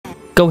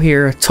go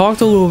here, talk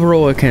to little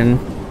Roikin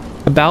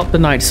about the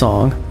night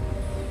song.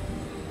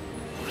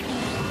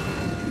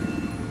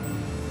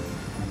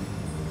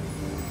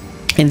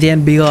 And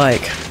then be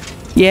like,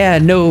 yeah,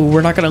 no,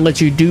 we're not going to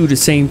let you do the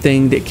same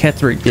thing that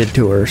Ketheric did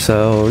to her.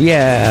 So,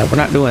 yeah, we're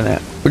not doing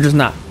that. We're just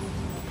not.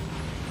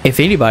 If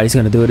anybody's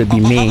going to do it, it'd be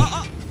me.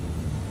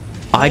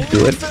 I'd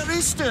do it.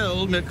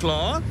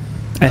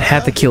 I'd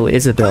have to kill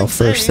Isabel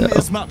first, though.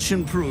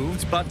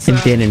 And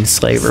then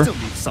enslave her.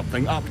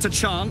 Something up to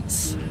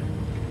chance.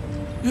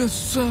 Yes,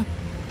 sir.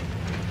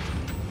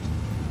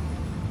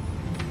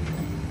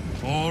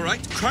 All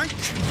right, crank.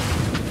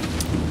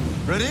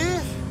 Ready?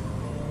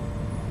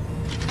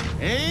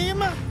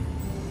 Aim.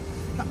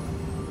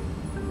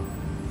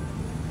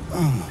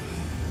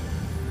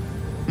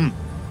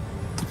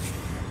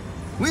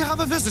 We have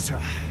a visitor.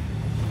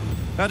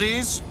 At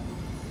ease.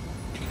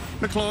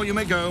 McClaw, you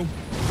may go.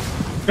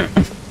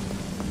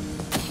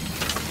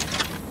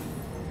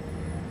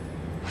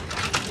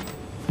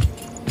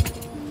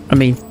 I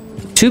mean,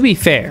 to be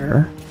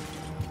fair,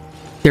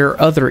 there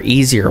are other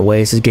easier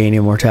ways to gain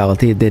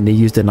immortality than to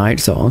use the night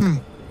song.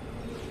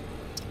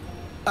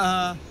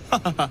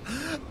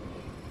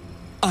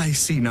 I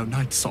see no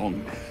night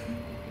song.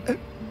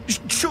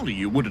 Surely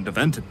you wouldn't have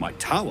entered my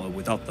tower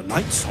without the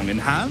night song in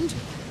hand?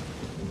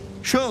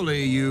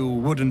 Surely you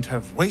wouldn't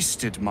have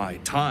wasted my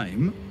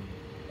time?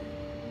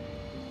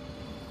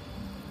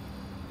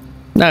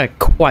 Not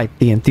quite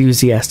the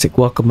enthusiastic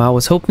welcome I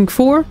was hoping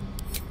for.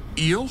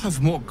 You'll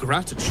have more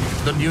gratitude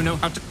than you know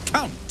how to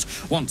count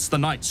once the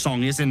night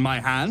song is in my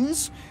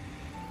hands.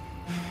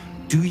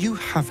 Do you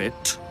have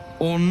it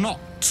or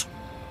not?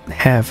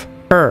 Have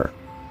her.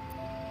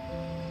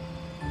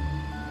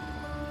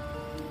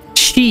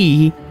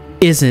 She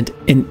isn't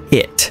an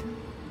it.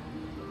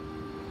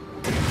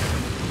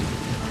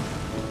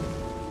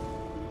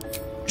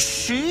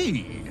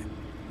 She?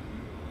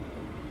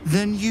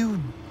 Then you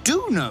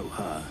do know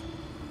her.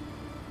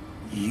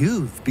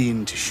 You've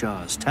been to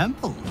Shah's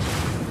temple,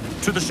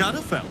 to the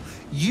Shadowfell.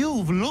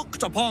 You've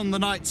looked upon the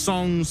night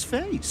song's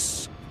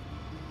face.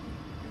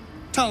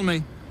 Tell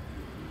me,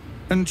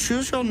 and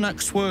choose your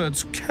next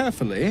words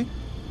carefully.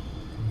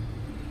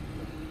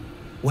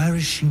 Where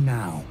is she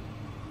now?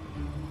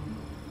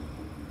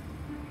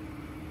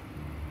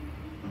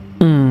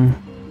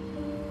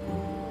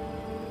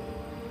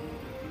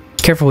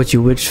 Careful what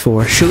you wish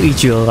for. She'll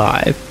eat you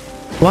alive.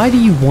 Why do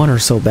you want her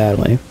so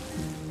badly?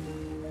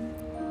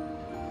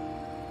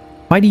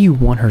 Why do you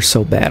want her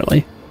so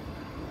badly?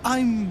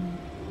 I'm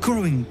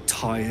growing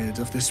tired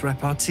of this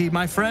repartee,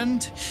 my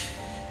friend.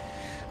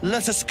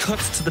 Let us cut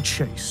to the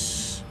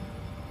chase.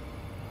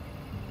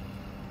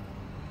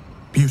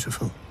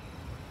 Beautiful,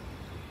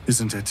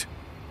 isn't it?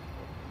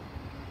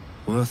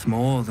 Worth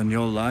more than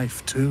your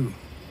life, too.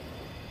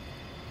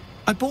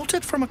 I bought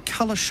it from a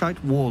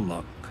Kalashite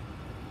warlock.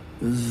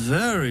 There's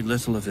very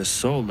little of his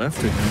soul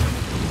left in him.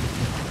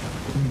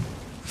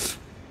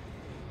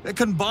 It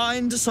can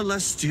bind a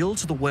celestial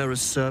to the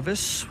wearer's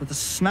service with a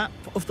snap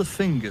of the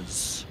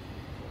fingers.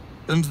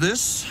 And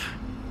this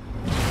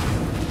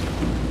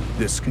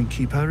can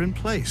keep her in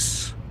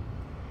place.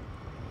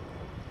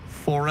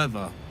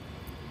 Forever.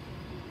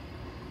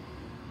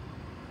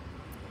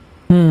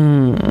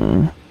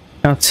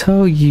 I'll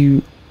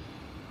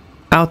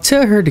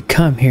tell her to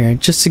come here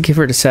just to give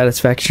her the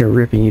satisfaction of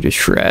ripping you to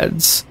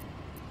shreds.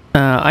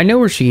 I know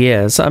where she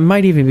is. I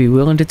might even be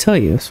willing to tell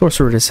you.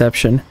 Sorcerer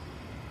Deception.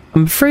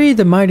 I'm afraid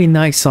the mighty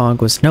night song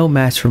was no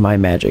match for my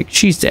magic.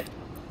 She's dead.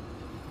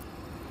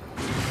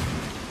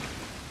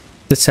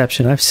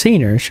 Deception. I've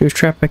seen her. She was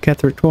trapped by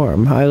Ketheric's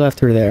Dorm. I left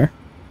her there.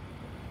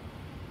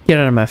 Get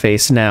out of my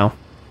face now.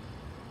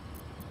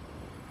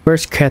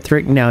 Where's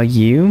Ketheric? Now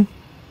you?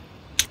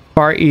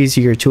 Far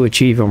easier to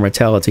achieve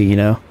immortality, you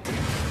know.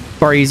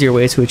 Far easier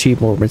ways to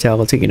achieve more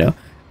mortality, you know.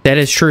 That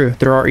is true.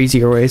 There are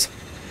easier ways.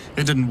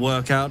 It didn't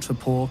work out for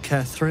poor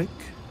Ketheric,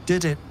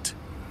 did it?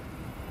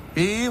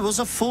 He was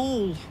a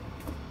fool.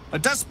 A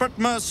desperate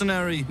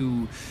mercenary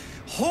who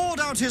poured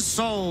out his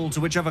soul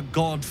to whichever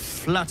god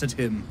flattered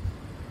him.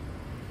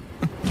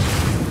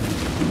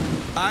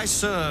 I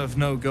serve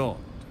no god,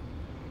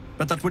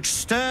 but that which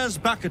stares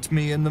back at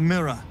me in the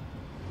mirror.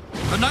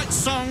 The night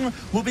song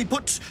will be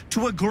put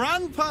to a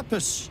grand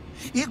purpose,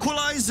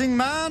 equalizing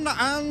man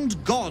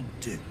and god.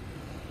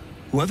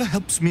 Whoever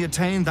helps me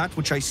attain that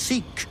which I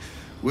seek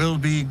will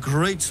be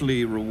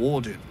greatly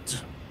rewarded.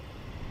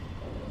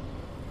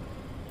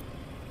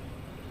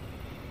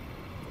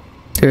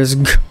 There's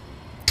the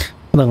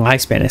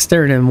lifespan is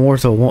 30 and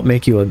immortal won't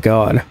make you a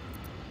god.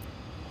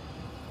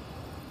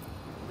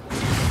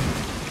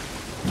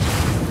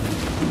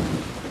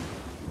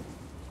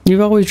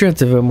 You've always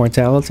dreamt of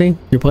immortality.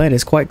 Your plan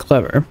is quite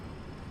clever.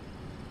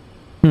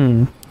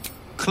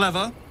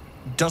 Clever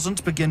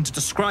doesn't begin to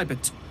describe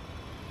it.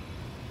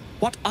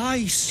 What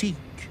I seek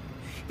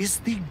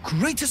is the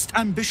greatest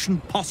ambition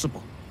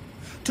possible.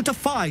 To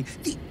defy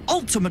the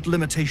ultimate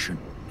limitation.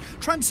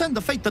 Transcend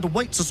the fate that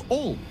awaits us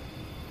all.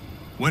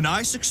 When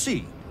I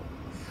succeed,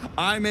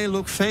 I may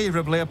look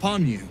favorably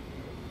upon you.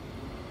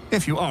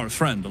 If you are a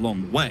friend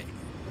along the way,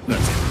 that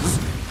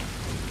is.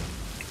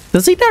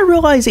 Does he not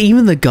realize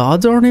even the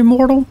gods aren't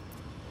immortal?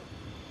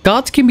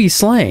 Gods can be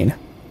slain.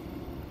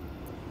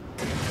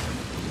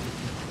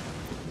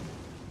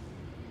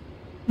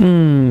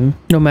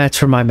 No match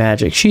for my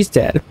magic. She's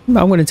dead.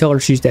 I'm gonna tell her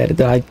she's dead,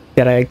 that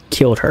I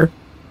killed her.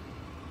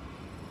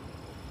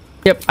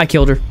 Yep, I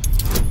killed her.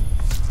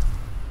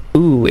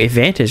 Ooh,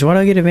 advantage. Why do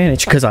I get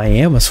advantage? Because I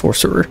am a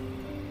sorcerer.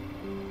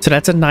 So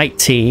that's a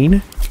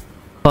 19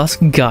 plus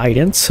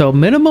guidance, so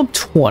minimum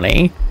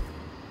 20.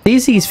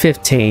 DC is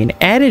 15.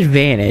 Add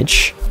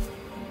advantage.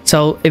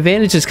 So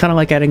advantage is kind of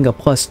like adding a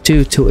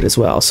 +2 to it as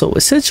well. So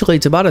essentially,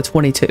 it's about a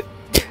 22.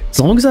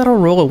 As long as I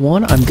don't roll a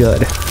 1, I'm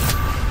good.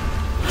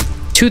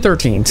 2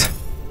 13s.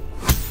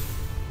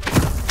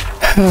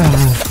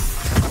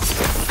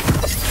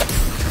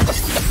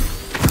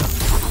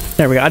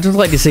 There we go. I just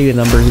like to see the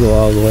numbers go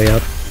all the way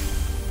up.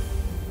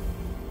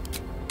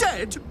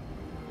 Dead?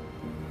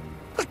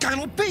 That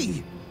cannot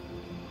be.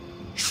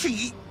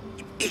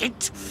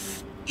 It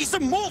is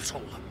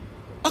immortal.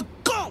 A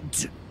god.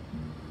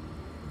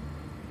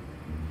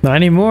 Not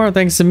anymore,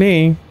 thanks to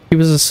me. He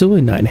was a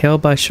Sui knight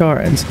held by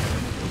shards.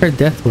 Her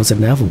death was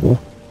inevitable.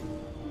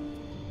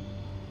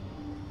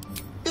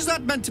 Is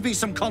that meant to be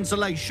some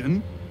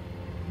consolation?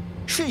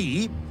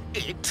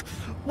 It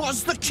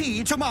was the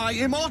key to my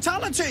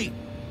immortality.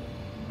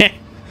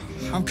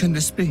 How can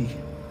this be?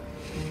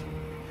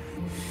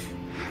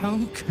 How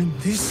can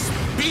this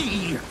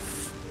be?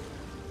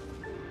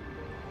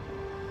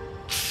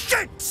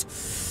 Shit!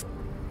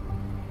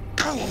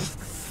 Oh.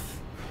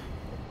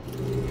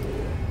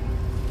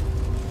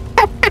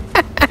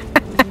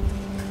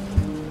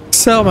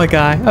 So my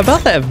guy,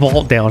 about that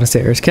vault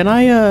downstairs, can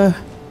I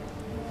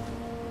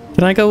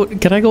go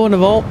in the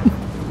vault?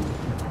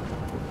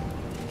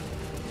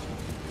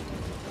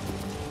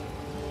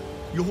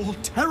 Your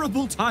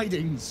terrible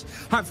tidings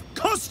have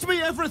cost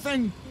me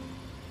everything.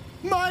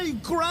 My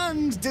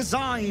grand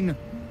design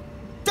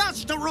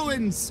dashed to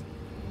ruins.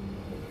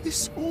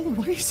 This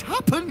always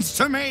happens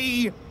to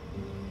me.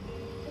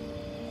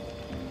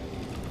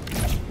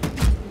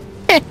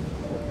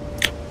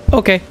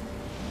 Okay.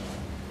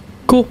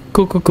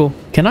 Cool.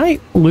 Can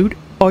I loot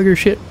all your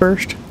shit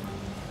first?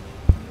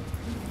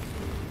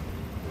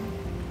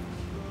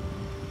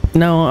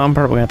 No, I'm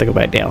probably gonna have to go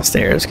back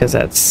downstairs because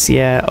that's,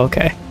 yeah,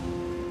 okay.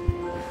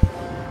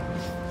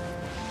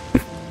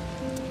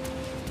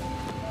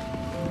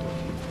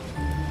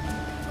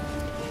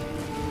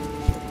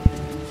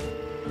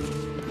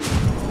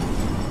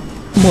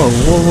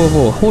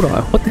 Whoa. Hold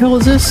on. What the hell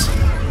is this?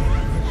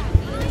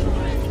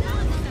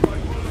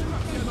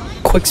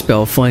 Quick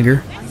spell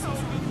flinger.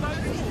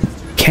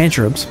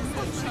 Cantrips.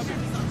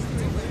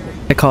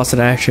 It costs an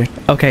action.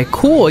 Okay,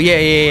 cool.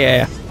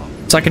 Yeah.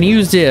 So I can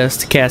use this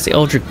to cast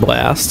Eldritch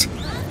Blast.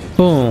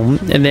 Boom.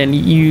 And then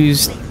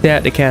use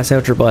that to cast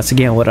Eldritch Blast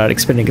again without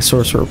expending a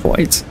sorcerer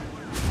points.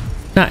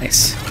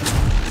 Nice.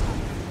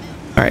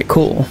 Alright,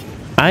 cool.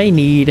 I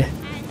need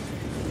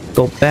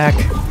go back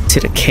to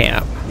the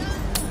camp.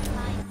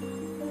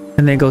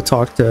 And then go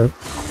talk to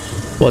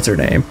what's her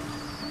name?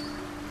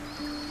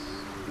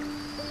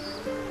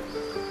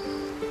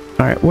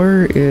 Alright,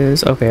 where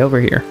is... Okay,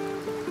 over here.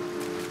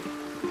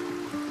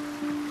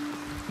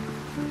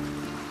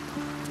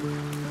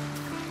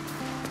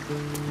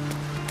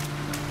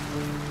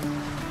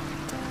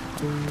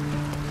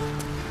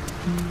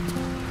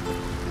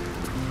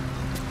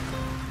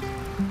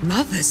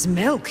 Mother's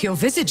milk, your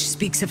visage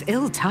speaks of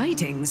ill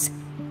tidings.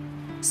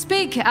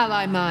 Speak,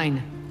 ally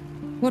mine.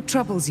 What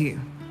troubles you?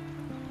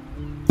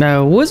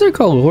 Now, wizard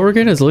called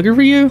Oregon is looking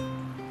for you?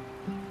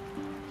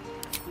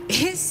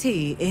 Is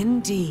he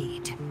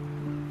indeed?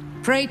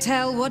 Pray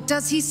tell, what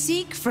does he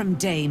seek from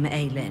Dame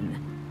Aelin?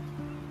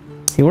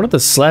 He wanted to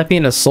slap you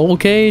in a soul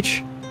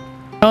cage?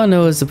 All I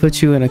know is to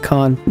put you in a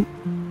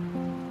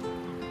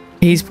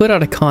He's put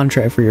out a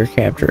contract for your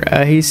capture.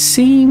 He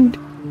seemed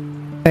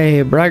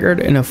a braggart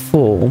and a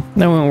fool.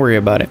 I won't worry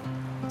about it.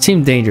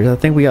 Seemed dangerous. I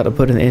think we ought to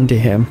put an end to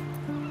him.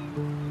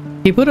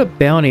 He put a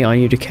bounty on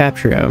you to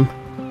capture him.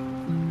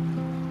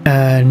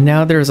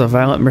 Now there's a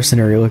violent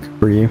mercenary looking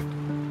for you.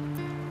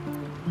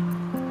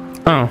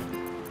 Oh.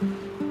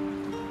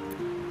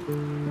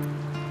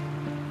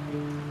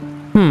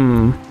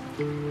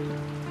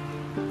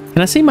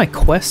 Can I see my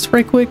quest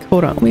right quick?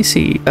 Hold on, let me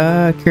see.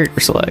 Character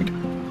select.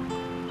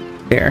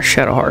 There,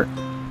 Shadowheart.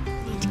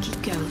 Need to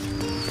keep going.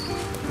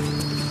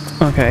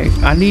 Okay,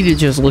 I need to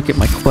just look at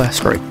my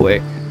quest right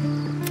quick.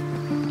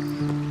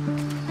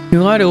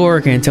 You lied to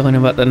Oregon telling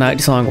him about the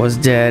Night Song was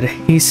dead.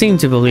 He seemed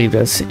to believe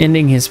us,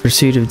 ending his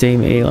pursuit of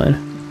Dame Aelin.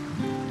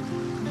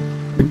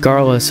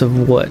 Regardless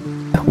of what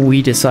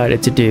we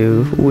decided to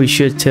do, we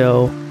should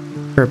tell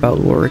her about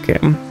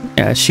Oregon.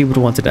 Yeah, she would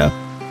want to know.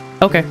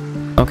 Okay.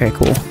 Okay,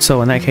 cool.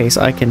 So in that case,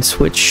 I can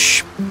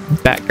switch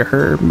back to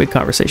her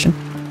mid-conversation.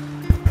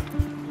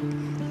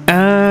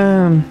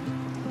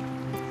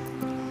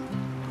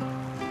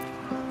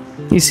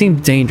 He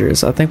seemed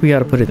dangerous. I think we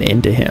gotta put an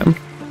end to him.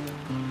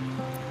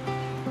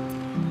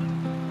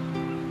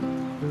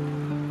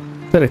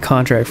 Put a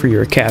contract for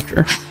your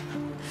capture.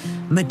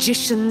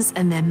 Magicians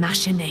and their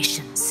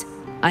machinations.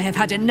 I have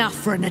had enough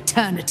for an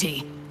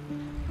eternity.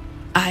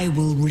 I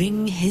will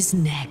wring his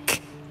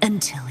neck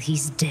until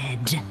he's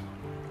dead.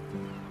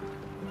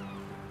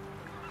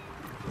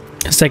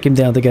 Let's take him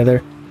down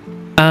together.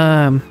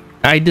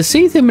 I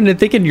deceived him into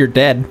thinking you're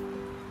dead.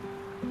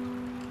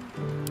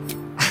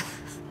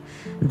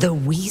 The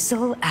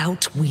weasel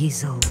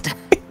out-weaseled.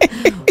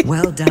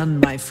 Well done,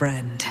 my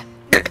friend.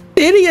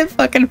 Idiot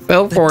fucking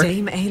fell But for it.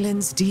 Dame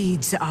Aylin's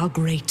deeds are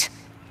great.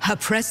 Her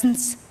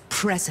presence,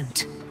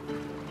 present.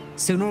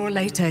 Sooner or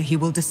later, he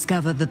will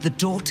discover that the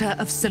daughter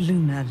of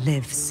Selûne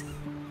lives.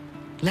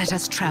 Let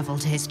us travel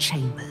to his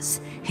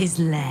chambers, his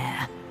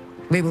lair.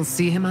 We will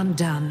see him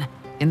undone,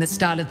 in the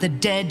style of the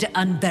dead,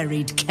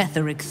 unburied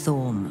Ketheric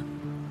Thorm.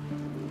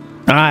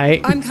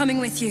 Alright. I'm coming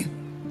with you.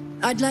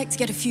 I'd like to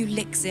get a few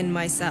licks in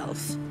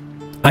myself.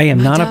 I am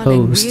My not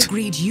darling, opposed. we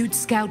agreed you'd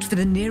scout for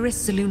the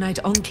nearest Selûnite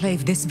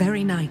enclave this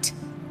very night.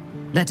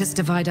 Let us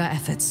divide our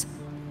efforts,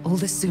 all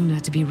the sooner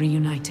to be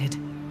reunited.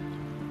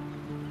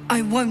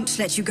 I won't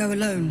let you go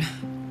alone.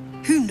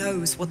 Who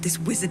knows what this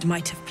wizard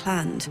might have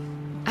planned?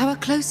 Our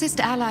closest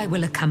ally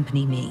will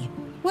accompany me,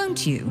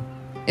 won't you?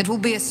 It will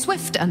be a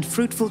swift and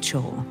fruitful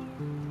chore.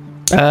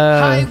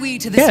 Hie we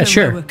to this yeah,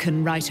 sure.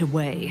 Heroican right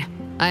away.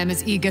 I am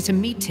as eager to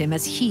meet him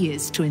as he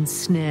is to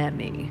ensnare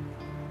me.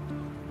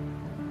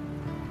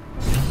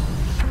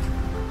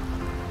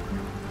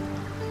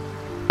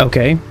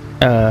 Okay.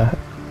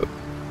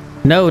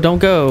 No, don't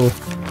go.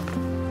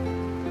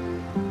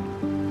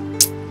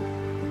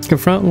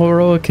 Confront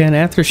Loroakan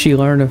after she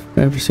learned of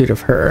the pursuit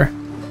of her.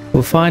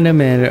 We'll find him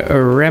in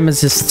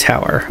Ramesses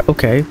Tower.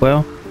 Okay,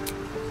 well,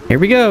 here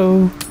we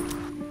go.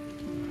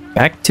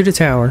 Back to the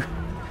tower.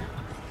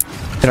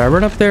 Did I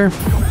run up there?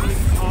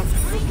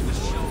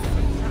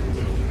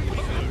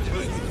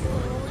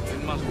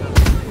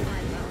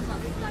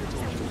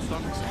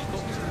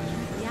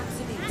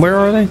 Where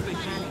are they?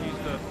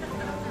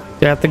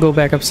 Do I have to go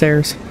back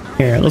upstairs?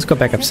 Here, let's go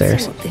back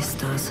upstairs. What this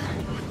does.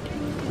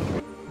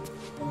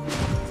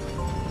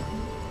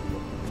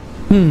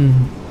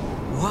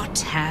 What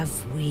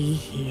have we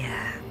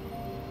here?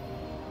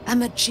 A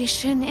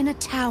magician in a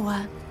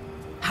tower,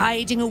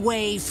 hiding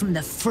away from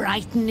the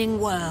frightening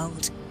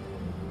world.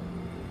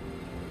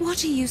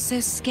 What are you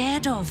so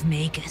scared of,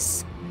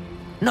 Magus?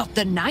 Not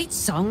the night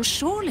song,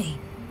 surely?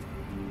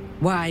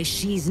 Why,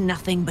 she's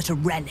nothing but a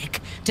relic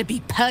to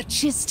be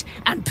purchased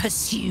and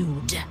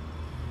pursued.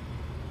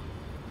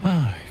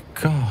 My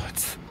God.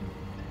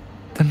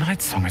 The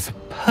Night Song is a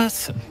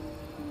person.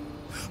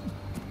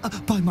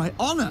 By my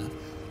honor,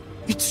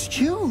 it's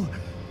you.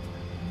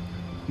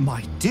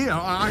 My dear,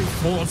 I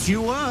thought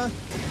you were.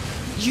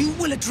 You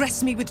will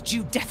address me with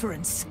due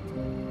deference.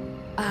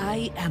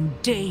 I am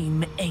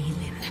Dame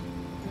Aylin.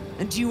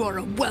 And you are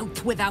a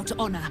whelp without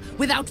honor,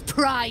 without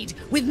pride,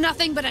 with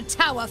nothing but a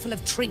tower full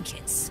of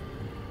trinkets.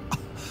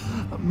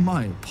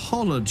 My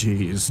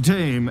apologies,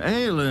 Dame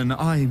Aylin.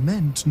 I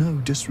meant no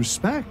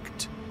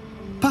disrespect.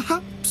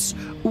 Perhaps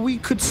we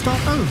could start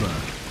over.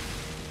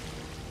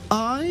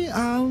 I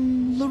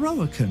am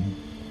Loroakan.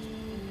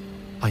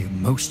 I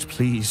am most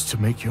pleased to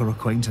make your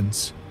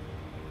acquaintance.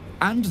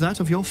 And that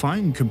of your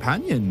fine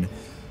companion,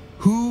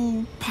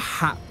 who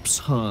perhaps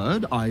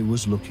heard I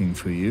was looking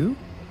for you.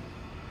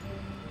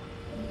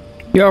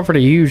 You offered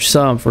a huge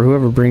sum for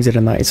whoever brings it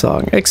a night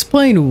song.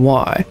 Explain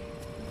why.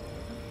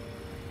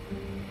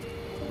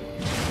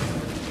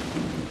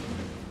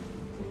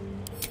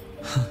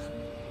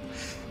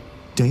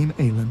 Dame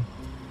Aylin,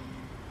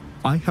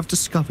 I have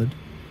discovered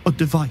a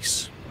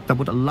device that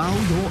would allow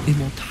your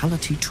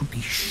immortality to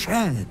be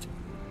shared.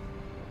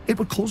 It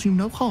would cause you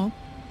no harm,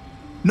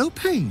 no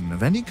pain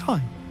of any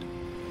kind.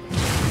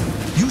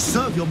 You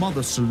serve your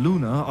mother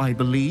Selûne, I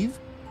believe.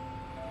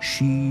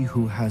 She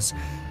who has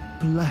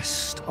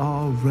blessed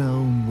our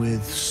realm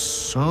with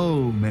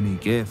so many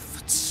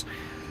gifts.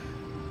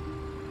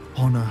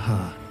 Honor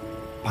her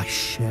by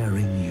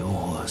sharing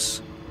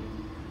yours.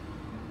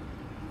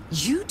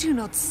 You do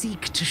not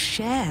seek to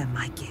share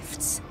my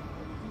gifts.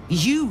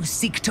 You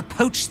seek to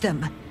poach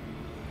them.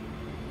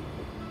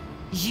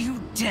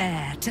 You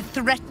dare to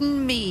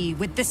threaten me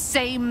with the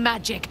same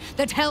magic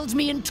that held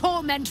me in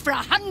torment for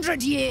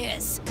 100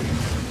 years!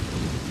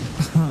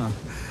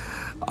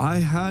 I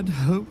had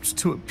hoped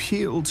to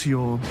appeal to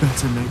your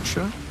better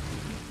nature.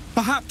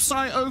 Perhaps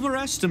I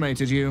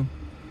overestimated you.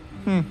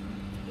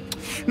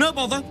 No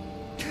bother.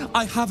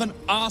 I have an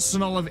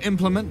arsenal of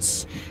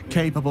implements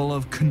capable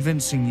of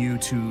convincing you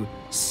to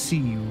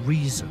see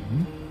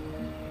reason.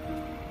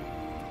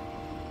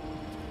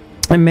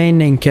 A man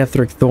named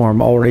Ketheric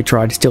Thorm already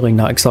tried stealing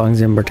Night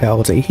Song's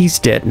immortality. He's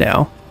dead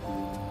now.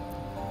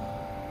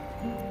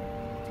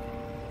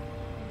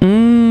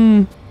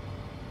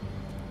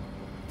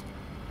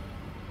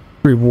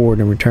 Reward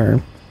in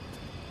return.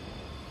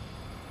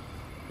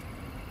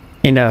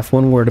 Enough.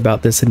 One word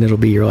about this and it'll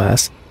be your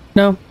last.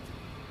 No.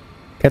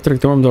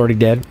 Ketheric Thorm's already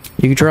dead.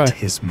 You can try. But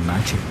his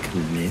magic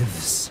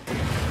lives.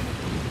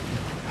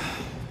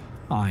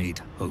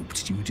 I'd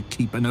hoped you to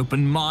keep an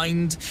open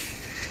mind,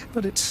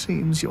 but it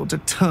seems you're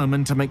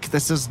determined to make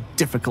this as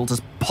difficult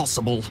as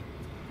possible.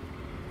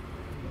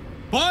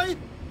 Boy,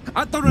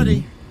 at the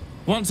ready.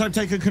 Once I've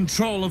taken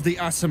control of the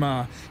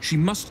Asimar, she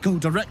must go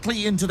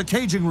directly into the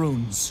caging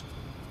runes.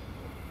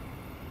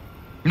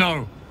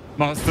 No,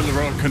 Master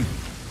Lorcan.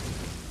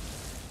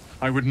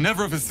 I would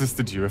never have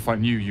assisted you if I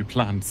knew you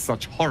planned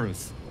such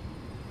horrors.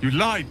 You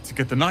lied to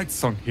get the Night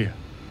Song here.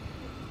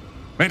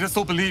 Made us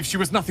all believe she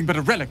was nothing but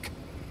a relic.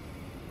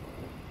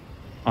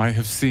 I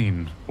have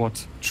seen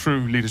what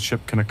true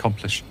leadership can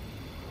accomplish,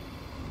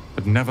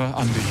 but never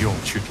under your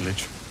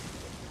tutelage.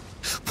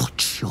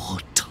 Watch your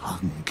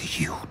tongue,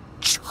 you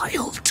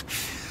child.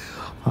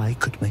 I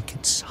could make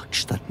it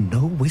such that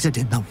no wizard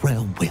in the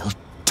realm will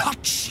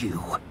touch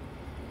you.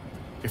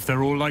 If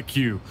they're all like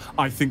you,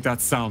 I think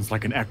that sounds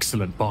like an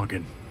excellent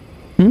bargain.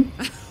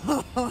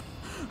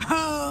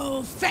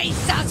 Oh,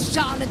 face us,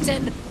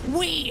 charlatan!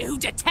 We who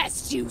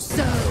detest you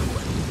so!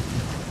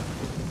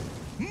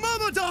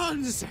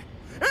 Myrmidons!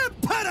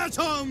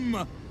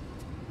 Imperatum!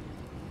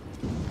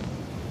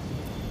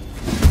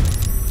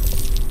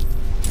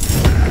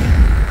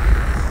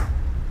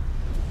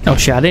 Oh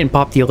shit, I didn't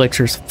pop the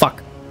elixirs.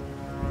 Fuck.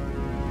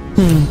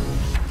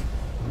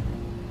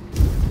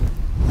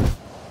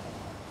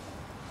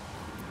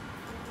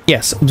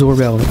 Yes, absorb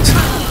elements.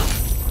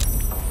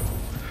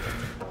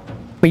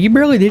 But you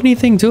barely did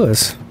anything to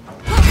us.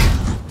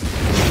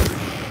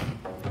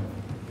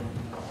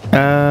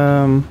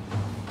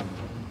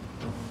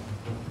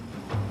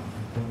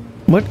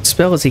 What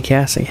spell is he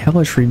casting?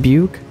 Hellish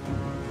Rebuke?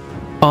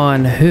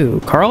 On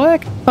who?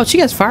 Karlak? Oh, she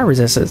has fire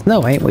resistance.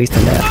 No, I ain't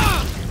wasting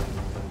that.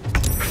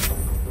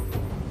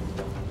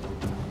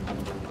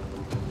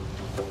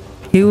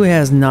 Who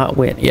has not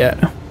went yet?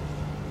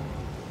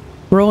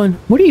 Roland,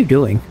 what are you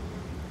doing?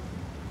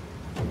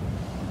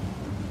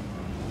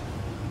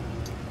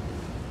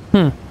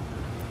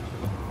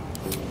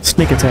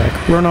 Sneak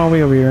attack. Run all the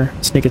way over here.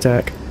 Sneak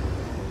attack.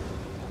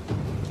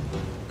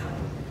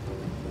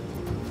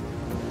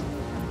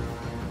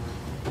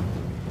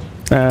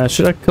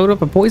 Should I coat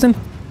up a poison?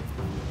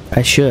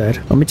 I should.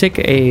 Let me take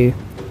a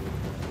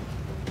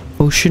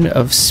potion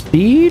of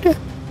speed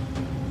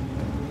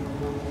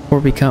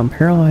or become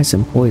paralyzed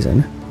and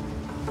poison.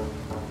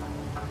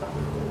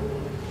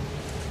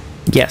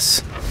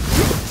 Yes.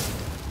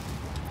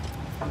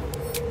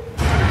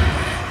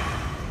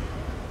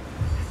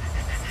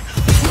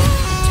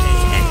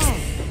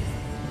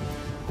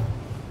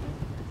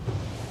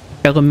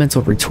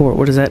 Elemental retort.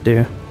 What does that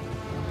do?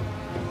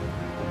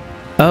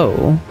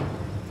 Oh.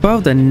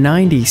 Above the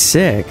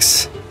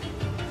 96.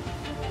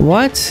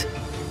 What?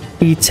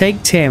 You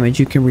take damage,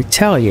 you can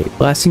retaliate,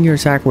 blasting your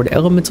attack with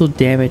elemental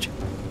damage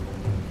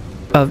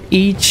of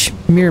each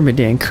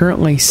Myrmidon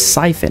currently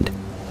siphoned.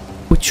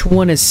 Which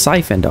one is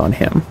siphoned on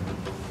him?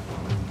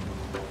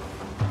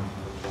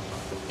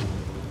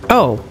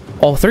 Oh,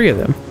 all three of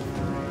them.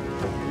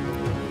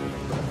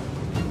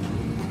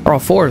 Or all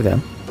four of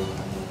them.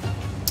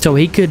 So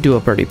he could do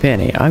a pretty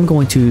penny. I'm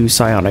going to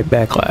Psionic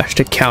Backlash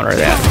to counter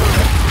that.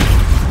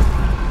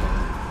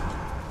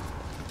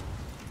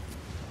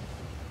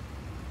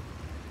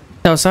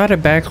 No, Psionic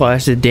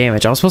Backlash did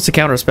damage. I was supposed to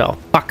counter a spell.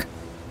 Fuck.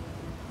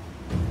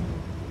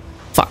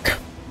 Fuck.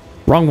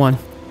 Wrong one.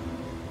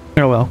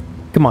 Oh well.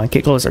 Come on,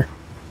 get closer.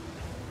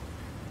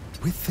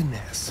 With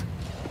finesse.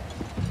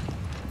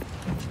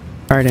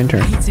 Alright,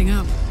 intern. Heating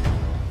up.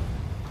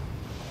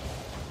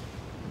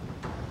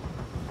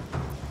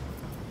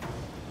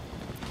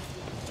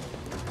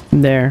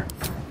 There.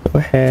 Go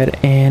ahead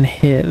and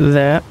hit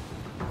that.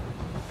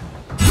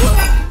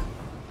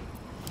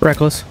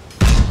 Reckless.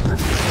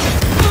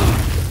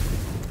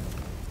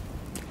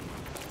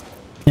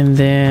 And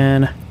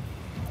then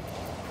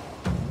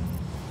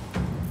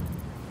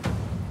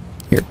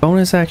your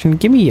bonus action,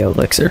 give me your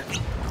elixir.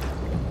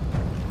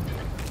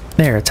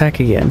 There, attack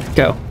again.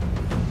 Go.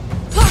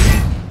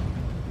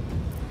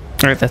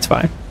 Alright, that's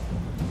fine.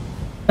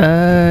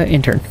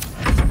 Intern.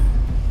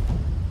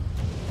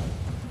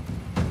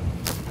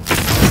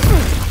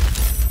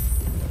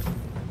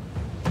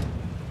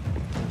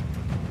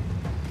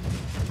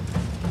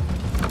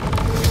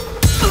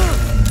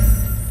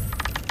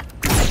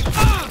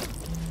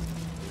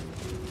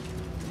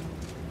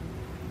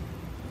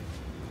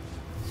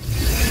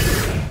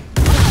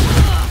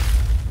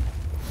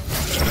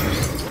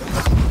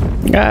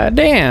 God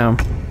damn.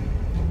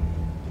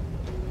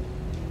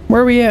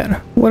 Where are we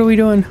at? What are we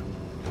doing?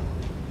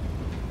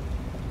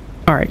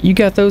 Alright, you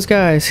got those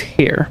guys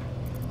here.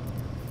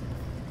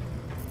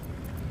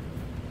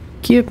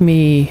 Give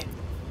me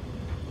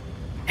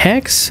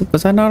Hex?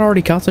 Was I not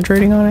already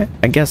concentrating on it?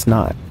 I guess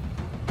not.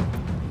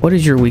 What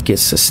is your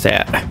weakest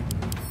stat?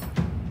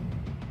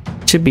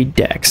 Should be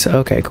Dex.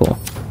 Okay, cool.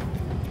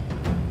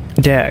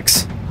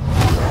 Dex.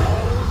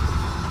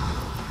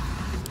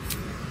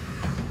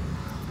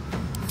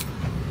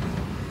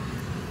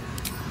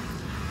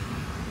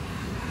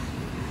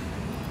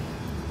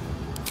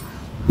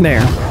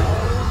 There.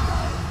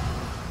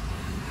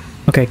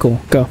 Okay, cool.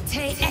 Go.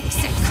 Take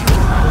exit.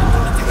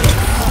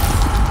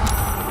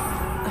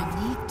 I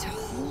need to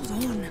hold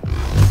on.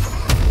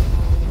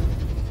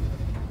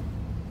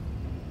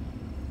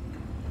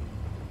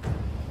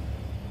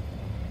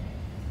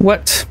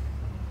 What?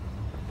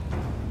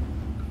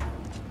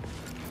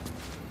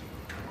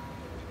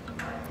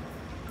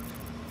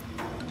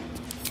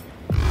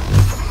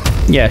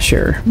 Yeah,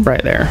 sure.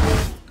 Right there.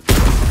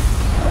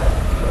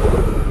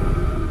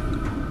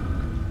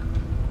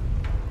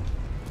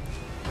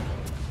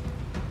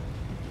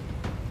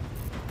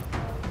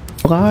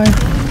 Fly.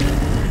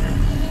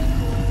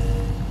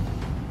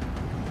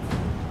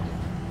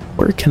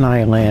 Where can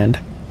I land?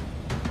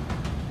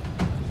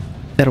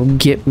 That'll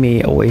get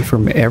me away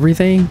from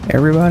everything,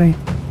 everybody.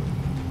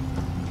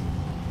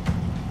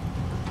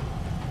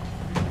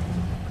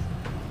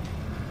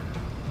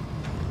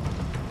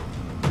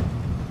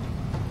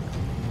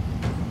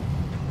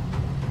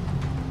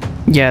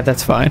 Yeah,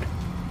 that's fine.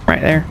 Right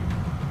there.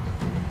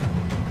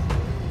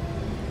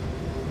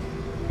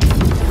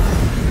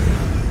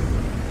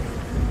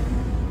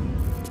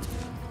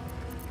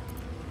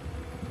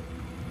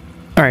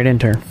 All right,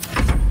 enter.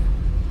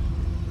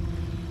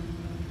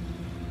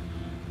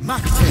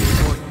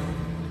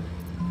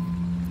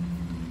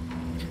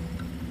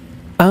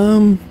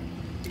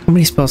 How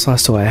many spell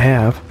slots do I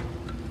have?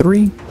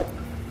 3.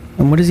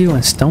 And what does he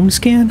want? Stone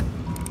scan?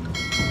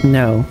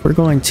 No, we're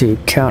going to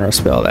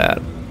counterspell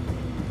that.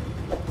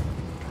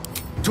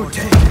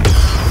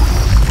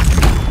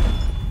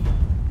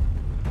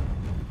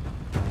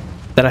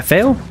 Did I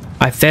fail?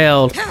 I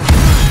failed.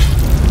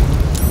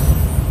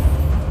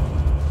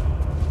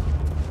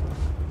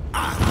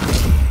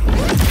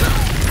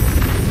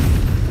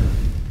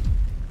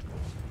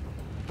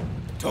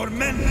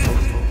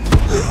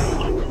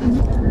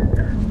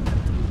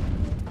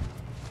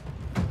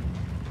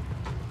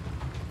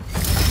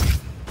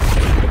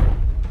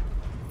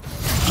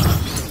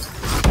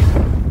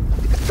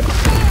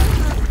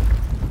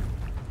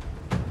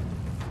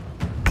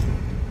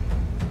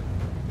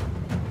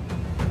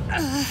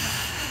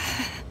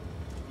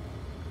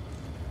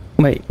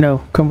 Wait, no,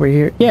 come over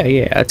here. Yeah,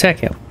 attack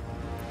him.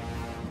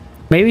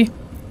 Maybe?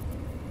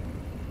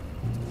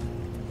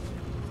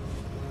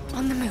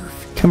 On the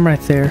move. Come right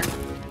there.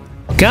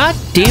 God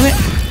damn it!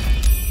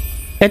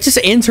 That just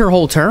ends her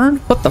whole turn?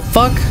 What the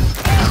fuck?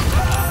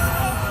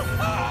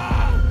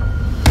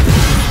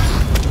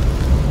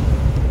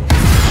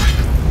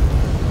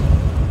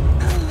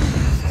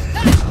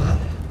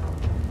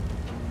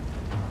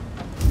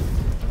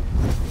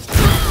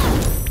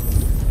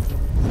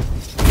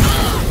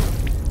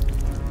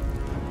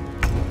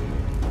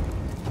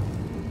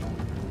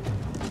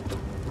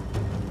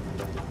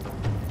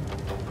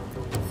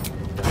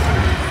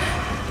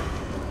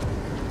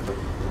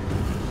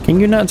 Can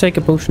you not take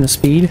a potion of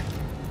speed?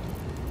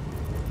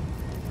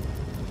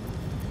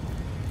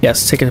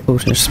 Yes, take a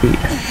potion of speed.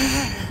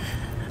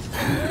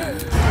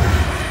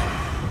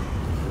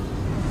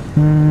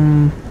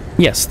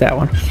 Yes, that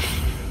one.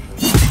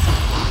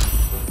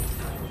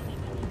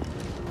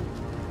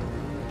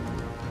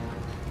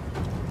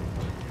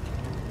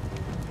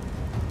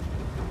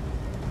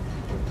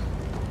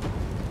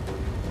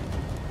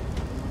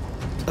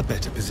 A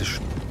better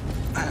position.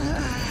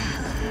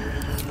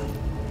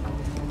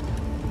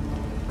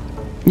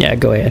 Yeah,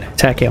 go ahead.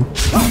 Attack him.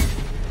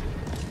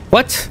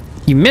 What?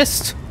 You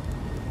missed?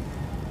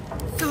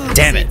 God,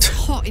 damn it. It's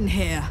hot in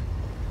here.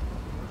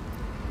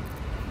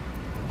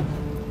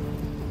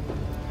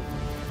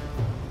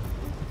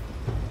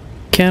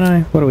 Can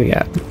I? What do we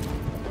got?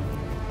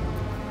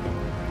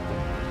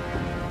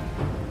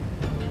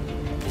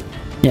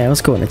 Yeah,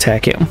 let's go and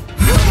attack him.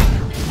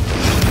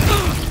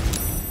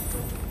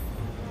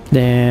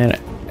 Then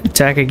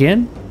attack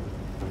again?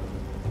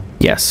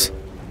 Yes.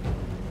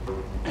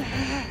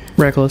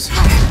 Reckless.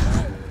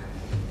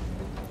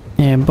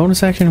 And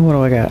bonus action, what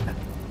do I got?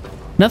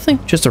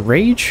 Nothing? Just a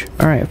rage?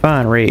 Alright,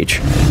 fine, rage.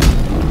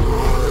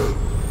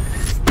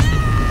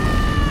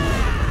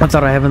 I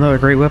thought I have another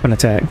great weapon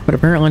attack, but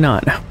apparently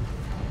not.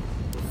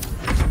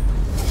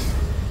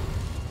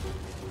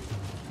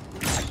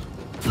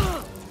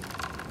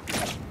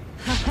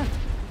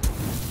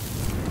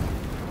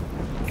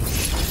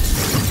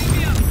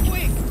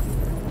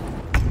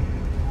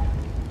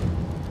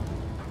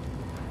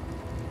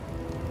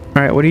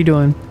 Alright, what are you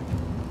doing?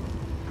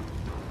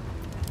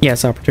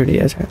 Yes, opportunity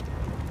attack.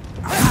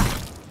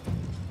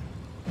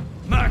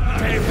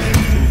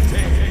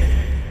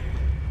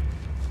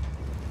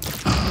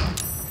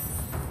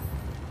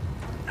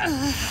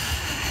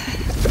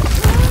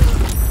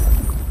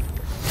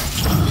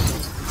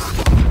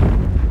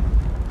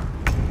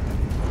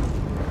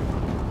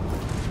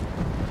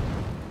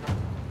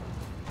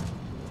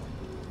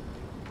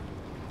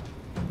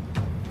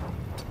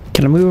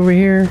 Can I move over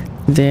here?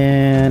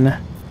 Then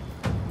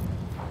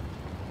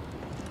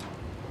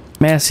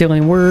mass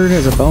healing word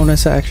as a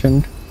bonus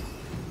action.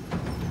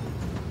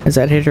 Has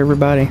that hit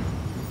everybody?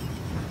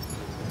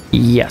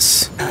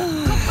 Yes.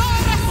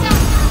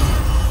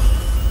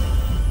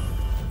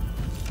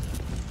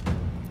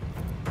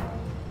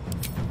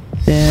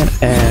 Then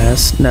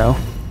as no.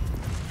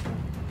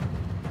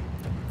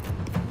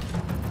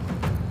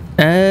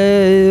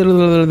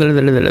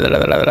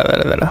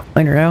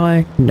 Minor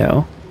ally?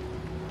 No.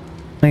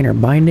 Minor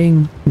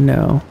binding?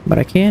 No. But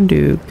I can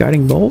do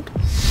guiding bolt.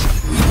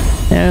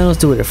 Yeah, let's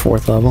do it at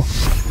 4th level.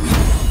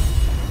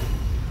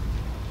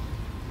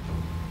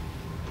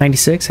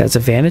 96 has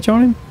advantage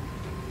on him.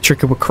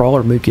 Trick it with Crawl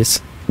or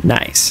Mucus.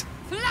 Nice.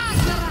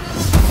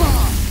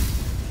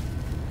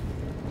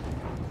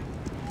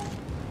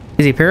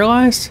 Is he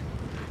paralyzed?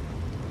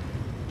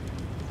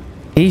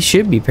 He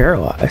should be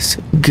paralyzed.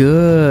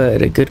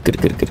 Good.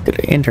 Good.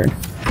 Intern.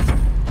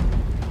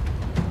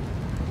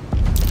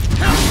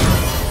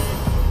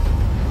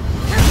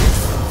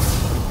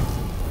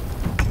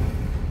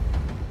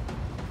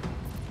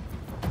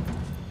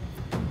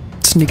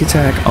 Sneak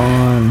attack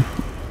on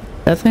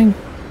that thing.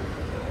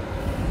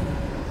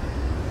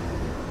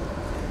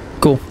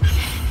 Cool.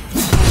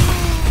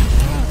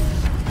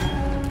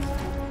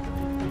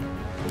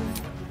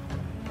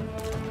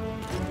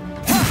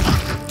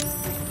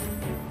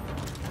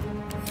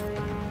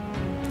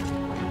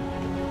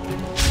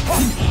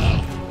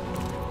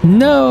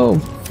 No!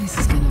 This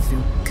is gonna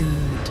feel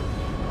good.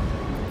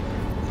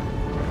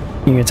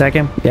 You can attack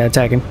him? Yeah,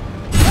 attack him.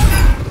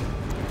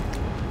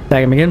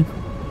 Attack him again.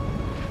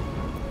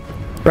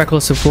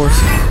 Reckless, of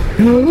course.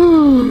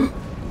 You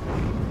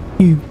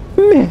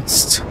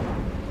missed.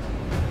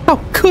 How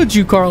could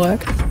you,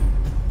 Karlach?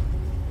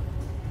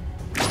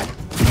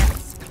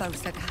 That's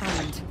close at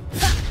hand.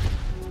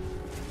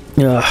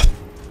 Ugh.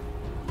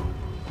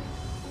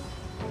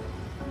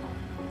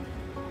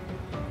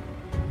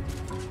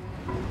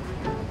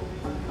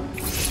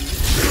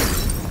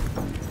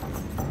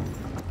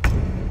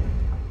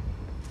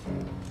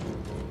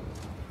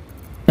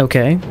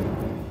 Okay.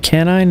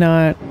 Can I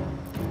not?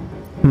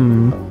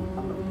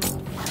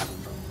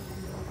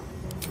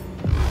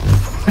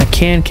 I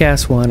can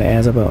cast one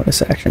as a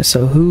bonus action,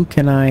 so who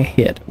can I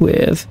hit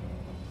with?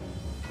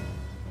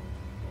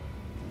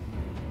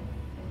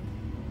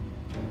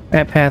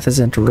 That path is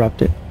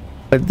interrupted,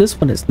 but this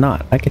one is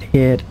not. I could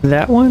hit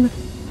that one,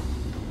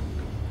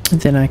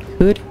 and then I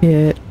could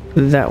hit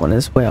that one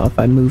as well if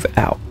I move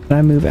out. Can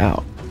I move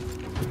out?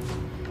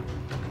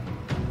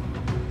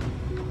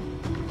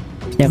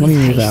 Yeah, let me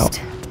move out.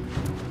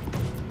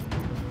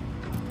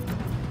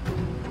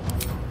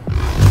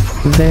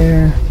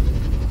 There.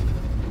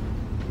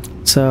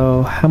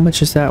 So, how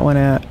much is that one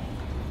at?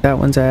 That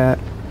one's at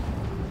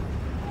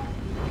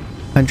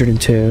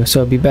 102. So,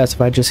 it'd be best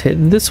if I just hit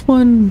this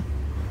one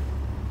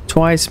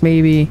twice,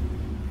 maybe.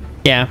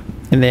 Yeah,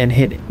 and then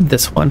hit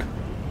this one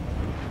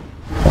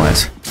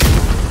once.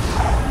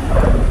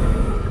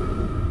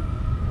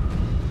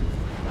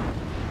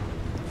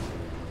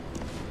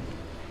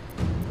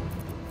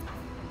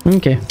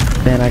 Okay,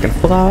 then I can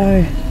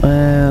fly.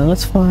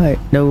 Let's fly.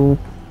 No,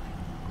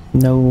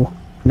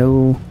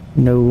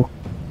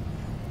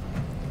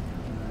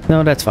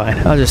 that's fine.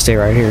 I'll just stay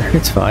right here.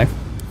 It's fine.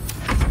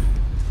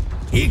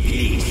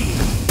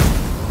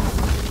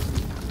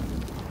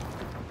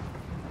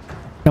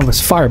 That was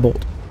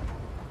Firebolt.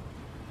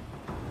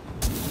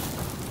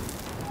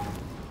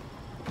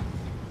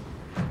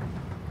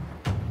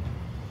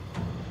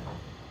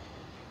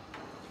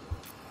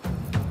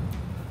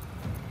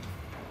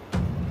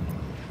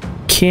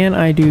 Can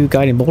I do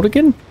Guiding Bolt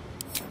again?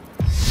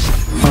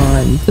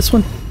 On this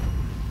one?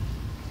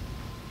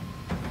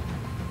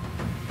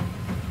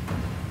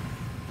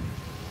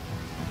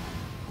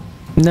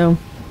 No?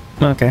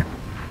 Okay.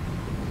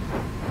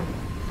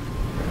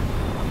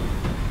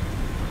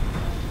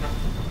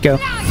 Go.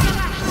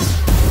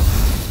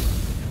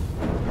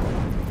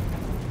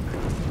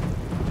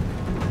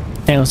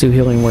 And let's do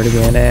Healing Word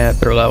again at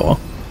 3rd level.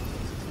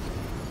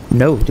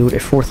 No, do it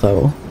at 4th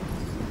level.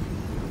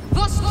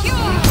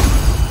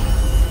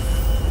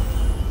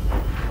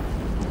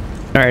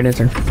 Alright,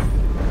 intern.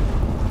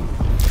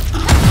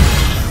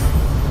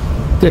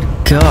 Good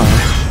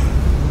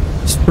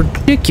God. It's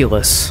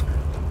ridiculous.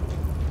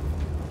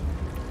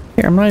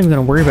 Here, I'm not even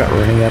going to worry about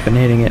running up and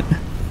hitting it.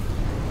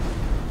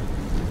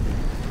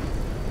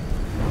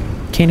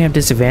 Can't have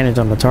disadvantage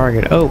on the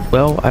target. Oh,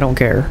 well, I don't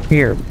care.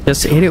 Here,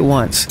 just hit it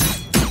once.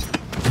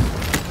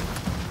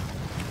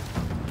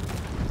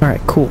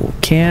 Alright, cool.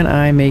 Can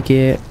I make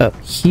it up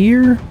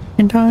here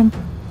in time?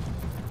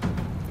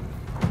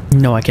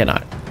 No, I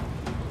cannot.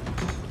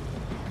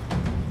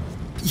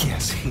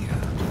 Yes, here.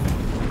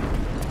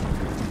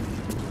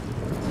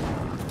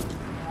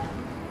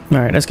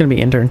 Alright, that's gonna be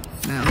intern.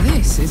 Now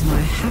this is my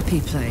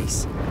happy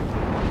place.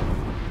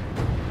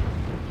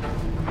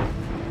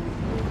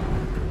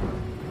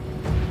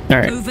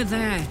 Alright. Over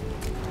there.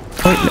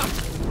 Wait, no.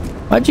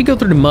 Why'd you go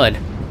through the mud?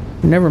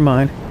 Never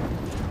mind.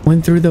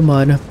 Went through the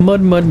mud.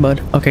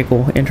 Mud. Okay,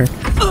 cool. Intern.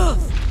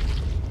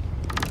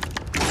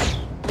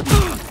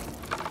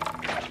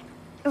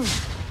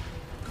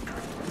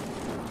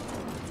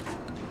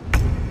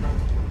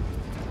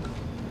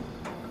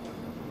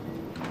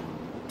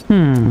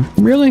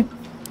 Really?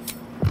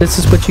 This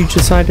is what you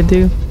decided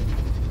to do?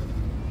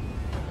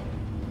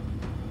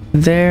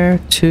 There,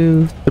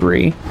 2,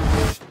 3.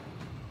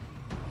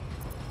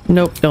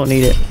 Nope, don't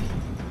need it.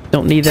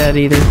 Don't need that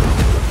either.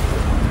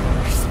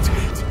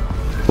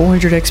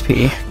 400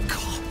 XP.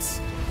 God,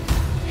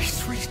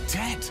 he's really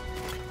dead.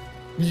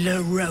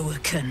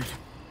 Leroican.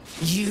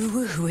 You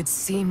who would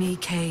see me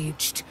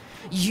caged.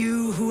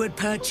 You who would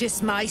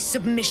purchase my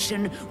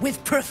submission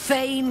with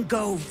profane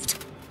gold.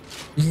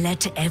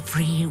 Let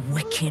every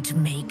wicked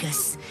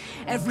magus,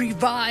 every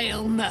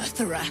vile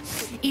murtherer,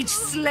 each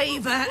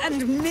slaver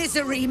and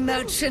misery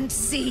merchant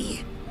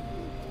see.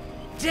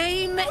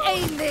 Dame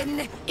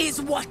Aylin is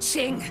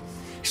watching.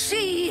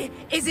 She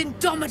is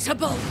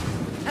indomitable.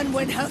 And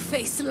when her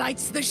face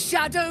lights the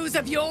shadows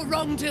of your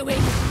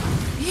wrongdoing,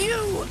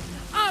 you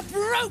are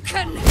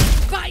broken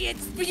by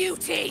its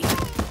beauty.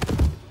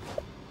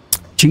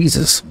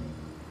 Jesus.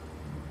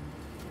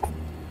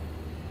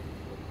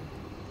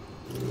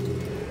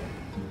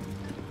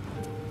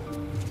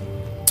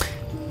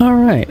 All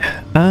right.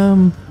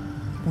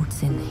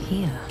 What's in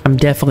here? I'm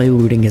definitely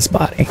looting his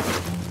body.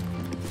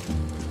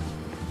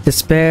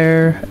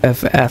 Despair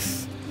of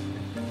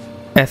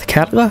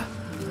Ethkatla?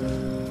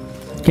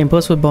 Gain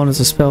plus with bonus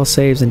of spell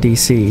saves and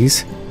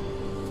DCs.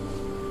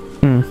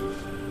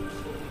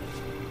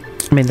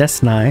 I mean,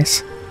 that's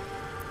nice.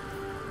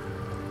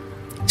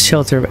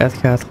 Shelter of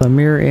Ethkatla.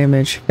 Mirror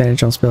image.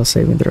 Advantage on spell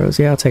saving throws.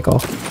 Yeah, I'll take all.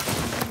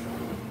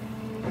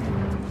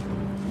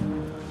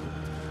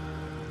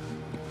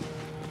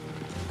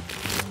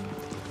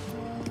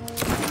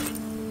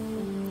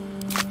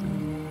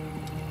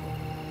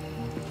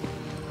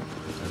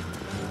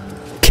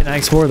 Can I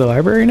explore the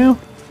library now?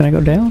 Can I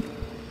go down?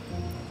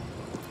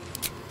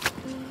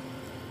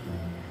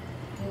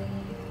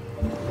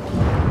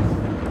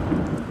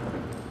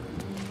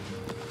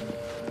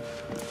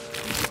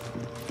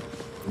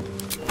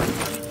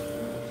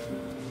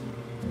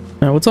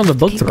 Now, what's on the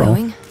book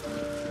throw?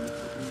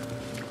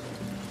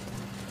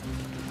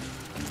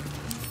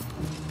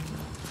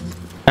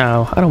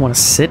 Oh, I don't want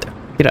to sit.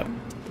 Get up.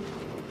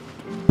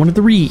 Wanted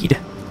to read.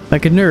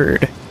 Like a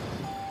nerd.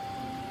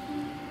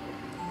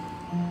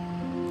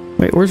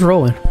 Wait, where's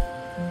Roland?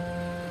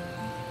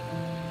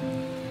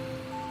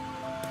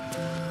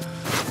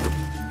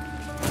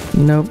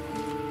 Nope.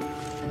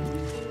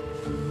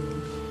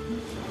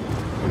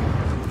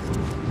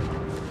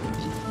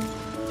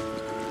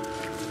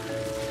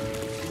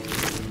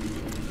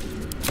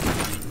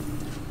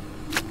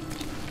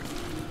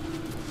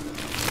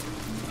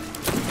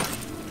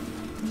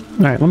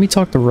 Alright, let me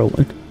talk to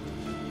Roland.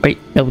 Wait,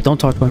 no, don't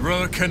talk to him.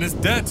 Rowan is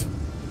dead.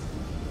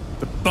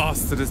 The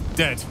bastard is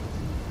dead.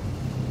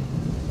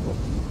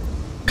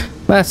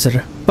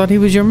 Master, thought he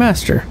was your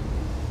master.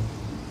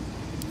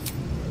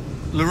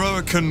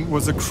 Leroican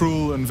was a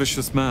cruel and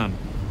vicious man.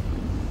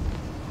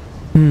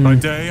 By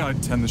day,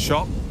 I'd tend the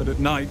shop, but at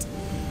night,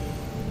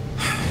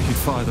 he'd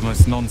fire the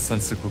most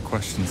nonsensical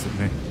questions at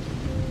me.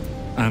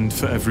 And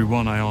for every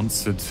one I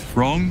answered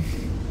wrong,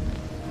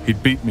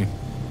 he'd beat me.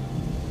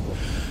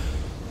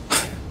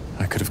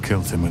 I could have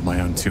killed him with my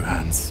own two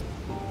hands.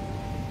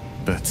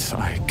 But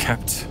I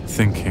kept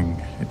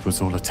thinking it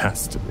was all a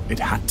test. It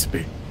had to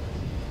be.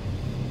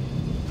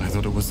 I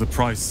thought it was the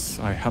price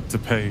I had to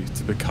pay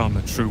to become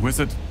a true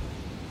wizard.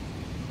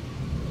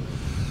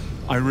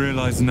 I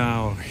realize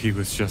now he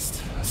was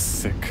just a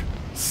sick,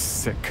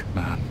 sick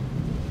man.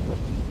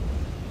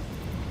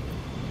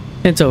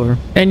 It's over.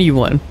 And you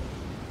won.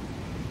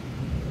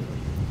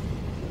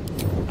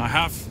 I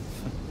have,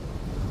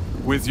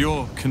 with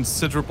your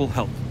considerable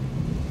help.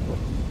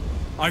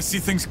 I see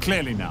things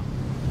clearly now.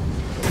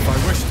 If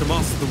I wish to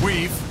master the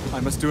weave, I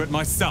must do it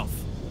myself.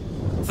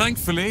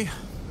 Thankfully,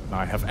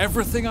 I have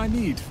everything I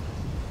need,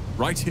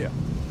 right here.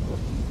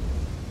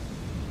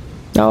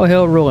 Oh,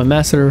 hell, Roland,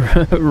 Master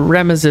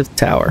Ramazith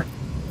Tower.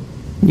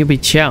 You'll be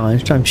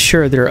challenged. I'm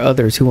sure there are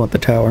others who want the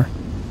tower.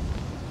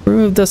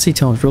 Remove Dusty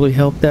Tones really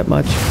help that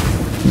much?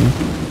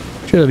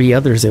 Sure there'll be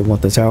others that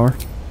want the tower.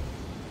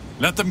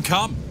 Let them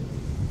come.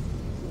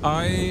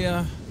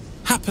 I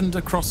happened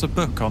across a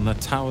book on the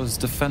tower's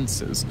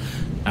defenses,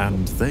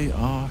 and they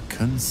are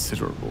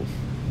considerable.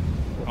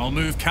 I'll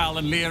move Cal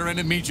and Leah in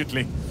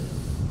immediately.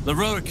 The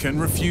Roican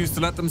refused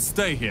to let them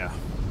stay here.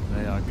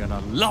 They are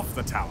gonna love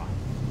the tower.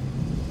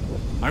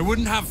 I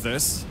wouldn't have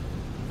this,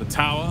 the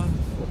tower,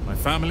 my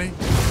family,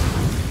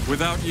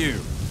 without you.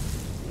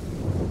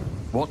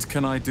 What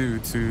can I do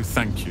to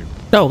thank you?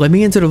 Oh, let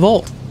me into the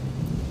vault.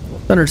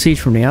 Under siege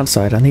from the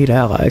outside. I need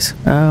allies.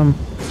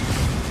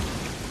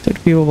 Take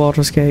the people of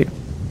Baldur's Gate.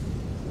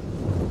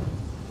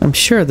 I'm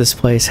sure this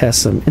place has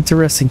some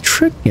interesting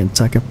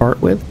trinkets I can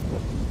part with.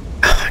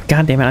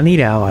 God damn it, I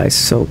need allies,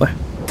 so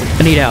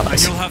I need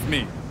allies. You'll have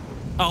me.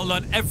 I'll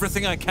learn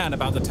everything I can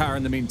about the tower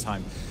in the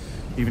meantime,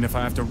 even if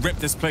I have to rip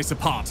this place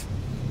apart.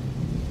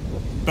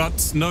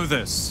 But know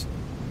this.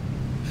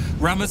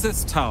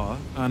 Ramazith's tower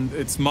and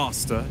its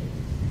master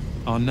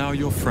are now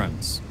your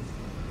friends.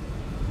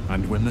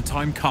 And when the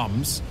time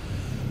comes,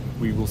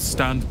 we will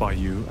stand by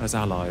you as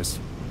allies.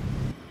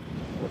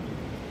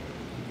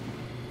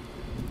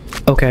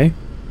 Okay.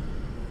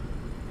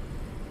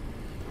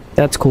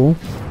 That's cool.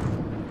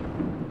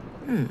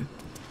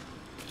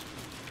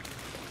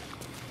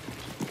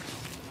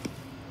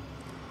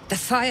 The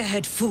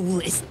Firehead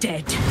fool is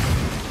dead.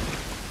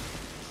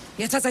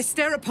 Yet as I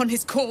stare upon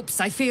his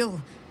corpse, I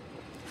feel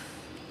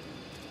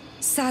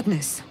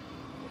sadness.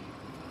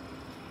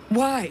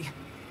 Why?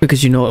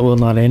 Because you know it will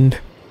not end.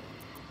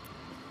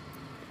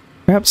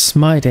 Perhaps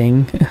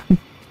smiting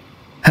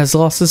has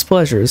lost his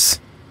pleasures.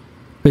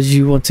 Because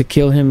you want to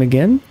kill him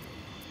again?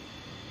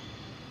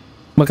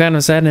 What kind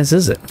of sadness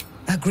is it?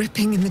 A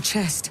gripping in the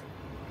chest.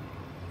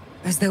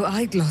 As though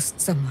I'd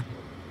lost someone.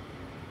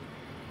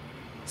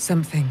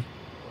 Something.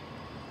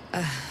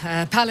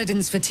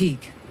 Paladin's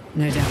fatigue,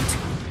 no doubt.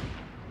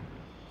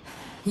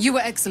 You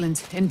were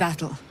excellent in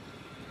battle,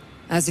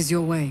 as is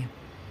your way.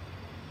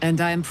 And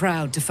I am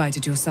proud to fight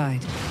at your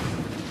side.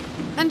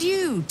 And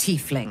you,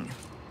 tiefling,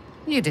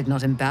 you did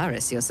not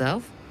embarrass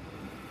yourself.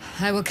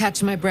 I will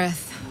catch my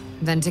breath,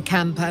 then to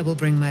camp I will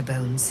bring my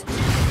bones.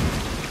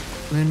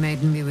 Moon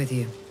Maiden be with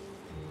you.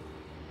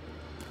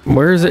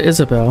 Where is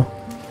Isabel?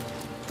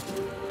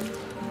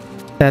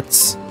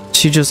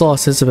 She just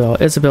lost Isabel.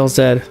 Isabel's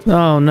dead.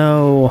 Oh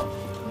no.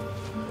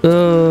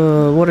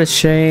 Ugh, what a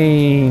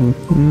shame.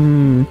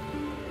 Can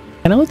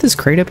I let this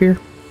crate up here?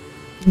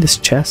 This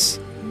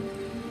chest?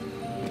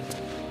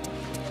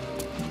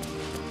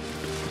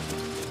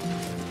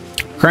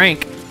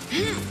 Crank.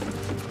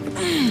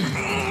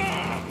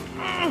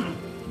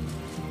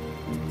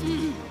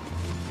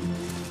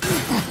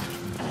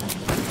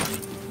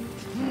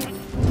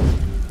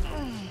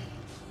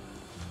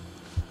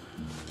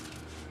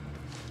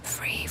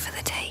 Free for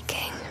the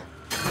taking.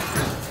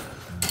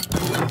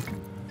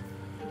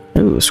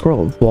 Ooh,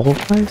 scroll of wall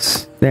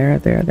price. There.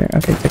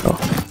 Okay, take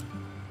off.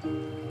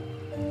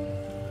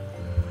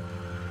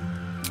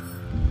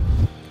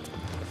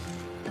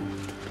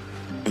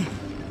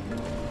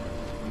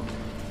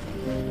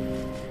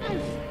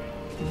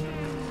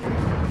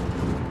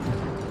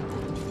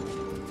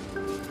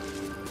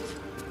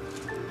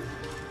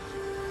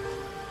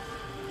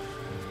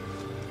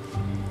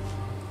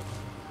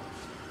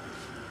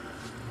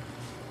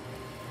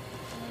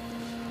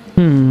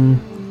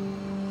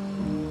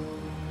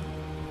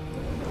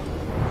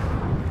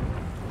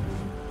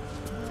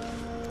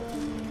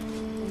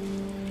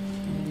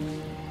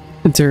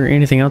 Is there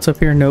anything else up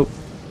here? Nope.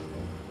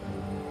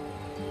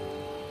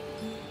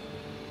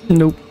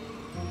 Nope.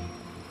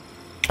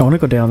 I want to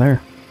go down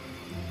there.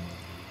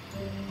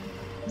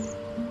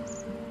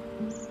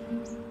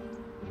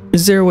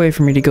 Is there a way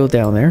for me to go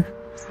down there?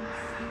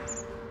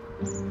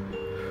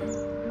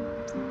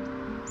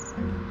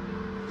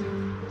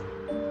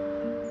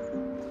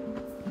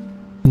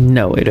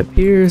 No, it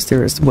appears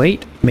there is...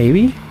 Wait,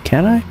 maybe?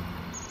 Can I?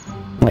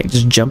 Like,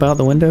 just jump out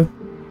the window?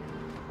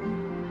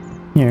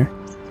 Here.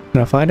 Can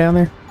I fly down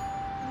there?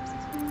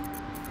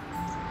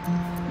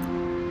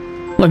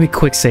 Let me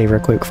quick save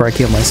real quick before I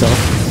kill myself.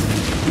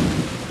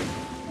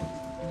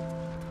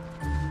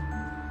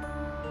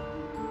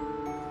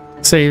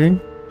 Saving.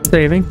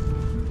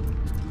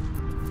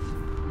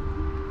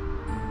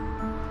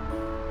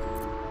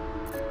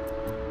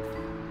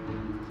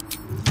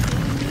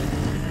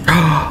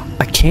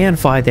 I can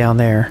fly down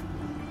there.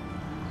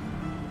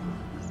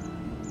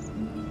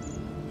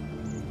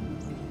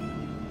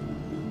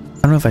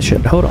 I don't know if I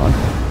should. Hold on.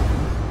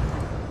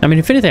 I mean,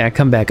 if anything, I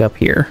come back up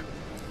here.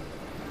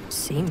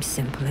 Seems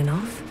simple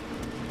enough.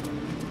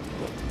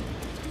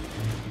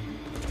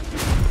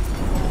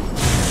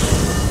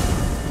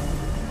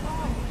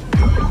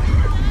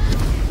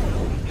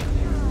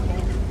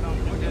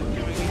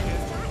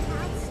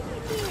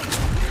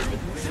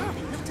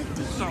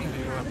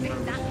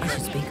 I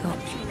should speak up.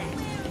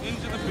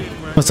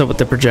 What's up with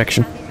the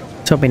projection?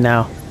 Tell me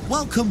now.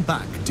 Welcome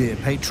back, dear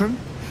patron.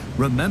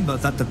 Remember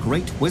that the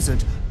great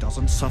wizard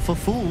doesn't suffer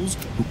fools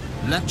who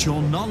let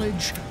your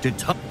knowledge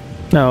deter...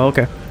 Oh,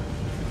 okay.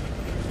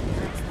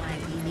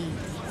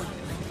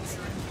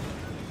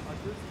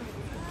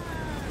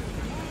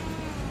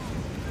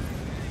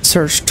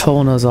 Search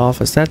Tolna's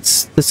office.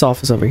 That's this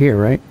office over here,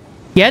 right?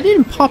 Yeah, it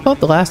didn't pop up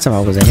the last time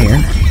I was in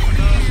here.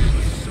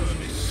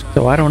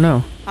 So I don't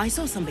know. I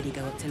saw somebody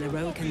go up to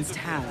Lerokan's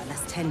tower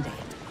last 10 days.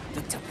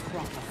 Looked a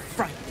proper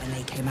fright when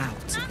they came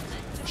out.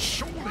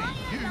 Surely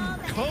you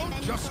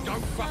can't just go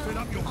fucking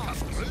up your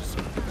customers,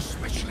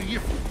 especially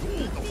if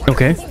you're the one.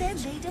 Okay.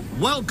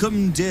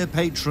 Welcome, dear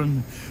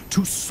patron,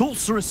 to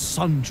Sorceress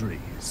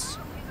Sundries.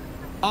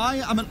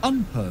 I am an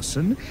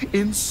unperson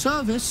in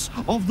service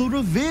of the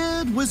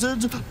revered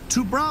wizard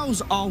to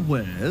browse our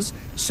wares,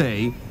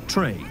 say,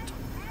 trade.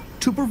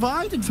 To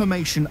provide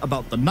information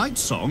about the night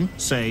song,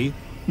 say,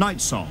 night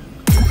song.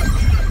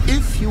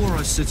 If you are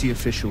a city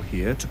official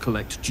here to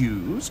collect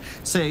dues,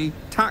 say,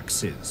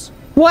 taxes.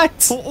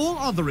 What? For all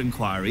other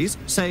inquiries,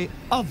 say,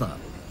 other.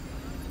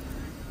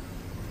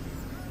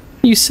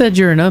 You said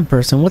you're an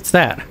unperson. What's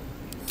that?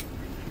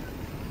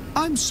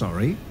 I'm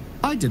sorry,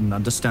 I didn't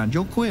understand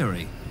your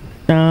query.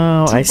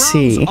 Oh, I To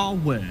see. browse our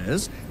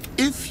wares,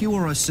 if you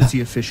are a city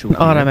official here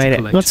to Automate it.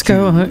 collect Let's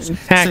go. dues,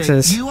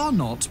 Taxes. say, you are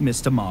not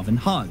Mr. Marvin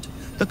Hudd,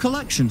 the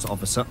collections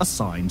officer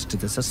assigned to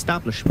this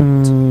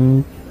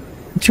establishment.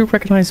 Did you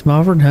recognize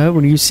Marvin Hudd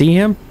when you see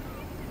him?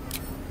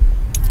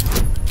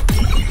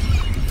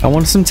 I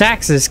want some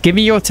taxes. Give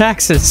me your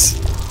taxes.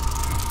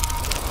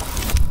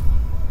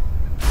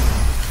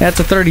 That's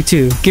a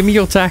 32. Give me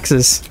your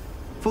taxes.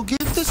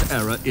 Forgive this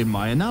error in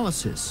my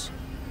analysis.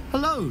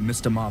 Hello,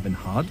 Mr. Marvin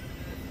Hard.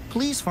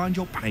 Please find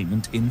your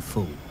payment in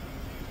full.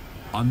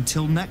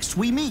 Until next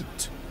we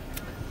meet.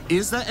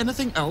 Is there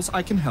anything else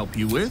I can help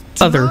you with?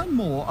 To learn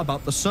more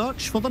about the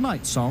search for the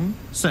Night Song,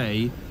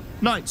 say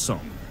Night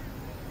Song.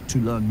 To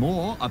learn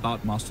more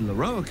about Master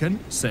Leroican,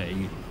 say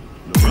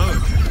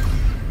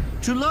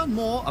Leroican. To learn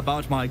more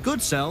about my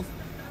good self,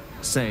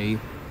 say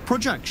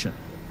projection.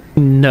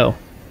 No.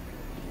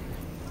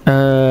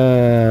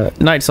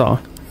 Night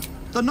Song.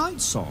 The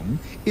Night Song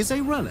is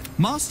a relic.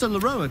 Master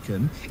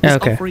Leroican is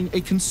offering a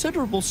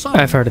considerable sum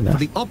I've heard enough. for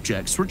the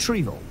object's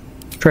retrieval.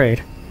 Trade.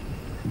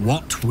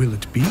 What will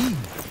it be?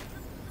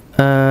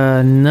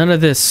 None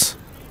of this.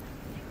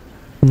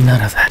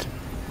 None of that.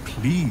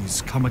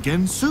 Please come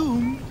again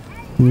soon.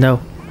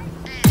 No.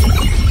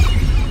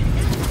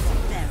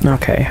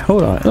 Okay,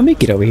 hold on. Let me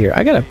get over here.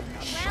 I gotta...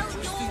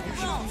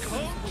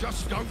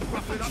 Just don't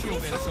rough it up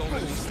yourself.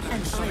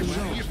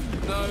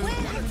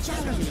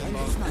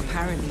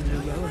 Apparently,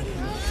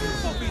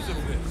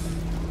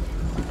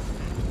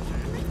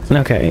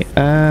 Okay,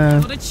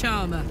 What a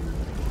charmer.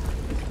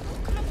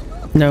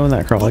 no,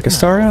 not crawl like a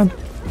star on.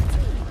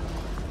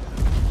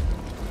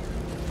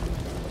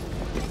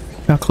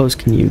 How close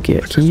can you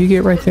get? Can you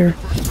get right there?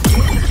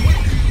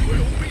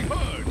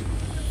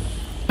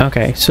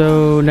 Okay,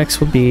 so next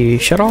would be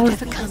shut off.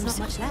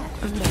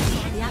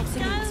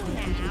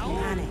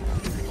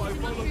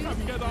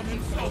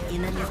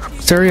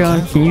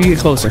 Sarion, can you get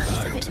closer?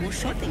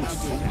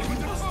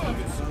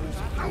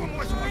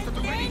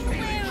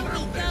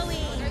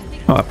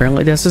 Oh,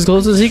 apparently that's as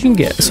close as he can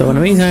get. So in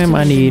the meantime,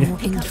 I need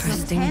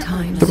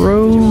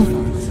throw,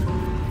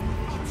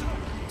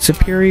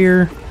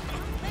 superior.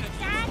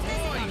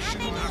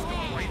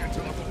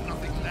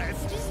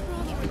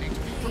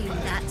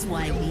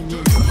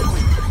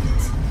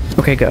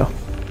 Okay, go.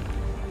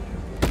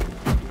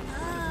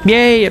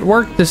 Yay, it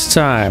worked this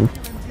time.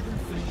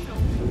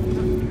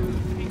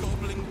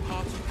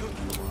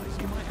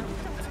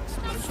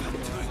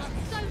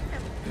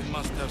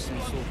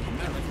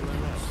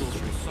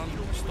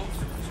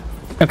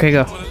 Okay,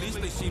 go.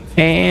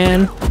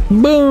 And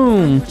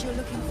boom!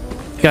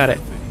 Got it.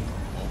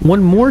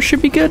 One more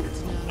should be good.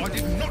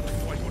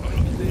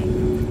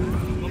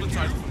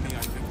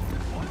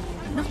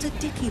 Not a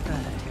dicky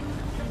bird.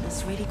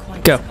 It's really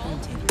quite Go.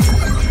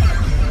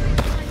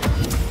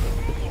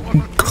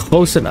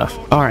 Close enough.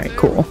 Alright,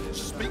 cool.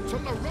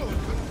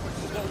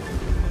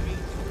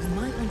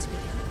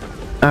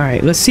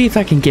 Alright, let's see if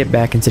I can get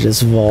back into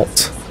this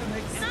vault.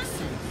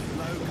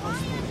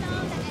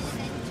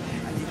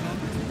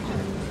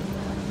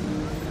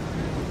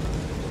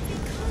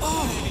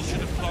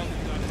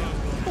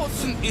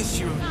 What's an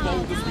issue of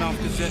Baldur's Mouth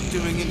Gazette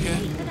doing in here?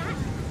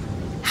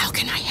 How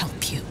can I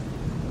help you?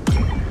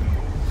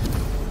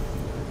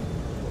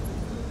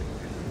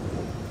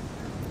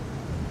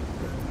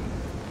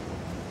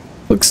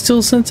 Looks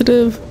still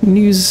sensitive.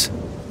 News.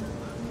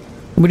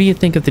 What do you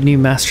think of the new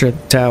Master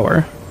of the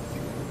Tower?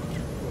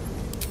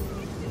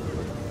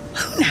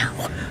 Who now?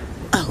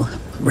 Oh,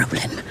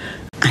 Roland.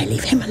 I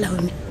leave him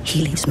alone.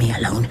 He leaves me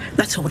alone.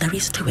 That's all there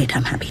is to it,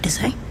 I'm happy to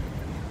say.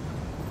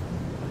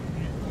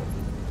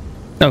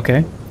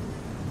 Okay.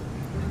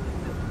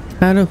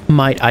 How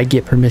might I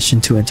get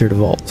permission to enter the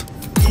vault?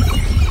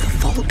 The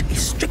vault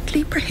is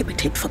strictly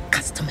prohibited for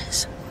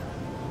customers.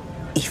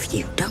 If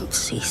you don't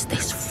cease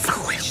this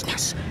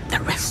foolishness, the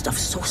rest of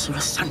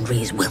Sorcerer's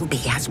Sundries will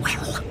be as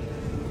well.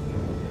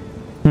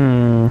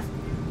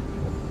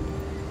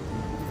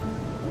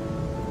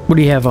 What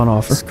do you have on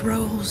offer?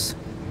 Scrolls,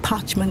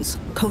 parchments,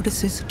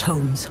 codices,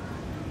 tomes.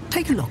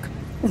 Take a look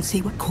and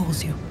see what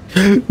calls you.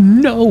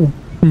 No!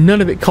 None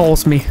of it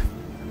calls me.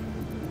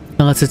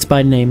 Unless it's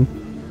by name.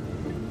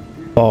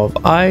 Ball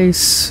of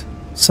Ice,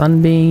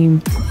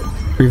 Sunbeam,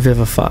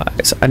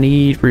 Revivifies. I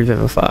need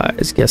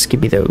Revivifies. Yes,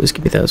 give me those.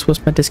 Give me those.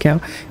 What's my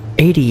discount?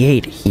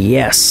 88.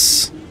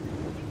 Yes.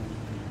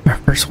 My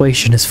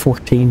persuasion is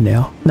 14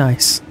 now.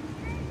 Nice.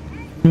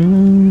 Yeah,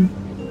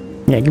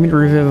 give me the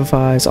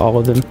Revivifies. All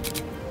of them.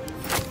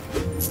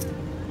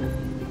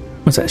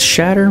 What's that?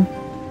 Shatter?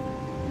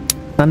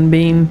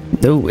 Sunbeam?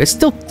 No, it's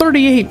still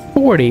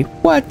 38.40.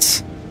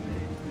 What?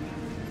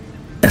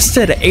 That's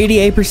at an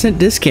 88%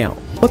 discount.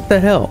 What the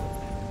hell?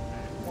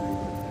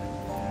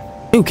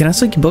 Ooh, can I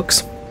sell you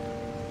books?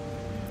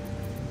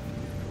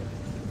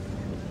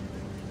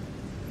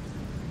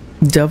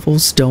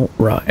 Devils don't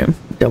rhyme.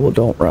 Devil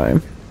don't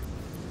rhyme.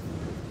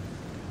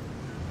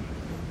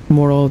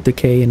 Moral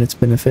decay and its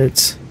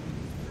benefits.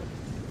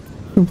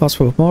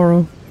 Impossible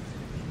tomorrow.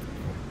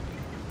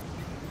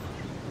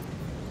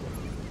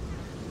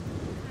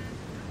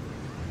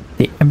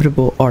 The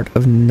imitable art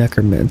of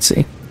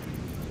necromancy.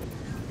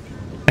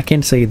 I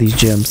can't sell you these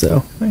gems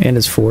though, and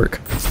his fork.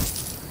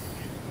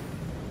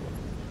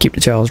 Keep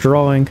the child's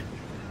drawing.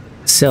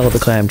 Sell the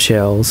clam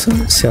shells.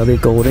 Sell the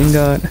gold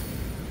ingot.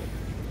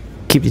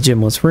 Keep the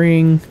gemless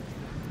ring.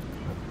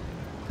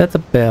 Is that the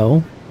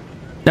bell?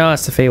 No,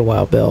 that's the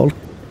Feywild bell.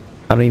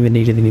 I don't even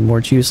need it anymore.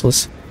 It's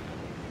useless.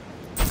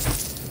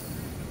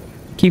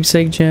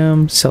 Keepsake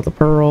gem. Sell the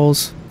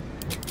pearls.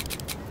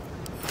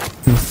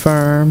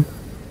 Confirm.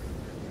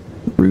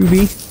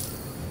 Ruby.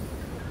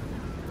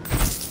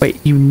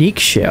 Wait, unique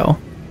shell.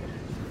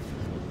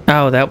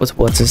 Oh, that was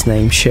what's his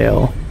name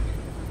shell.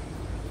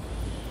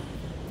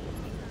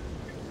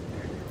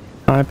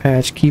 Eye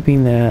patch,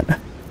 keeping that.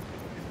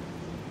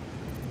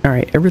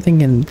 Alright,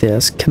 everything in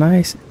this. Can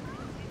I...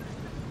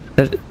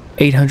 That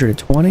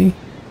 820?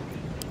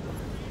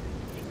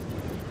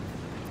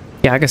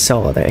 Yeah, I can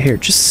sell all of that. Here,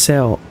 just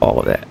sell all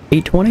of that.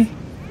 820?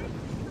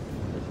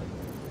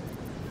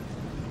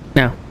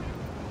 No.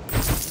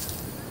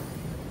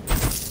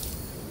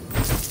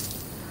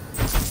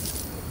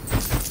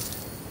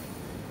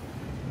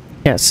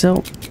 Yeah,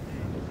 sell.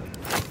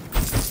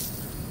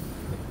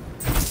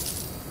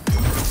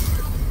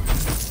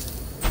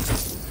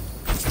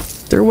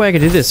 Is there a way I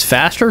can do this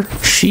faster?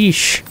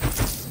 Sheesh.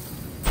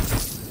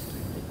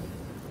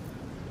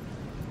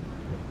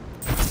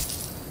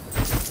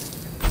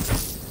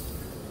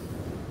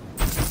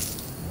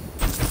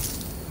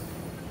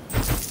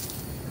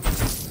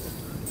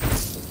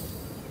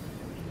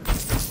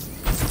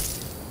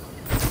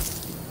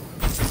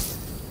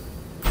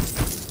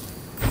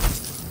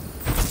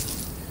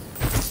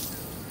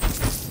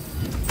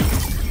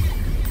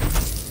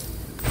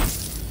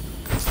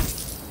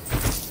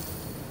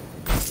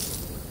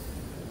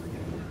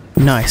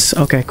 Nice.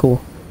 Okay, cool.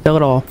 Sell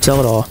it all. Sell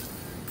it all.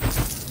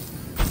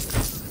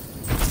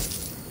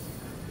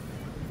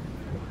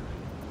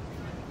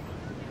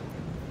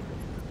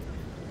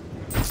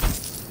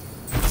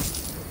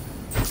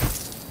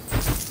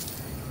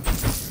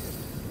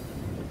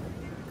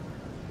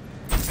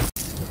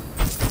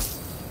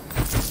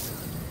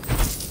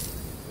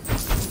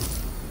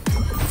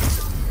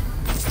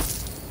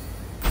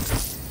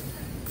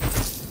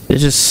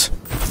 It's just...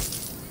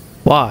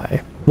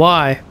 Why?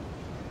 Why?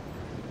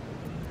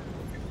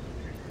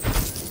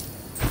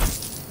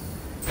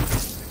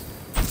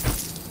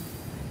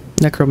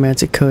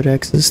 Necromantic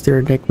codexes, they're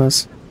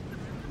enigmas.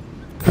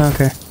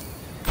 Okay.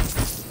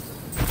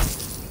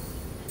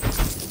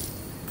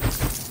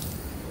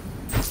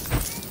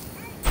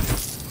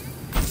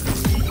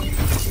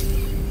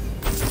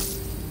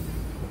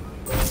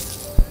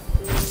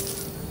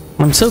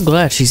 I'm so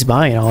glad she's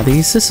buying all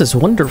these. This is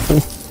wonderful.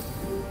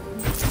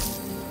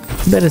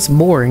 I bet it's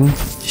boring.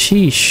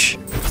 Sheesh.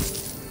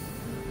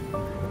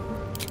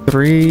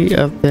 3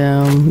 of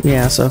them.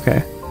 Yes,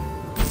 okay.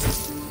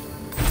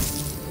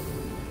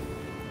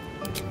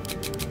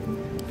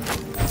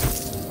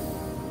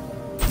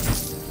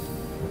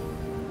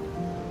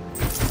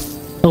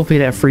 Hopefully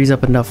that frees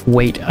up enough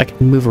weight I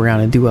can move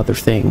around and do other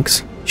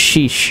things.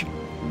 Sheesh.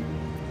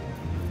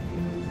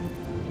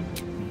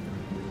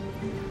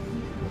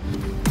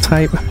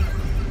 Type.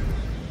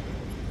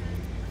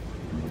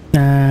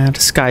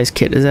 Disguise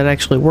kit. Does that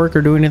actually work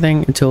or do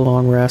anything? Until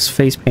long rest.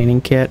 Face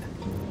painting kit.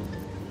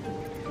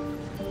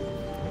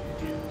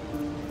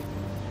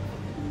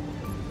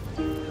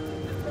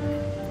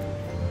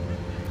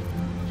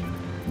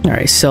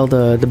 Alright, sell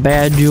the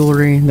bad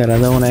jewelry that I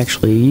don't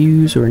actually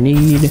use or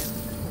need.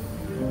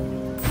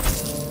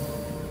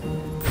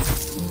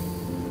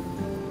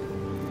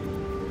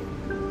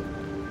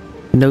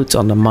 Notes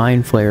on the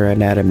Mind Flayer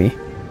anatomy.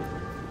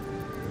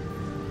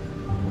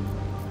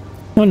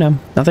 Oh no,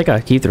 I think I'll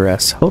keep the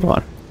rest. Hold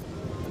on.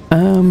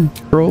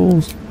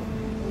 Scrolls.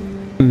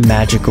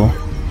 Magical.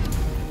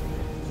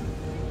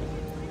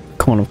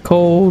 Cone of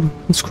Cold.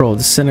 Scroll of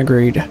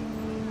Disintegrate.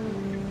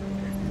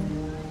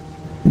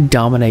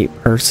 Dominate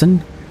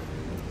person.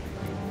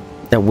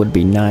 That would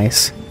be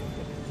nice.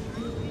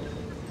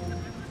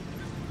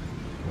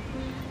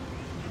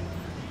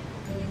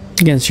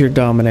 Against your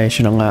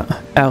domination,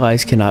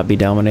 allies cannot be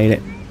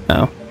dominated.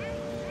 No.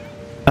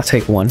 I'll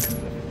take one.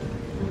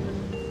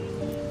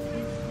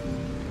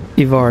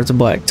 Ivar's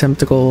Black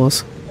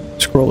Tentacles.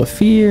 Scroll of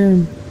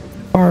Fear.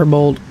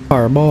 Firebolt.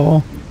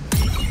 Fireball.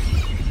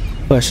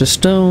 Flesh of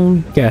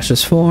Stone.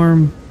 Gaseous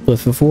Form.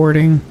 Cliff of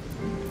Warding.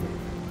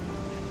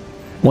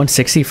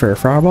 160 for a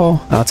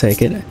Fireball? I'll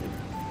take it.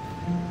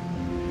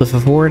 Cliff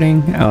of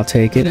Warding? I'll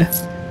take it.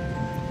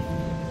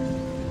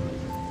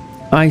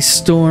 Ice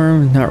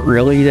Storm, not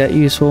really that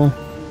useful.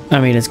 I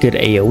mean, it's good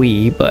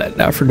AoE, but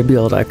not for the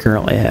build I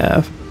currently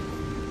have.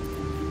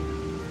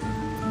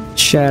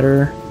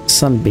 Shatter,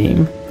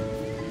 Sunbeam.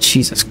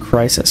 Jesus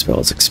Christ, that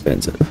spell is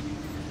expensive.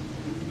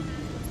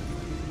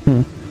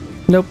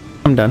 Nope,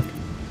 I'm done.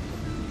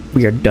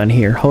 We are done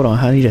here. Hold on,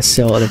 I need to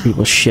sell other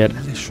people's shit.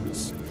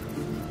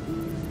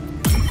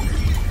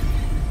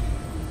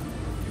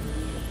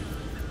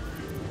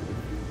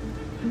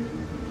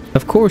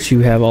 Of course you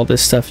have all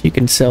this stuff you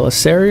can sell.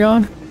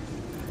 Asterion?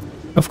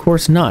 Of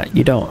course not.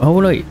 You don't.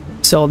 Oh wait.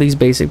 Sell these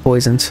basic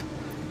poisons.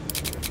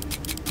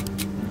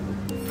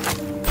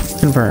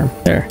 Confirm.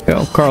 There.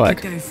 Go.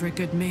 Karlach. Go for a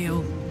good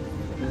meal.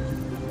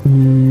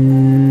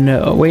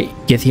 No. Wait.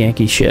 Get the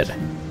Yankee shit.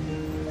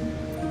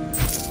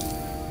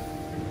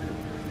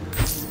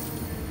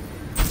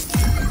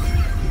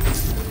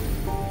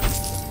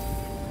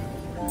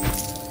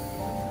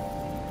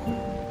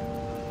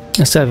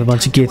 Let's have a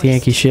bunch of Gith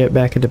Yankee shit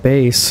back at the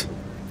base.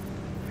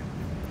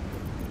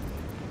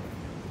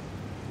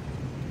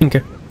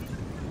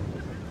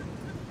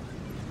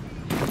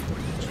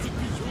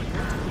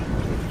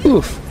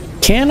 Oof.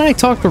 Can I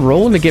talk to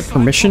Roland to get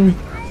permission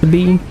to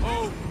be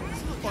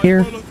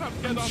here?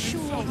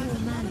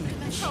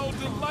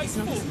 I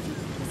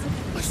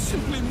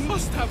simply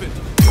must have it.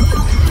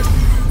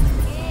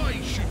 I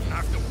shouldn't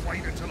have to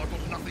wait until I've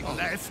got nothing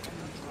left.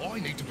 I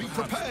need to be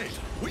prepared.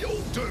 We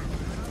all do.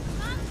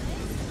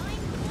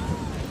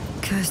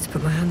 Cursed to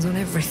put my hands on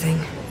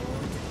everything.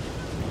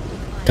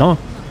 Come on.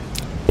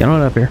 Get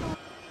on up here.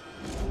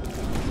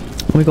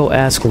 Let me go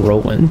ask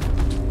Roland.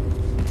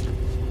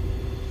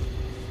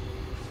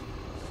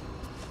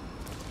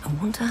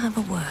 I want to have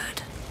a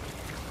word.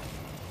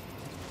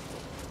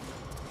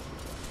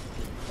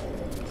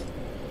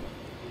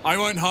 I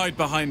won't hide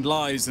behind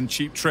lies and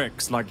cheap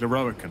tricks like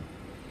Leroican.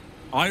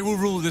 I will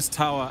rule this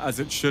tower as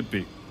it should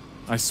be.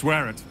 I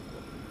swear it.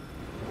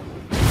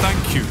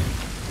 Thank you,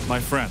 my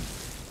friend.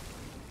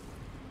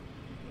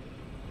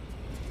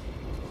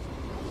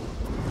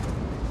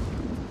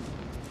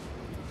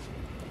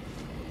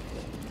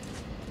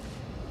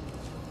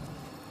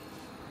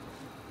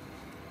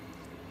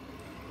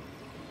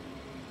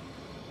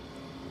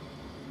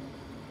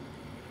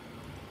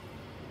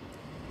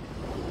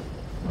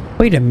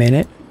 Wait a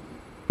minute.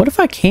 What if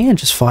I can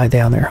just fly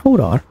down there? Hold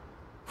on.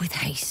 With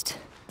haste.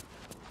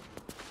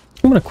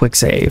 I'm gonna quick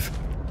save.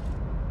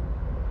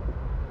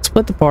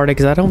 Split the party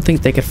because I don't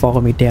think they could follow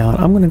me down.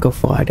 I'm gonna go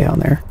fly down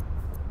there.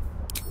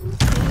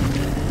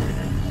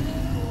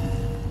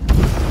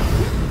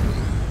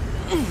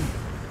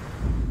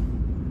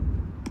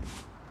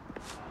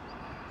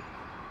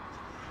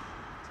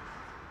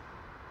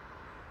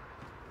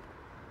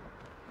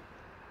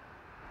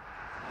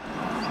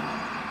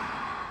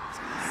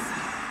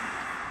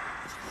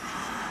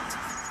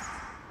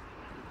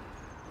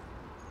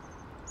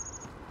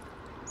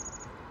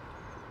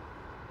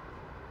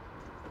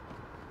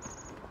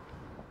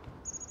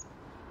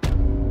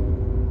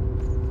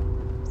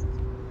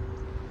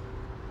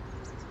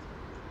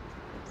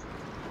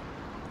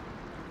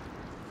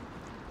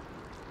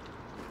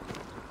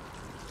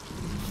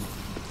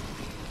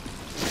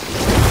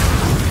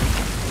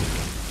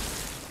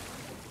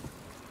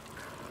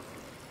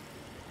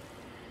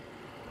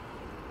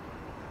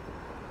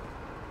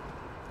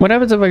 What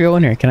happens if I go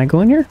in here? Can I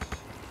go in here?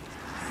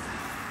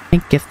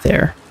 Can't get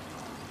there.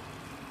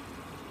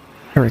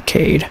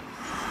 Barricade.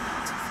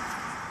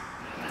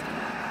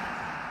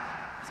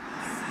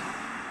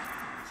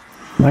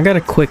 I got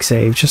a quick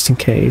save just in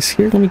case.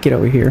 Here, let me get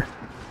over here.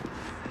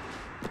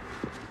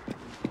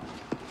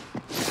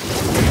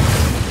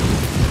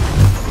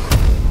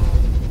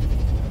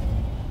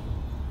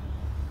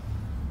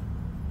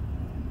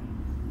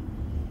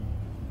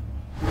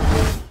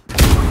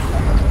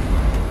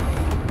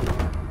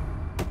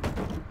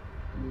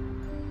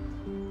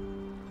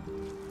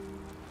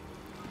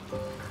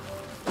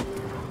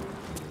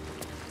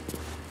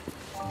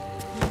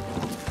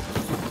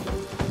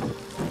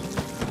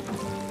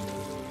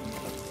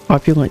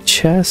 Opulent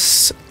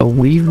chests, a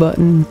weave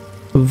button,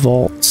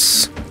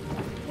 vaults.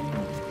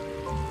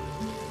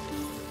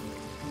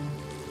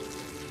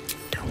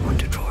 Don't want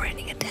to draw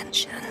any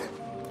attention.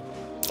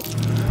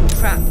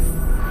 Trap.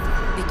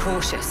 Be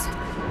cautious.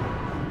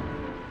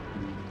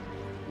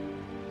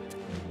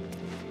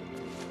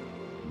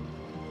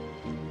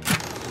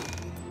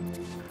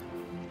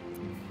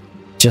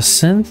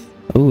 Just synth?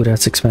 Ooh,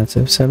 that's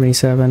expensive.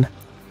 77.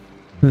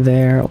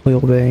 There, oil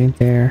bay,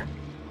 there.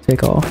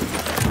 Take off.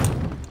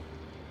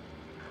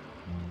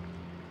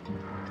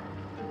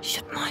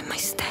 Should mind my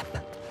step.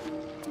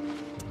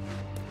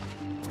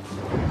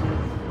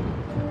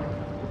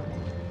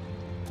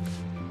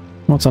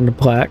 What's on the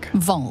plaque?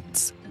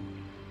 Vaults.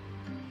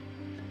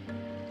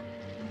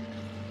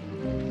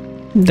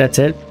 That's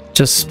it?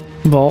 Just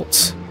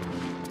vaults?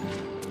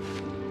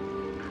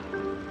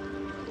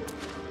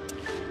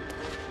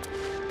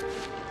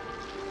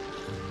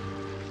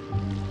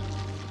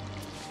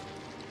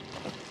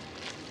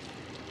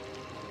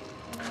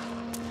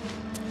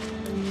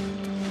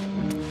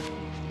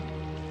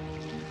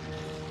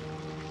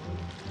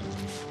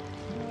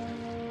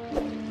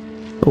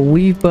 A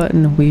weave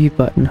button,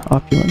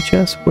 opulent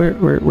chest.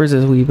 Where's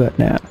this weave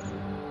button at?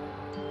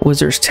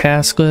 Wizard's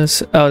task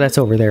list. Oh, that's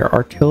over there.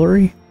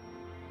 Artillery.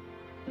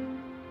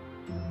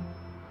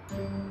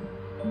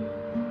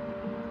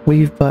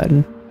 Weave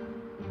button.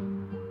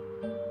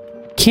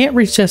 Can't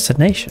reach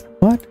destination.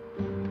 What?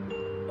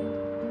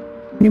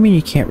 What do you mean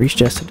you can't reach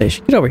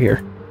destination? Get over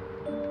here.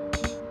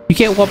 You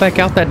can't walk back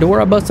out that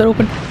door I busted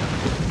open?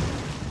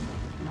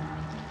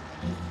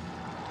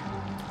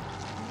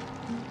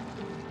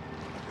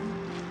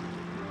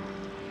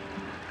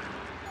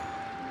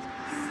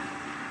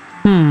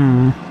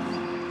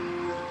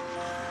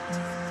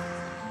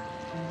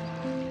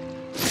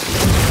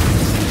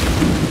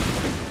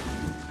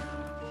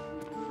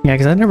 Yeah,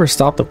 because I never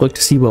stopped to look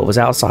to see what was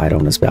outside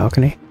on this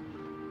balcony.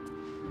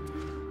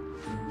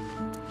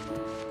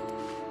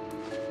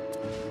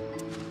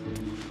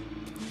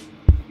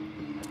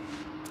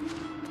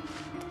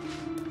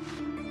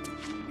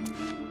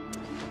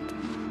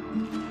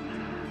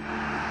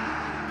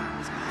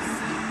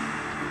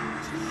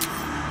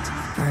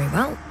 Very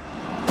well.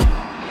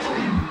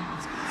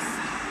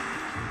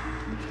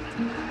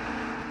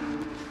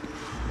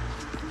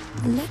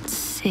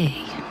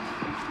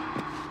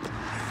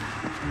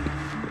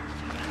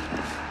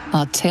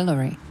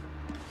 Artillery.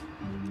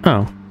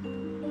 Oh.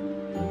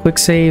 Quick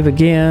save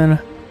again.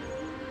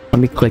 Let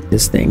me click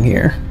this thing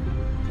here.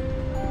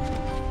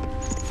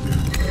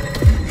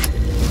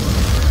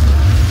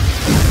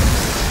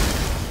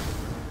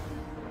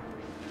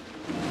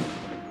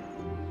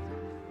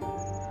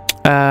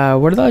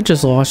 Where did I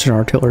just launch an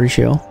artillery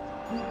shell?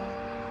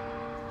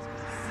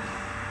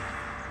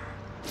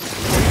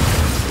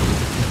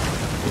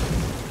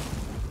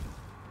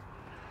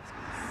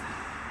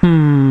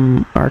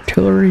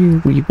 Artillery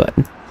Wii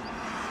button.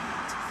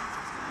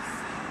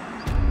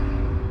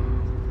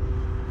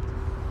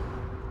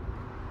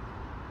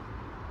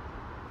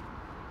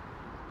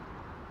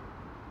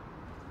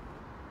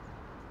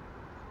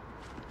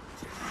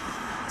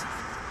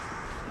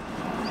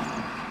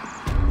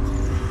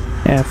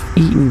 Half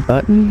eaten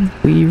button,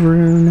 Wii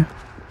rune.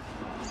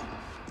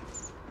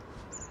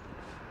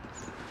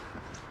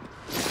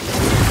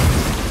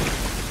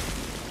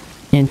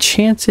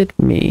 Enchanted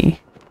me.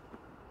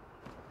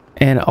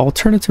 An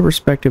alternative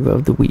perspective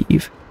of the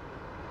weave.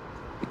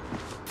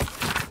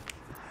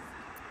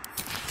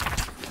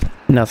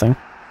 Nothing.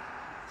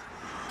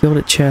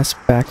 Gilded chest,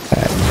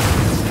 backpack.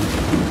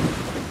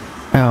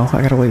 Oh,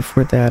 I gotta wait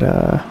for that,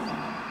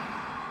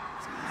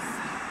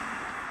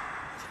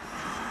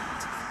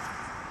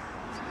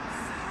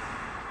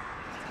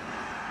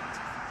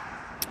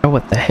 Oh,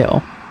 what the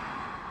hell?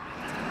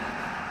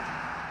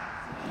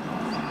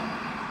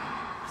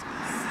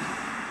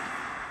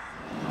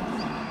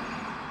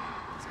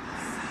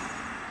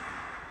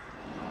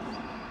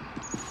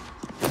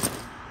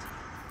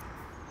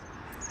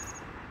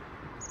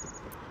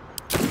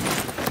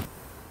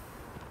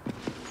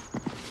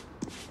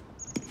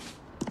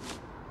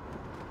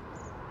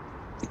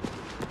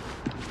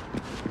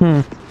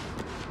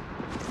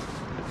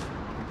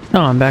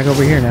 Oh, I'm back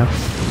over here now.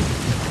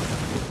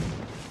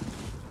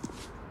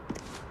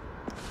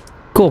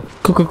 Cool,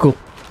 cool, cool, cool.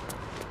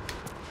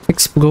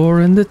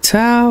 Exploring the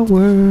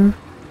tower.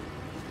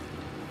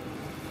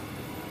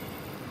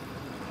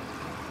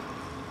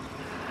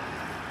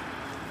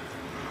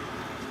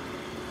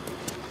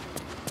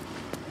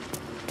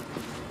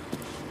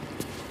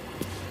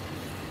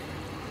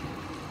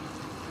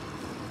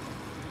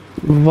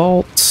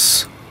 Vaults.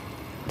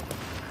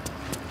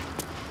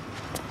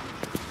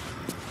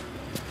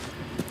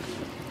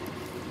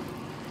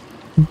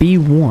 Be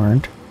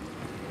warned.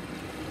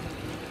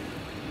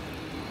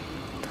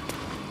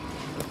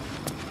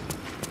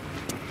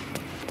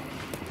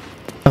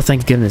 Oh,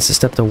 thank goodness I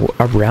stepped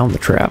around the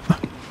trap.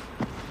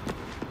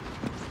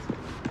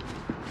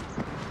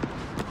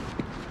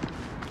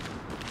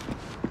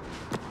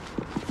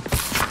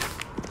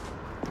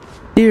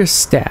 Dear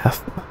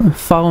staff,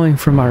 following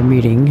from our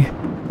meeting,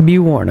 be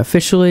warned,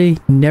 officially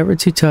never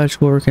to touch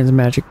Lorcan's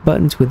magic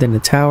buttons within the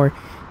tower.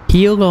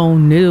 He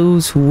alone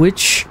knows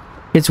which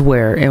is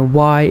where and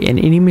why, and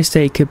any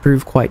mistake could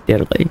prove quite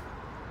deadly.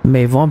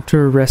 May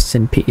Vomter rest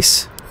in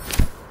peace.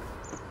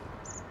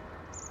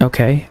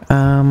 Okay,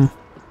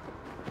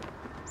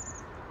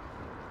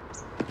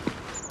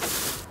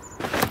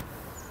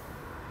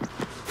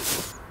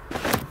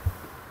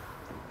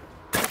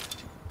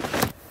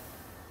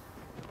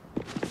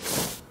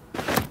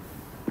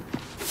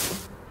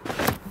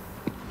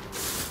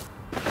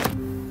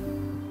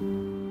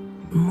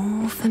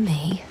 More for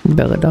me.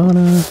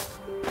 Belladonna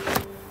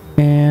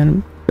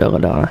and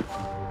Belladonna.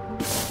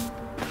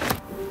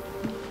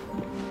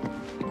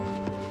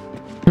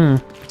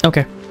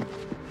 Okay.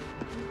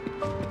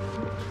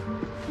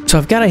 So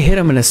I've got to hit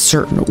them in a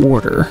certain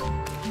order.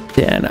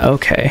 Then,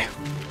 okay.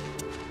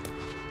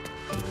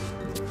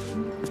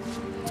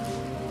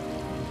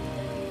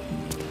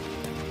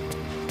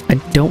 I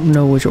don't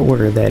know which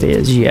order that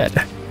is yet.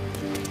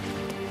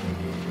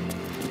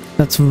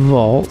 That's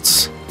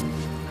vaults.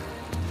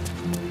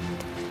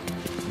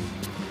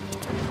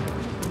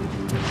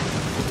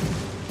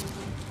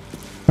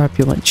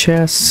 Opulent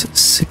chests,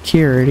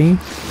 security.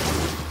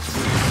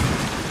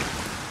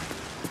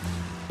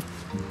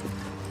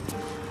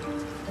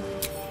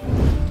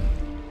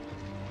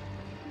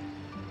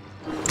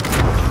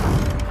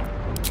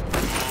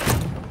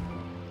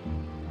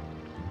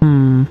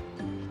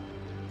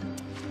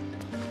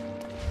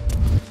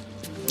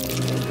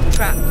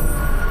 Trap.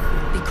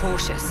 Be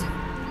cautious.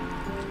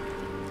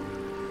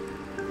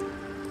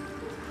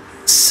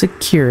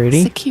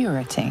 Security.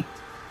 Security.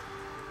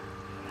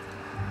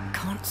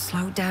 Can't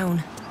slow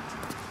down.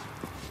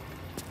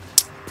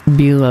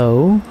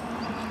 Below.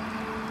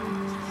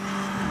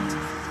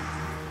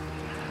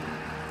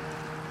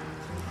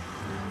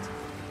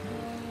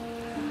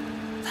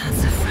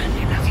 That's a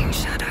friendly looking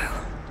shadow.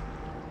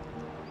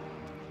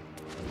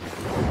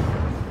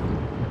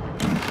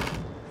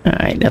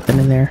 Alright, nothing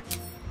in there.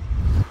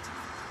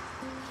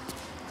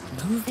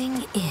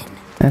 Moving in.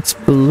 That's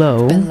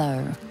below.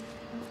 Below.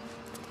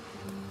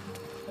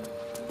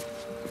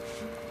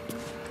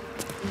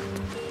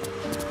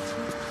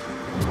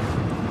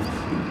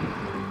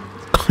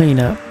 Clean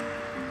up.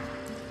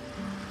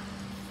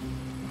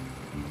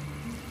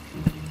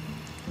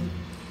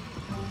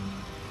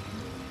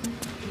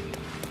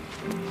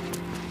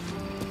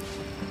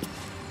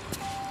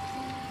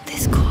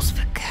 This calls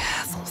for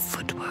careful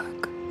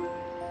footwork.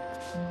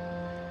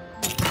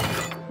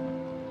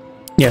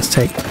 Yes,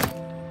 take.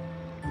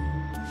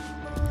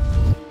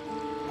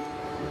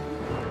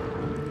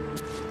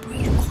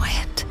 Breathe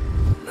quiet.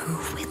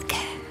 Move with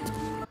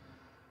care.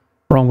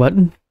 Wrong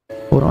button.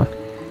 Hold on.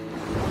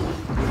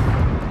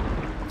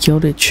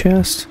 Gilded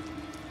chest.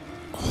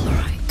 All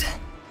right.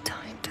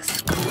 Time to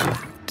scope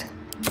out.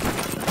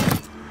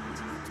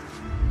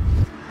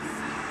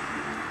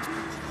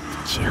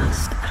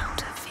 Just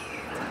out of view.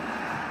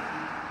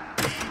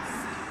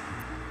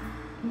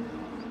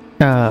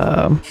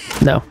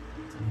 No.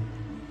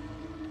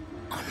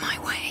 On my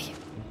way.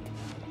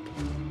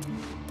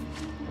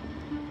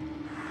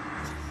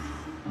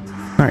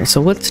 Alright,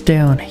 so what's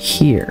down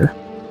here?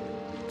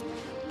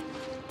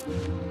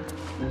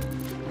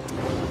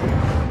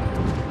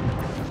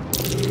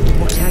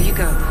 Watch how you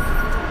go.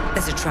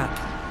 There's a trap.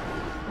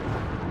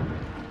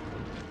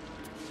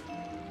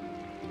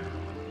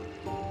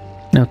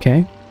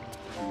 Okay.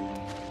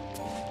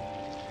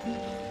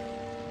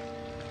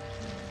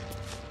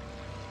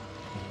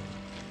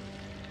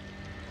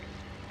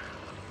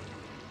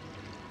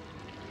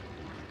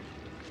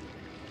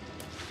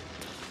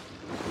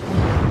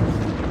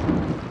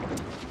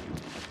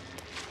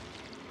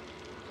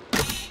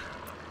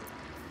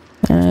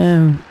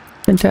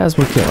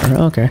 Phantasmal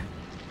killer. Okay.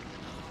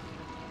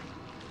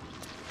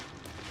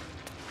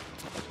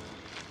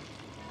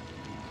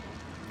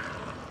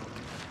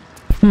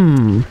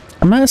 I'm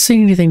not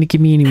seeing anything to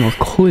give me any more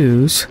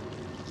clues.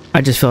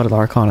 I just failed an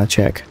Arcana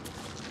check.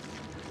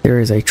 There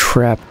is a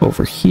trap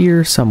over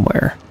here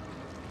somewhere.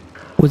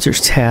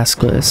 Wizard's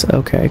task list.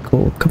 Okay,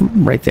 cool.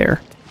 Come right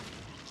there.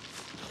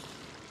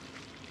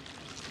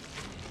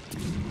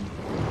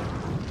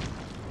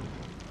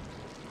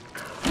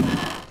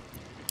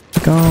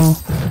 Go.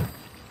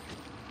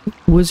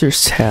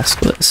 Wizard's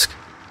task list.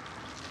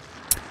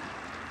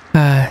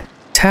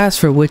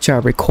 Tasks for which I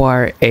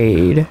require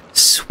aid.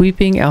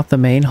 Sweeping out the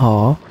main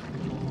hall.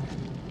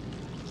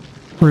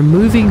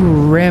 Removing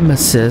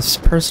Ramesses'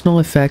 personal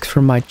effects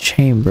from my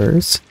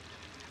chambers.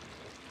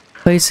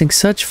 Placing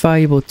such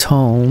valuable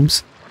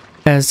tomes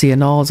as the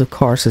Annals of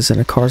Karsus in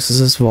a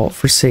Karsus' vault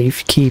for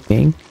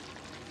safekeeping.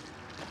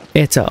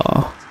 It's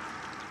all.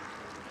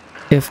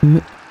 If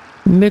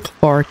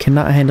Miklar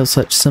cannot handle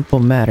such simple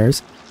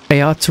matters,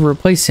 I ought to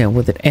replace him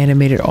with an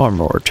animated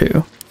armor or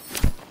two.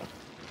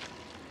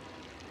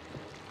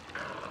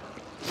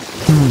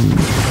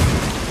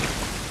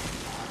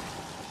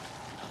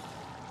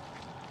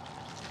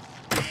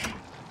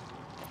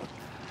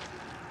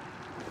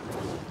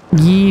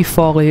 Ye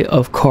folly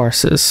of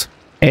Karsus.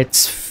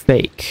 It's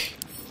fake.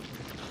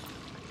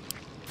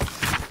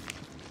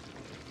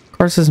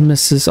 Karsus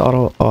misses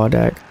auto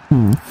Audac.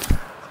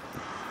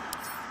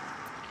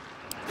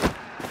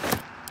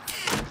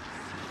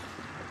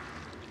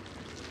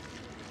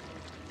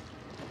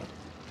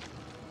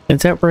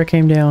 Is that where it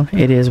came down?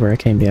 It is where it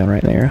came down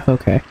right there.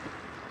 Okay.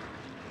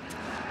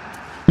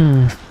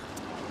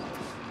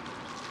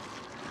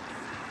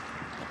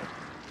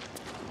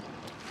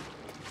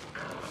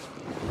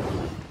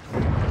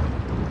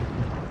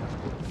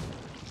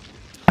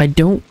 I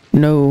don't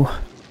know.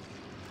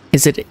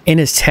 Is it in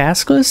his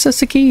task list? That's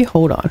the key?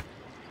 Hold on.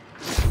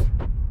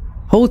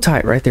 Hold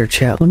tight right there,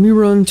 chat. Let me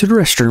run to the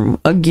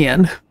restroom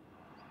again.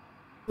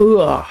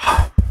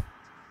 Ugh.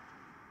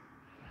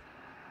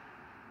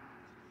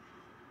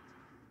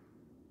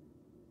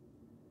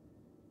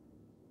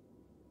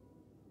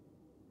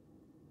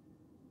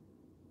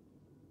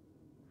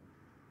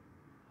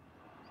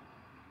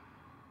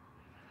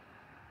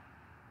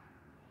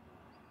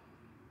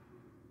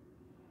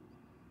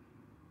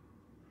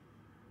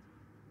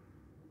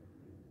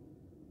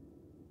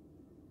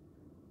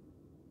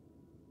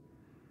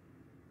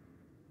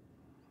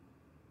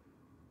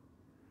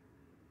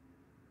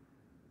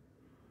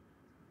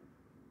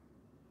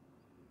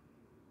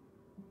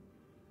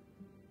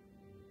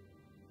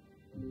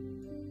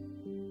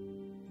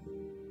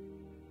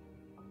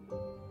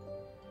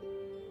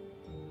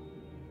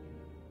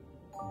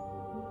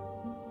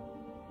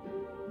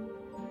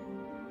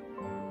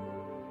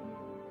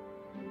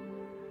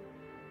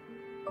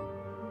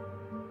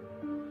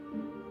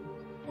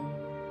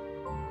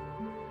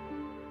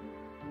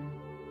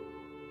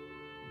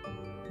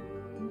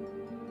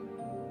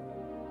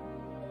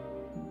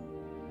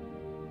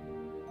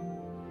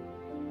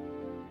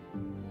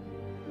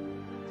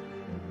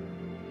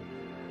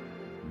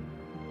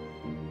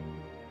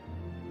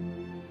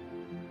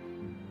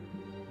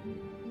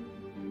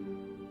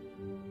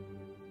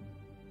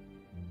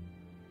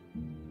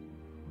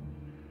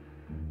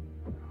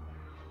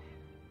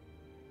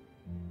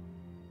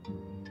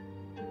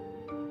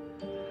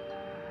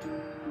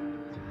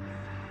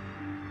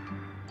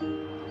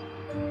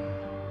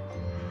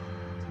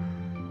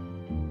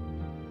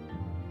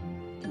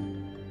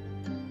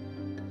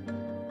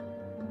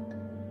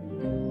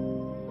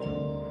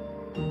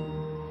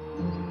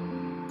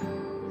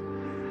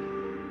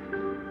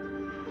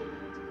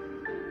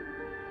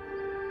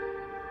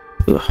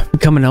 Ugh,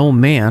 becoming an old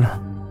man.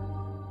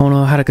 I don't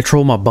know how to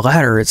control my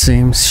bladder, it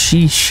seems.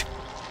 Sheesh.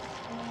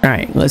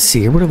 Alright, let's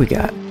see here. What do we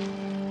got?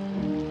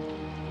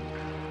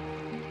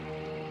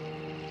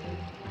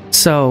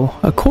 So,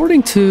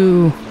 according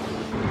to...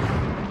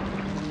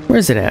 Where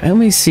is it at? Let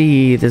me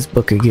see this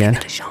book again.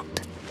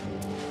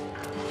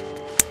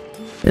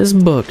 This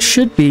book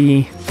should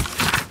be...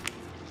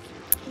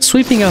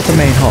 Sweeping out the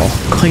main hall.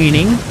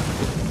 Cleaning.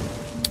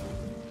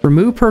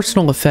 Remove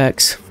personal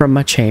effects from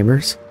my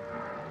chambers.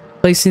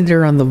 Placing it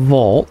on the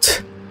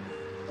vault.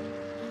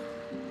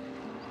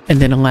 And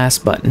then a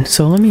last button.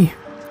 So let me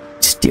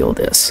steal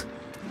this.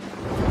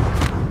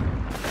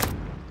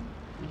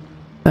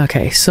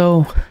 Okay,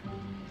 so...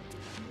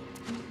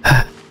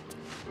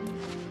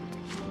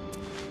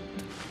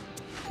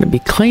 Gonna be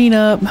clean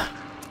up.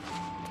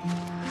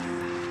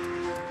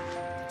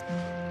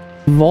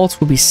 Vaults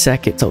will be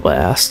second to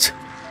last.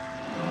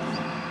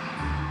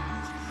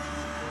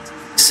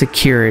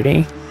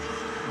 Security.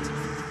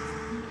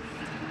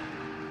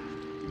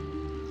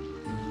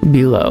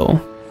 Below.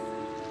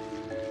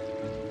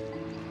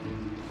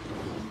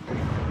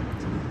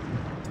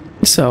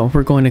 So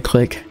we're going to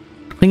click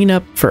clean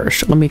up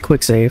first. Let me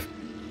quick save.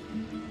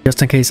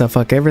 Just in case I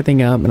fuck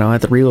everything up and I'll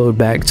have to reload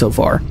back so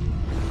far.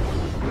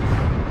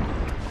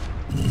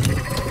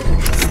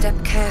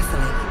 Step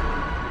carefully.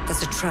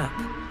 There's a trap.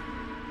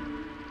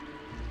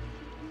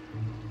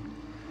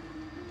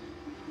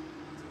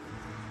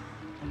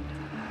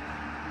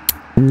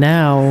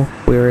 Now,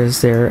 where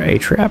is there a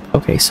trap?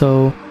 Okay,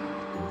 so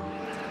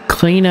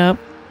clean up.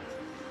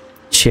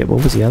 Shit,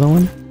 what was the other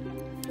one?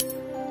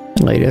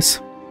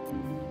 Latest.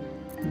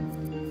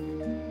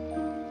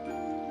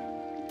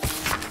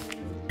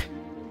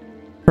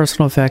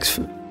 Personal effects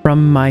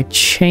from my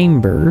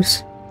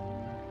chambers.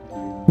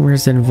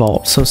 Where's in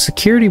vault? So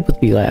security would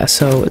be last.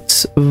 So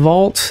it's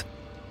vault,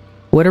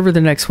 whatever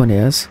the next one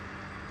is,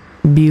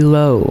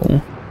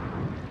 below.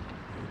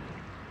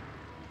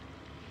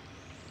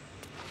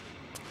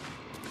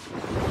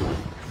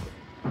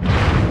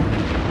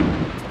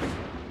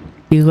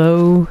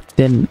 Below,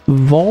 then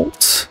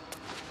vault.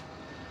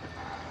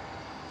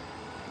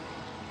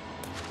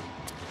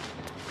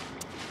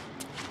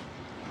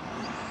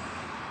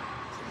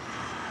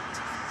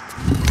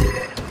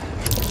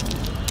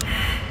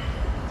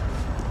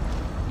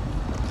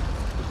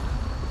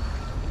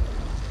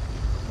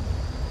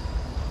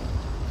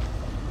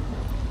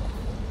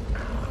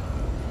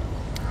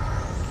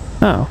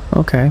 Oh,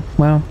 okay.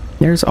 Well,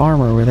 there's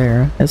armor over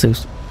there. That's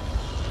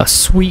a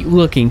sweet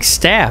looking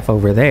staff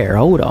over there.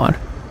 Hold on.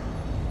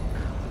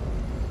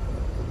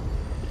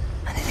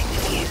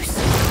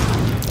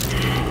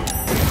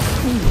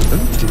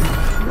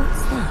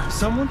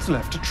 Someone's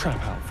left a trap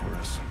out for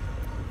us.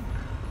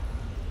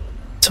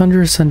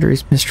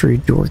 Sundry's mystery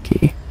door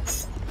key.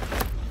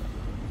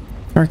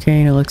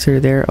 Arcane elixir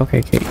there. Okay,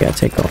 okay, you gotta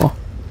take all.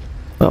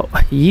 Well,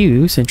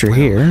 you, since you're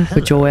here,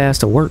 put your ass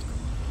to work.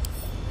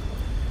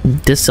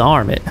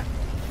 Disarm it.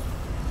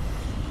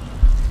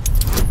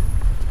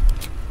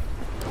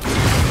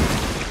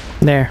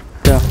 There,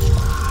 go.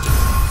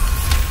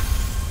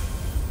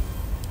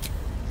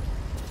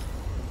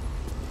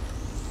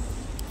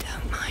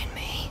 Don't mind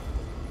me.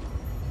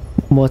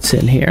 What's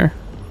in here?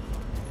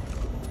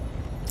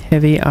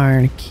 Heavy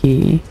iron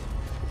key.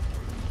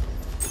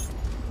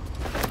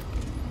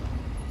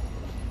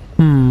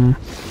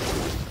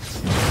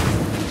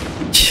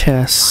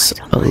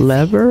 Chest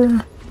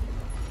lever.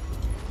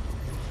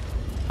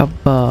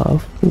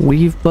 Above.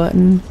 Weave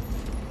button.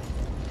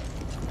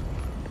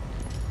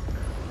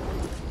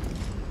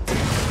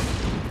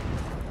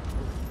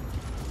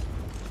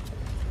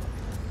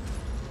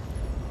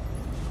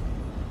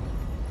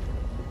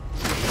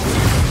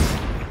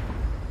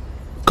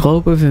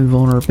 Globe of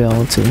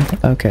invulnerability.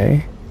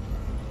 Okay.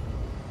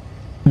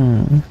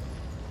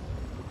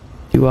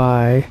 Do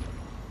I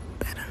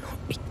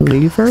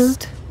leave her?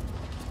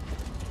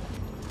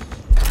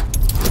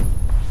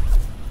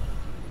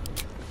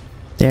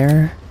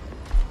 There.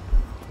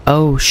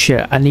 Oh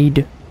shit, I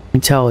need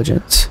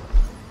intelligence.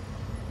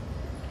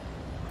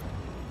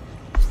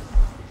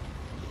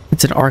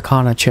 It's an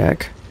Arcana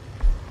check.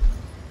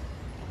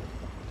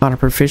 On a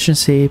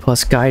proficiency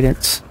plus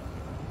guidance.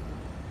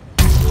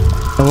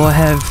 Oh,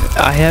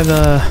 I have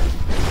a...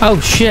 Oh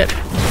shit,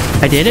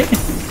 I did it?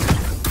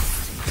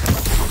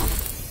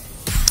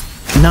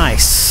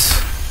 Nice.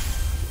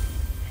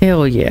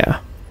 Hell yeah.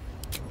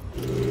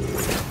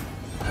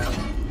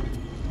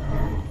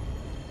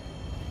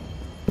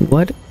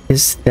 What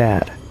is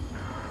that?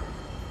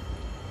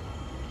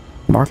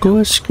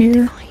 Markowitz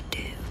gear?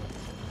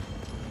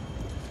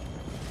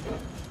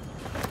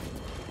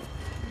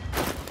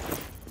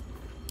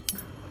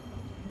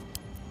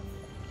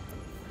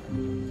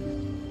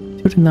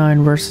 Two to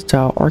 9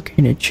 versatile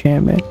arcane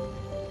enchantment.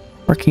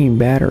 Arcane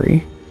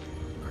battery.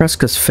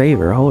 Kreska's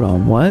favor. Hold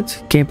on,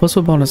 what? Gain plus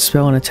bonus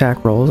spell and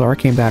attack rolls.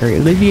 Arcane battery.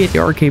 Alleviate the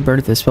arcane burden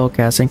of the spell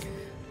casting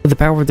with the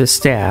power of the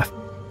staff.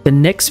 The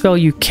next spell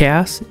you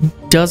cast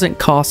doesn't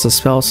cost a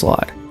spell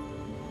slot.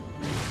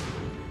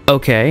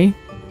 Okay.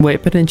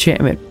 Weapon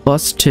enchantment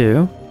plus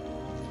 2.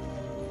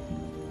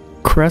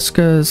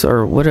 Kreska's,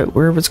 or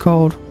whatever it's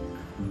called.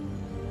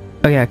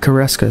 Oh yeah,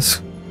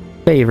 Kreska's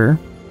Favor.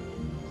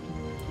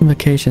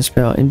 Invocation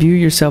spell. Imbue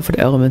yourself with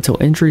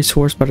elemental injury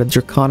sourced by the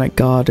draconic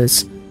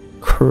goddess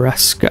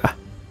Kreska.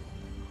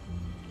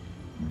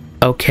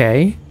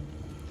 Okay.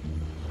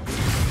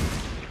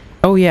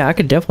 Oh yeah, I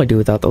could definitely do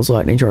without those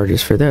lightning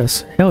charges for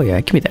this. Hell yeah,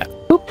 give me that.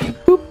 Boop,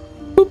 boop,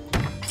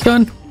 boop.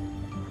 Done.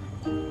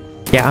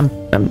 Yeah,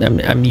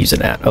 I'm using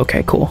that.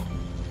 Okay, cool.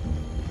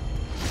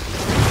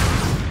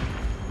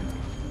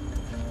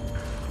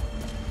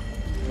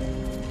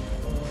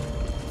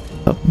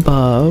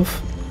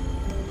 Above.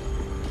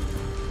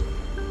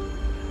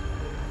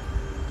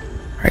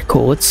 Alright,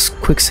 cool. Let's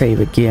quick save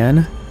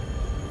again.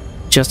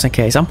 Just in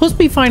case. I'm supposed to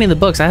be finding the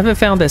books. I haven't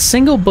found a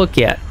single book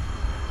yet.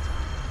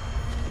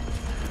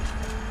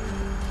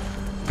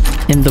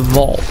 In the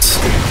vault.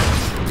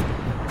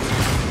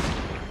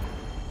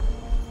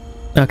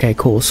 Okay,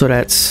 cool. So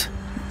that's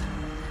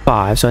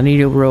 5. So I need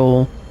to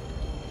roll.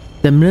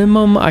 The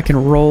minimum I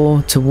can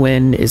roll to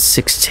win is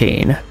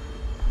 16.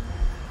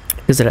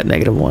 Is it at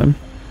 -1?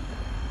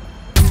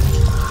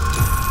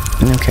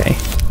 Okay.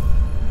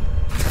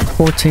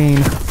 14.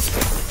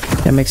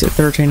 That makes it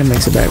 13. That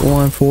makes it back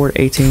 1, 4,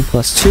 18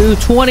 plus 2.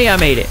 20. I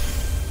made it.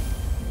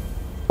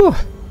 Whew.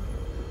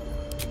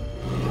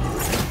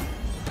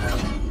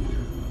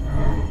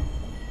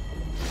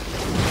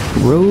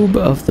 Robe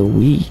of the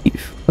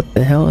Weave. What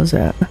the hell is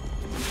that?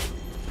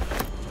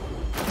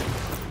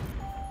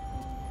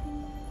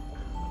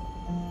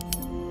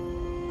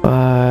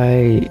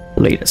 By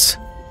Latest.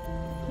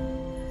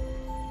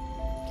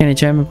 Can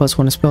enchantment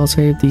 +1 to spell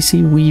save.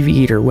 DC Weave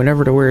Eater.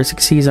 Whenever the wearer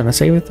succeeds on a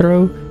saving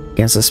throw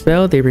against a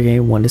spell, they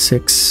regain 1 to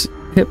 6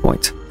 hit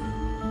points.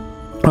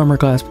 Armor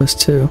class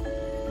 +2.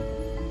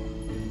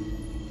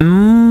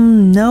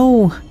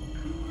 No.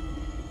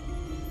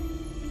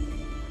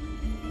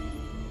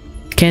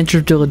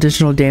 Cantrip deal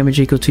additional damage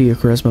equal to your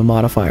charisma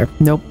modifier.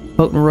 Nope.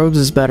 Potent robes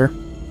is better.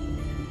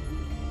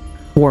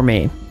 For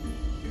me.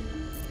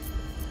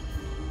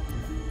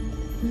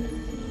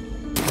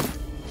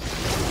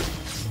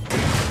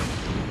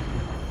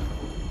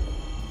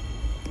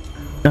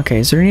 Okay,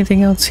 is there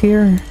anything else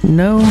here?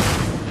 No.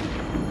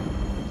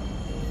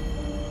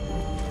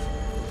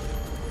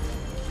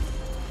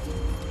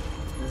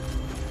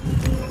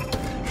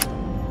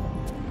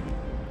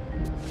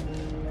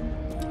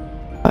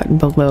 Button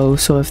below.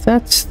 So if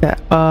that's that,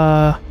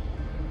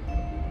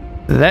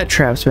 that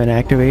trap's been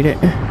activated.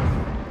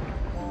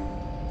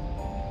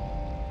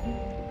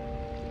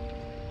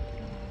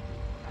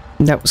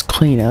 That was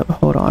cleanup.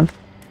 Hold on.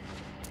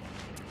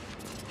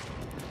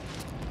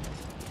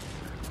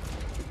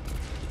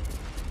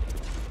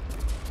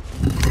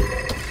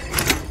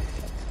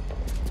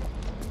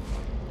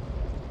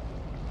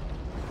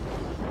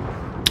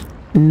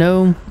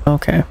 No?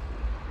 Okay.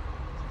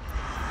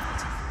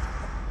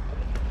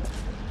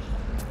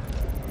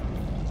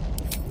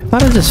 How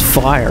does this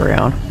fly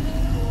around?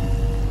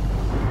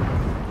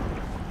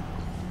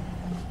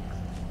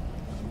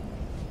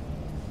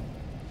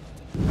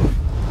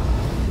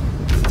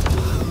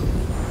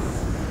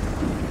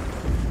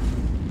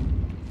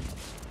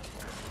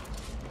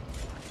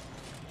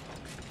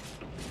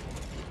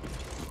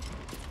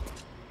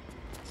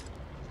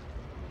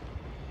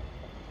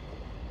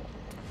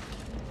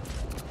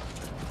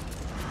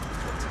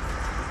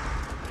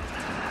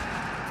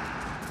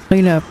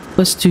 Clean up.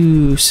 Let's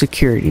do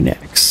security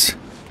next.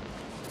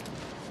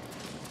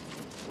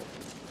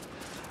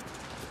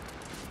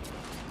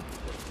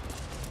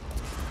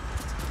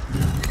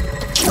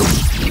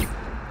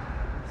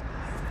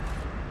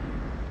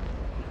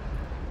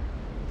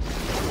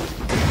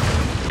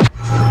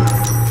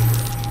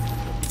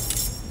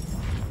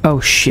 Oh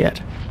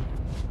shit.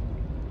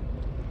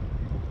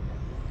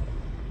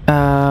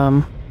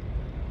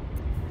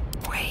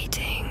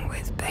 Waiting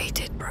with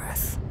bated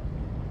breath.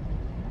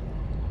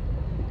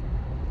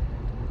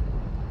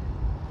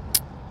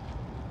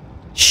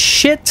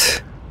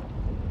 Shit.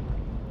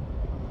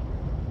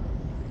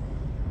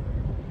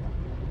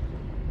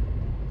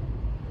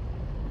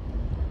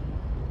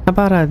 How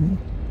about I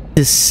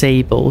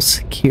disable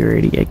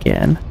security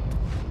again?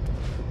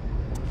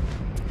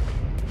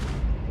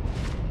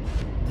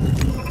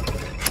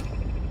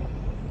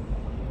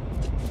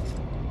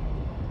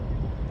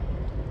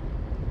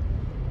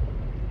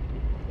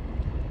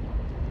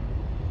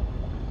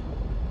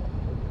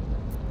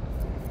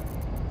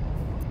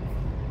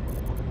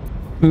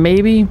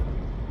 Maybe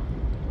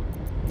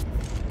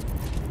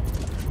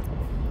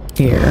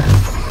here.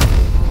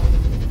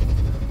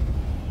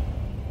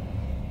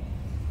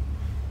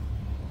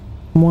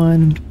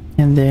 One,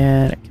 and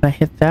then can I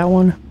hit that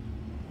one?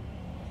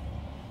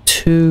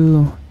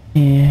 2,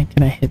 and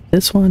can I hit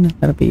this one?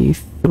 That'll be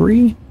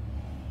 3.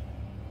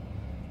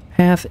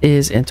 Path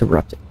is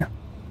interrupted.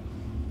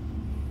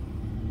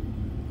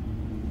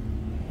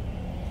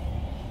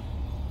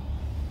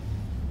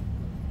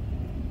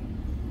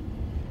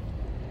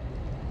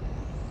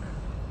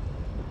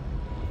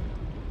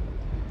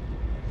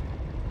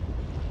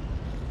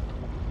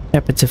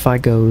 Happens if I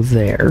go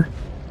there.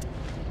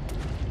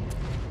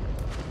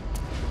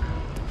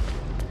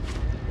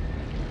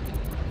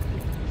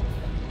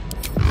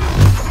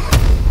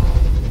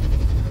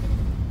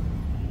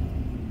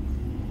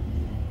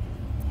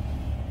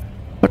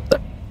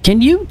 Can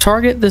you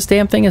target this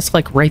damn thing? It's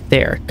like right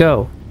there.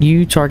 Go.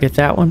 You target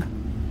that one.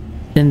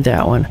 Then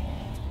that one.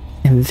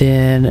 And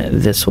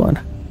then this one.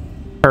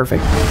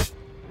 Perfect.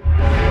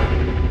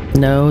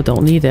 No,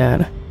 don't need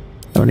that.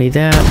 Don't need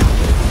that.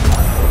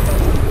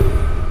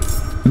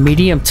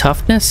 Medium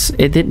toughness?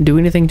 It didn't do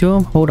anything to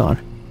him? Hold on.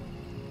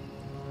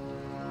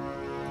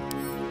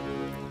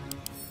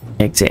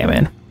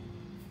 Examine.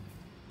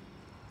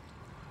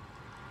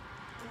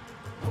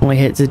 Only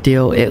hits a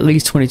deal at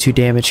least 22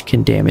 damage,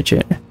 can damage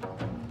it.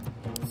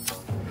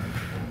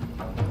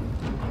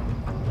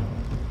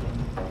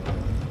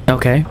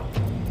 Okay.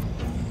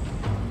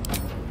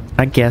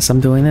 I guess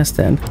I'm doing this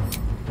then.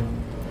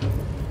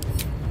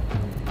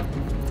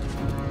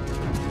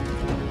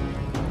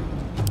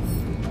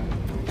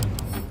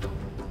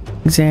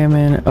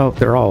 Examine. Oh,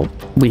 they're all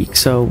weak,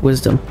 so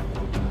wisdom.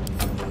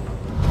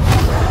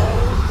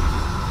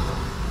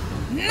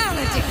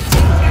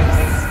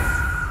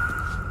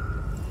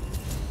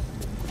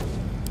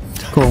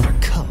 Cool.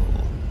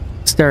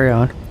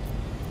 Stereon.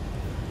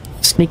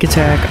 Sneak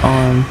attack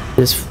on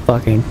this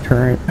fucking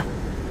turret.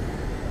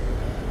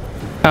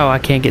 Oh, I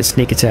can't get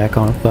sneak attack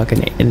on a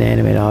fucking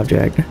inanimate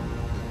object.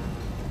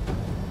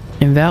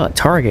 Invalid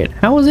target.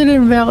 How is it an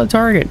invalid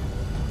target?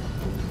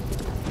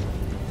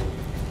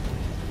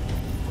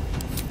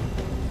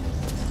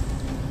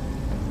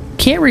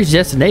 Can't reach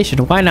destination.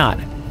 Why not?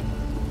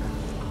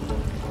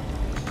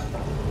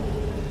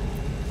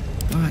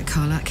 Alright,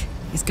 Karlak.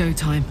 It's go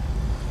time.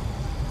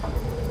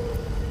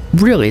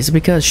 Really? Is it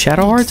because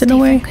Shadowheart's in the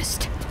way?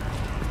 Focused.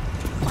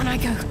 On I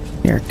go.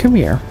 Here, come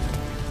here.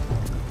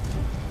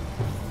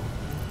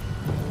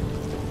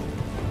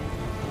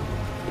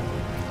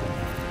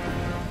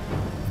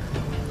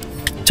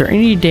 Is there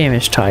any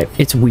damage type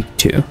it's weak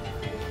to?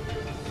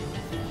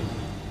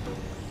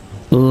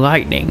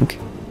 Lightning.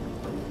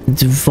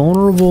 It's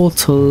vulnerable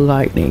to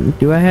lightning.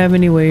 Do I have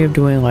any way of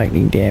doing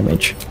lightning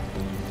damage?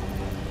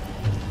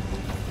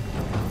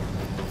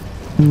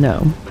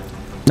 No.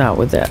 Not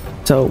with that.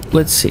 So,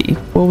 let's see.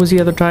 What was the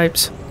other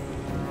types?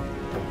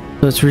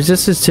 So it's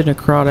resistance to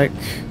necrotic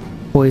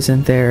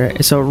poison there.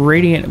 So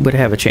radiant would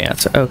have a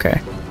chance.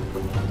 Okay.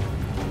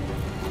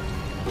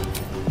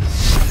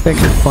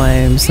 Vector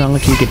flames. Not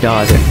like you could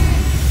dodge it.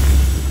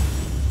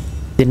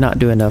 Did not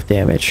do enough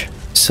damage.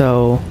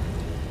 So...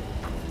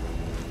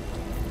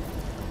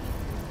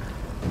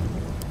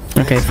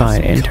 okay,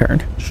 fine. End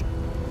turn.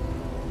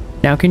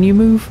 Now can you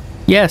move?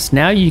 Yes,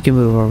 now you can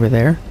move over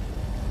there.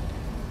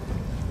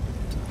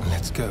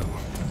 Let's go.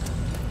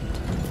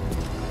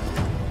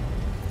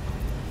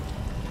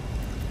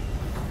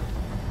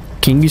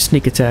 Can you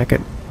sneak attack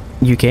it?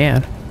 You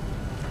can.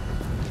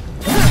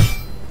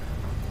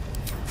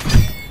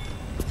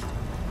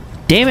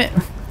 Damn it!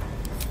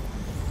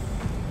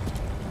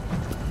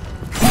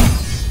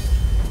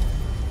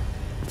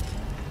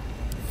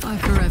 Bye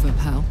forever,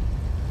 pal.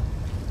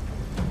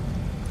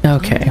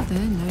 Okay. Their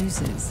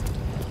noses.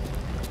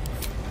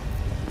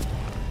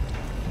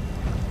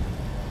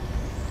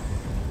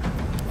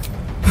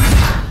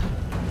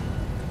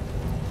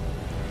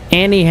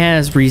 And he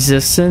has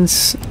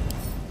resistance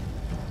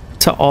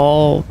to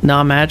all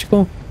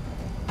non-magical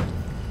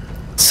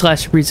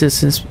slash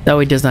resistance. Oh,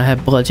 he does not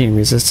have bludgeoning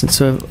resistance,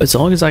 so as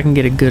long as I can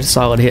get a good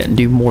solid hit and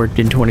do more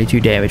than 22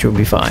 damage, we'll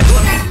be fine.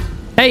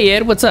 Hey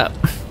Ed, what's up?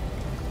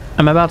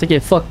 I'm about to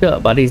get fucked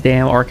up by these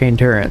damn arcane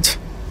turrets,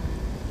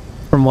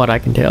 from what I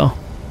can tell.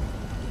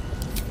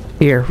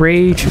 Here,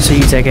 rage, so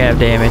you take half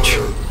damage.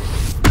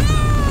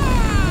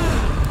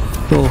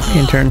 Cool,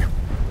 intern.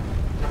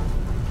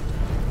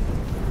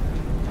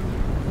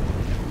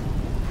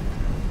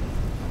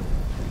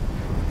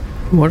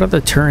 What are the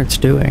turrets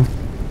doing?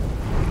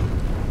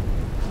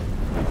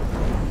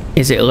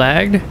 Is it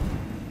lagged?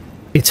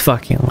 It's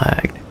fucking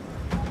lagged.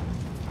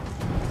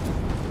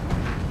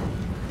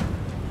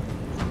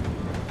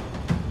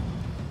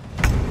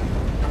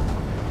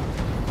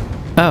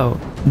 Oh,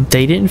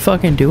 they didn't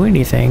fucking do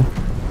anything.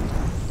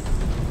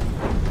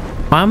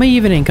 Why am I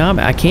even in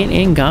combat? I can't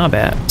end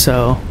combat,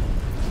 so...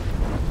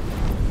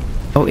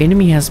 oh,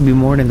 enemy has to be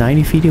more than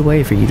 90 feet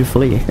away for you to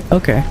flee.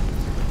 Okay.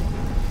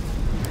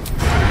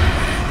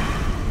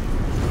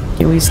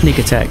 Can we sneak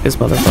attack this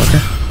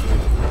motherfucker?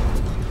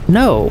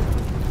 No!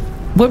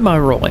 What am I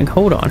rolling?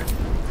 Hold on.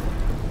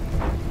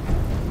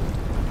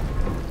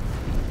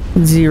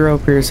 0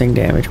 piercing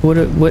damage.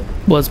 What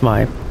was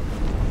my...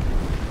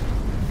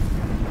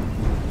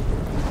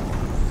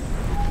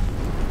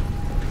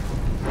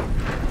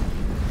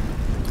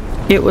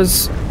 It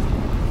was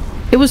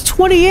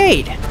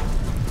 28!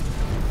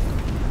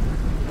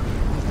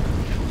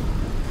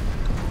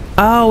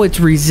 Oh, it's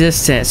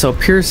resistant, so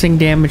piercing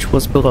damage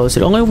was below.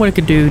 So the only one who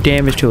could do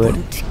damage to it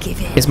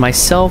is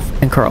myself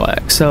and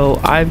Karlak. So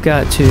I've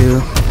got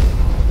to...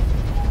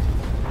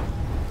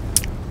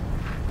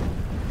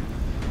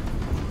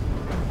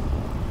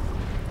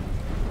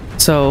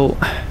 so...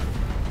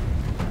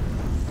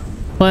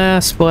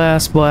 blast,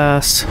 blast,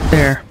 blast.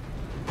 There.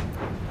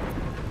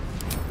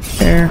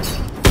 There.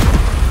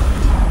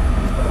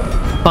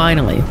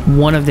 Finally,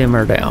 one of them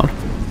are down.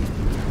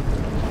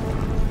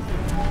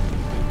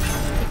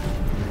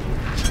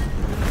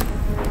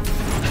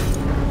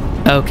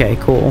 Okay,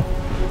 cool.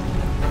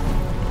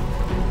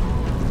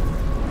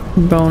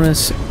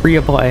 Bonus,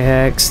 reapply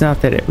hex,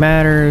 not that it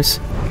matters.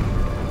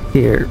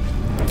 Here,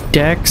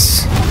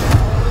 Dex.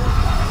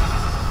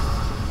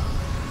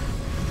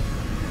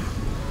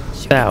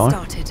 That one.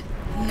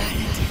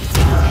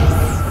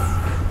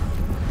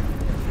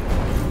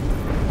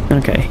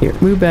 Okay, here,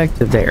 move back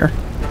to there.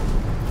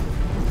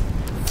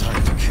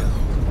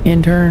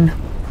 Intern.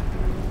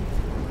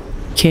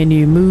 Can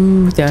you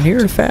move down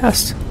here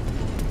fast?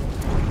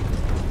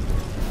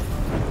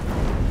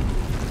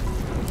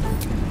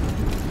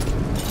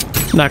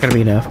 Not gonna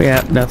be enough.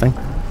 Yeah, nothing.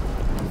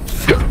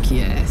 Fuck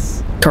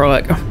yes.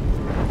 Carlet.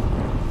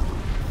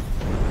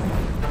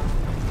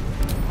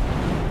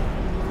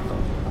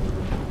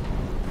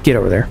 Get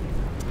over there.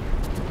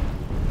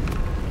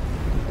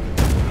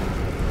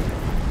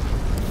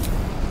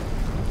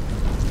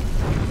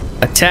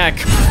 Attack.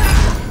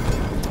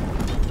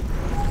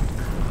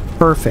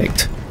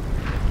 Perfect.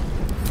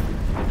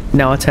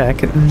 Now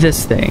attack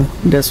this thing.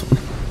 This one.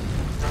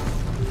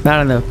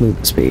 Not enough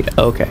movement speed.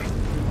 Okay.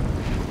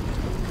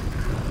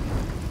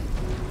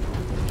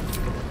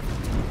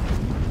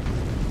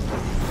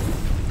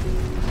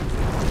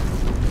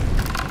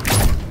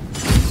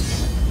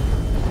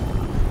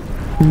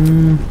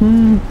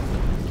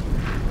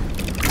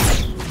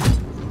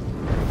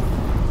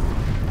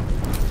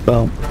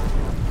 Boom.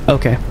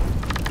 Okay.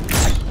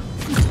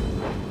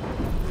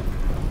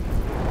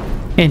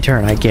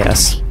 Intern, I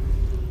guess.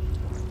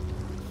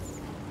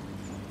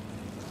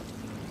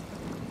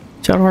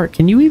 Shadowheart,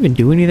 can you even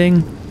do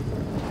anything?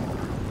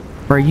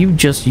 Or are you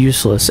just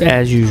useless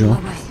as usual?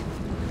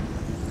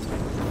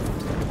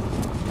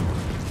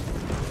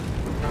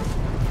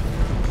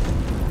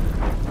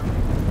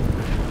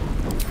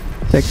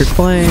 Sacred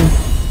Flame.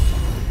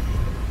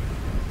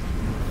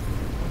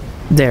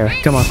 There,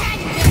 come on.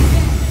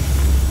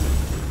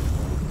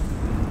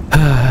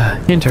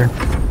 Intern.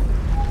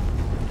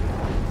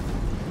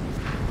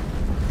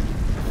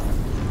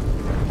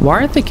 Why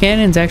aren't the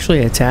cannons actually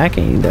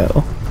attacking,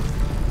 though?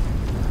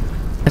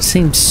 That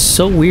seems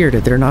so weird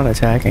that they're not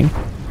attacking.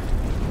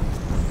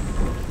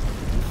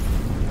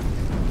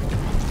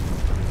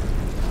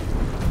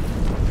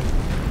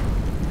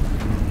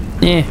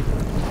 Eh.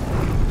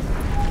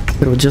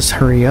 It'll just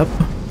hurry up.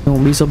 It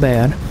won't be so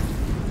bad.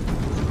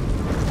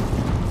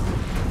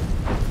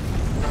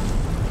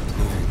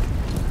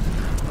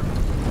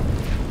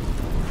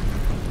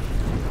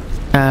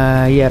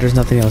 Yeah, there's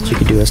nothing else you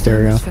can do,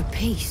 Asterio. For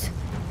peace.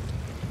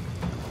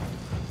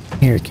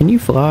 Here, can you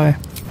fly?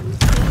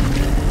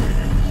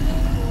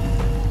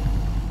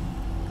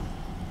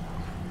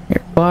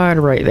 Here, fly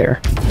right there.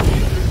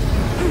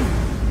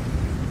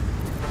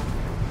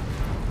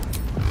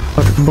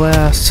 Fucking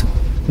blast.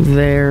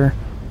 There.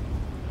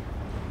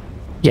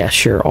 Yeah,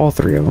 sure, all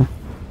three of them.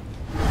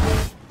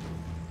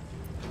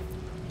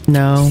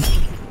 No.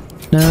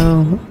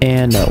 No.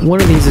 And no.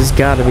 One of these has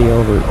got to be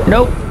over.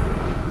 Nope.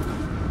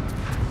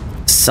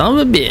 Son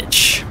of a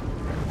bitch.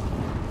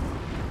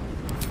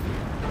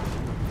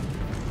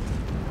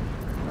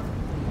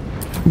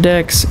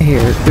 Dex, here,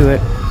 do it.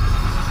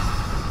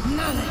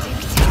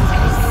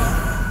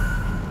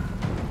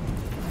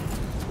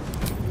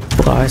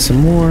 Fly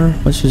some more.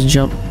 Let's just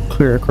jump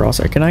clear across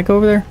there. Can I go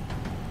over there?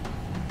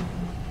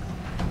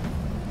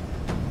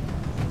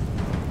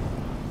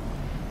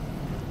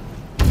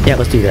 Yeah,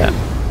 let's do that.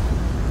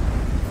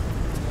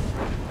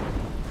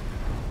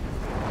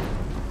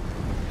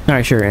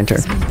 Alright, sure, enter.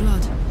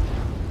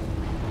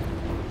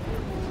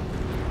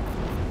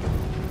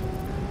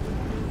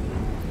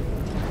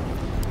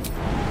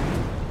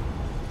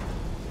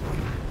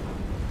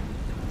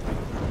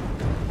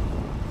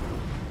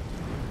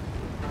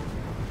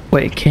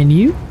 Wait, can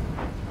you?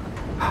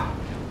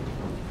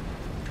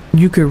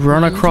 You could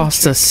run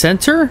across the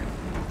center?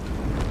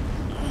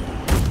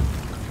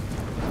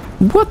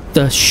 What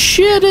the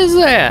shit is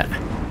that?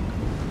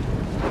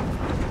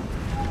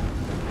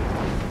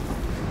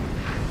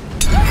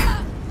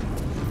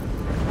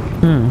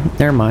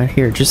 Never mind.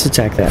 Here, just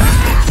attack that.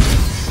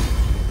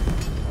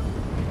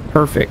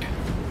 Perfect.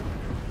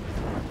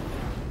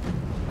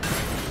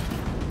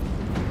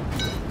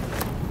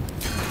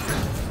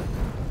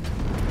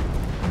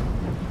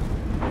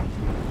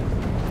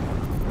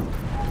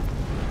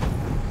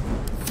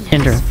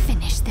 Enter.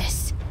 Finish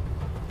this.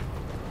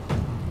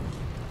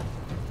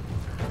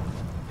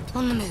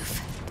 On the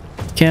move.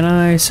 Can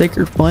I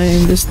Sacred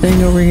Flame this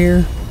thing over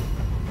here?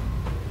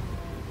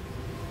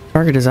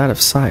 Target is out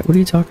of sight. What are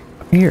you talking about?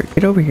 Here,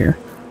 get over here.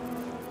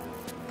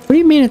 What do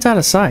you mean it's out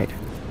of sight?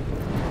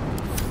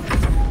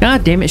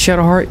 God damn it,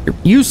 Shadowheart. You're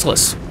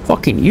useless.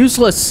 Fucking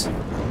useless.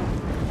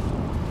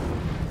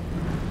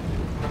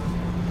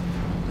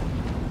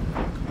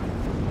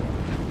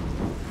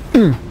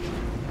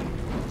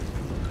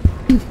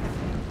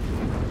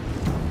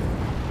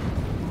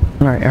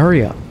 Alright,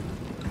 hurry up.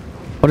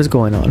 What is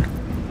going on?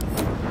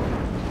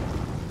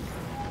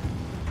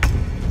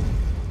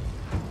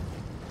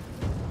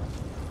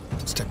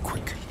 Step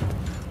quick.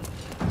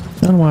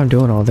 I don't know why I'm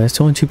doing all this.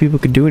 Only two people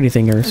could do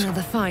anything, Earth.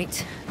 Another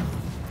fight.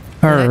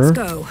 Her. Let's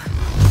go.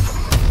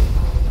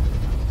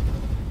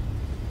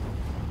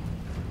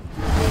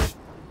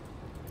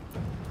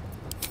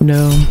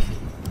 No.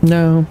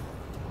 No.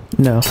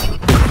 No.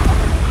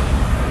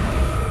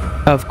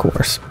 Of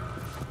course.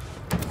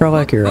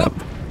 Garlic, you're up.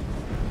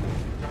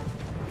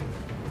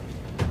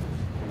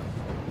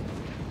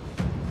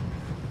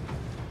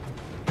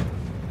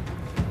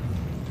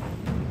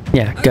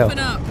 Yeah, go. Open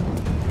up.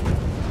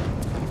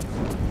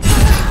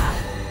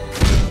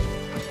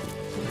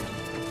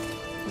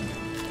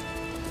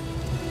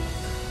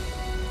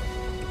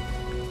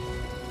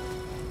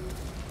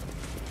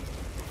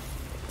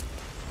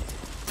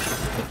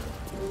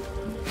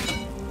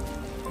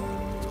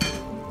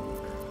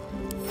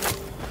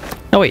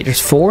 Oh wait,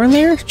 there's 4 in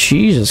there?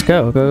 Jesus,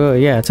 go, go, go.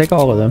 Yeah, take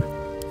all of them.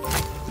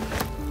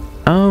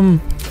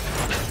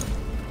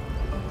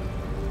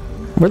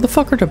 Where the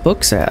fuck are the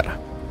books at?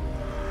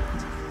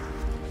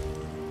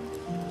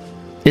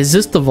 Is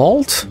this the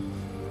vault?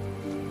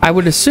 I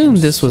would assume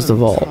this was the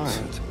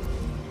vault.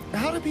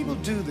 How do people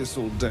do this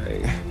all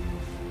day?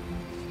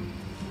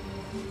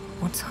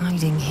 What's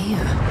hiding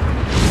here?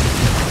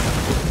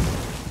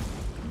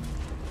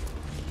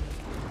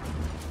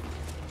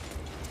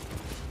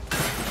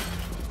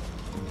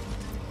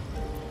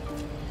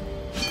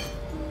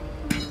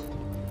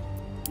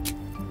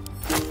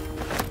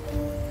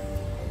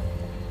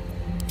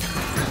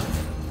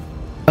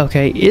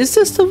 Okay, is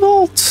this the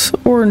vault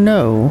or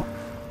no?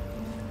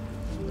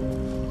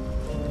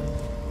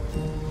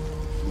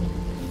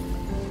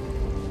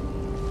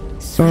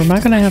 Or am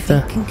I gonna have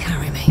to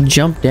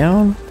jump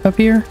down up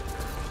here?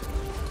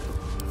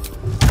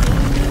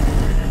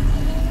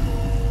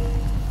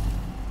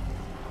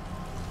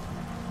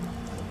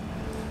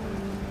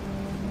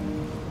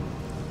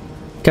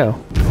 Go.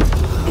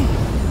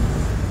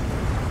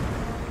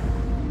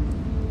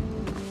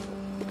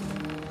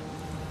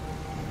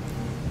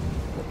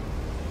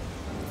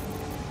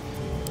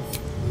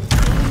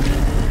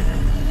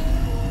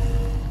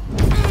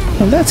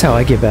 Oh, that's how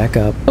I get back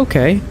up.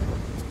 Okay.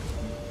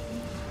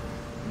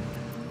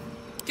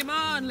 Come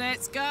on,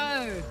 let's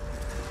go.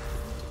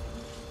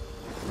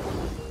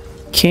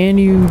 Can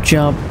you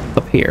jump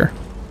up here?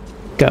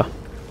 Go.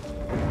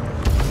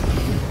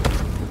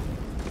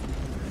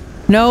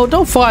 No,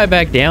 don't fly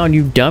back down,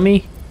 you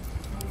dummy.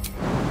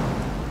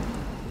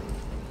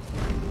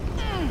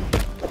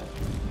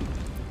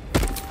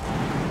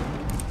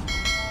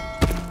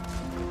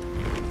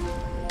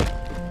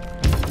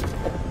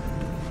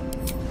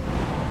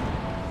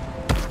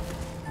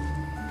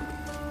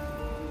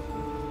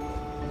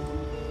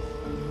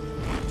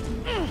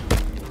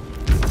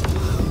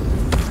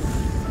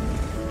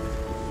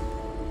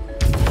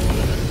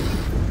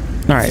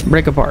 Alright,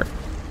 break apart.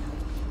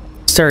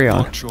 Stereo.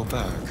 Watch your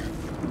back.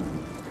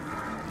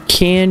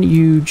 Can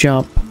you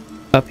jump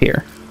up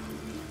here?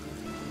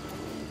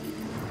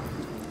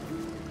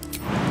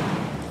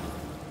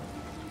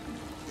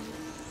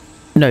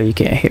 No, you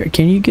can't hear.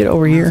 Can you get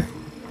over here?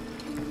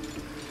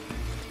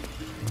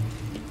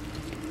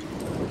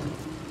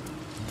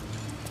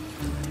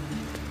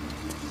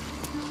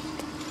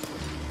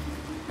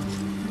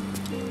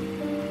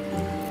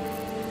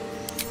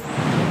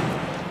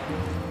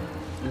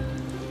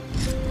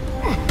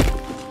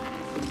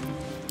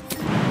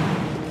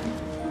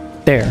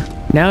 There.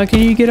 Now can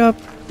you get up?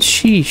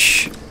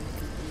 Sheesh.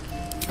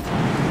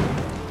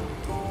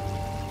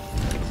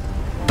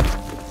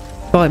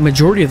 Well, like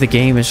majority of the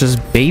game is just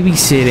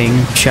babysitting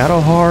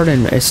Shadowheart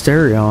and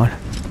Asterion.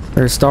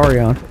 Or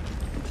Astarion.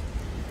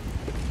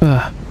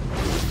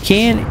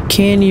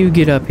 Can you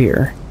get up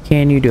here?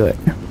 Can you do it?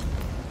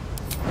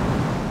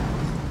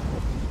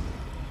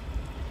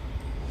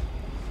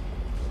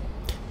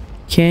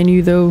 Can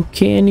you though?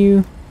 Can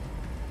you?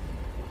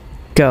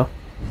 Go.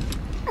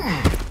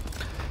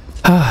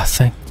 Ah,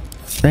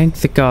 thank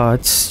the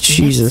gods.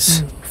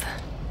 Jesus.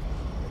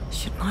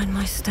 Should mind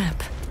my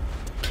step.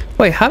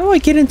 Wait, how do I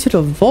get into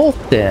the vault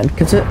then?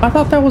 Because I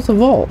thought that was the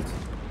vault.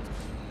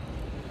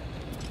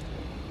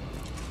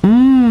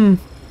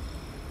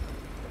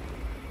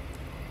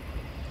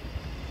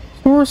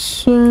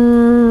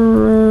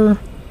 Sorcerer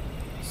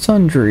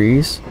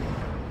Sundries.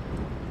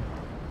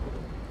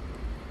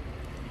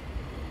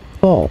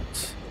 Vault.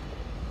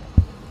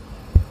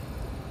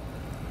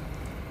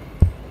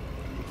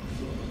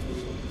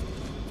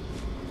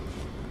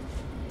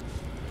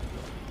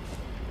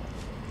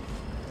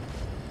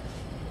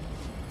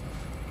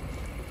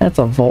 That's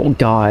a vault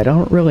guide. I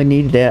don't really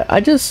need that.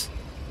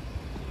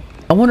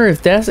 I wonder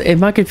if that's...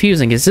 Am I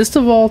confusing? Is this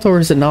the vault or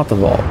is it not the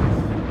vault?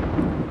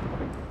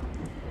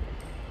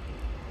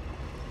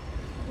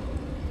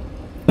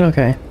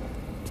 Okay.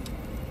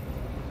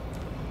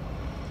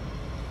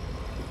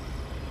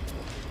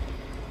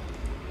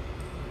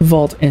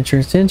 Vault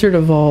entrance. Enter the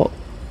vault.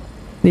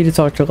 Need to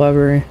talk to the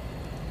library.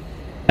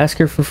 Ask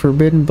her for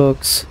forbidden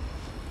books.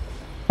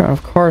 Crown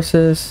of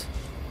Karsus.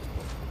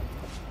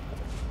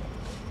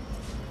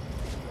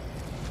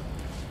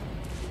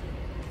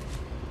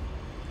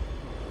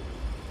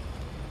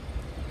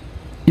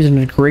 Using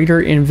a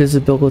greater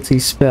invisibility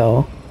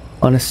spell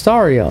on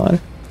Astarion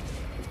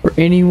or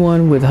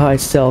anyone with high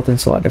stealth and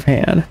sleight of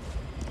hand.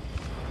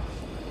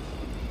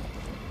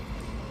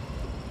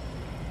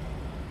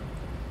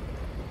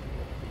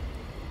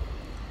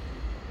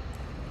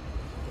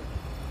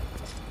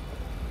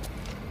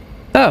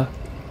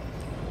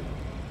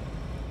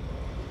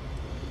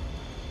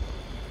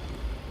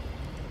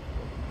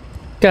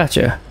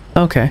 Gotcha.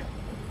 Okay.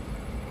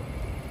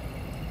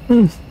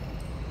 In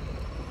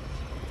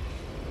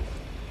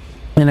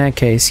that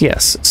case,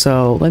 yes.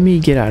 So let me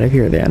get out of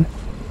here then.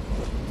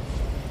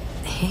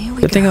 Here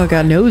we Good thing I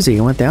got nosy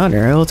and went down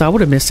there, else I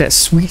would have missed that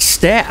sweet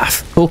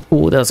staff.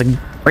 Oh, that was a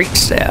great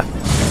staff.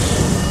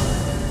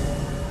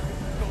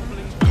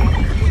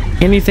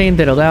 Anything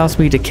that allows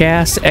me to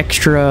cast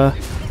extra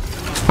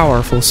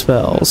powerful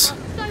spells.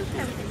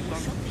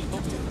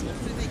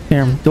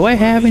 Damn, do I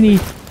have any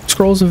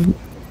scrolls of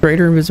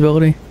greater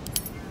invisibility?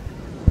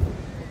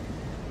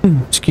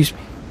 Excuse me.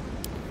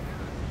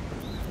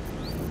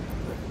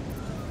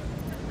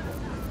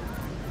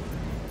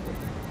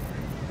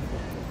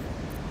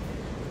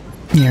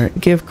 Here,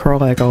 give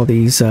Karlak all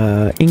these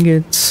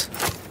ingots.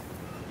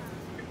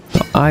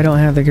 I don't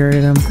have to carry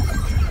them.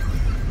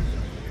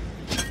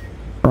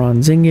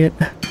 Bronze ingot.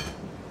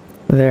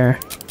 There.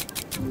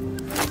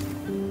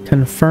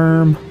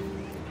 Confirm.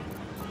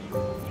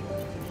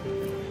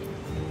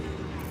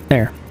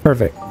 There.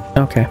 Perfect.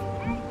 Okay.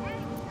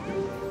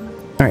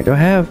 Alright, do I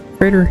have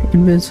greater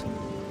invis?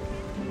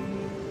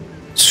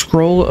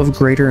 Scroll of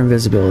greater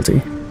invisibility.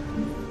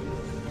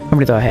 How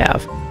many do I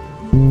have?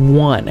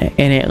 1,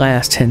 and it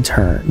lasts 10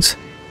 turns.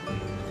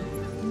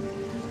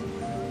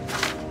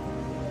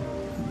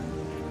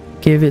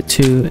 Give it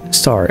to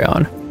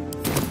Starion.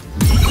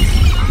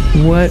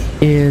 What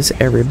is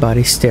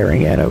everybody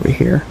staring at over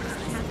here?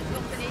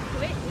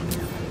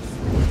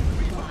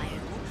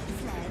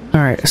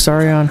 Alright,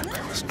 Starion.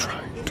 I was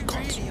trying to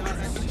concentrate.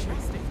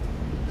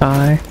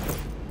 I.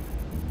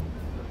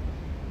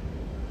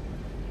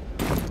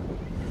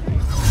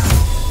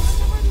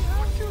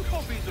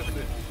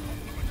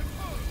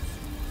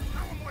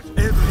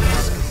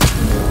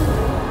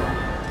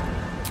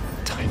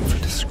 Time for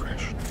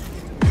discretion.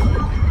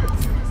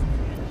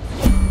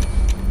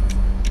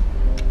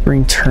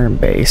 Bring turn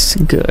base.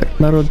 Good.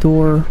 Metal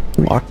door.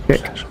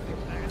 Lockpick.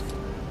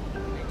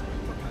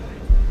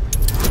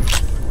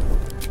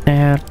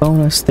 Add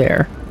bonus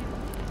there.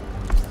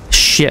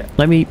 Shit.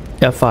 Let me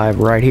F5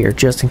 right here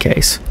just in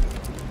case.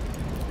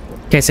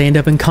 In case I end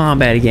up in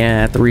combat again,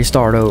 I have to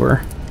restart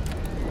over.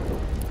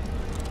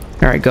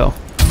 Alright, go.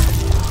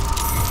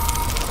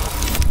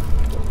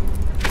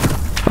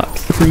 Fuck.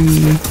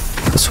 3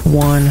 plus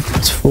 1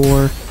 plus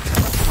 4.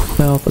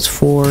 12 plus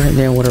 4, and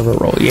then whatever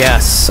roll.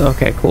 Yes.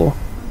 Okay, cool.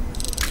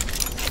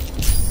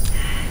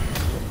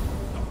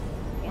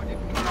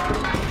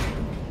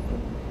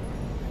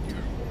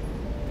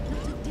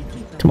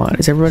 Come on,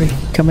 is everybody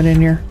coming in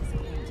here?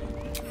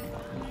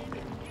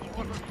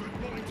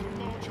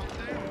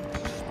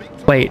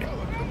 Wait.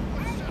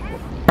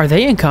 Are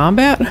they in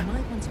combat?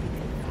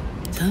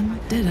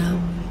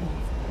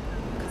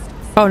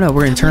 Oh no,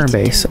 we're in turn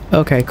base.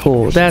 Okay,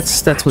 cool.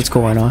 That's what's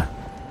going on.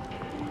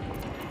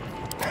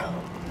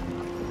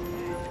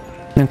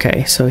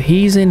 Okay, so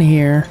he's in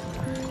here.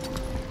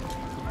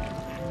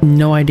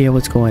 No idea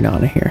what's going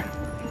on in here.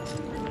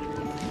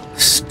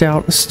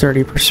 Stout,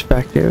 sturdy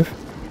perspective.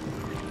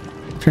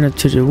 Turn it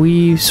to the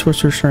weave.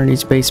 Sorcerer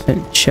Serenity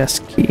basement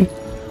chest key.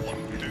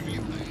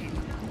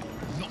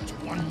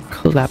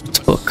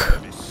 Collapsed book.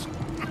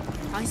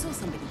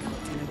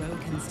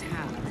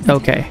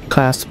 Okay,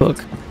 class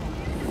book.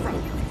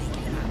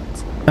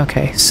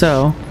 Okay,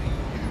 so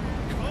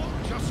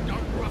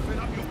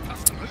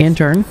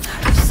intern.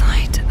 Out of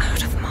sight,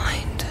 out of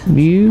mind.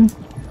 You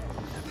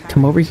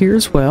come over here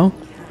as well.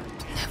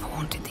 Never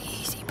wanted the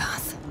easy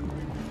path.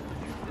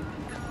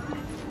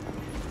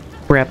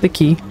 Grab the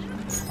key.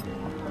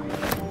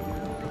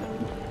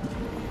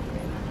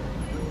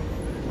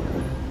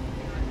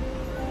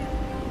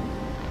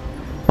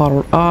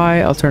 Bottle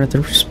eye,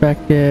 alternative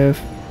perspective,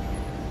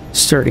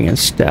 sturdy and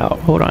stout.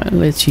 Hold on,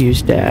 let's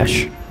use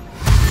dash.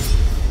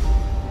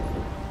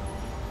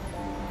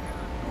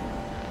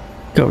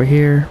 Go over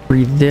here,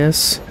 read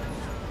this.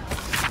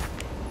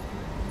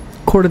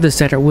 Court of the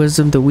Center,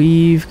 wisdom, the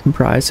weave,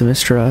 comprised of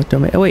Mistra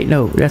domain. Oh wait,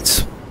 no,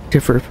 that's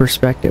different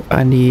perspective.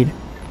 I need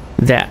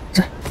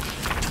that.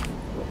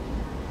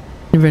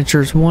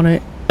 Adventurers want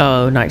it.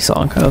 Oh, night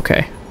song.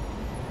 Okay.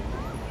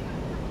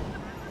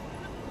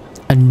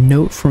 A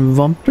note from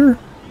Vumter.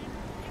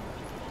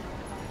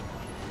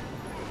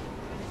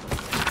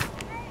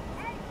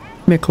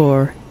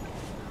 Miklor,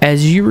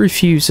 as you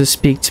refuse to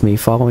speak to me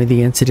following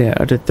the incident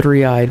of the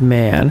three-eyed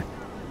man,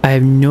 I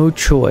have no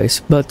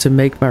choice but to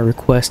make my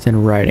request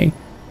in writing.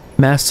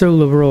 Master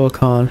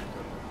Leroicon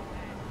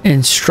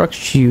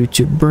instructs you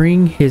to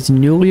bring his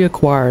newly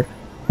acquired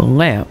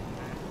lamp,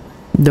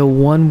 the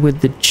one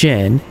with the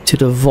gem, to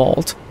the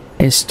vault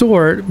and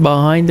store it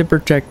behind the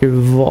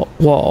protective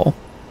wall.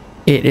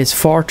 It is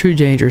far too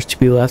dangerous to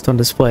be left on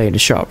display in the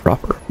shop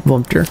proper.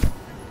 Vumter.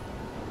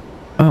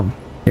 Oh,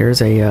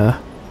 there's a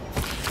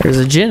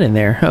djinn in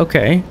there.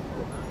 Okay.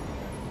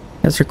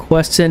 As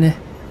requested,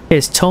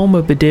 his tome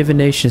of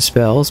divination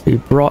spells be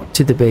brought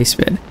to the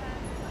basement.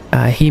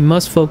 He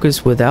must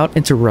focus without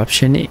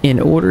interruption in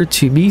order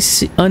to be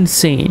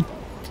unseen.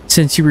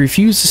 Since you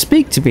refuse to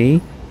speak to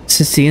me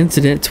since the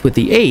incident with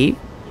the ape,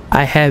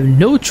 I have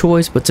no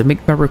choice but to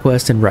make my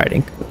request in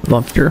writing.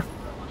 Vumter.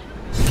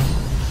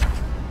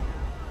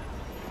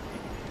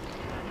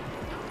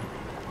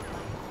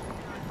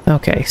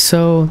 Okay,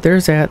 so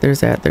there's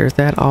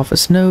that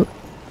office note.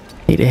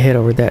 Need to head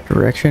over that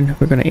direction.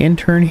 We're gonna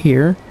intern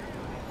here.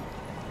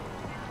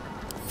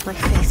 My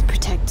face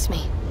protects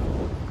me.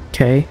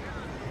 Okay.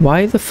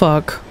 Why the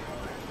fuck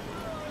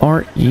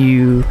aren't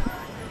you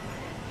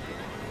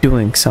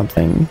doing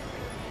something?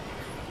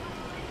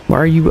 Why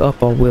are you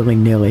up all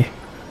willy-nilly?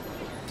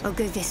 I'll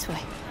go this way.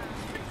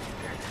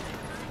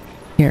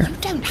 Here. You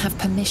don't have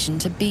permission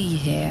to be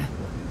here.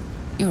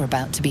 You're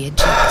about to be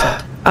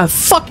ejected. A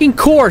fucking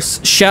course,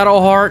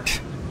 Shadowheart.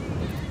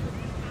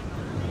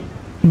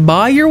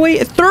 Buy your way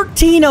at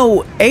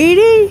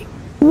 13,080?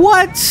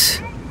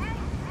 What?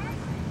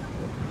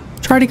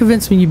 Try to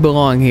convince me you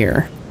belong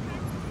here.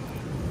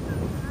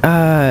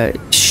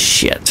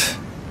 Shit.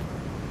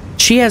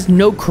 She has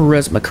no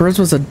charisma.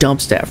 Charisma's a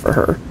dump stat for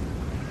her.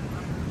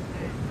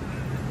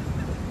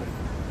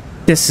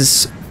 This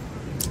is...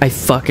 I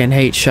fucking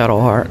hate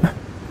Shadowheart.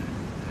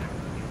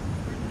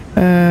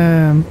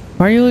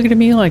 Why are you looking at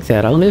me like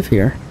that? I live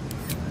here.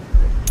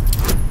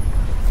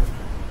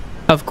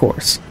 Of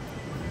course.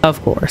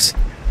 Of course.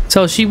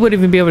 So she wouldn't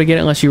even be able to get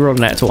it unless you rolled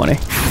a nat 20.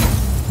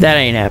 That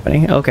ain't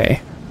happening.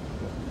 Okay.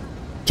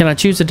 Can I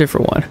choose a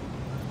different one?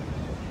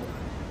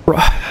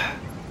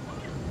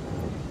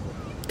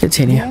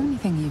 Continue. The only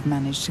thing you've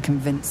managed to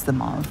convince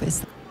them of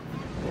is...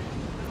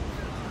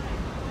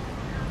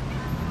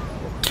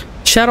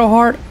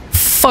 Shadowheart,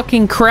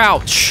 fucking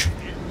crouch.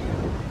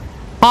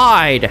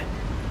 Hide.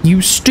 You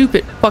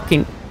stupid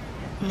fucking...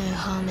 No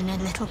harm in a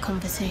little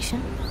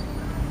conversation.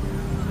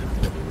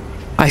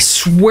 I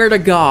swear to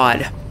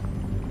God.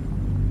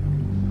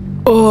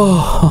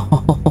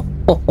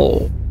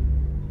 Oh.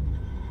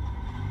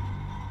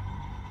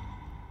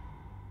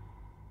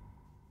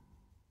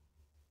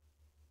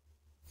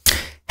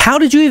 How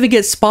did you even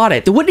get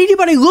spotted? There wasn't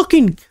anybody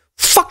looking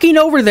fucking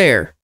over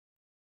there.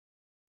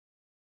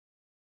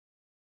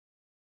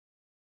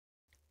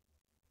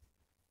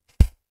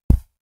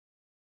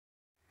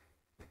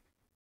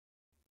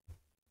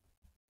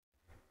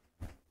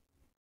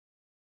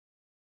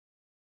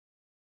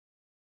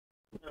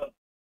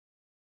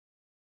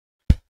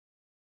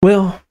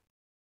 Well,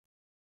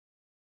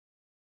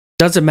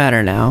 doesn't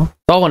matter now.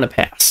 It's all in the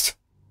past.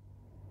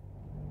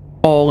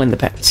 All in the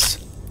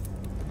past.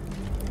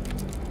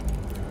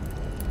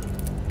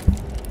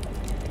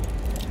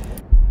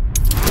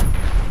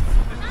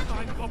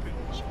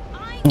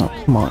 Oh,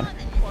 come on.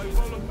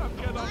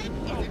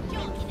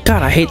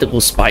 God, I hate the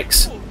little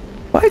spikes.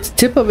 Why is the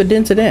tip of it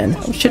dented in?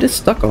 Oh shit, it's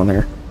stuck on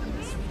there.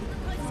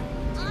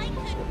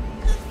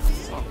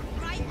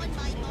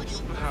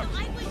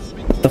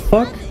 What the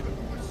fuck?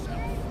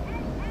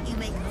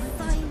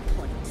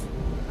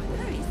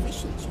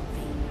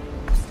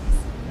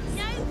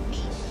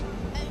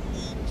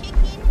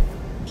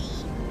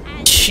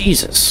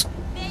 Jesus.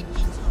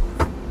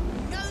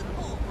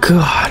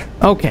 God.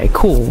 Okay,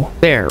 cool.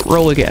 There,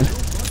 roll again.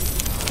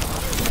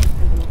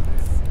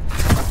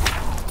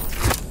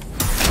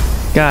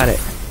 Got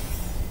it.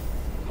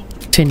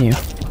 Continue.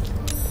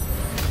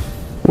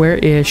 Where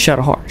is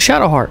Shadowheart?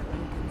 Shadowheart,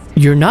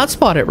 you're not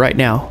spotted right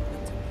now.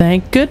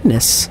 Thank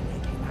goodness.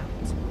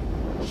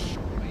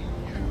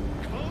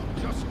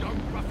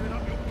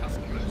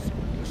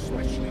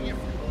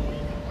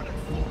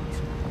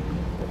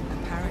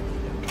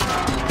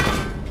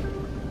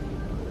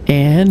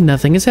 And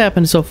nothing has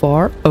happened so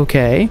far.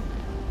 Okay.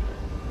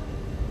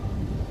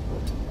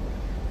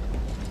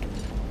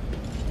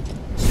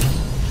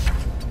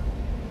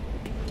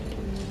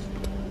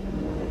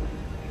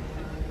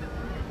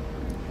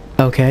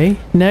 Okay,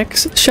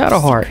 next,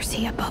 Shadowheart.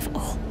 Secrecy above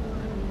all.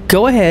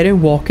 Go ahead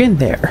and walk in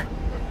there.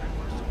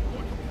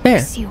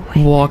 There.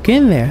 Walk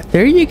in there.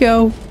 There you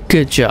go.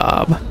 Good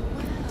job.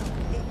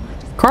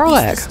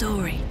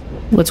 Karlach.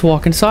 Let's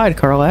walk inside,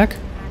 Karlach.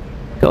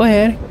 Go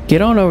ahead.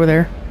 Get on over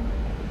there.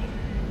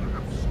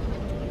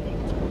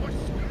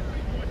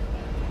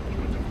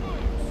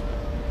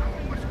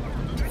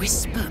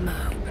 Whisper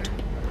mode.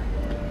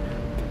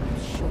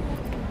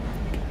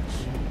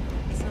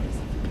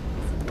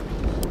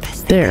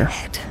 There. Or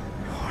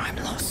I'm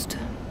lost.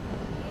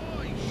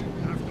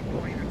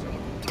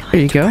 There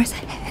you go.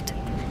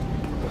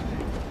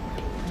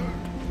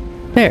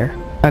 There.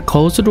 I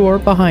closed the door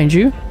behind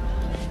you.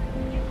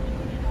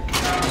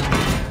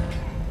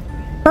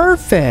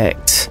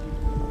 Perfect.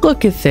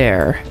 Look at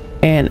there.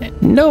 And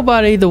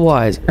nobody the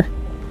wiser.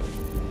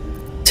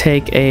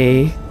 Take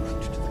a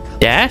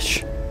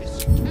dash.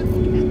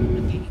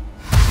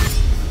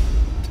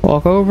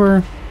 Walk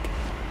over.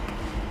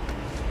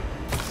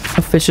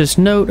 Officious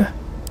note.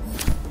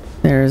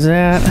 There's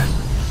that.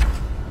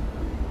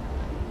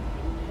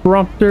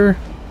 Prompter.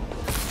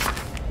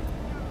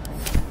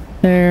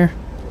 There.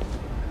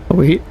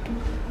 Over here.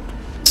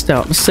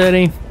 Stout and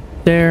steady.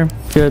 There.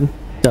 Good.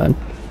 Done.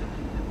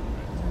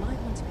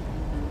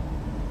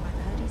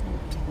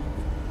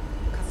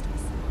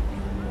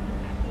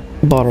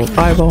 Bottle of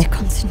eyeball. To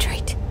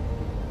concentrate.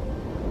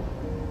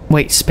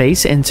 Wait,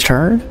 space ends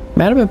turn?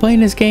 Matt, I've been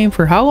playing this game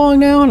for how long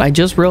now? And I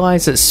just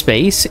realized that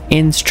space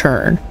ends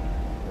turn.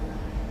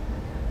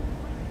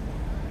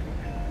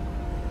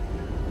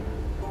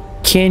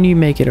 Can you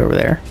make it over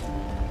there?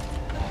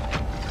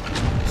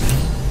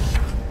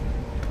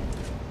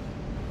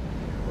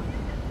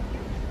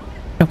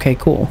 Okay,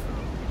 cool.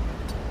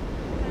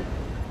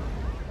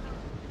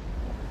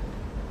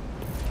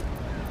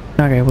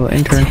 Okay, well,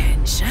 intern.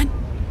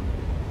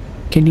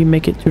 Can you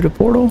make it through the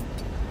portal?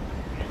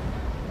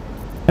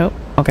 Oh,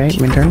 okay,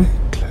 intern.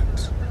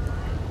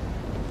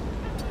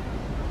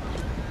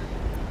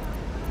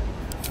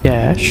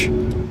 Dash.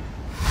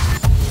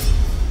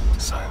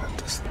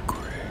 Silent as the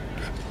grave.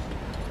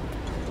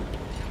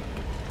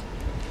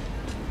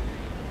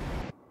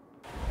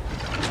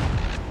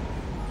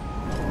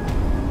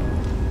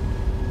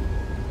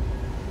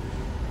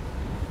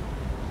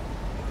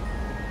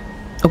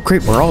 Oh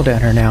great, we're all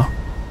down here now.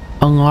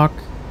 Unlock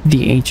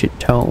the ancient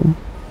tome.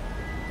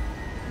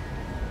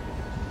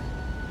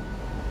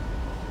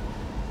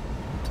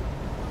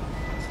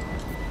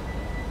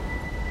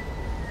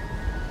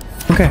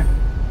 Okay.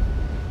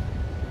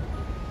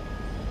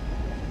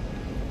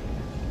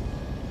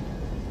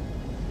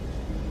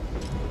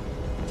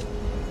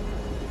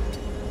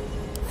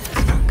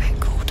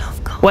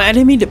 Well, I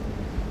didn't mean to.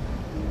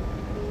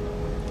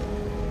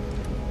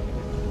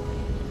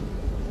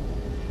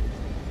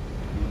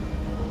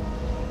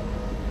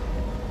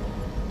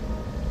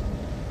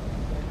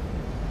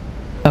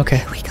 Okay.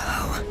 Here we go.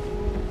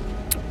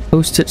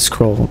 Post-it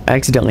scroll. I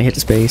accidentally hit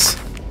space.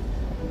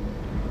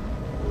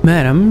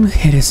 Madam,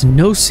 it is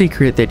no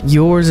secret that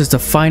yours is the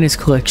finest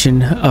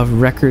collection of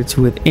records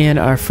within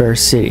our fair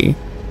city.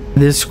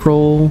 This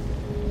scroll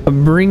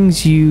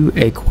brings you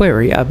a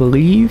query I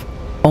believe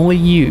only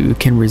you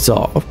can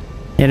resolve.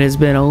 It has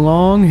been a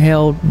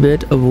long-held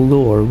bit of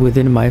lore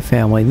within my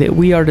family that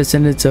we are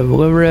descendants of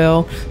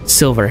Lorel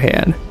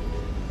Silverhand.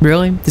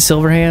 Really? The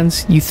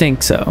Silverhands? You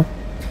think so?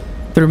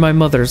 Through my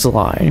mother's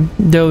line,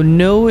 though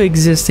no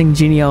existing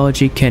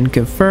genealogy can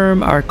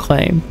confirm our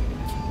claim.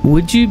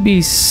 Would you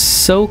be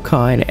so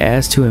kind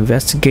as to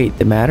investigate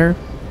the matter?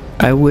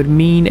 It would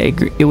mean a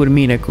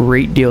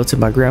great deal to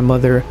my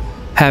grandmother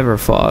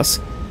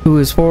Haverfoss, who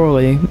is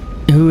poorly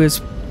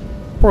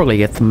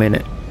at the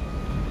minute.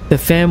 The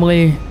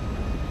family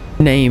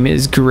name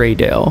is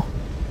Graydale.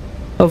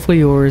 Hopefully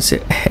yours,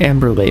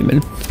 Amber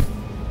Lehman.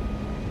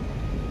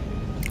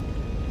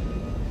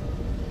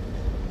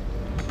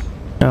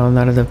 Oh,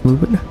 not enough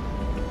movement.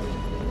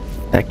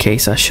 In that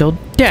case, I shall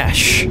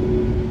dash.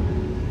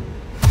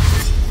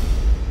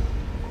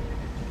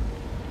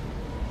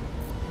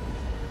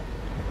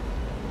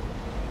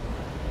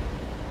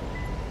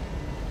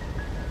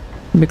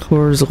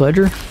 McClure's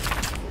ledger.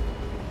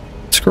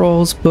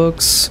 Scrolls,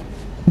 books,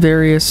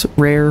 various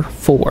rare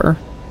 4.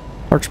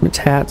 Parchments,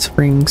 hats,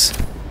 rings.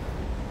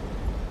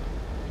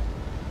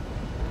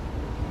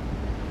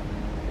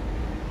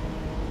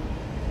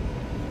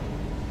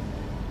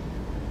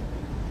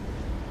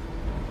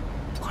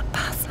 What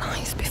path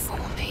lies before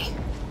me?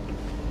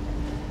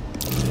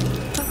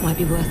 That might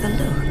be worth a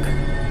look.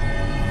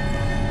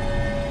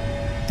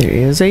 There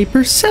is a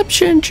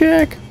perception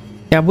check.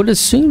 Yeah, I would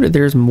assume that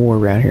there's more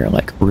around here,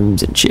 like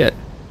rooms and shit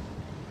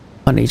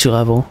on each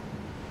level.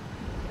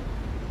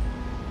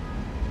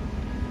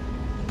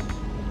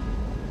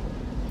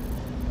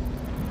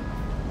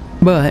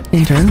 But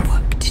in turn,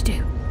 work to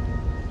do.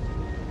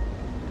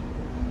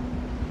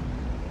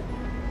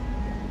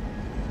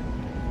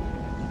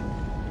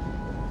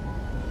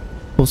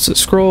 pulse the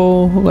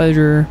scroll,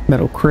 ledger,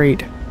 metal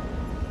crate.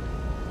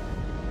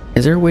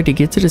 Is there a way to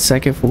get to the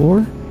second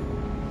floor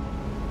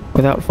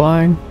without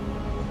flying?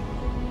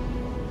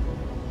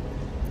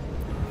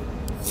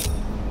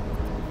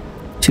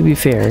 To be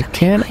fair,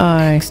 can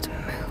I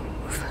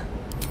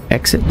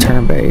exit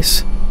turn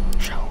base?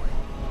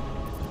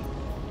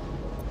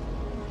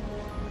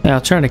 Now,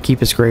 I'm trying to keep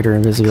his greater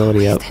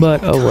invisibility up, but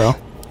oh well.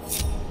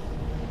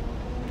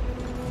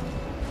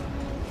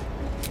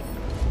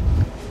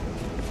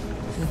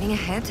 Moving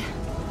ahead.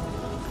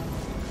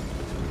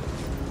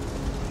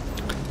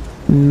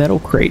 Metal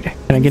crate.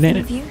 Can I get in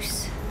it?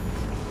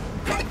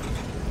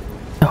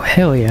 Oh,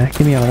 hell yeah.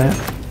 Give me all that.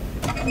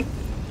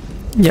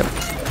 Yep.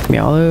 Give me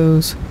all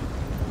those.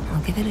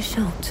 I'll give it a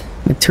shot.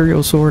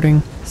 Material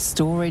sorting.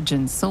 Storage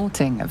and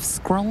sorting of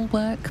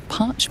scrollwork,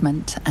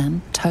 parchment,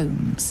 and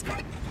tomes.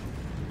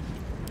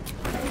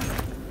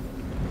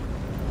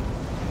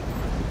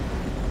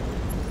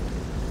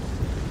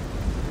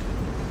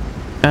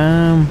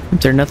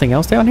 Is there nothing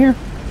else down here?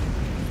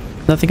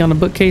 Nothing on the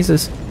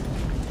bookcases?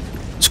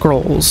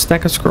 Scrolls.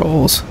 Stack of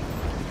scrolls.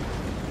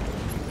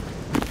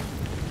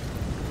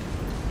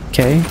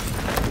 Okay.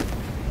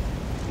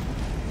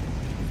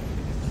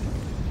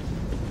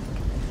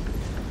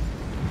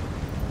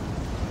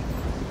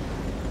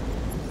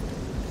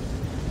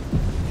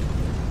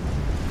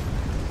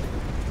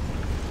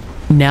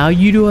 Now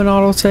you do an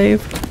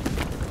autosave?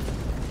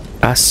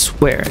 I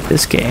swear,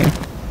 this game.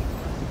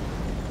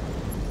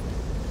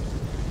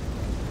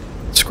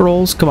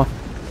 Scrolls, come on.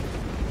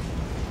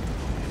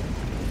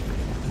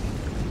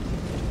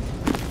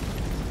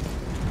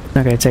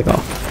 Okay, take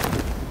off.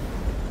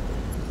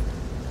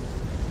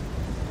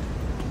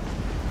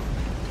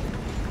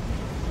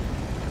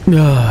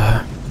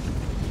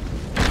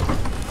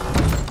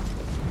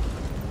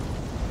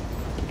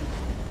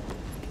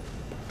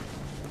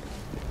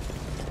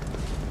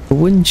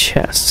 wooden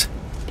chest.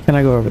 Can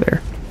I go over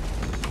there?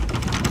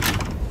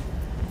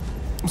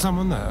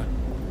 Someone there?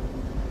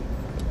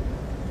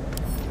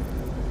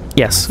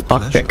 Yes,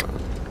 lockpick.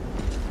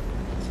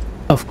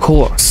 Of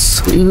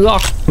course.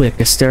 Lockpick,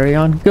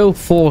 Asterion. Go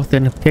forth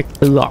and pick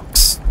the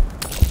locks.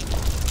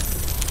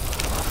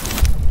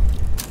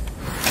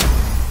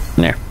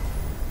 There.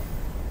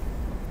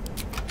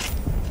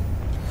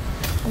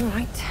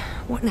 Alright,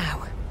 what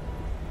now?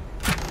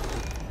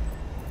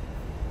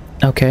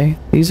 Okay,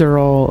 these are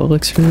all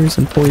elixirs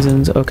and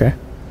poisons. Okay.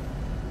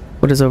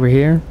 What is over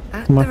here?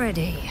 At Come the on.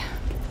 ready.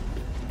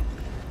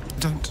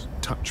 Don't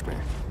touch me.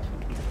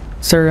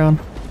 Asterion,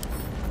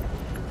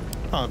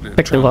 Hardly a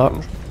pick the lock.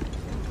 challenge.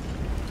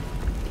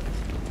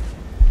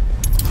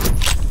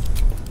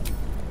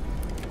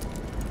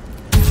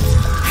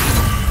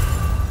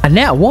 A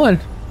nat one?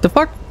 The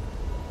fuck?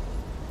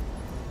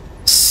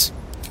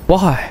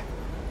 Why?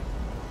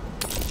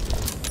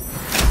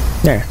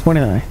 There,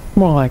 29.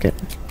 More like it.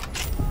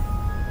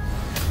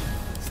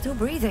 Still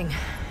breathing,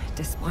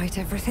 despite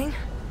everything.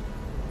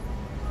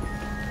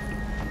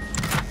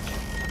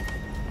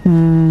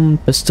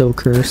 Bestow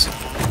curse.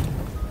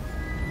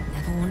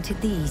 Never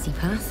wanted the easy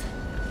path.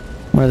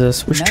 What is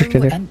this?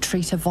 Restricted No area?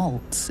 entry to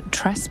vaults.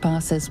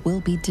 Trespassers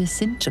will be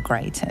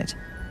disintegrated.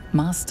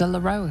 Master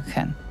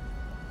Leroican.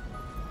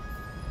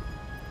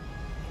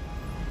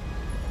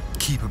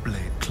 Keep a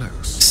blade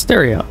close.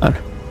 Asterion.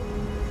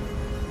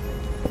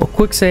 Well,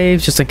 quick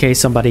save just in case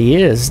somebody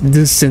is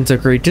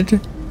disintegrated.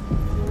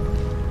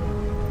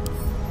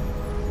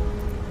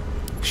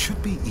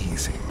 Should be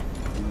easy.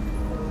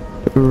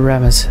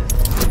 Ramaz.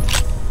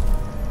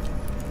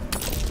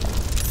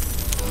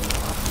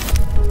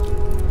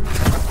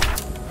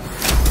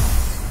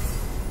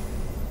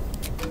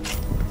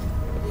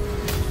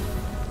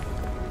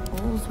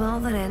 All's well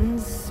that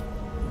ends.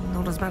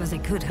 Not as bad as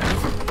it could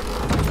have.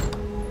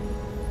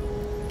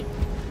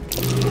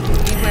 Be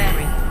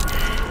wary.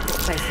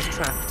 This place is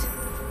trapped.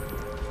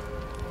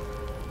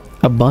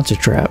 A bunch of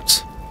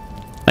traps.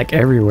 Like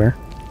everywhere.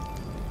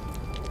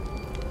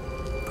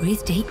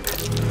 Breathe deep.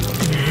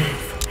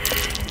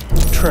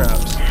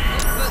 Traps.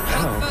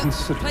 How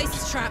considerate.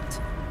 Place is trapped.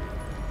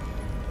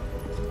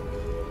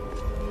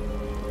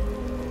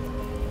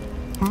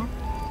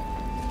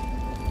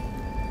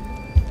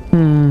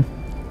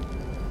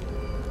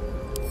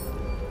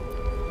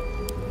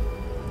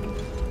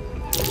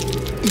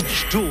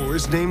 Each door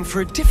is named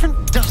for a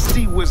different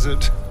dusty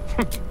wizard.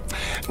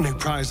 No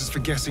prizes for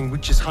guessing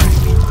which is hiding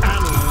the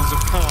annals of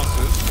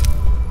Carthage.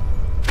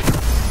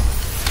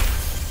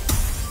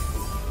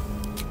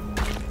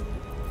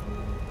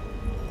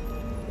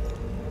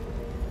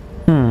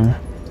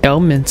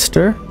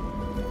 Elminster,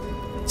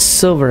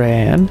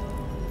 Silverhand,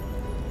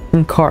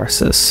 and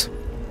Karsus.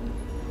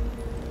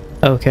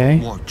 Okay.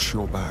 Watch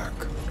your back.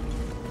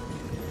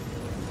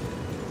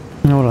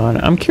 Hold on.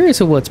 I'm curious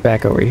of what's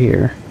back over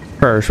here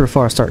first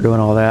before I start doing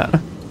all that.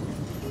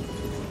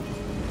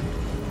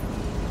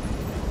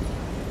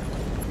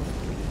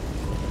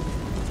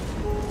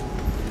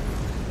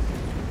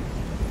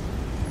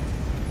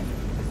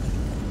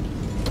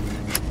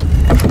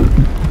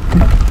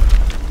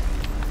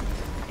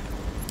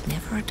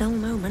 Never a dull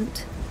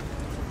moment.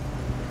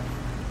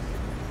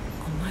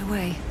 On my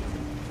way.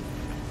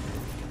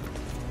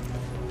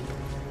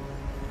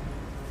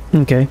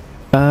 Okay.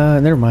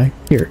 Never mind.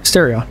 Here,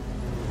 Asterion.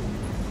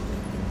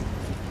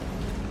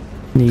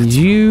 Need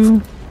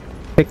you.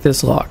 Pick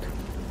this lock.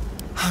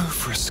 Oh,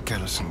 for a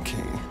skeleton key.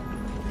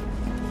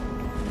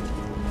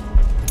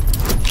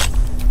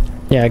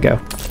 Yeah, go.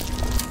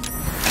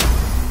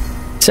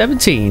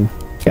 17.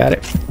 Got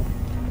it.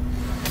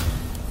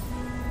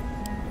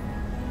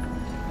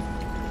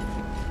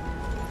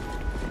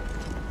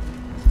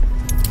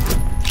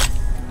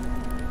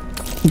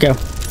 Go.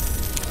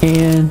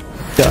 And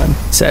done.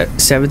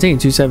 17.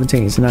 2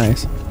 17s.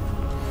 Nice.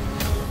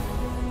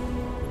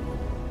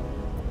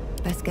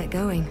 Let's get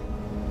going.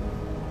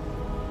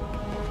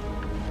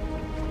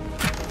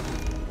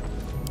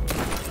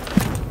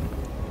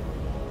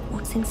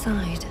 What's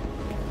inside?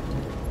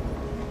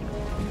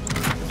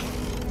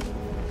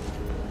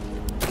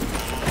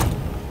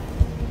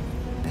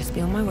 Best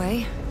be on my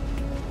way.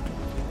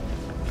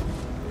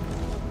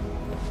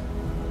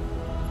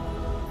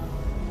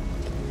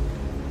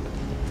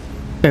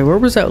 Okay, where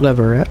was that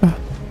lever at?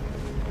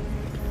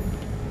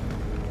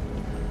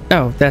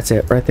 Oh, that's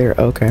it right there.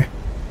 Okay.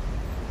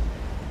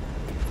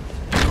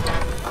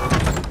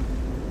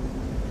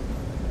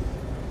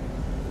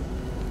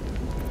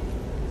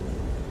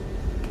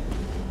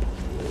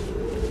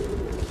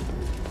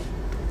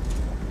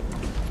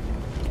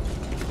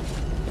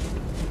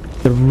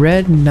 The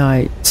Red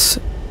Knight's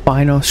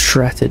final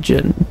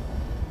stratagem.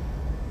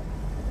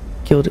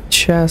 Gilded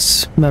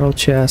chest, metal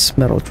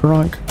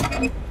trunk.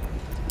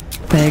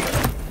 Make.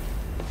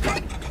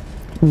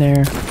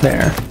 There.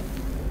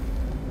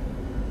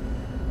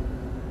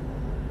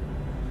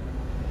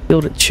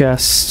 Gilded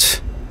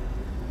chest.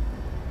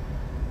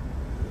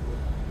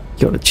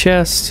 Gilded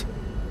chest.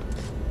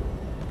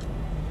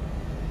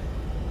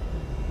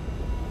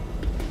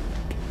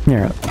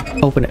 Here,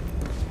 open it.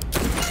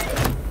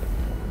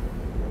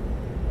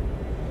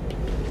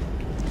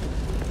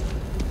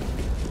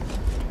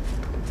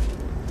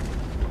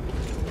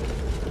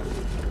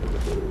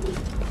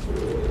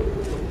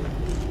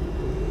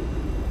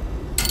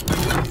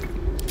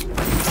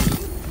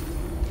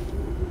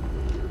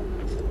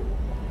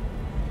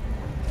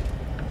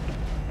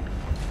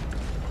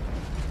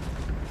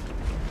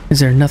 Is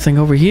there nothing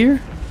over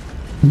here?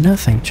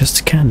 Nothing,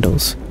 just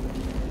candles.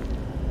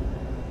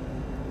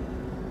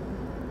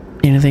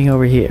 Anything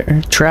over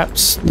here?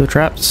 Traps? The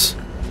traps?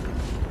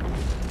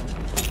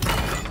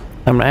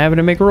 I'm not having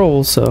to make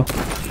rolls, so.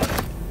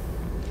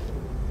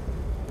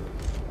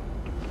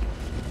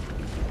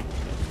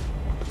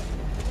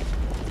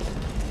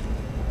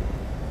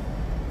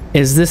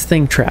 Is this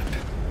thing trapped?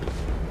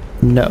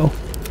 No.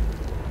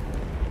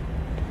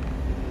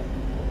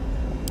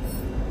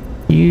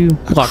 You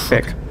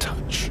lockpick.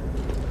 Touch.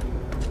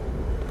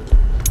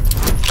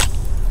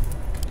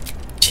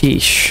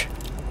 Sheesh.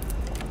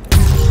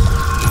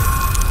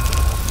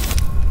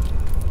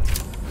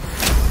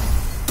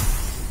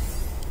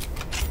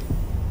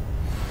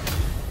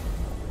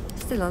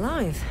 Still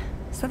alive,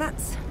 so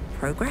that's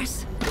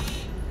progress.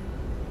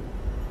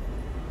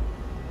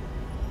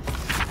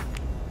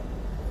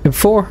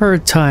 Before her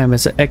time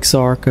as an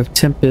exarch of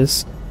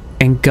Tempest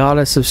and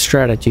goddess of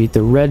strategy,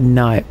 the Red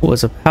Knight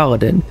was a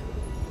paladin,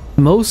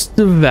 most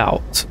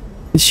devout.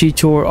 She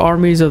toured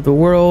armies of the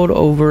world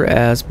over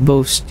as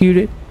both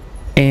student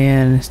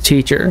and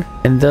teacher,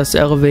 and thus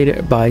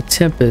elevated by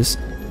Tempest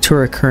to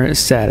her current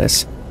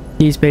status.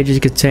 These pages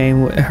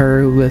contain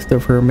her lift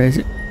of her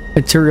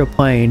material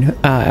plane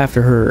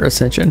after her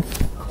ascension.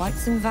 Quite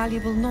some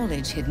valuable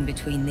knowledge hidden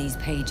between these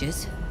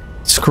pages.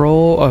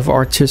 Scroll of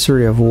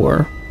Artillery of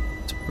War.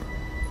 It's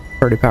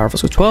pretty powerful.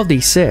 So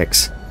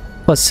 12d6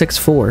 plus 6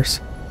 force.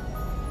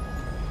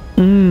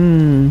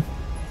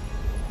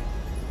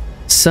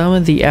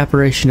 Summon the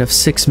apparition of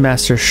 6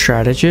 master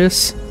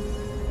strategists.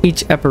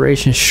 Each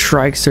apparition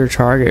strikes their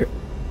target.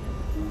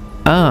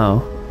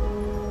 Oh.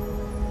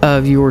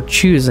 Of your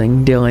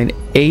choosing, dealing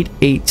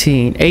 8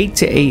 to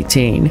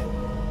 18.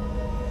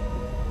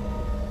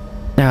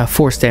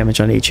 Force damage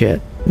on each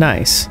hit.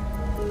 Nice.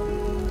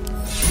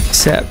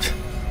 Except.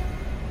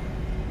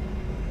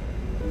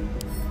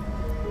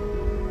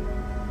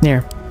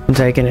 Here, I'm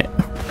taking it.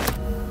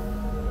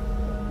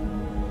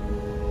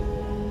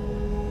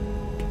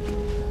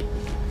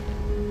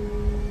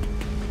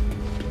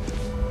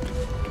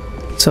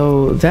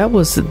 So that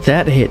was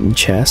that hidden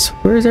chest.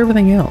 Where's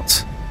everything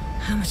else?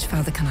 How much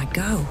further can I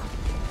go?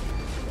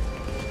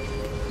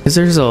 Because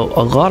there's a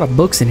lot of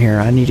books in here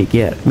I need to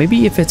get.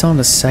 Maybe if it's on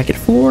the 2nd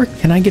floor,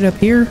 can I get up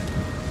here?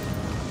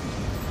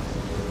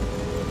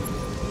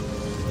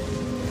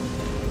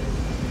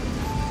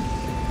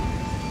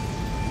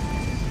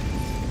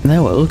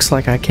 No, it looks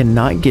like I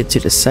cannot get to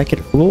the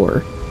 2nd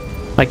floor.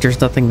 Like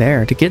there's nothing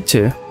there to get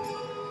to.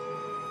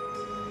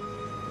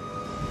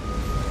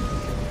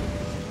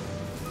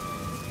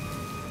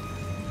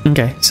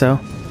 Okay, so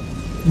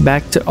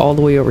back to all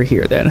the way over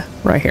here then.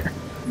 Right here.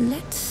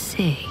 Let's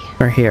see.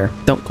 Right here.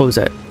 Don't close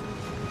that.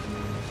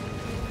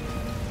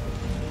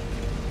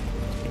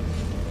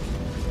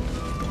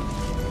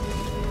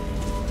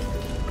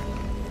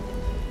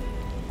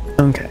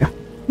 Okay.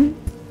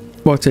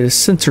 Walk to the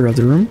center of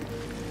the room.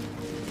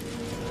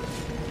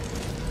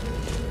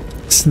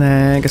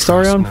 Snag a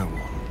Starion. No one.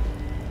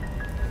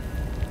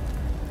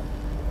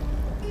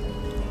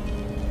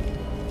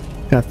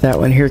 Got that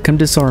one. Here, come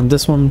disarm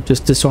this one.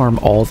 Just disarm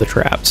all the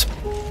traps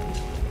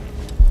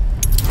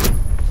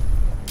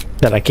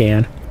that I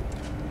can.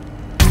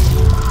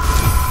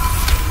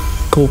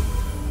 Cool.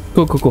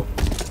 Cool, cool, cool.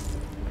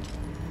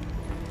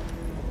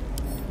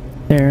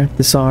 There,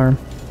 disarm.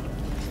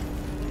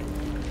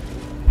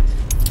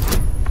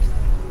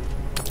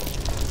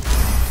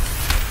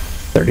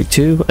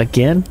 $32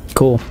 again.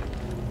 Cool.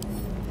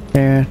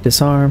 There,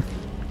 disarm.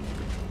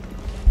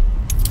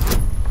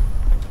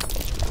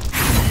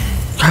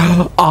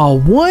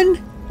 Oh, 1?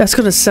 That's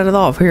gonna set it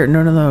off. Here,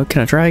 no, no, no.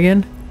 Can I try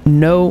again?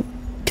 No.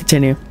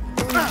 Continue.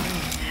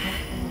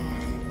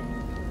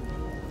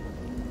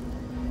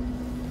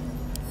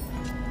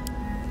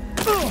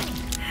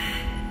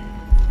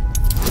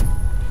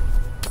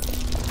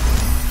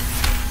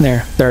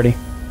 There, 30.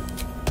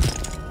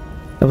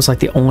 That was like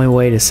the only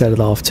way to set it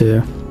off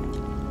too.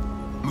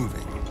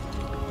 Moving.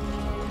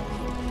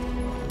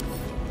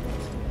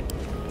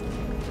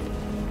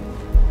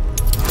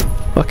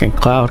 Fucking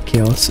cloud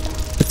kill.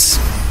 It's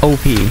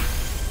OP.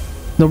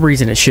 No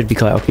reason it should be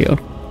cloud kill.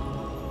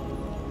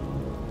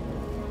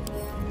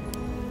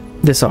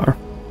 Disarm.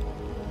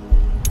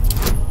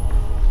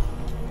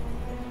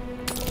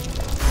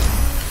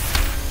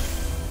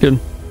 Good.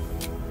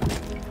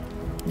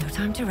 No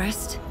time to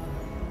rest.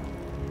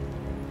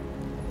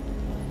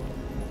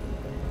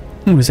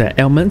 What was that?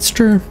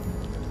 Elminster?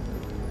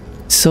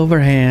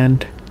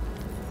 Silverhand.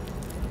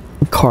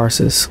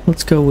 Karsus.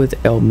 Let's go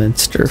with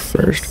Elminster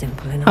first.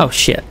 Simple enough. Oh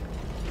shit.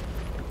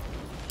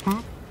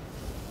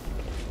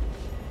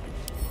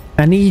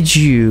 I need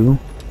you.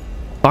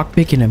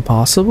 Lockpicking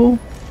impossible?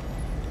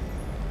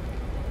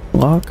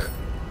 Lock.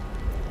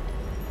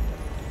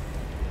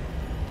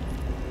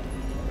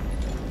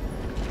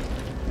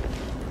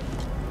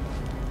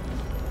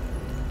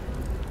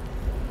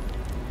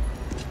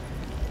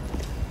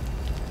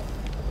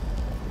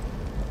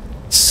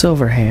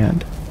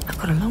 Silverhand. I've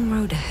got a long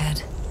road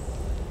ahead.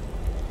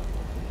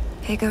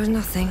 Here goes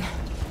nothing.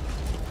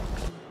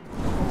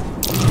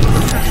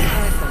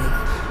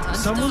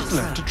 Someone's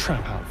left a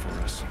trap out for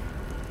us.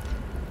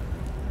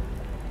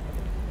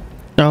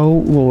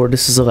 Oh lord,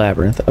 this is a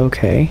labyrinth.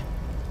 Okay.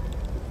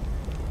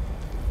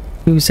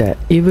 Who's that?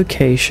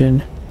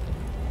 Evocation,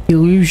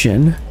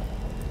 illusion,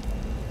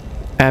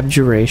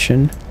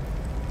 abjuration,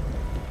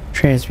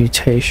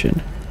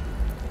 transmutation.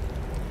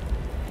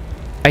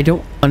 I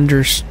don't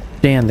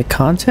understand the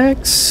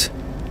context.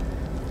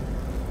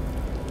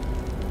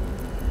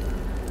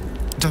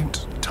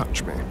 Don't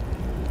touch me.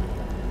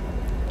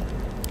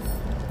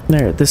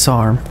 There, this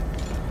arm.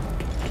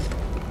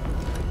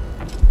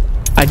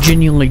 I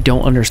genuinely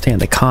don't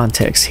understand the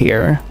context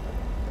here.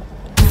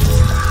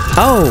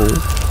 Oh,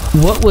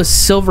 what was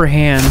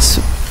Silverhand's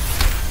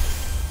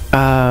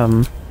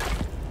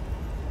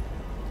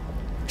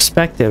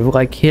perspective?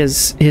 Like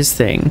his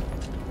thing.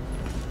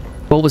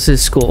 What was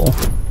his school?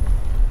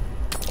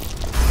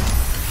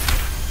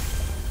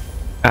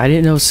 I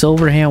didn't know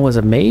Silverhand was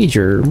a mage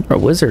or a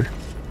wizard.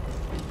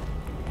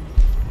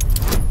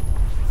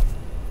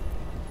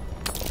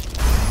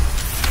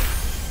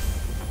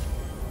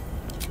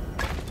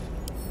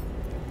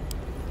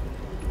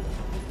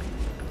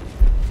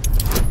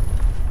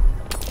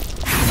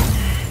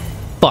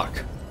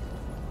 Fuck.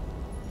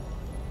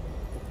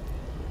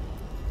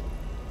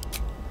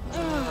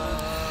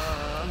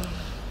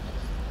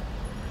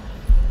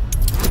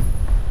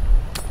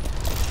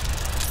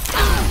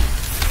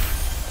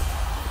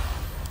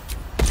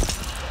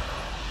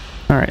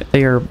 Alright,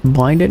 they are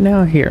blinded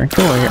now? Here,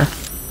 go over here.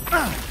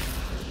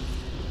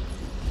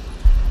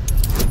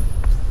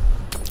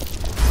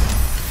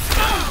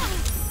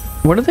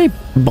 What are they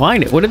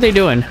blinded? What are they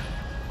doing?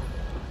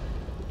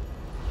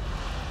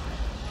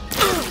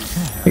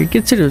 Here,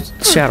 get to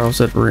the shadows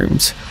of the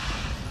rooms.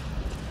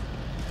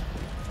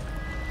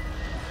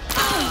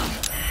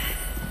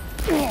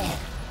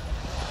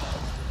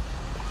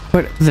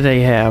 What do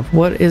they have?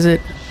 What is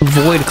it?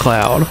 Void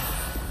cloud.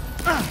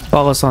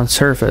 Follow us on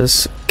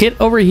surface. Get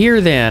over here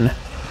then.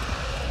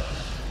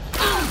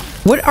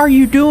 What are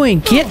you doing?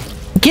 Get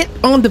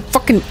on the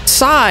fucking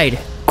side.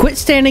 Quit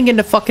standing in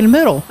the fucking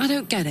middle. I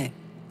don't get it.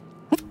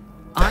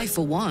 I,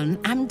 for one,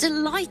 am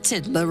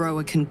delighted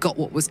Leroican got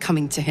what was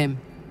coming to him.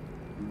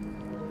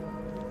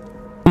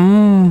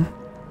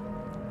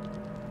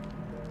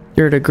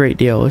 You're at a great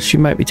deal. She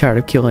might be tired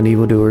of killing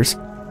evildoers.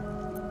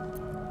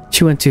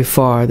 She went too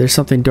far. There's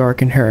something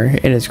dark in her,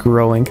 and it's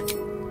growing.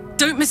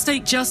 Don't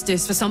mistake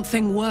justice for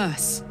something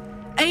worse.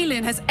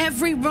 Aelin has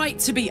every right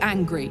to be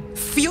angry,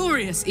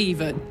 furious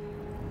even.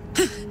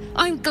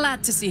 I'm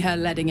glad to see her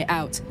letting it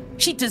out.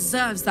 She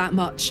deserves that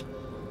much.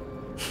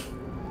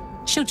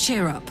 She'll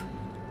cheer up.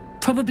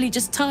 Probably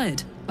just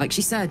tired, like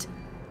she said.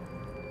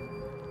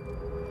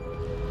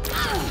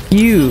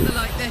 You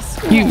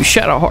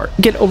Shadowheart,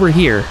 get over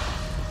here.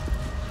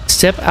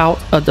 Step out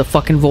of the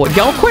fucking void.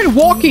 Y'all quit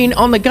walking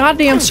on the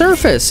goddamn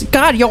surface.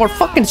 God, y'all are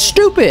fucking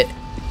stupid.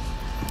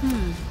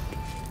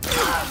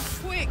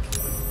 Quick.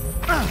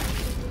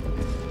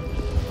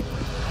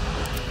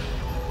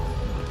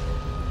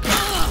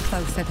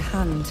 Close at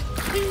hand.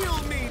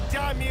 Heal me,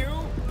 damn you!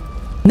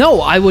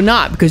 No, I will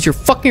not, because you're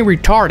fucking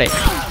retarded.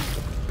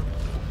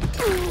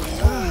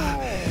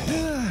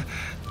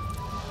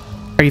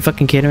 Are you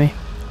fucking kidding me?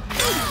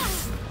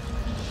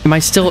 Am I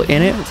still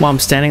in it while I'm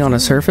standing on a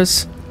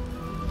surface?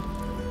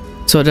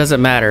 So it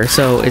doesn't matter.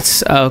 So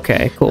it's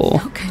okay,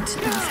 cool. Not going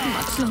to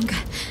last much longer.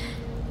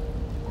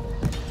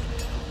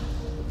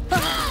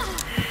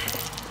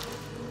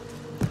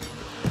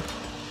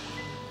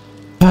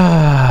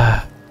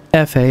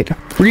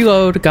 F8.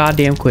 Reload,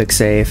 goddamn quick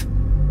save.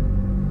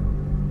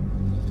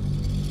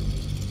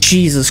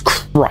 Jesus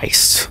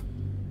Christ.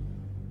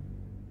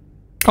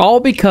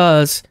 All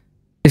because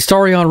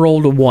Astarion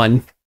rolled a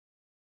 1.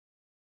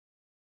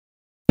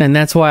 And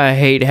that's why I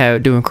hate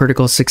doing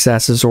critical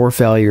successes or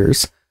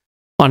failures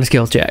on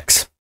skill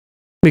checks.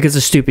 Because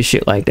of stupid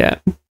shit like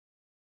that.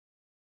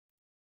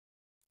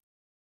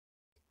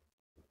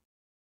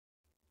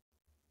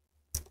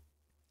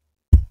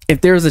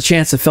 If there's a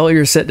chance of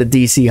failure, set the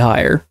DC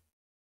higher.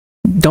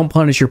 Don't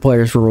punish your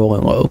players for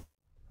rolling low.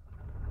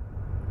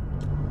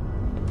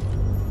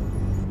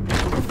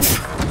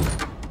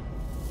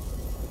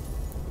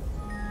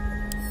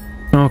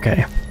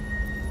 Okay.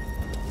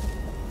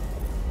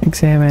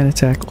 Examine,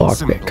 attack,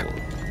 lockpick.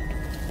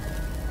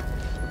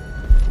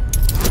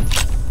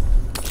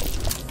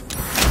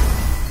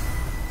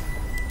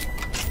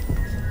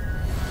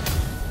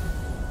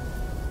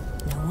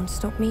 No one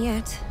stopped me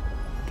yet.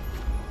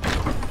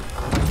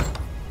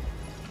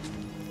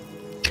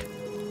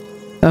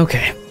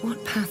 Okay.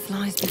 What path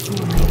lies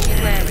before me?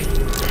 Be wary.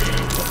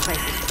 This place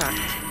is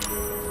trapped.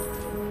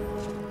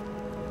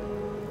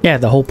 Yeah,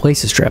 the whole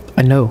place is trapped.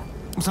 I know.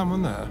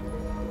 Someone there.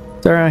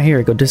 It's around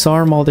here. Go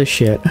disarm all this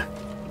shit.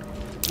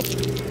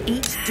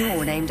 Each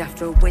door named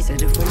after a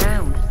wizard of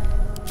renown.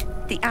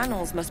 The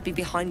annals must be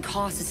behind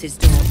Carsus's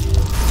door.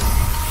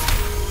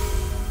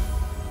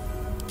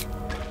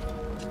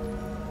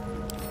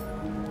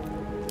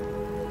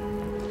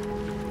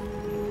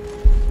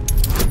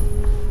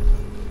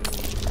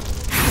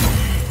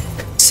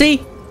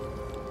 See?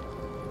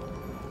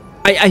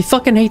 I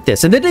fucking hate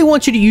this. And then they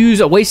want you to use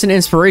a waste of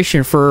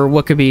inspiration for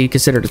what could be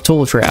considered a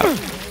tool trap.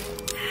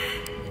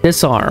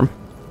 Disarm.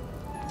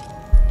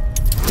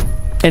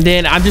 And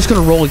then I'm just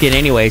gonna roll again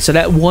anyway, so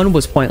that one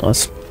was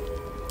pointless.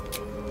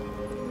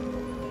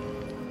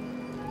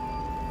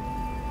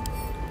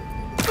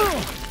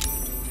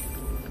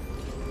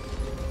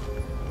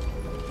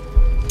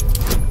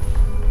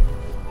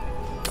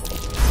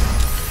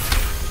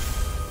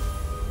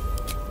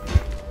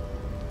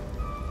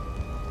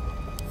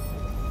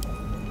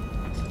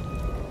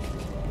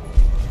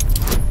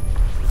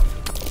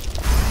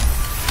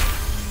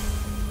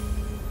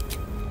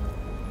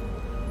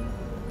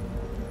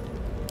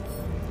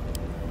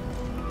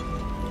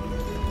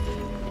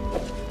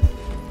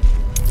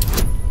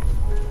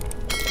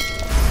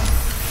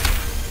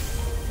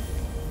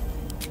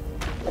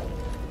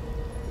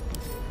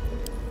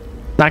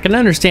 I can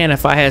understand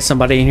if I had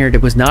somebody in here that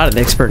was not an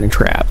expert in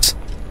traps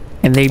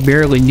and they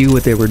barely knew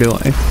what they were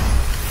doing.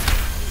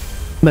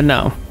 But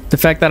no, the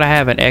fact that I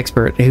have an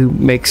expert who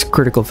makes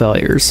critical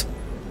failures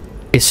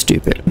is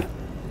stupid.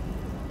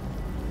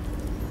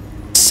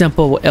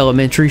 Simple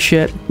elementary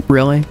shit,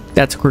 really?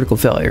 That's a critical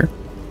failure.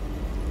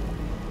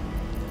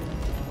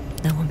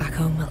 No one back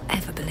home will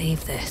ever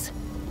believe this.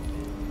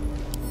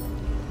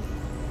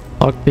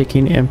 Lock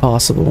picking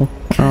impossible.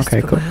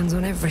 Okay, Put cool. my hands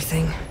on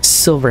everything.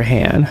 Silver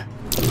hand.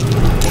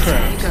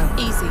 There you go.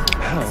 Easy.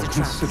 How It's a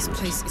trap. This considerate.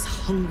 place is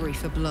hungry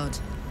for blood.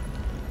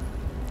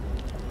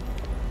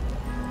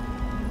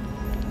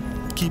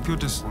 Keep your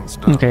distance,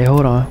 darling. Okay,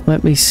 hold on.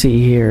 Let me see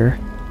here.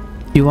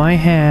 Do I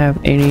have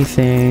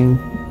anything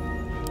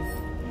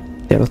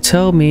that'll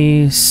tell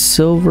me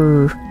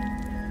silver?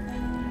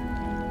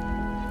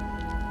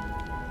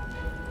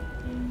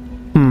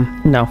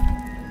 No.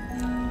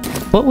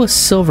 What was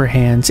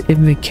Silverhand's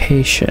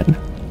invocation?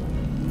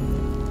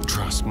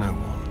 Trust no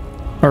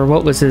one. Or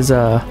what was his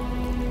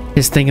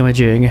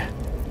thingamajig?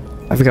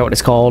 I forgot what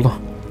it's called.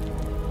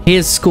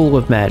 His school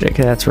of magic,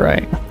 that's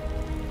right.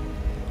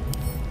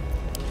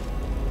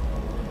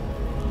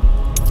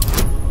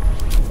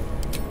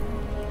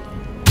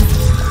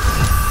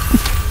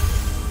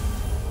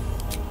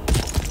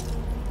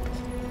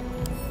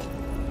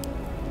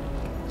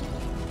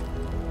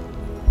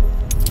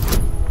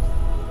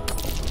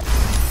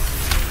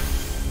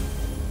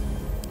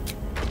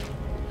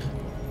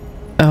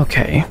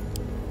 Okay.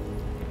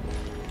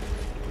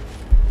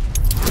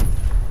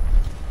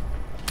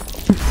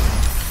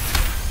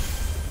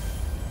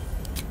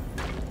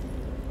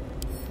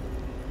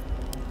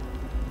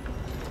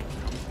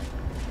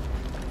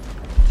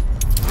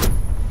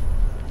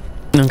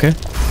 Okay.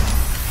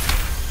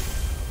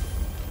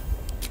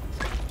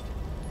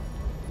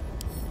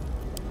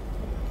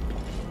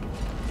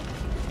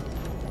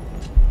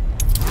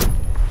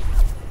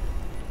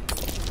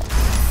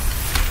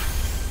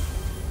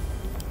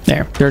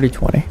 There,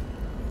 30-20.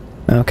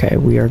 Okay,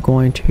 we are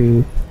going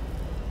to...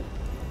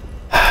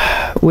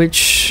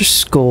 Which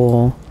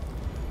skull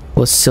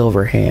was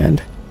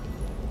Silverhand?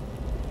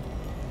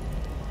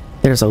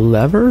 There's a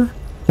lever?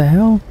 The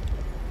hell?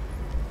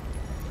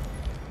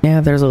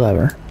 Yeah, there's a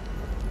lever.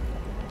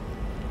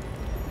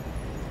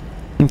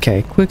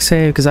 Okay, quick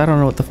save, because I don't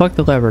know what the fuck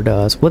the lever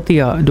does. What the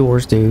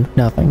doors do?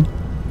 Nothing.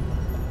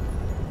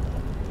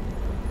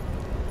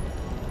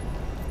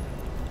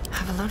 I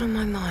have a lot on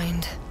my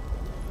mind.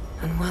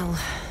 And well,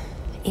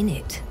 in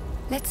it.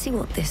 Let's see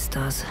what this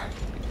does.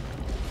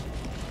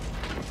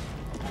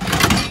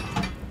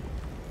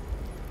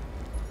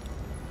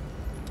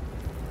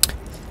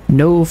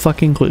 No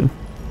fucking clue.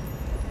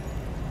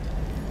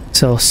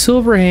 So,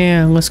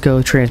 Silverhand, let's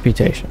go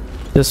transmutation.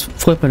 Just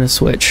flipping a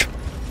switch.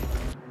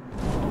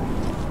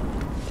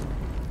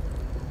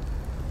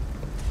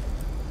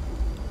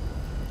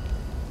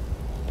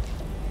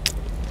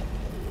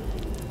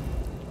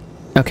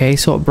 Okay,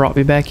 so it brought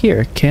me back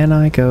here. Can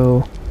I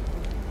go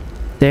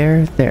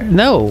there? There.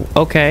 No!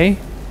 Okay.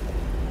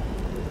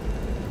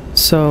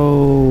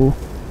 So...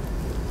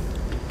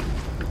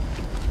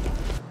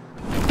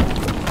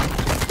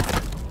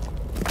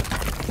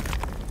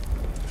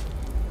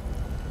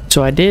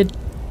 So I did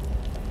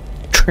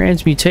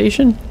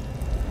transmutation.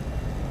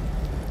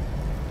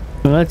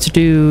 Let's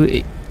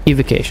do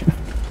evocation.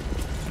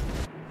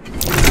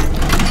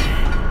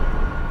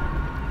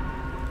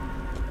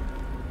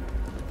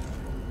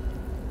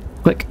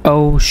 Click.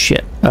 Oh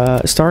shit.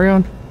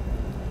 Starion?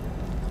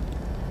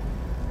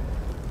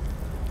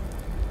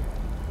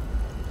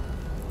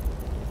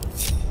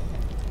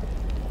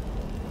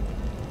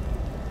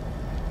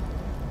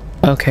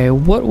 Okay,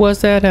 what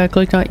was that? I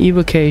clicked on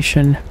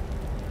evocation.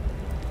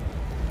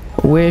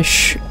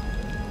 Wish.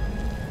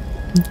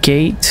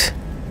 Gate.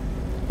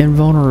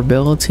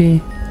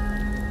 Invulnerability.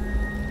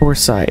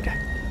 Foresight.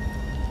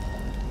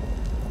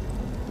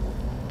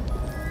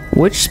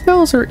 Which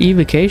spells are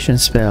evocation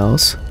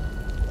spells?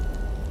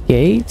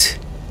 Gate.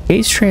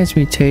 Gate's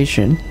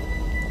transmutation.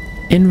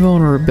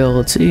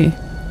 Invulnerability.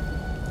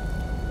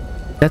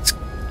 That's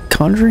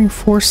conjuring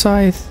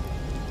foresight.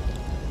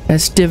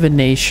 That's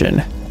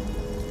divination.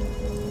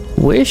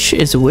 Wish?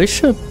 Is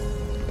wish a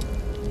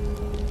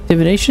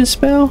divination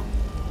spell?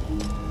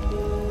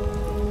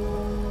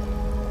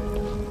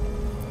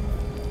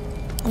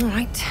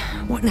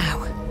 What now?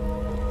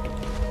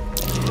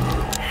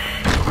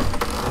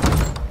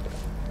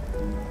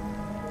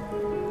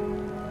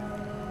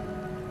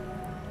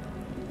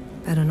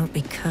 Better not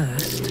be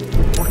cursed.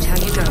 Watch how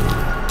you go.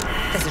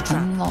 There's a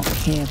trap. Unlock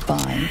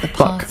hereby the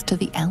path to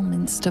the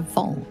Elminster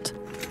Vault.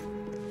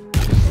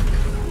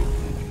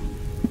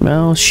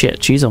 Well,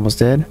 shit, she's almost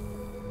dead.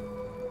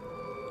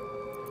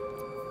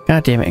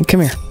 God damn it,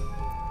 come here.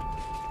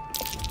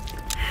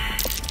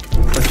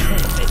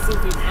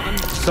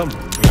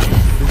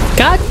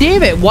 God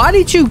damn it, why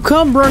did you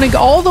come running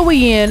all the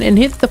way in and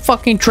hit the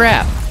fucking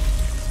trap?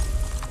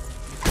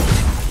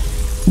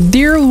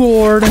 Dear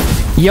Lord,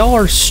 y'all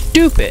are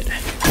stupid.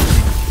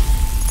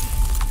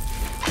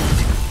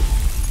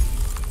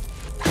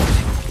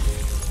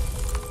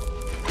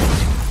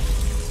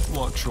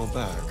 Watch your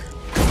back.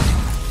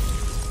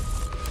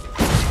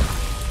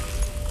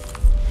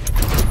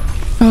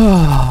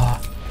 Oh.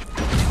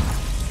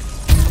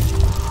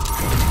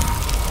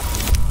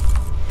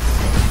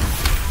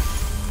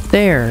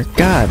 There,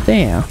 god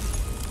damn.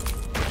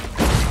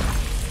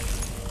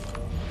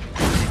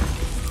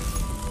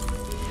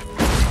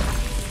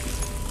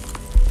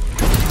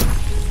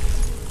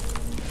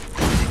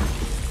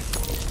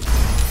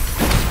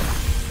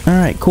 All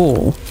right,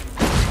 cool.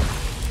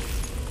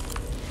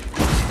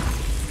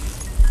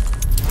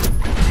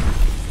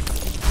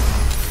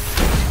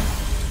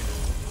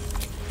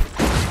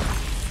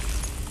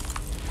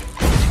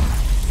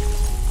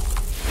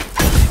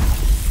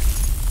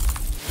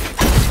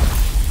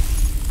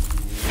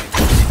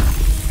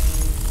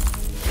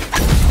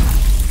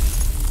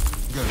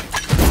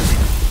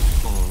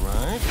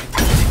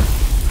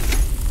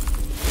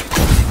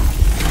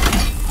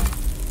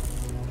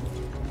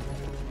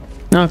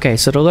 Okay,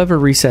 so the lever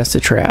resets the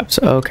traps.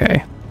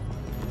 Okay.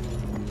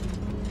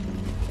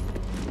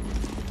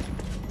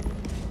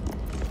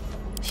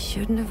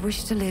 Shouldn't have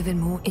wished to live in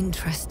more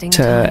interesting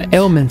To times.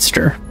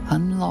 Elminster.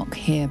 Unlock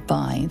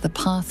hereby the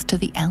path to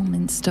the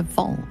Elminster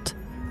Vault.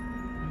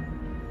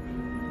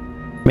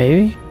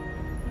 Maybe?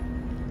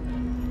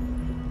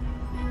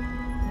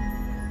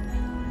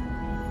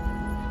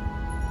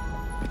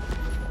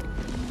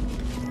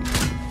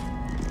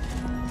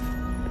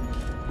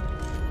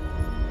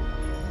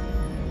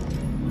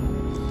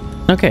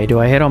 Okay, do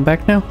I head on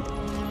back now?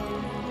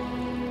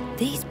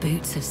 These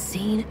boots have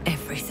seen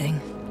everything.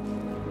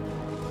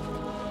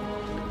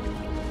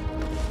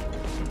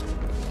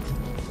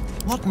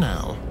 What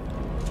now?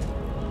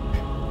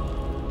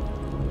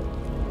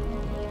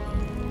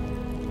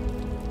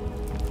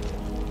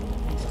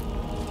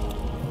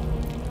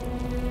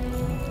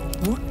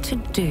 What to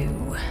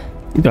do?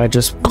 Do I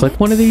just click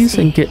one of these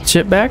and get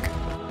shit back?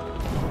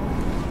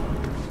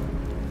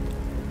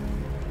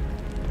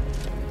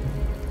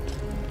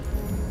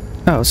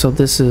 Oh, so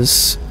this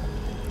is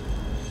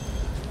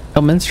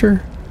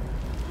Elminster?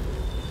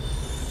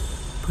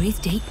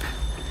 Breathe deep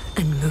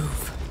and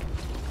move.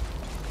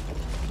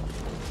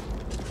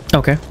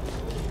 Okay.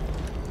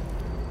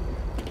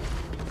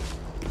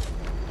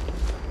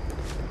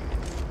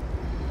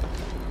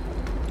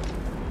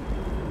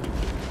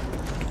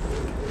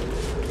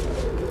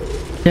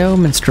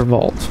 Elminster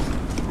Vault.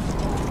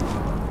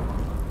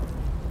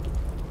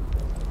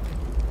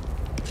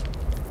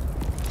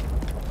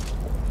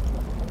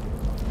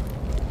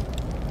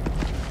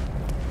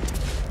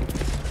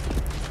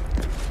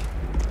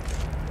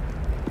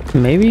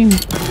 Maybe?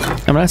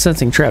 I'm not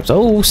sensing traps.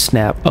 Oh,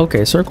 snap.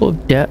 Okay, circle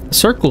of death.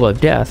 Circle of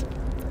death.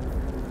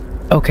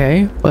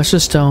 Okay,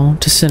 Luscious Stone,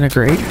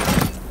 disintegrate.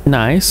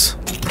 Nice.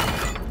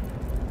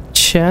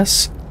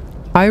 Chest.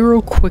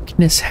 Pyro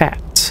Quickness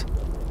Hat.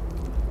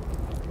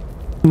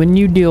 When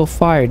you deal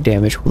fire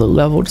damage with a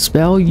leveled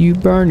spell, you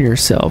burn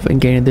yourself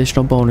and gain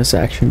additional bonus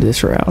action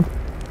this round.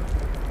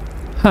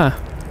 Huh.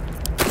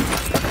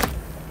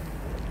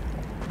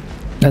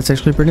 That's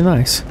actually pretty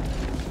nice.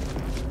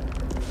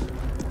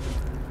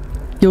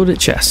 Gilded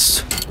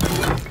chest.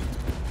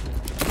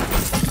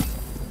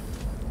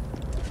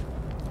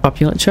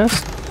 Opulent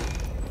chest.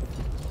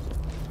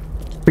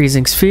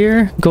 Freezing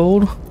sphere.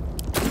 Gold.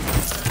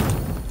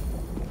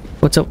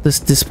 What's up with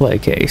this display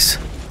case?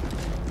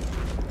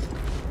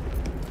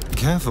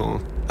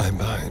 Careful, I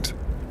bite.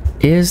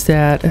 Is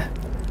that...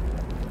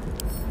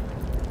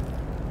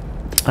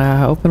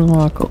 open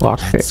lock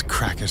Let's pick.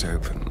 crack it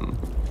open.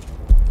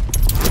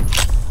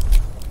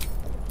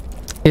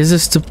 Is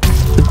this the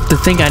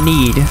thing I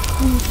need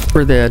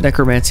for the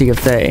Necromancy of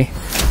Thay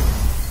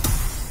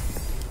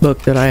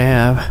book that I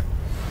have?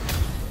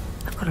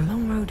 I've got a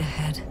long road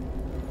ahead.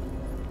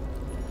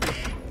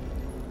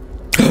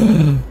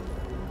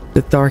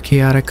 The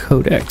Tharkiata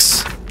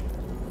Codex.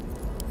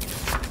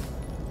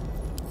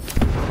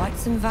 Quite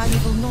some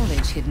valuable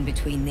knowledge hidden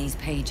between these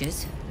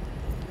pages.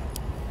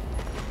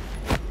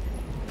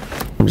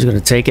 I'm just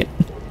gonna take it.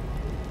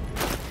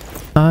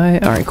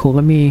 Alright, cool.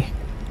 Let me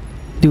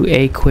do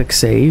a quick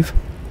save.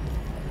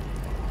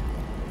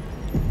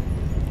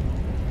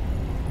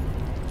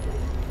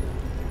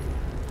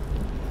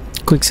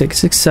 Quick save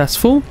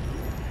successful.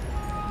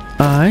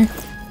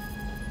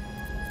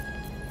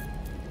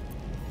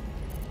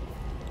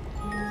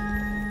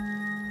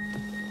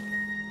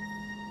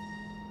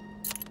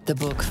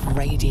 The book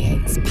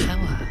radiates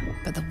power,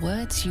 but the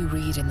words you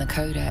read in the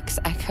codex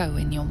echo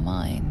in your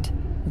mind,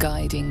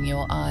 guiding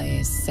your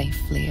eyes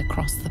safely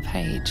across the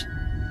page.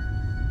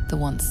 The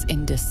once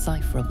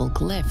indecipherable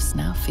glyphs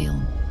now feel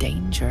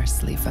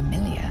dangerously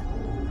familiar,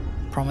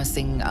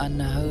 promising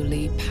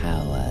unholy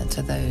power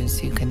to those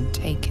who can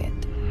take it.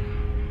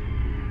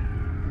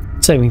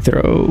 Saving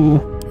throw.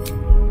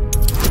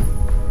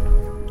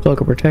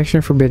 Cloak of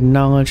protection, forbidden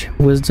knowledge,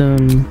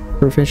 wisdom,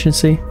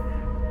 proficiency.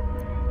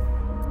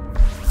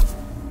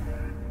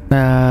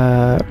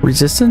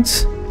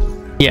 Resistance?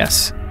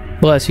 Yes.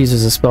 Bless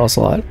uses a spell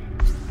slot.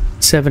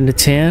 7 to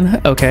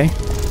 10. Okay.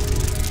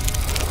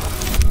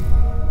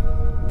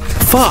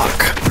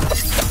 Fuck!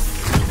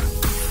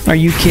 Are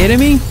you kidding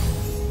me?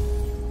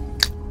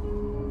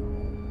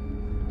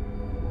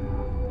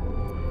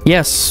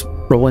 Yes.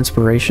 Roll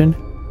inspiration.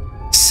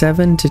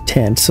 7 to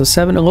 10. So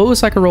 7. The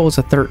lowest I can roll is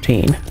a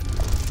 13.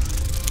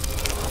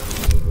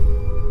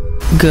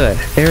 Good.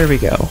 There we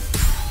go.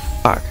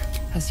 Fuck.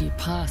 As you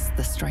pass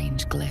the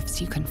strange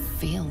glyphs, you can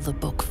feel the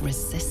book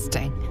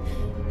resisting.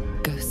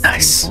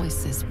 Ghostly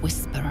voices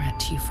whisper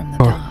at you from the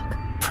dark,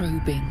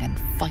 probing and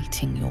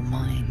fighting your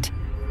mind.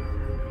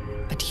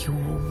 But your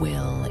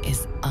will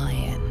is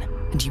iron,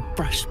 and you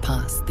brush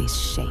past these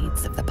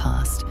shades of the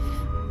past,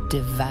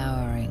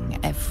 devouring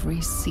every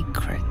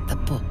secret the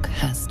book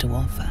has to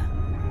offer.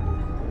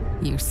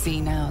 You see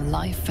now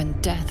life and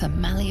death are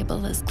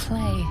malleable as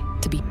clay,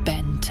 to be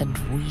bent and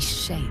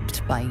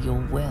reshaped by your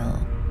will,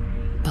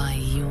 by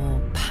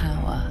your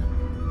power.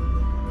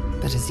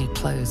 But as you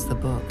close the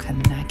book, a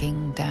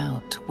nagging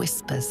doubt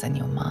whispers in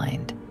your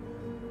mind.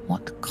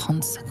 What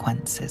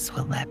consequences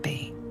will there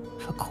be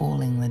for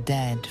calling the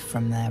dead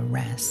from their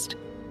rest?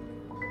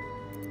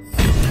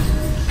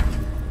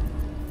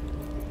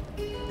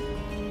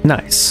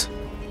 Nice.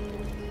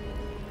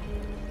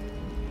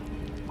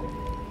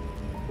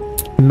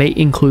 May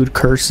include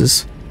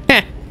curses.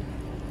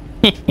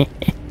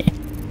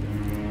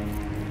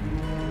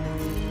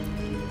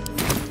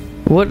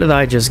 What did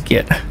I just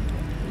get?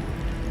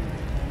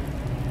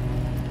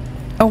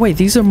 Oh wait,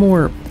 these are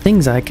more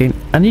things I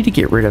need to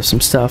get rid of some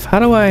stuff. How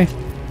do I...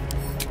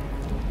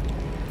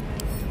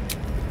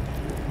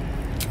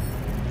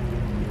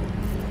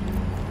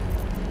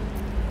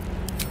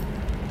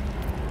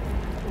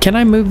 Can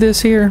I move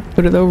this here?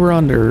 Put it over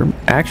under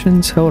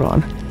actions? Hold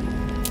on.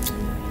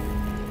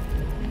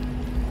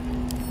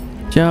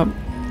 Jump.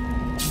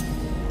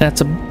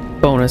 That's a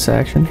bonus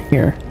action.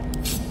 Here.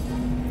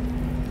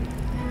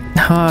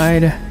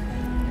 Hide.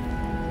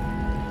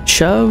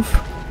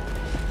 Shove.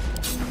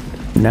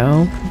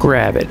 No.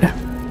 Grab it.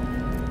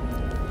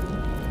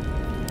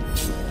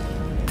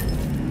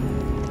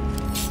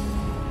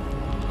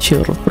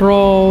 Shield of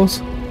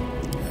Thralls.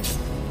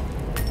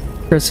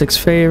 Press 6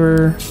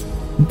 favor.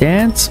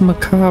 Dance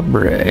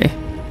Macabre.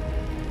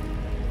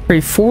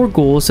 Create 4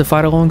 ghouls to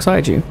fight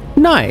alongside you.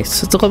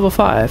 Nice. It's a level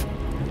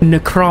 5.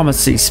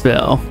 Necromancy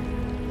spell.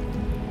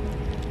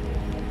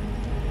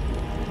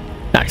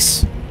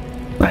 Nice.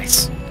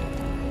 Nice.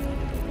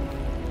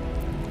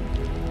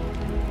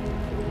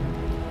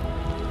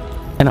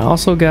 And I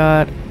also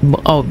got...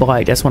 Oh,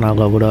 Blight. That's when I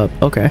leveled up.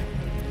 Okay.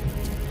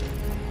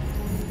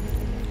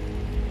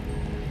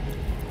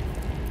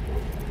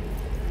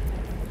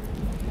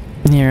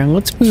 Here,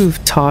 let's move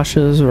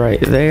Tasha's right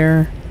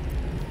there.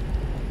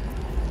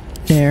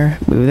 There.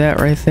 Move that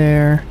right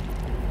there.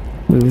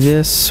 Move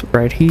this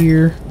right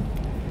here.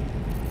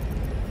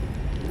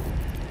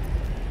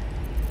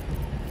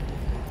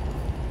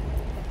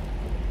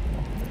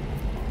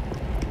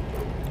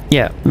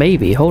 Yeah,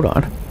 maybe. Hold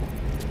on.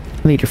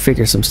 I need to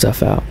figure some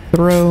stuff out.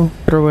 Throw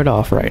it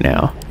off right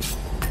now.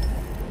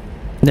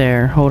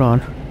 There. Hold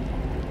on.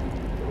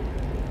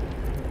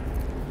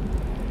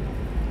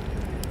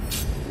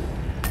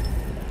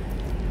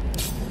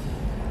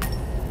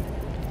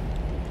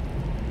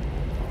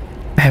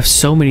 I have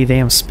so many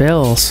damn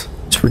spells.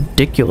 It's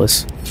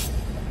ridiculous.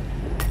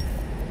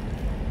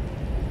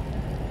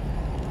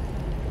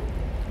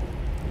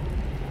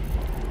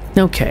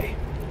 Okay.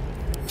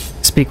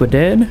 Speak with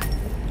dead.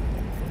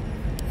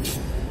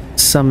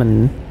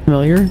 Summon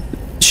familiar.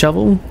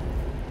 Shovel.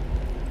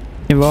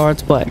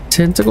 Envards black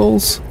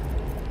tentacles.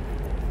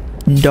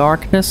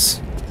 Darkness.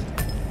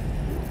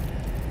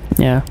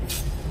 Yeah.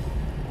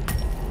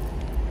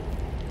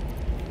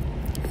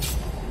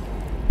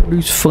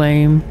 Produce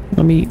flame.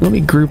 Let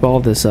me group all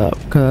this up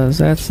because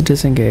that's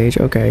disengage.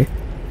 Okay.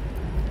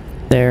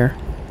 There.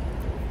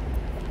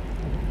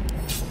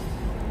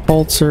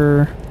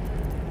 Pulsar.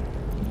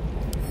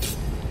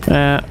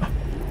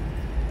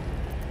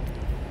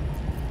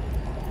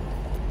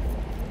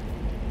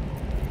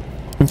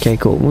 Okay,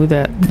 cool. Move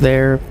that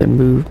there, then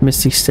move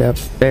Misty Step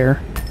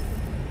there.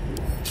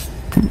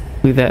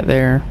 Move that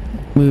there.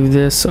 Move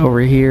this over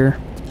here.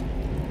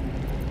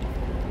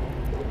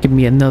 Give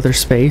me another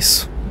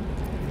space.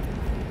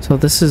 So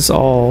this is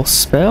all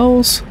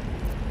spells.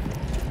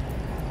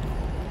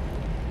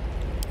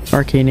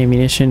 Arcane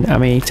ammunition. I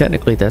mean,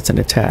 technically that's an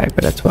attack,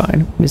 but that's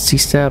fine. Misty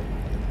Step.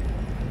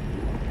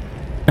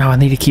 Oh, I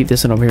need to keep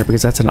this one over here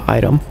because that's an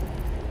item.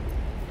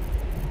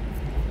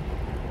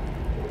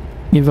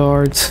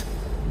 Evards.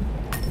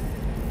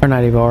 Or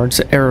not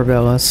Evards,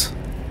 Arabellas.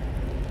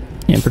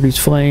 And produce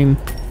flame.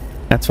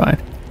 That's fine.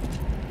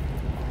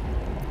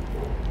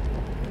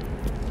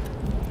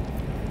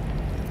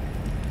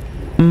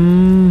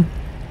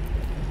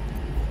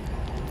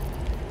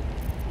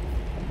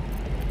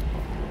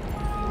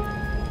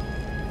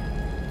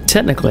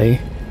 Technically,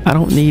 I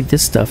don't need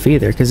this stuff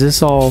either, because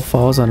this all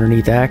falls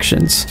underneath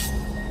actions.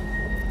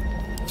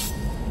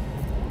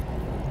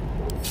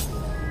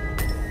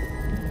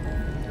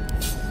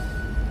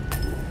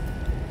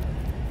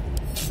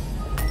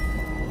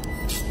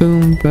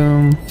 Boom,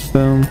 boom,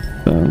 boom,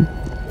 boom.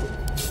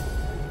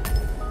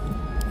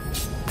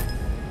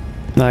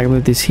 Now I can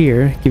move this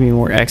here, give me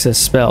more access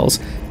spells.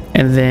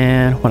 And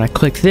then when I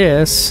click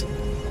this,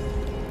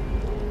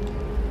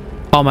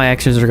 all my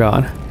actions are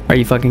gone. Are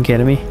you fucking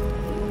kidding me?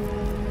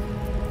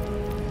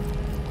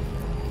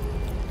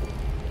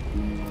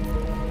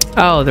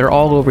 Oh, they're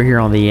all over here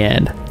on the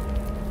end.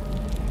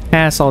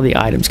 Pass all the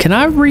items. Can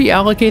I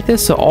reallocate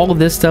this so all of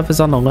this stuff is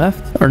on the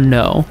left? Or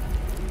no?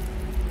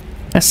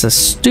 That's the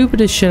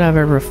stupidest shit I've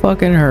ever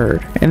fucking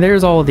heard. And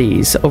there's all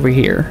these over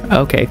here.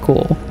 Okay,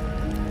 cool.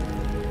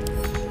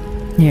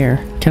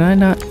 Here. Can I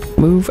not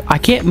move? I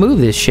can't move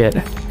this shit.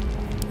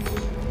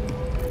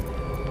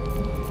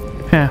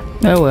 Huh.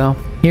 Oh well.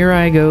 Here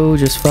I go,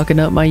 just fucking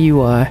up my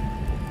UI.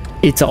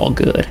 It's all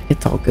good.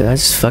 It's all good. I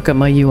just fuck up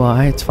my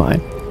UI. It's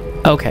fine.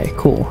 Okay,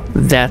 cool.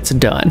 That's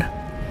done.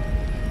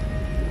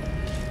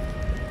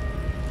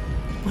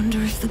 Wonder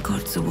if the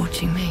gods are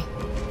watching me.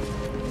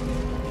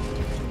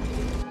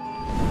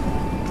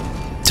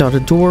 So the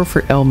door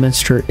for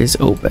Elminster is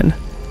open.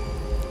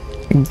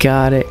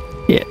 Got it.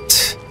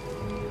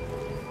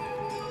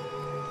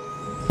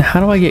 How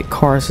do I get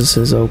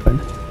Karsus's open?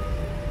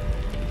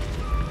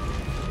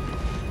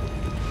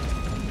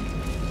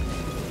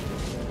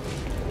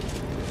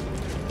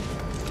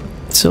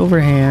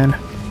 Silverhand.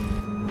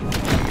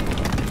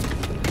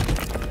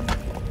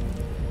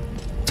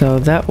 So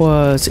that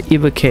was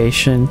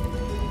evocation,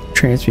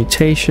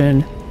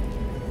 transmutation,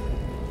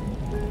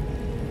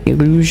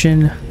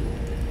 illusion,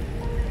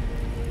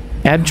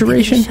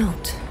 abjuration.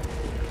 Avoid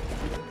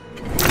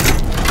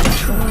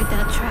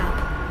that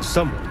trap.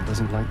 Someone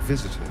doesn't like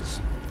visitors.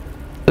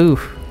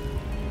 Oof.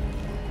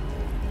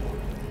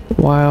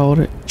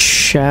 Wild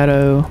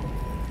shadow.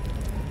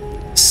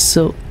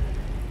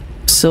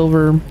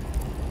 Silver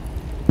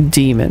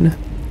demon.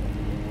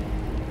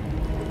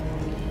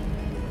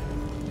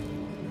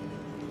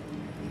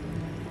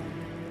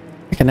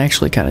 I can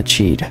actually kind of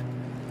cheat.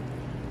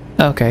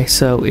 Okay,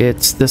 so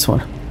it's this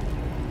one.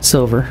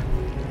 Silver.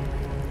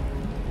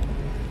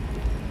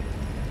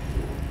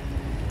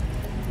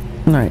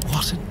 Alright.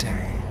 What a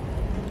day.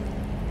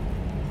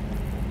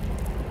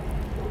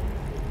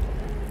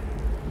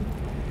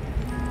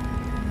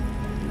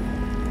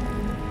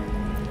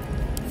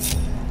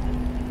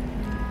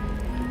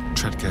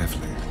 Tread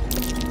carefully.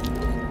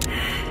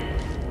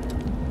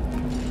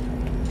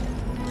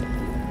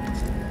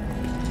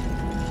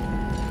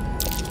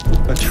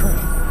 A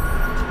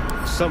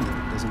trap.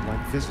 Someone doesn't like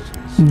visitors.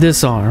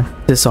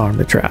 Disarm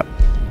the trap.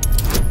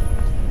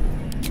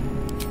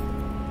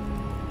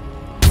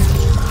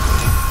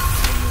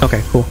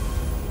 Okay, cool.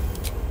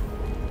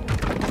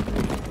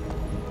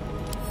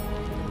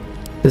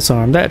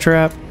 Disarm that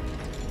trap.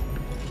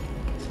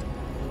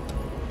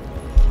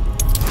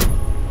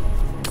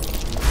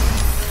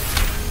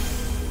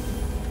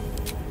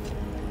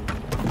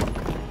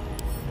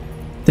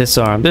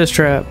 Disarm this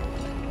trap.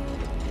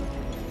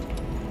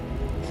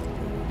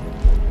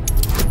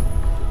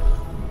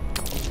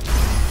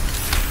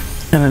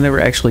 And I never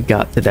actually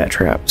got to that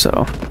trap,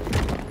 so...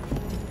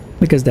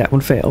 because that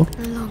one failed.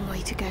 A long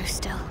way to go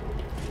still.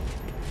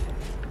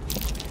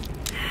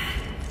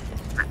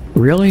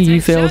 Really?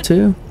 You failed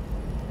too?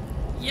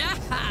 Yeah.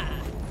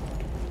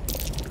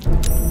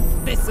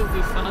 This'll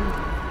be fun.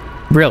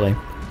 Really?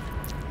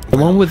 The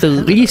one with the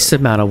least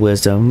amount of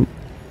wisdom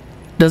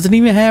doesn't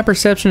even have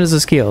perception as a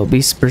skill.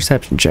 Beast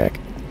perception check.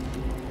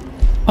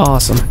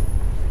 Awesome.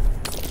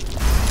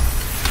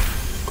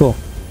 Cool.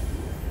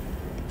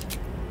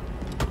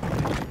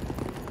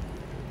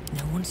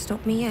 No one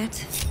stopped me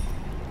yet.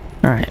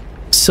 Alright.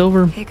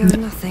 Silver. Here goes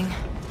nothing.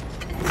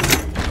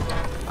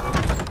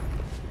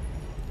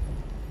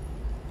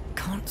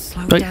 Can't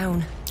slow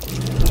down.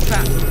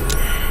 Trap.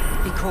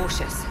 Be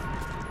cautious.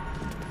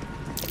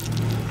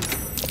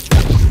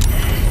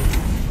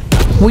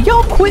 Will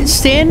y'all quit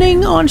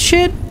standing on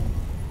shit?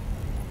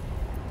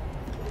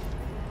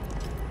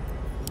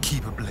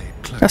 Keep a blade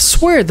close. I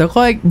swear, they're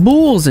like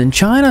bulls in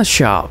China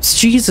shops.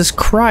 Jesus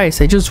Christ,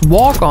 they just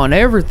walk on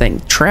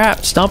everything.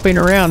 Trap, stomping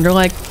around. They're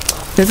like,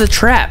 there's a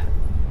trap.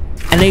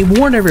 And they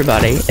warn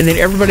everybody, and then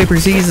everybody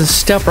proceeds to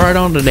step right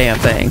on the damn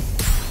thing.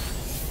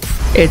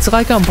 It's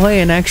like I'm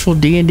playing actual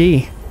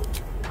D&D.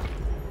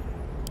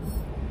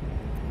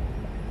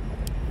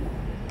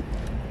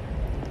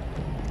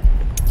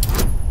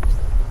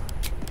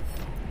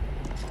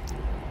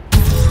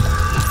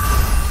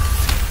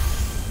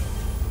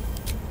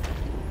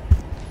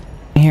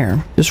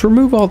 Here, just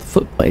remove all the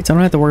foot plates. I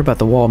don't have to worry about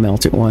the wall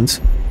mounted ones.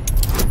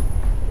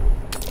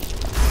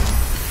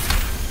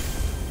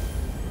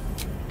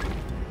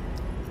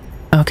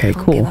 Okay,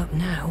 cool.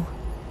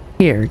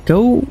 Here,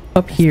 go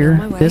up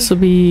here. This will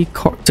be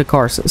to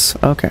Karsus.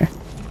 Okay.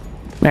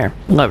 There,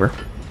 lever.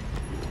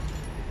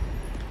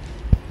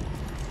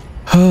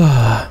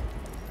 Now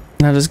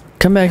just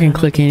come back and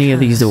click any of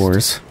these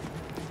doors.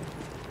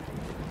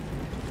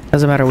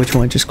 Doesn't matter which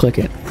one, just click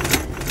it.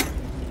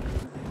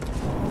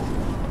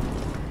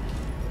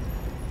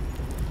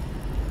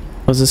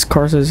 Was this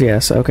Karsus?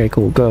 Yes. Okay,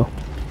 cool. Go.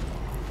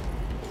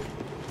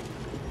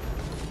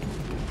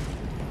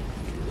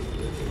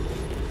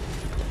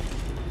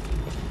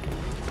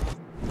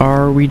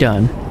 Are we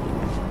done?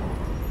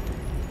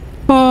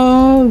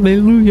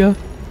 Hallelujah.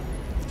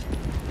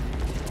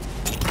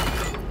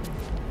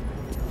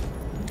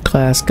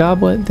 Class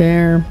goblet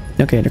there.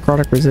 Okay,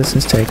 necrotic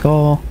resistance, take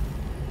all.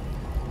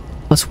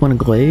 +1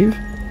 glaive.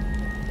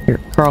 Here,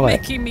 Carla.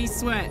 Making me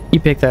sweat. You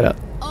pick that up.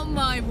 On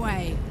my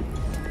way.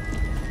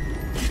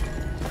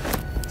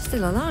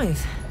 Still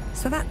alive.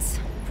 So that's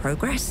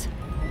progress.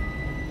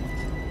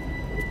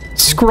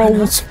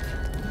 Scrolls.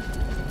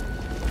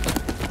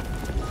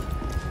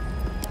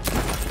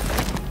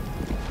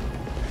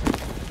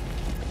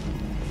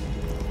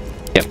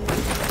 Yep.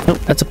 Nope,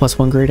 that's a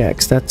 +1 great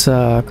axe. That's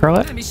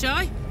Carla. Don't be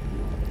shy.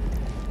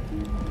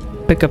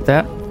 Pick up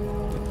that.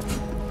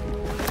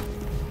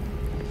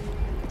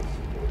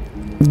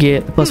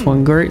 Get the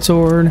 +1 great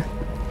sword.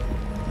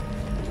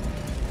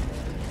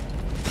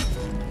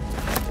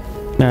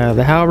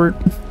 The halberd.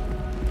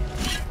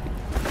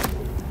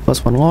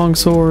 +1 long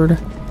sword.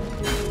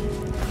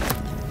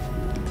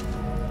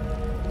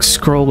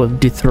 Scroll of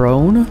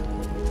Dethrone.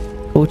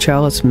 O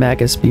chalice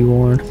Magus be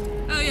worn.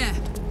 Oh yeah.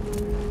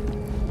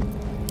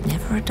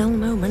 Never a dull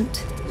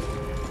moment.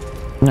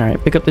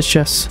 Alright, pick up this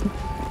chest.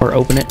 Or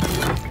open it.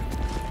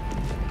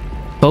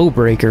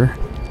 Bowbreaker.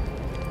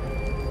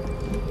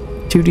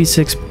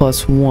 2d6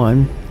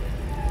 +1.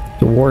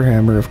 The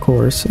Warhammer, of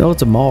course. Oh,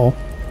 it's a maul.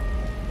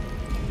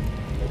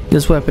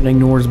 This weapon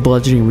ignores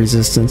bludgeoning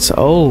resistance.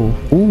 Oh,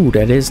 ooh,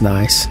 that is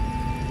nice.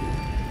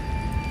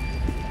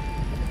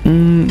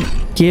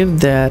 Give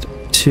that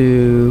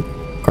to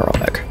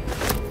Karlak.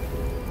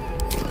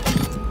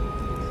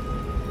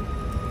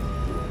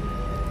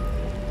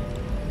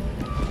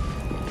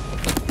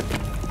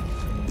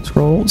 Let's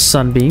roll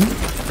Sunbeam.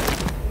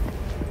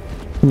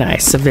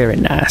 Nice, very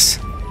nice.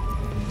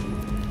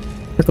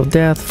 Prickle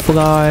Death,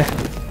 Fly.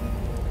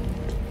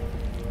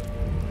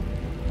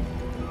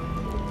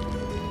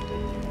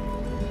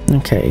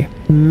 Okay,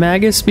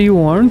 Magus be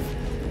worn.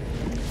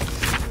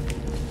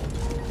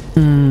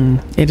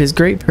 It is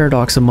great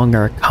paradox among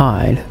our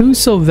kind, who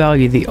so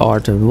value the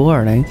art of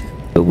learning,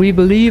 but we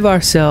believe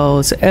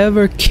ourselves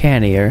ever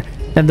cannier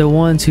than the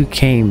ones who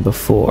came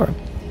before.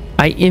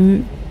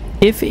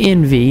 If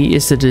envy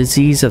is the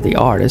disease of the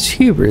artist,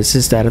 hubris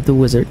is that of the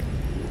wizard.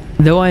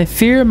 Though I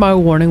fear my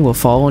warning will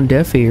fall on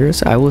deaf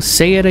ears, I will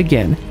say it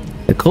again.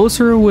 The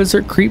closer a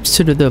wizard creeps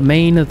to the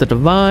domain of the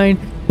divine,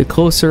 the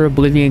closer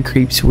oblivion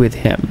creeps with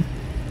him.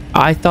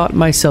 I thought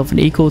myself an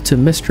equal to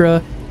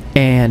Mystra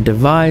and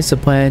devised a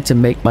plan to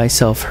make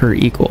myself her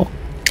equal.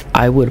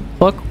 I would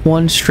pluck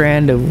one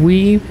strand of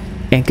weave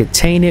and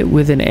contain it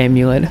with an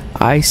amulet.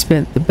 I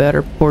spent the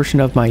better portion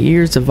of my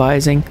years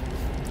devising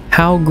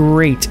how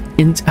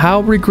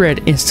regret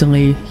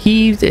instantly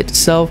heaved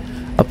itself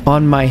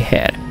upon my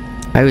head.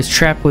 I was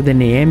trapped within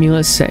the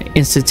amulet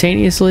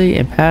instantaneously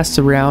and passed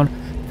around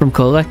from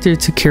collector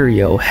to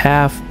curio,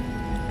 half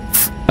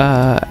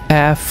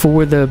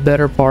for the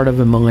better part of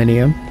a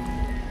millennium.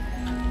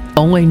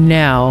 Only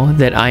now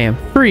that I am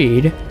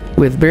freed,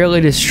 with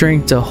barely the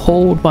strength to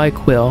hold my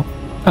quill,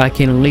 I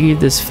can leave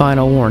this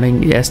final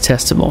warning as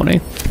testimony.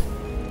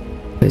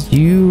 Because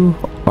you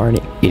are an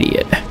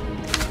idiot.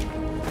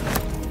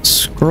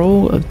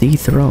 Scroll of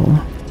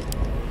Dethrone.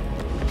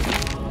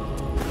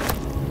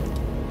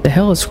 The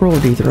hell is Scroll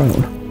of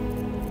Dethrone?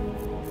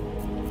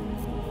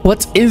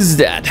 What is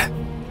that?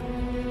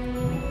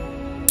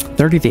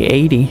 30 to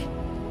 80.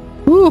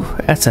 Ooh,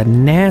 that's a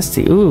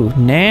nasty. Ooh,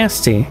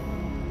 nasty.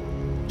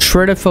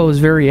 Shred a foe's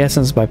very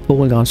essence by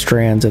pulling on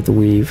strands of the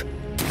weave.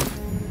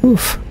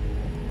 Oof.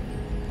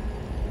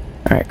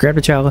 Alright, grab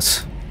the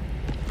chalice.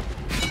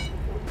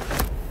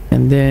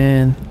 And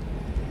then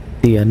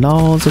the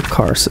Annals of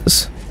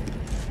Karsus.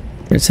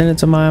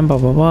 Descendants of mine, blah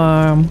blah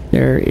blah.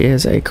 There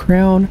is a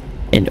crown,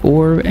 an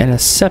orb, and a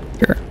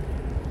scepter.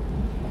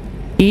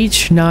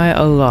 Each nigh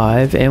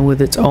alive and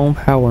with its own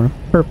power and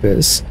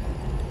purpose.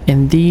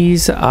 And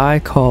these I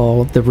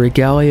call the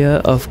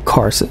Regalia of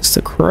Karsus.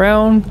 The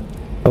crown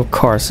of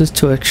Karsus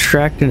to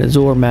extract and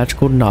absorb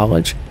magical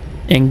knowledge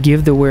and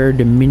give the wearer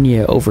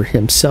dominion over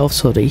himself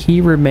so that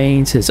he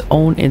remains his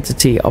own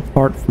entity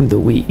apart from the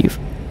weave.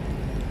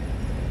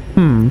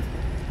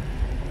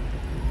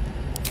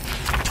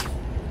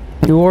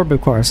 The Orb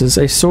of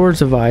Karsus, a sword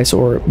device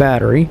or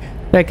battery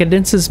that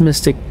condenses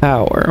mystic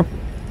power,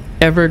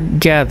 ever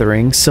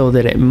gathering so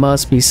that it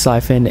must be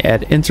siphoned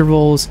at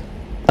intervals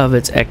of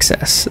its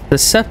excess. The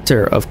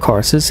scepter of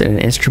Karsus, an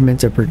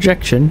instrument of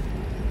projection,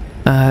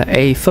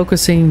 a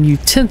focusing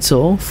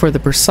utensil for the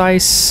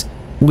precise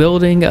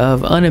wielding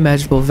of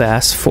unimaginable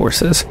vast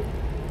forces.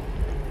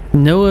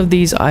 Know of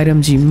these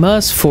items you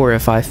must, for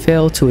if I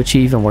fail to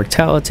achieve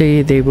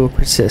immortality, they will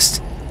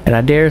persist, and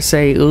I dare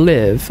say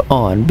live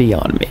on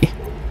beyond me.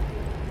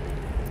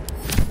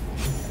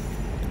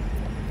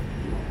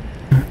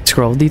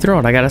 Scroll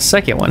dethroned. I got a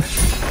second one.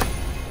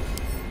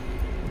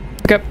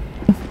 Okay.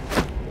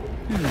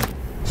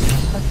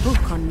 A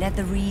book on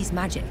Netherese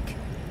magic.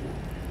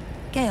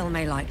 Gale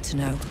may like to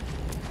know.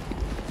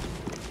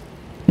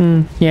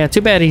 Yeah,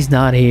 too bad he's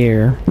not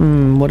here.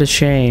 What a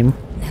shame.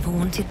 Never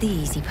wanted the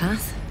easy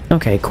path.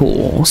 Okay,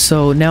 cool.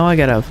 So now I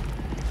gotta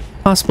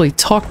possibly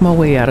talk my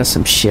way out of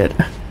some shit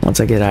once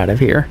I get out of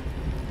here.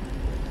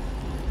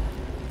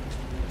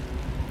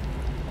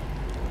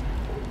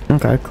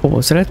 Okay,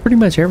 cool. So that's pretty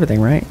much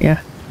everything, right?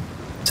 Yeah.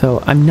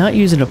 So I'm not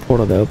using a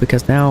portal though,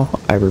 because now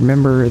I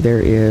remember there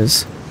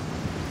is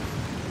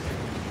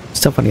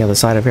stuff on the other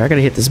side of here. I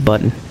gotta hit this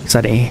button because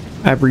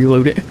I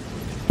reload it.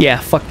 Yeah,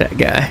 fuck that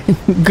guy.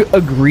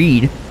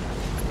 Agreed.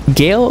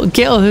 Gale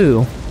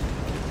who?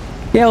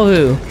 Gale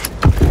who?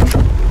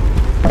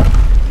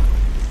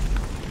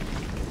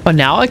 Oh,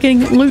 now I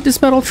can loot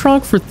this metal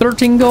trunk for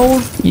 13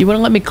 gold? You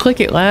wouldn't let me click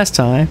it last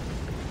time.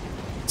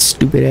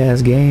 Stupid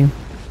ass game.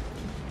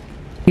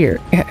 Here.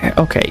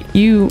 Okay,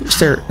 you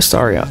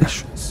sorry on.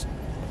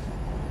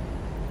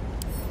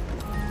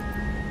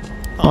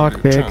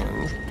 Lockpick.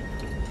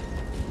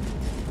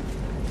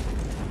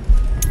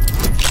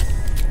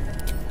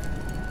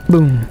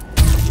 Boom.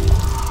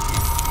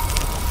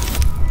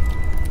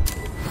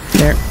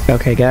 There.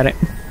 Okay, got it.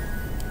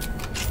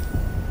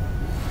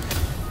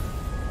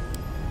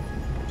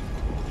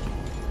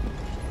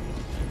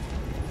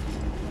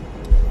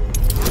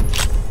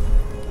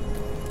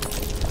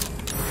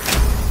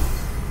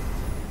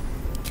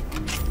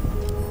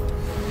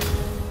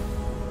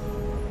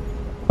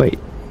 Wait.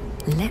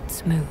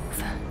 Let's move.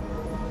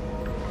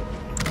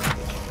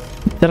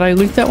 Did I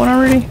loot that one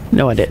already?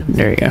 No, I didn't.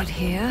 There you go. Good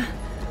here,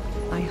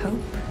 I hope.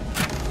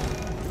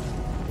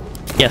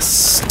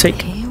 Yes,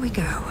 take. Here we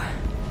go.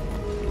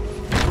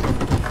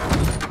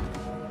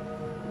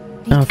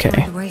 Okay.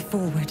 Find a way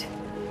forward.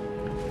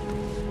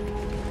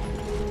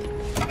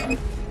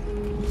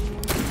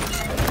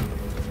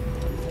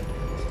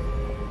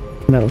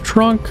 Metal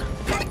trunk.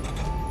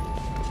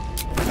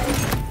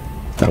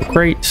 Oh,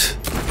 great.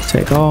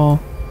 Take all.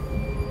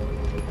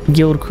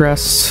 Guild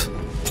crests.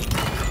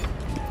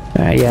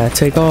 Yeah,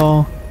 take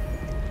all.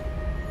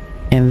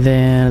 And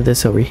then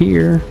this over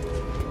here.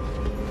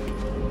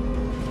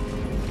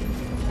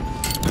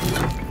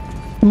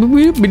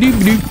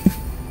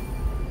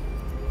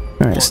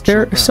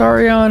 Alright,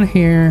 sorry on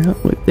here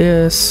with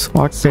this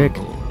lockpick.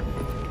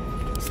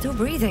 Still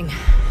breathing,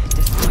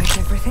 despite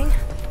everything.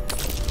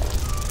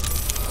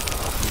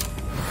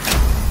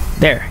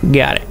 There,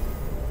 got it.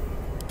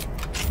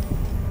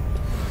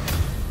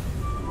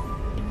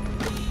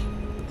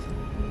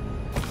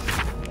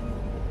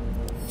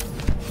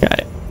 Got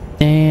it.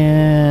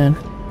 And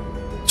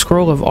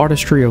scroll of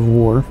artistry of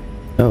war.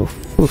 Oh,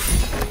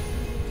 oof.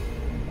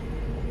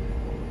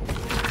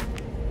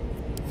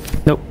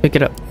 Nope, pick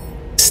it up.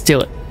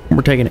 Steal it.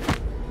 We're taking it.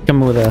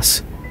 Come with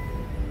us.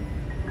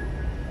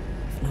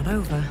 If not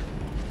over,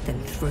 then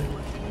through.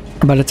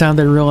 By the time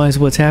they realize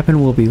what's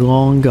happened, we'll be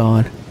long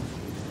gone.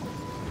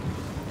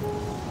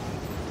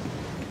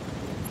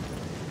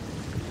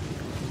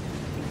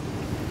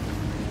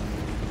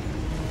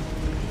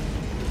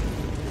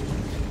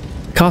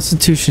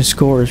 Constitution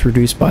score is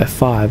reduced by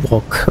 5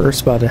 while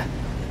cursed by the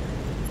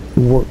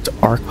warped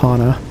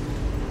arcana.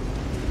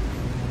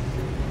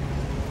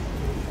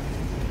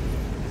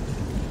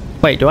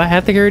 Wait, do I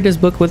have to carry this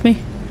book with me?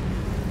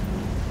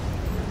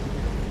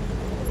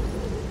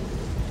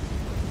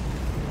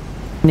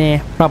 Nah,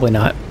 probably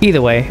not.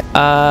 Either way,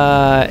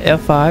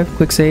 F5,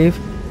 quick save.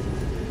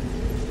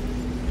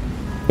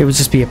 It would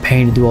just be a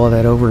pain to do all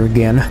that over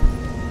again.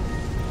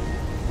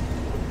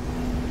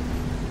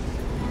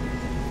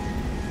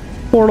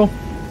 Portal.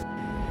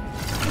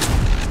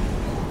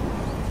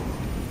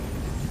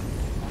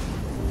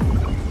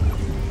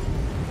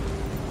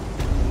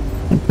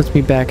 It puts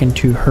me back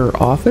into her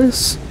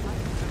office.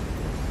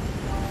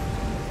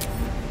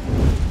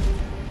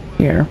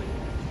 Here.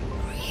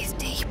 Breathe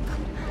deep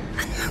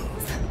and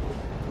move.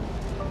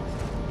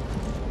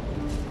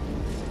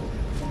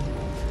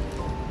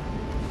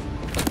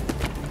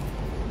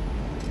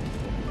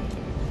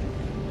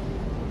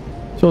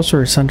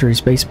 Sorcerer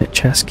Sundry's basement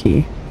chest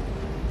key.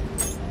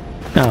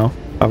 No,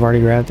 I've already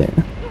grabbed it.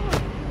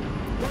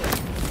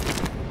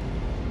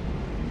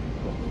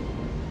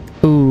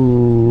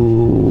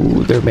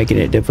 Ooh, they're making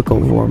it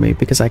difficult for me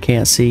because I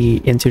can't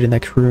see into the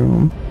next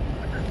room.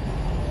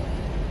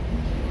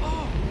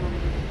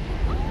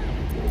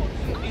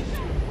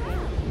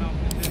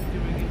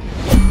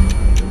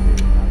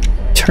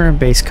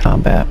 Turn-based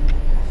combat.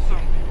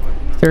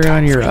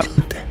 Therion, you're up.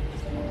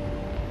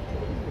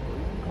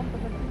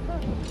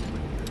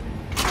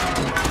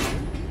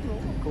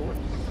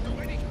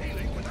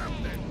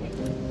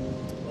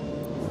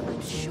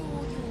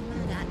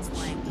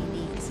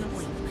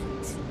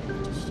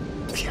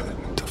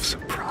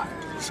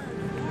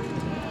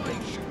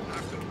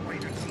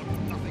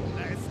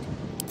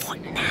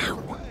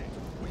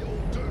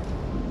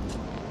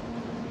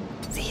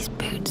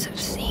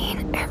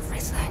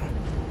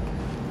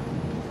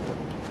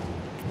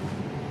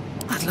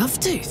 I'd love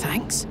to,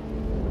 thanks.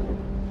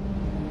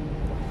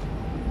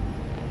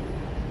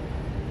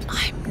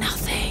 I'm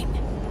nothing.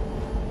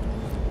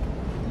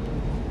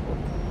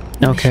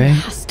 Okay.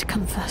 Mission has to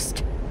come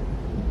first.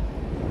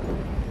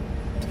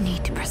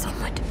 Need to press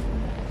onward.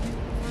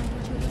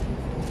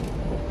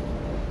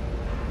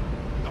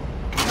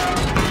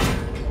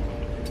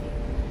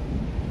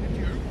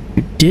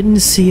 You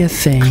didn't see a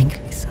thing.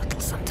 Be subtle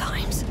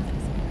sometimes.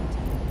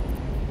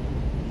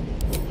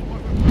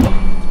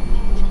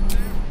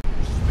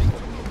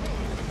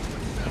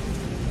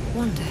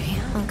 One day,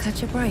 I'll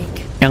catch a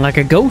break. And like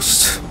a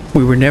ghost,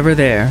 we were never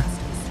there.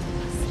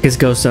 Because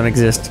ghosts don't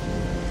exist.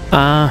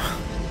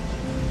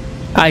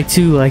 I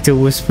too like to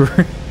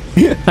whisper.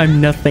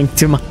 I'm nothing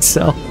to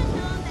myself.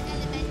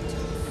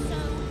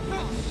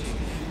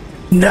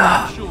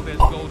 No.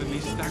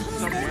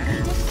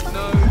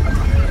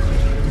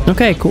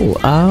 Okay, cool.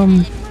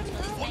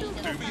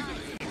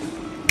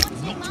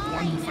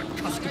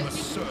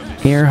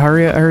 Here,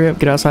 hurry up,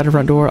 get outside the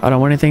front door. I don't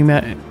want anything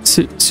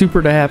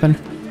super to happen.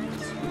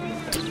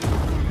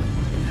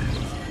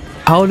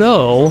 Oh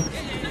no.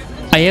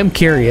 I am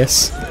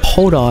curious.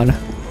 Hold on.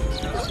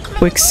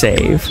 Quick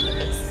save.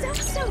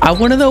 I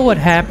want to know what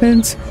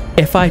happens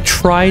if I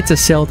try to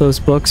sell those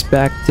books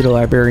back to the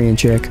librarian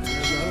chick.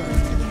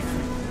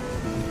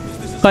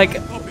 Like,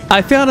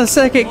 I found a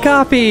second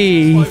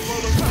copy.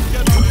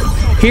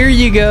 Here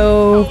you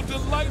go.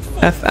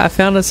 I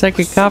found a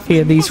second copy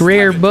of these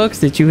rare books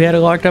that you had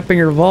locked up in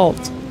your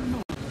vault.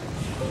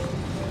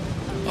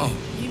 Oh,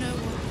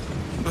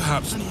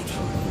 perhaps not.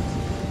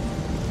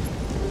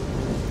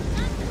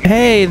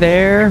 Hey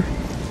there.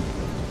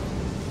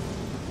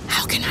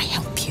 How can I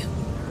help you?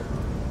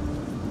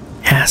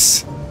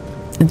 Yes.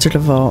 Enter the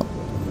vault.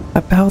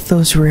 About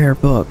those rare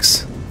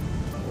books.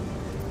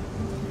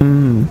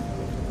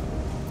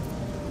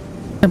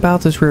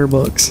 About those rare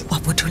books.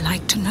 What would you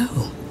like to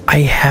know?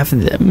 I have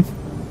them.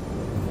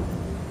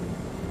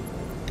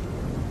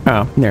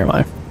 Oh, never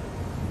mind.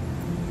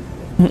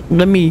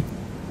 Let me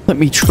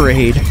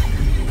trade.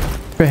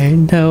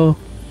 Trade? No.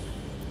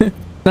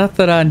 Not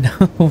that I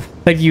know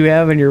what you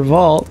have in your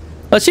vault.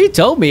 Well, she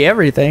told me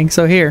everything,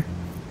 so here,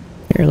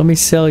 let me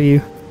sell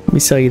you. Let me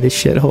sell you this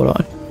shit. Hold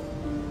on.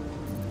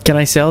 Can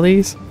I sell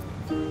these?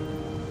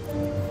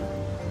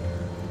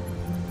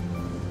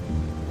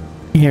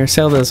 Here,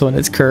 sell this one.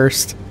 It's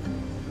cursed.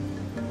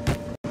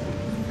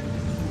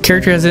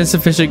 Character has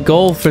insufficient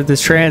gold for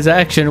this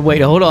transaction.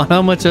 Wait, hold on.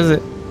 How much is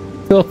it?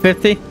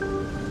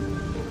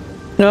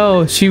 $12.50?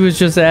 No, she was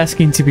just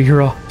asking to be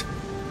robbed.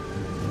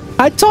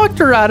 I talked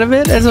her out of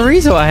it. As a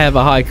reason I have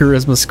a high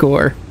charisma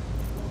score.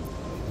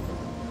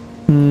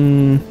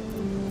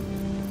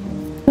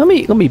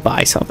 Let me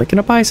buy something. Can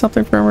I buy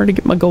something from her to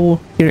get my gold?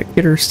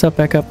 Get her stuff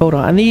back up. Hold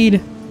on. I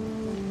need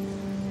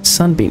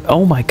Sunbeam.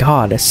 Oh my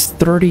god, it's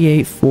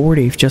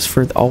 $38.40 just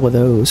for all of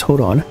those.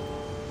 Hold on.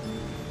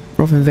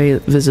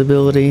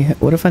 Visibility.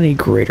 What if I need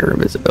greater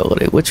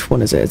visibility? Which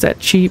one is that? Is that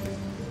cheap?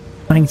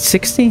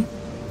 960?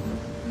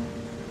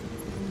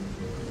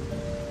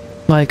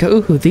 Like,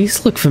 ooh,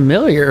 these look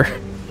familiar.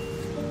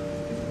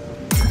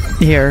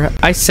 Here,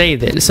 I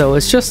saved it, so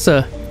it's just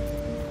a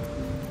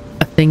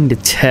thing to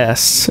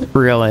test,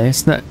 really.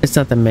 It's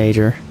not the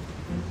major.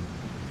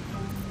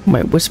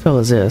 Wait, what spell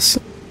is this?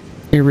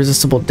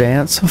 Irresistible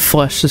Dance,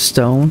 Flesh to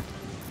Stone.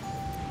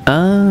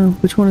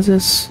 Which one is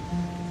this?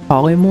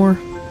 Polymorph?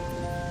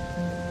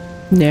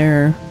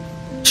 There.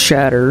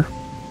 Shatter.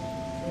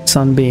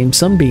 Sunbeam.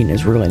 Sunbeam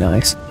is really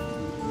nice.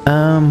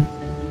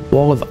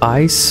 Wall of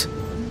Ice.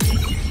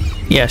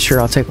 Yeah, sure,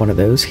 I'll take one of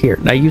those. Here,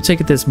 now you take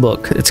this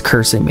book. It's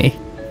cursing me.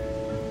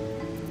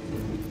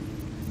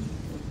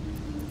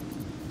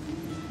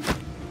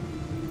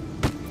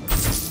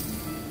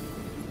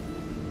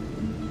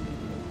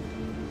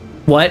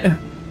 What?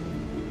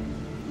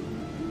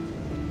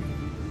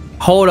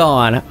 Hold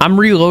on. I'm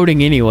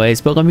reloading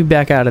anyways, but let me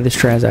back out of this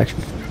transaction.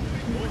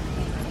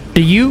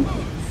 Do you?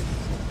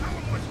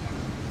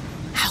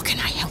 How can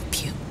I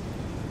help you?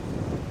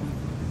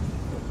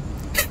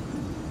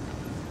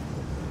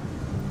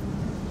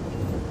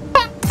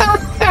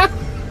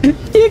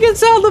 You can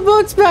sell the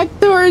books back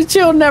to her and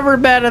she'll never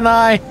bat an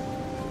eye.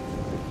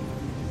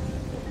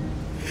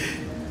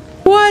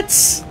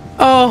 What?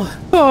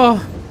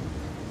 Oh.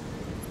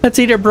 That's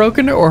either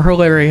broken or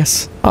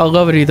hilarious. I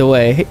love it either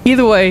way.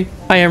 Either way,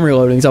 I am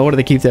reloading, so I wanted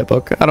to keep that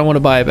book. I don't want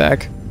to buy it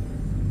back.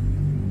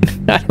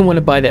 I don't want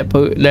to buy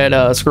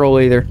that scroll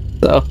either.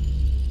 So,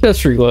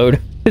 just reload.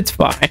 It's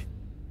fine.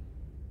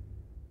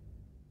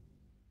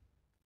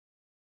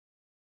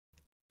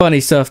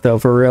 Funny stuff though,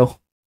 for real.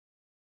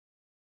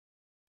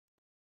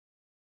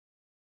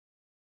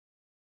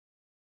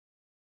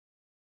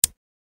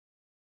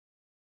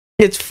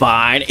 It's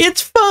fine.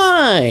 It's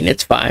fine.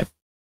 It's fine.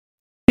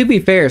 To be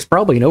fair, it's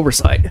probably an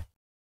oversight.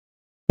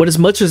 But as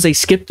much as they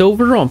skipped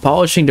over on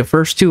polishing the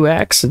first two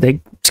acts,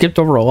 they skipped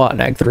over a lot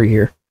in Act 3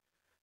 here.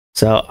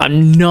 So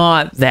I'm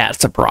not that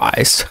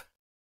surprised.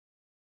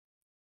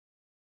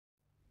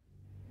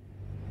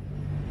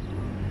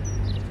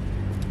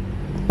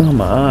 Oh,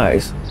 my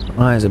eyes.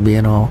 My eyes are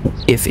being all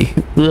iffy.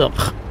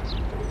 Ugh.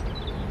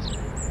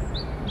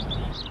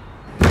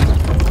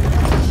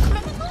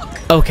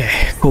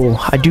 Okay, cool.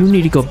 I do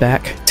need to go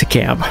back to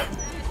camp.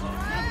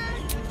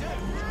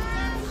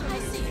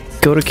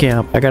 Go to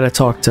camp. I gotta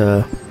talk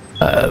to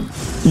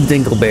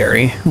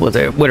Dingleberry,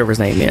 whatever his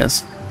name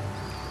is.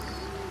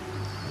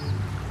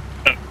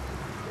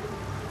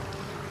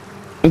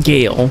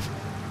 Gale.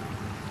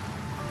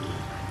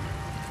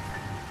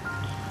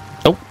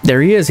 Oh,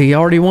 there he is. He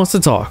already wants to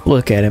talk.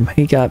 Look at him.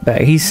 He got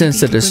back. He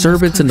sensed a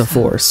disturbance in the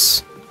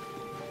force.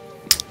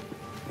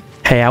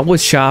 Hey, I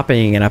was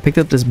shopping and I picked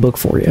up this book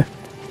for you.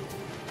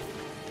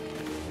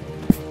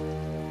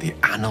 The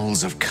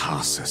Annals of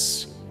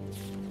Karsus.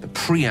 The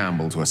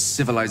preamble to a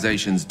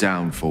civilization's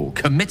downfall,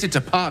 committed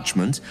to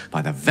parchment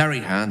by the very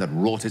hand that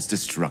wrought its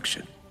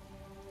destruction.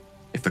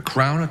 If the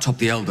crown atop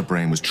the Elder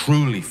Brain was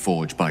truly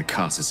forged by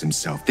Karsus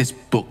himself, this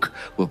book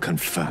will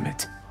confirm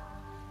it.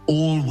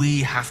 All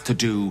we have to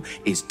do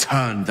is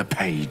turn the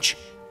page.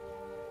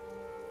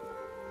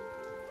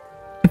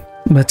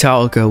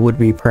 Metallica would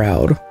be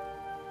proud.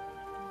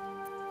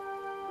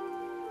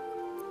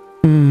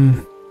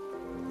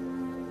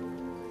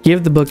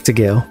 Give the book to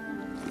Gale.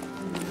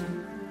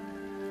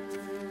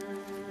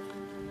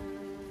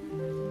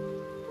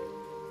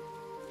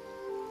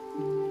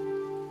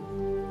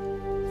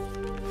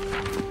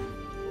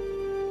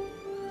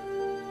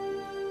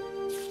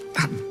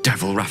 That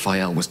devil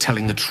Raphael was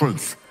telling the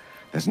truth.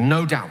 There's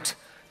no doubt.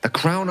 The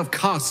crown of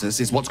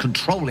Karsus is what's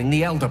controlling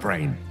the Elder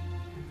Brain.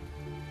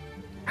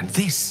 And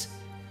this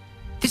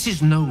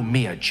is no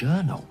mere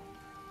journal.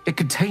 It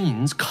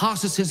contains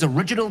Karsus's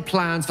original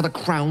plans for the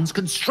crown's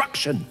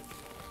construction.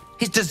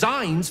 His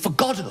designs for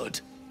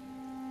godhood.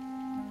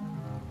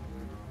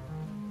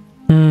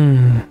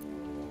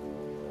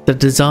 The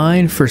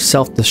design for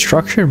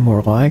self-destruction,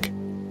 more like.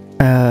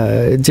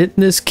 Didn't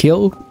this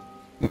kill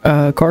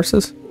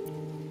Karsus?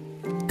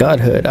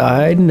 Godhood.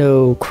 I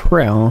know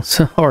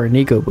crowns are an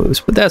ego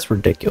boost, but that's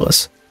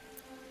ridiculous.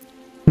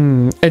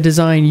 A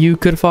design you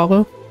could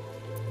follow?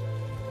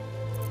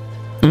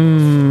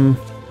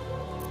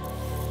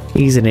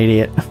 He's an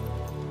idiot.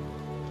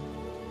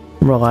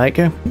 More like,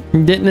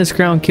 didn't this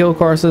crown kill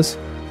Karsus?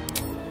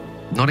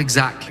 Not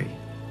exactly.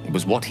 It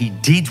was what he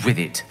did with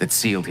it that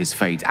sealed his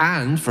fate,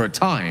 and, for a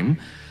time,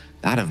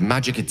 that of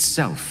magic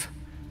itself.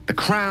 The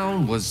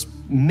crown was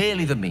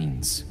merely the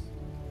means.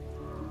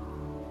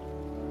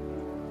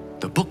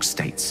 The book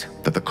states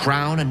that the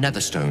crown and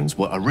netherstones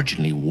were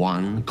originally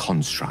one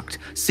construct,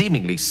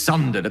 seemingly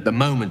sundered at the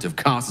moment of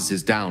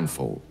Karsus's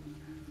downfall.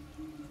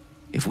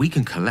 If we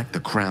can collect the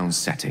crown's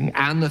setting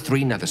and the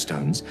 3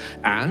 netherstones,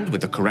 and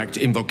with the correct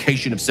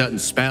invocation of certain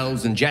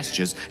spells and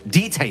gestures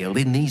detailed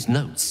in these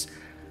notes,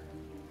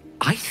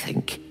 I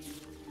think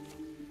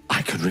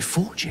I could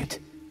reforge it.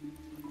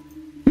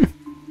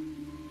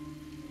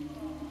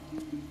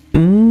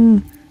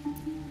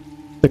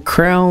 The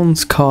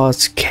crowns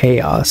cause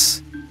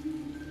chaos.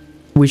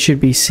 We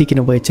should be seeking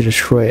a way to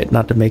destroy it,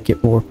 not to make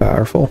it more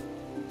powerful.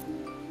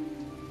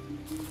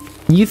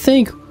 You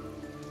think?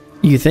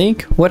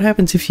 What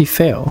happens if you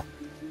fail?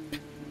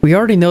 We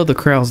already know the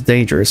crown's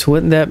dangerous.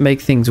 Wouldn't that make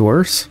things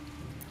worse?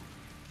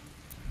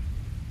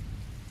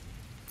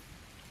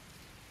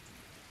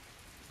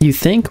 You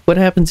think? What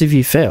happens if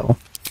you fail?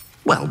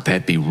 Well,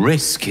 there'd be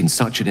risk in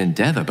such an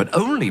endeavor, but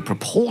only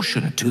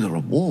proportionate to the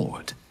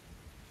reward.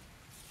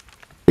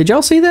 Did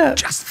y'all see that?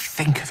 Just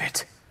think of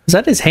it. Is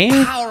that his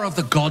hand? Power of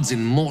the gods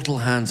in mortal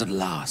hands at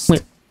last.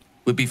 Wait.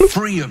 We'd be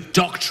free of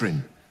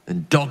doctrine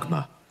and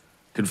dogma,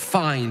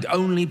 confined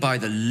only by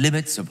the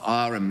limits of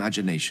our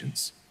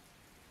imaginations.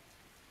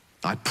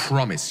 I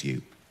promise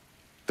you,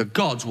 the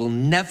gods will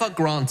never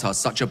grant us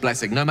such a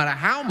blessing, no matter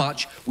how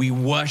much we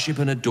worship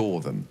and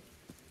adore them.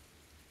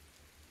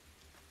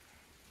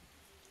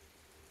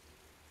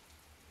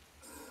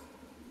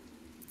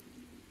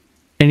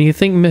 And you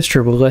think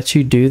Mystra will let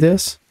you do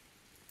this?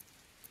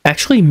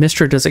 Actually,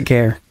 Mystra doesn't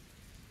care.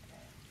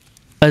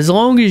 As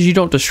long as you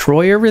don't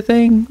destroy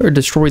everything, or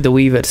destroy the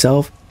weave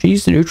itself,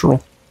 she's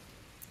neutral.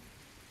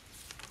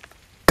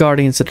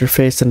 Guardians that are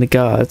facing the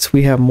gods,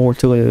 we have more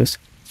to lose.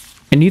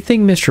 And you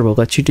think Mystra will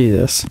let you do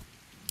this?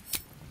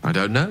 I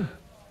don't know.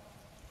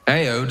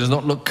 Ao does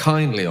not look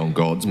kindly on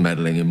gods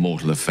meddling in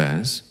mortal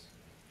affairs.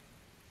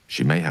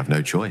 She may have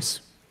no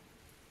choice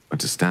but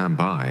to stand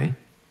by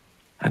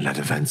and let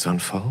events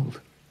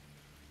unfold.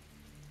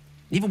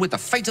 Even with the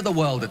fate of the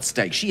world at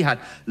stake, she had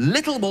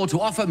little more to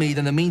offer me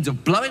than the means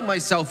of blowing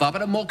myself up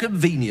at a more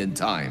convenient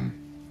time.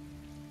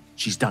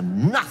 She's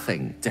done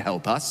nothing to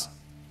help us.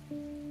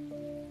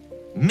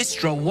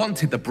 Mystra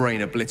wanted the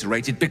brain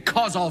obliterated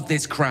because of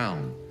this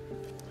crown.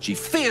 She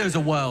fears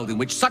a world in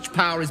which such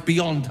power is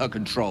beyond her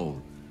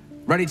control,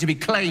 ready to be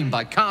claimed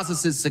by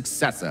Karsus's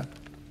successor.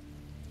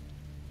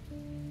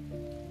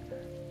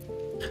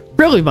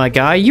 Really, my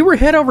guy, you were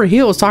head over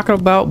heels talking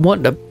about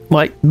wanting to,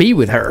 like, be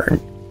with her.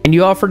 And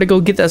you offered to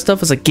go get that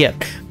stuff as a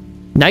gift.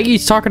 Now you're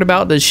talking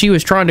about that she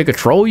was trying to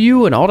control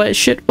you and all that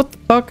shit? What the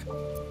fuck?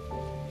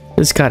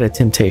 this kind of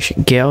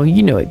temptation. Gale,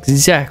 you know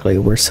exactly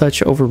where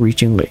such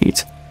overreaching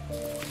leads.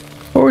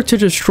 Or to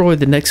destroy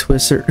the next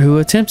wizard who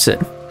attempts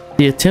it.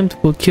 The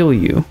attempt will kill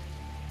you,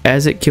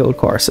 as it killed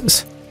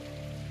Karsus.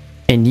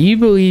 And you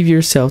believe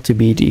yourself to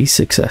be the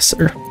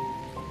successor.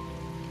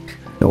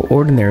 No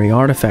ordinary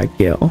artifact,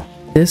 Gale.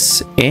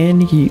 This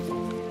and you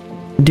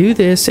do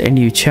this and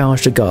you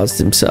challenge the gods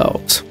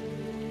themselves.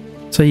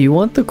 So you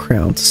want the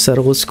crown to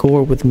settle a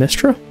score with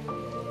Mystra?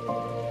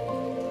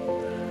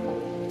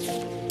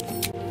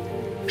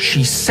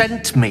 She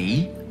sent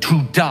me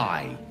to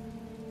die.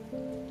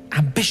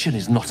 Ambition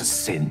is not a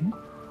sin.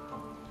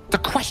 To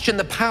question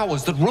the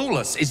powers that rule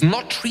us is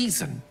not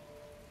treason.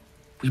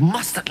 We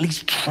must at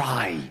least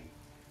try.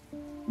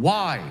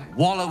 Why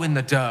wallow in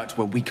the dirt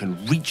when we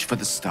can reach for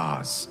the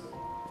stars?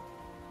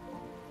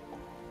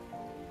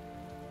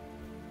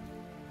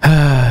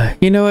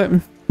 You know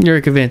what? You're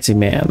a convincing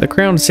man. The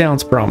crown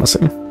sounds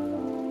promising.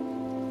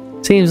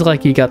 Seems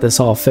like you got this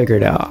all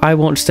figured out. I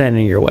won't stand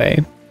in your way.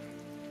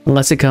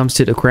 Unless it comes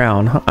to the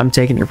crown, I'm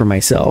taking it for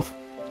myself.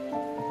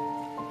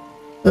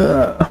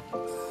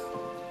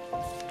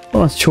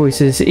 Boss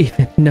choices,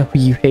 even though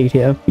you hate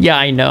him. Yeah,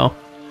 I know.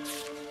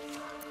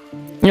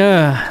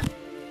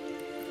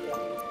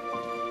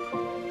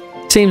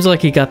 Seems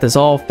like you got this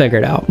all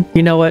figured out.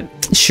 You know what?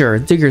 Sure,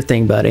 do your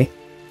thing, buddy.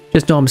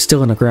 Just know I'm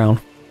still in the ground.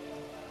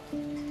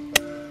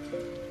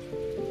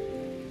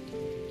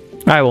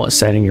 I won't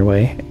stand in your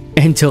way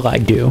until I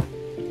do.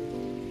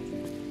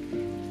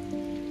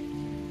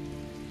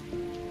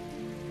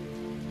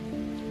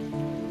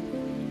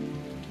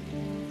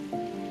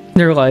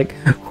 They're like,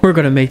 we're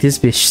gonna make this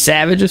bitch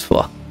savage as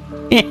fuck.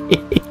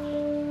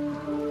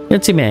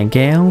 Fancy man,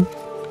 Gale.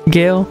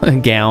 Gale?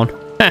 Gown.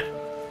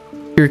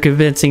 You're a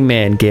convincing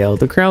man, Gale.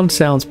 The crown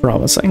sounds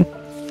promising.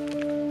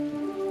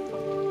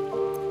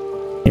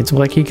 It's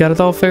like you got it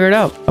all figured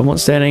out. I won't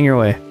stand in your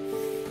way.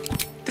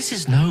 This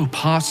is no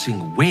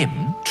passing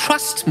whim.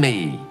 Trust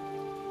me.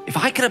 If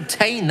I can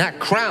obtain that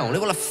crown,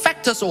 it will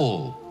affect us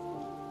all.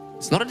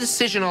 It's not a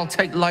decision I'll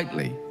take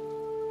lightly.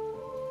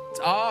 It's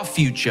our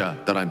future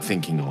that I'm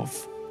thinking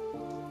of.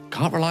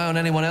 Can't rely on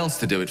anyone else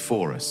to do it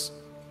for us.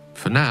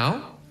 For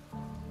now,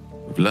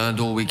 we've learned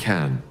all we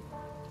can.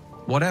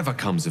 Whatever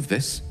comes of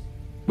this,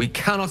 we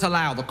cannot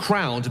allow the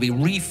crown to be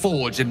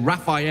reforged in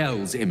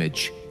Raphael's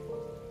image.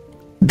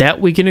 That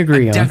we can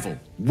agree on. A devil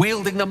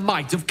wielding the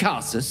might of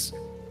Karsus.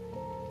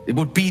 It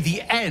would be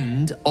the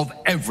end of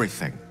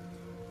everything.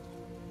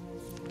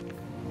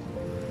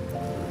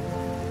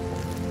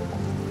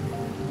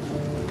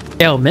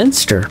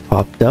 Elminster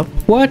popped up.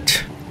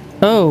 What?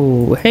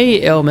 Oh,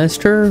 hey,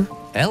 Elminster.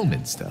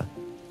 Elminster?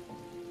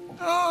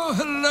 Oh,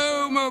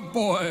 hello, my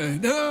boy.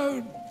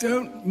 No,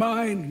 don't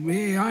mind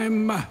me.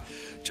 I'm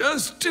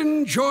just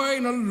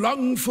enjoying a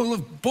lungful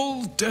of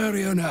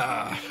Baldurian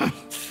air.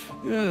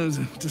 Yes,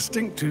 a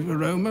distinctive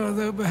aroma,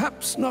 though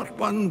perhaps not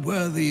one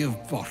worthy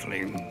of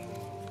bottling.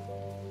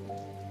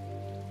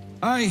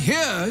 I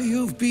hear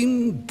you've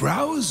been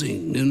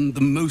browsing in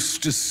the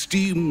most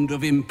esteemed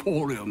of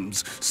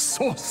emporiums,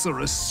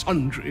 sorcerous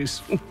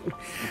sundries.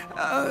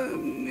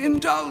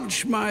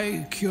 Indulge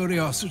my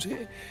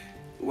curiosity.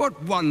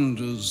 What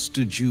wonders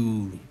did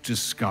you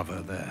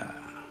discover there?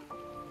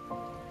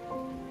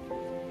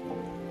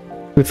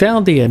 We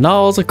found the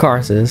Annals of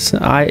Karsus.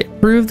 I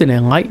proved an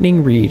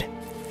enlightening read.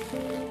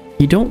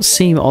 You don't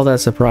seem all that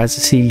surprised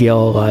to see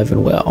Gale alive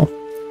and well.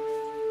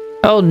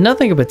 Oh,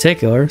 nothing in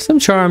particular. Some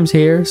charms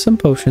here, some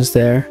potions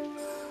there.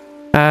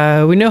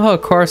 We know how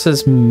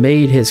Karsus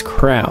made his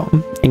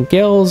crown, and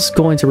Gale's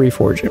going to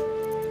reforge it.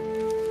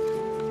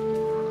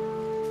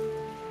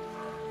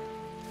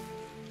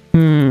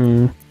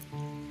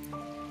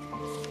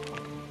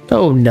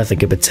 Oh, nothing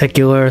in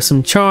particular.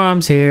 Some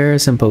charms here,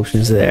 some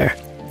potions there.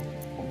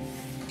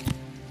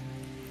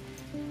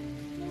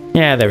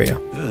 Yeah, there we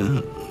go.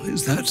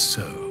 Is that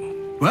so?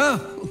 Well,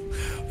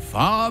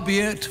 far be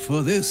it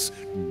for this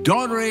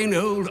doddering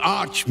old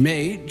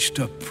archmage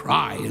to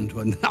pry into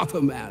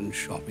another man's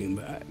shopping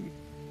bag.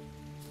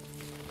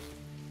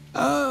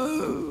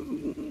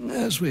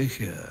 As we're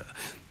here,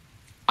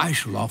 I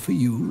shall offer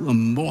you a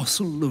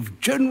morsel of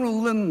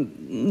general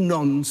and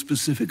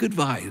non-specific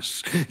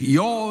advice.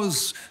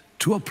 Yours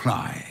to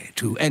apply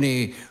to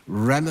any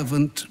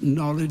relevant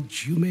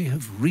knowledge you may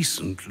have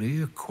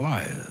recently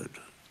acquired.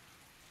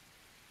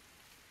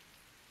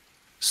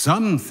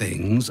 Some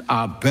things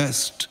are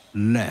best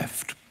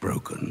left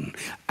broken,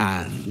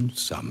 and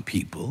some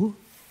people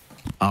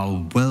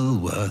are well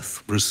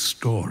worth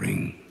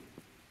restoring.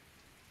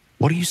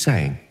 What are you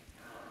saying?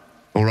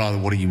 Or rather,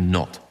 what are you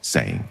not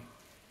saying?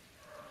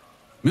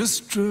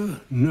 Mystra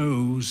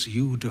knows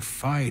you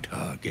defied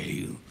her,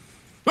 Gale.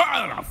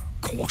 Well, of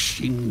course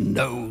she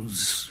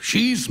knows.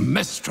 She's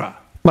Mystra.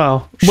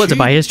 Well, was it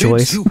by his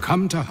choice? She bids you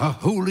come to her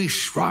holy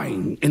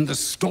shrine in the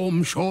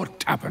Stormshore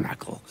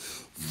Tabernacle.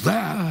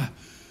 There,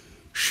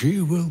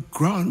 she will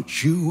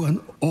grant you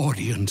an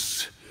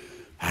audience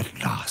at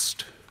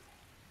last.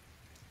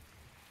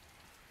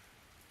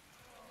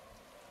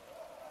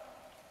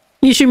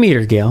 You should meet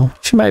her, Gale.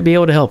 She might be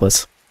able to help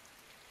us.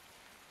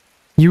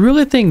 You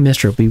really think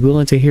Mister will be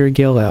willing to hear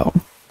Gale out?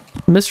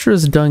 Mister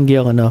has done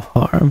Gale enough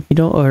harm. You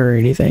don't owe her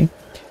anything.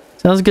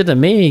 Sounds good to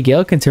me.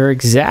 Gale can tell her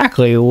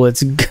exactly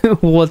what's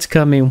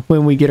coming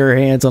when we get our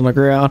hands on the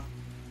ground.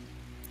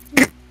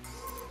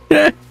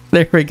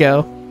 There we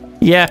go.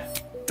 Yeah.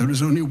 There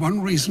is only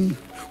one reason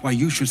why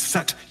you should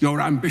set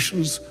your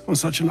ambitions on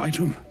such an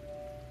item.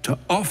 To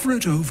offer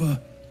it over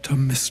to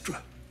Mistra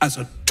as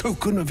a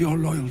token of your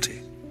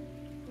loyalty.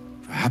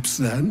 Perhaps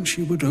then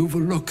she would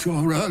overlook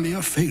your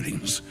earlier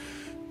failings.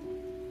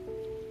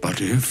 But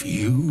if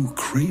you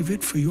crave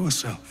it for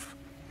yourself,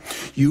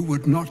 you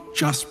would not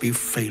just be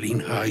failing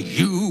her,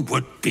 you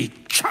would be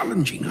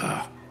challenging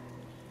her.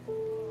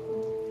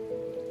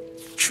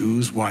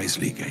 Choose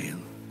wisely, Gale.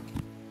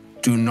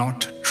 Do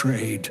not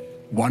trade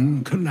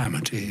one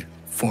calamity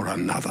for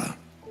another.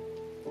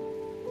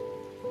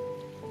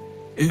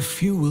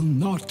 If you will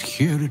not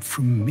hear it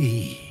from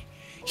me,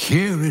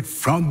 hear it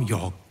from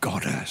your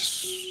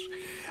goddess.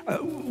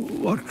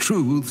 What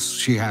truths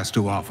she has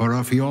to offer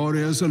are for your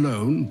ears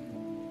alone.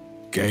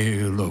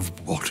 Gale of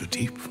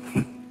Waterdeep.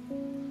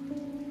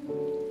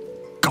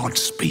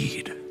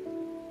 Godspeed.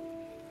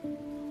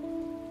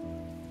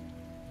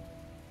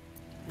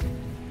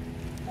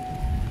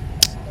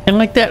 And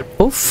like that,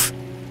 oof.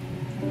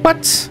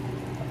 What?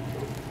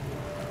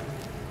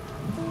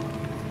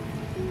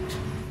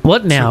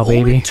 What now, so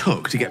baby? All it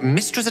took to get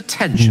Mistra's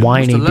attention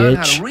Whiny was to learn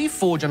bitch. how to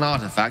reforge an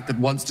artifact that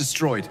once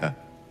destroyed her.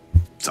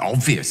 It's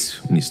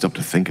obvious when you stop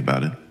to think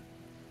about it.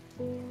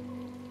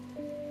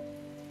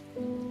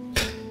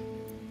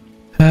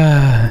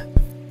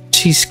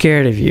 She's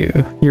scared of you.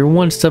 You're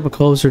one step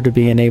closer to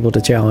being able to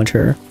challenge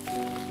her.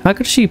 How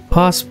could she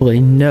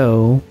possibly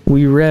know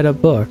we read a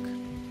book?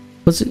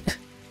 Was it?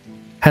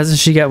 Hasn't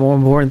she got more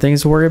important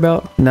things to worry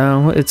about?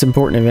 No, it's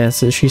important events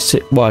that she's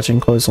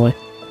watching closely.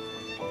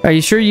 Are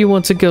you sure you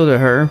want to go to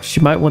her? She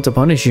might want to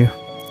punish you.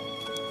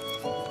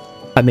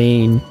 I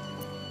mean,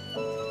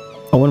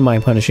 I wouldn't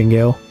mind punishing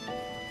Gale.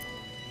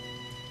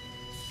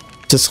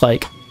 Just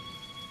like,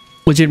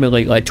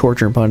 legitimately like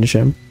torture and punish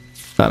him.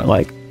 Not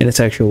like in a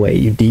sexual way,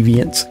 you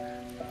deviants.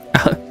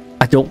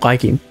 I don't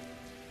like him.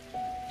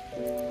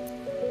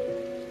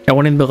 I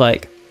want him to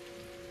like,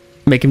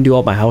 make him do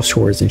all my house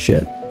chores and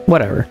shit.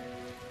 Whatever.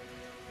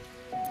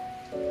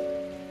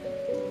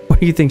 What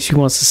do you think she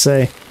wants to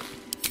say?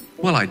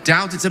 Well, I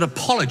doubt it's an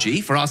apology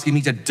for asking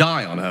me to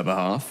die on her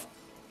behalf.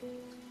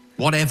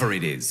 Whatever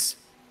it is.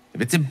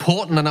 If it's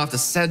important enough to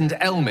send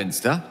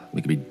Elminster,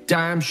 we can be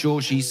damn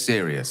sure she's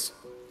serious.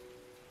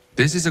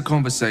 This is a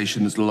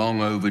conversation that's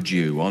long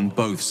overdue on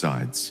both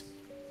sides.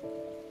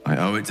 I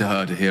owe it to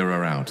her to hear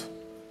her out.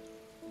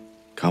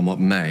 Come what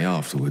may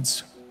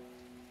afterwards.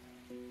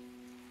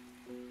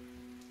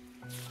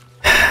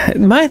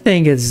 My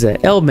thing is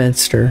that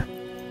Elminster,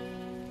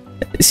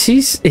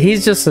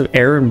 he's just an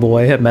errand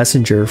boy, a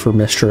messenger for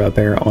Mistra,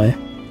 apparently.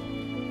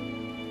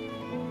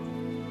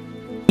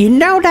 You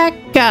know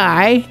that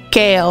guy,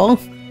 Gale?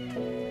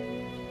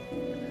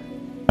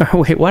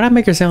 Oh, wait, why'd I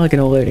make her sound like an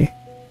old lady?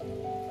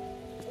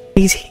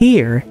 He's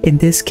here in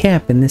this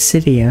camp in the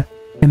city,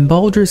 in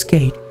Baldur's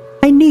Gate.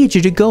 I need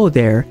you to go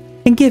there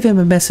and give him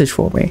a message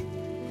for me.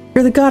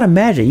 You're the god of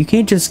magic. You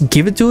can't just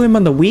give it to him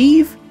on the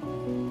weave.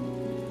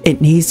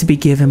 It needs to be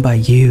given by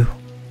you.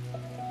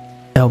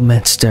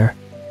 Elminster,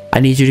 I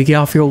need you to get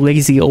off your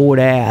lazy old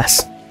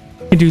ass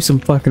and do some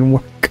fucking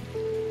work.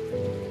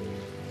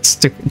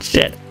 Stupid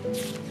shit.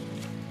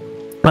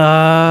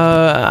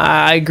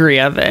 I agree.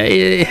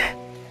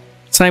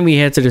 It's time we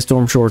head to the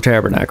Stormshore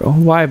Tabernacle.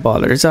 Why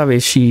bother? It's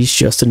obvious she's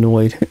just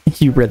annoyed.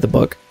 You read the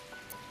book.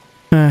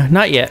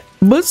 Not yet,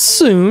 but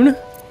soon.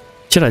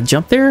 Should I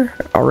jump there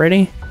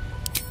already?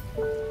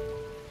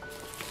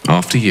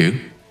 After you.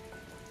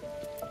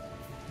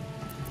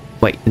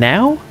 Wait,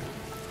 now?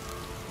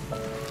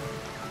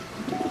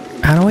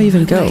 How do I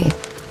even go?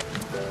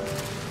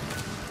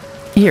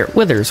 Here,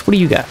 Withers, what do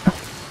you got?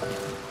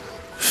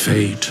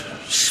 Fate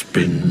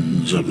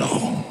spins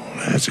along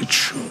as it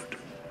should.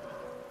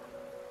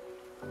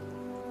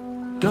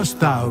 Dost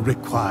thou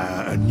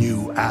require a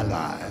new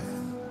ally?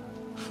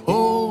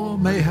 Or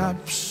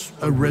mayhaps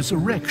a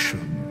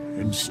resurrection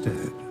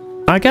instead?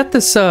 I got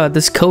this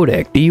this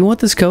codec. Do you want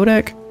this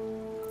codec?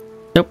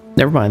 Nope,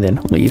 never mind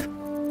then. Leave.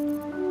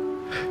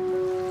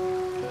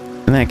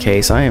 In that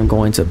case, I am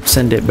going to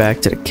send it back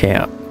to the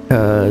camp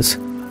because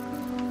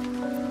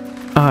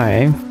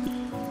I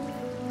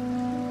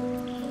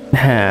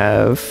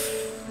have.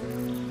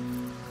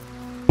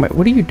 Wait,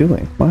 what are you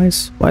doing? Why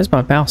is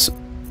my mouse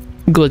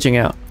glitching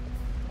out?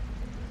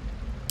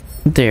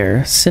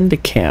 There, send to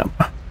camp.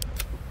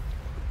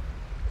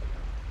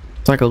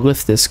 So I can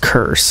lift this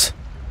curse.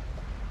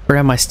 Or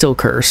am I still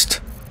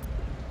cursed?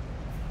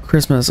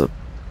 Christmas.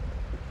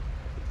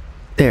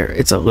 There,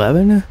 it's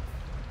 11?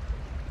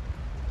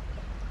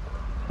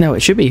 No,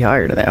 it should be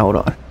higher than that. Hold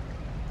on.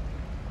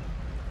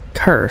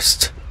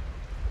 Cursed.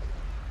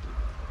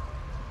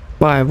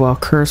 5 while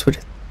cursed would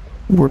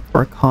work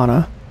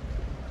Arcana.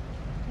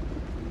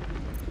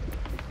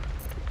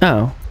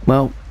 Oh,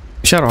 well,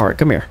 Shadowheart,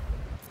 come here.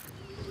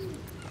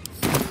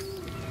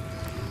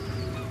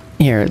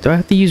 Here, do I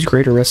have to use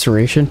Greater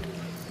Restoration?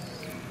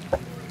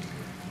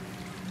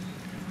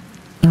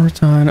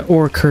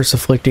 Or Curse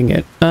Afflicting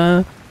it.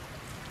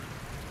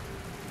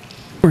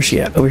 Where's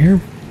she at? Over here?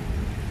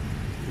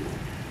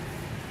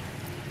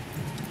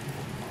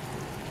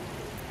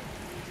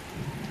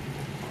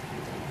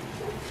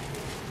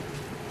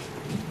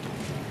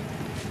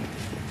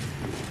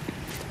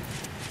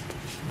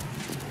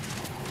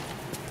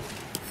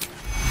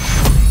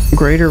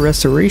 Greater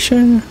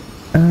Restoration?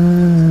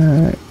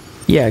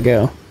 Yeah,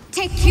 go.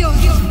 Take your...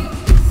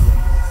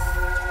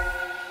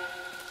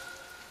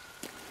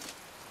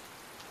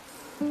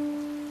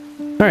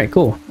 Alright,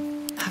 cool.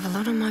 I have a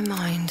lot on my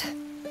mind.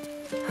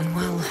 And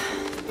well,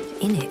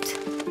 in it.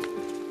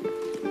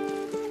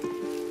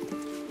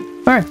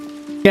 Alright,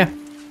 yeah.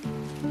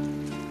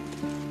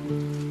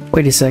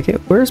 Wait a second,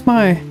 where's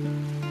my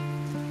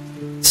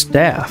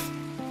staff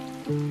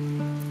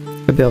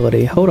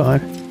ability? Hold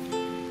on.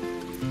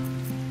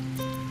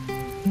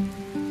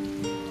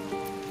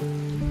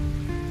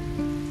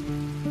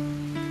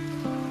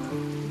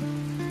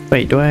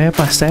 Wait, do I have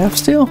my staff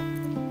still?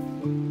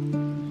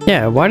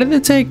 Yeah, why did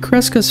it take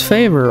Kreska's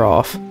favor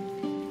off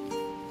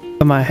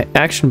of my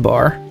action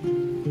bar?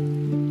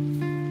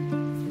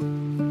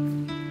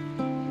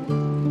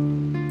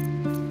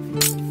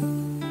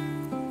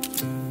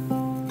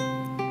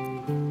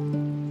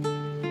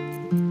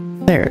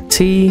 There,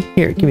 T.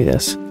 Here, give me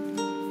this.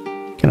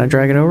 Can I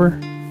drag it over?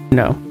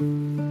 No.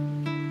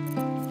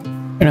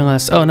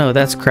 Unless, oh no,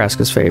 that's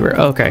Kreska's favor.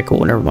 Okay,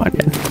 cool, never mind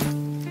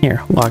then.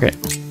 Here, lock it.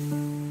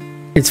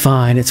 It's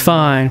fine, it's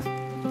fine.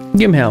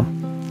 Give him hell.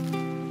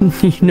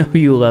 You know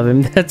you love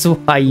him. That's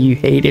why you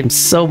hate him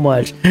so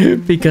much.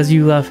 Because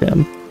you love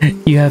him.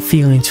 You have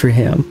feelings for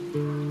him.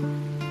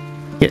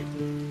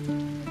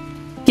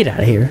 Get out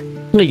of here.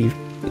 Leave.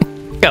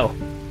 Go.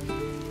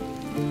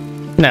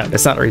 No,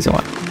 that's not the reason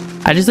why.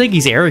 I just think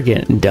he's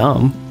arrogant and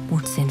dumb.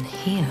 What's in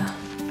here?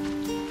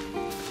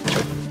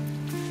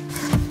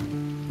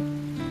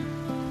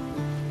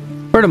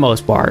 For the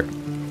most part.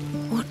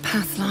 What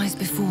path lies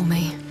before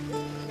me?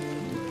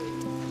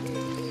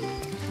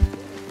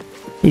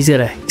 He's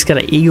got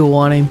an eagle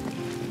on him.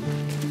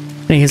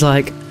 And he's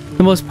like,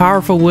 the most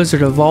powerful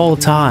wizard of all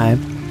time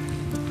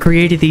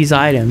created these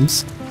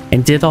items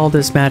and did all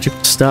this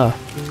magical stuff.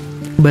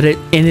 But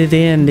in the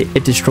end,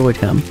 it destroyed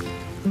him.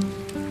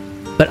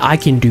 But I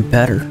can do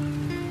better.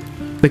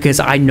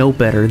 Because I know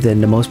better than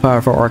the most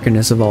powerful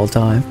arcanist of all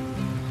time.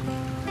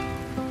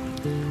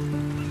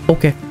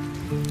 Okay.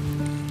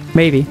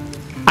 Maybe.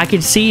 I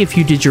could see if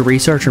you did your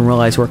research and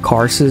realized where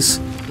Karsus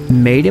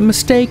made a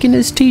mistake in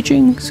his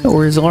teachings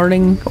or his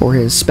learning or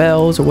his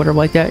spells or whatever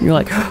like that, and you're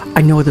like,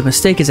 I know where the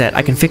mistake is at,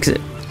 I can fix it.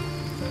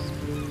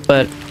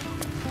 But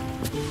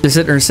to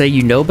sit there and say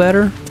you know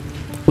better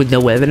with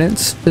no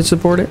evidence to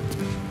support it,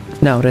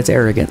 no, that's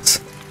arrogance.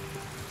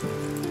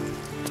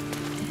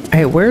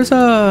 Hey, where's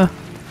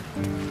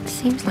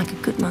Seems like a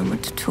good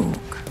moment to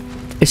talk.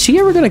 is she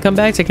ever gonna come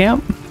back to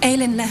camp?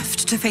 Aelin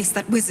left to face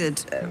that wizard,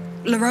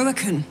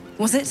 Leroican,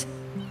 was it?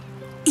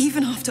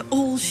 Even after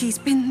all she's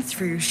been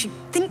through, she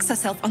thinks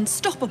herself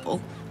unstoppable,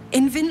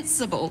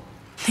 invincible.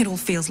 It all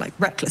feels like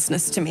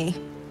recklessness to me.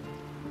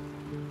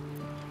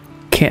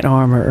 Can't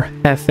harm her.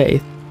 Have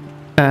faith.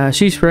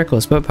 She's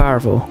reckless but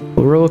powerful.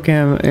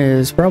 Leroican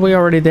is probably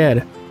already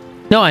dead.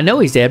 No, I know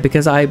he's dead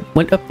because I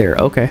went up there.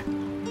 Okay.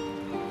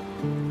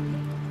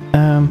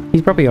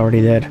 He's probably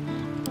already dead.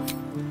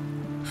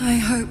 I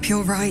hope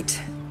you're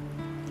right.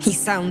 He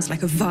sounds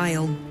like a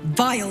vile,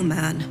 vile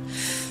man.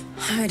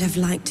 I'd have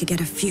liked to get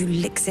a few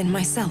licks in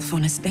myself,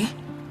 honestly.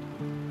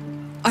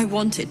 I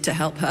wanted to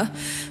help her,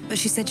 but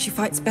she said she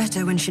fights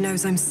better when she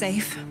knows I'm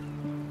safe.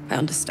 I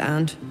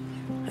understand,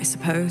 I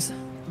suppose.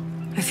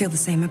 I feel the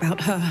same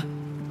about her.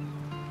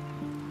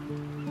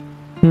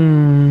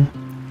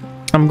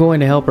 I'm going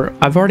to help her.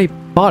 I've already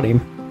bought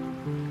him.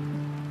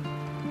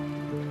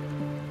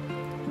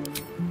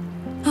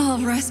 I'll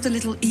rest a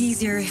little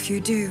easier if you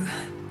do.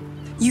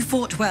 You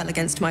fought well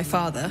against my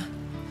father.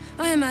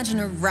 I imagine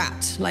a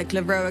rat like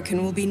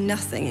Leroican will be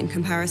nothing in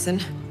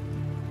comparison.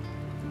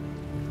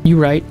 You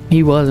right,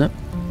 he wasn't.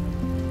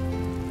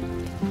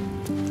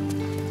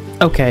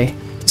 Okay,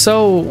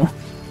 so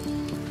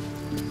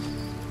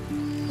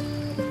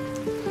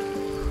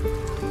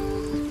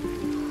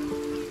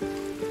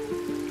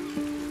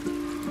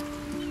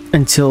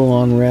until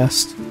long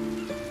rest.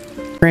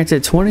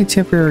 Granted 20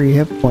 temporary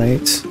hit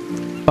points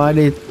by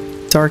the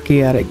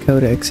Tarchiatic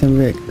Codex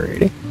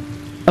invigorating.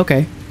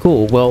 Okay,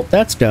 cool. Well,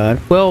 that's done.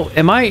 Well,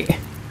 I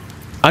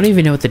don't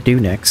even know what to do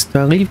next. Do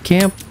I leave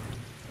camp?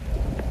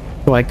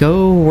 Do I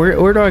go?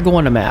 Where do I go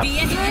on the map?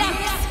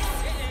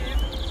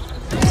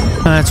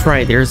 That's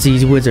right, there's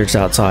these wizards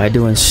outside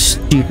doing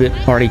stupid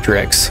party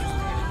tricks.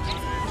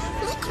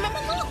 Look,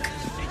 Mama, look!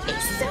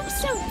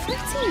 It's so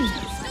pretty!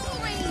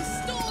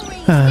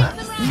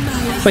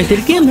 Wait,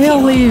 did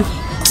Gimhill leave?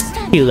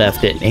 He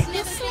left, didn't he?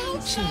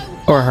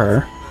 Or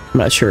her. I'm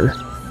not sure.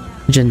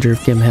 Gender of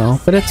Gimhill,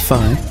 but it's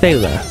fine. They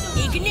left.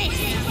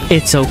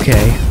 It's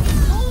okay.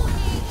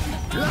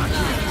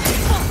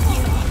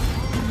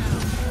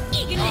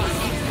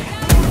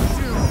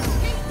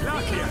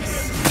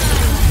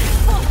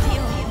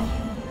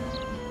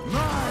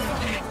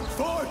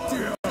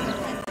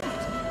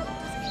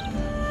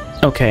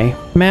 Okay,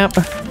 map.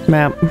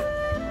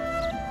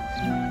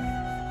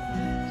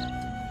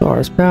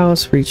 Lars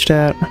Palace, reached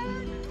that.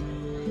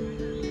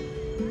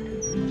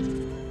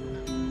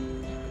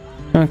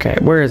 Okay,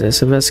 where is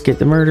this? Investigate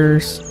the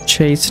murders,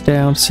 chase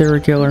down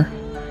serial killer.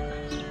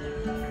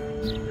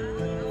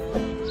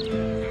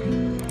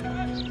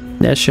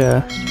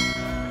 Nesha,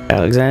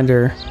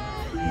 Alexander.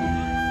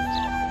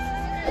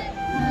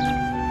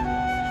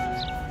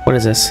 What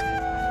is this?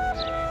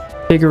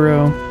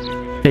 Figaro,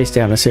 chase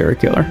down a serial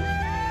killer.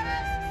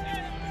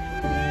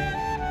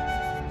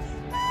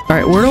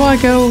 Alright, where do I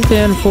go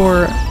then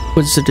for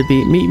what's it to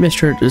be? Meet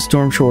Mr. at the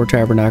Stormshore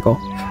Tabernacle.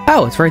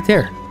 Oh, it's right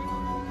there.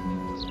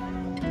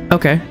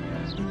 Okay.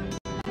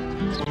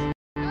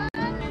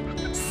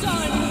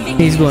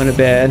 He's going to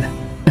bed.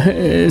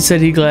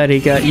 Said he glad he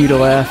got you to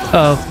laugh.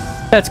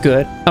 Oh, that's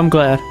good. I'm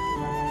glad.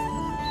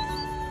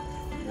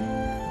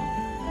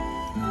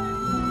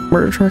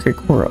 Murder truck at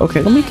Cora.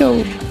 Okay, let me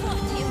go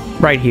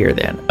right here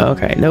then.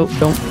 Okay, nope,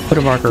 don't put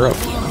a marker up.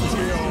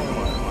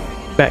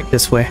 Back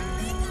this way.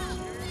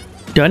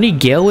 Do I need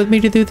Gale with me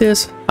to do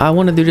this? I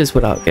want to do this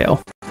without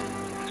Gale.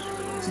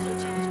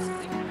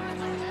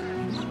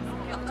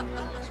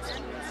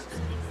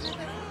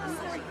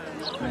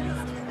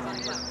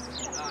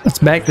 Let's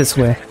back this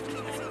way.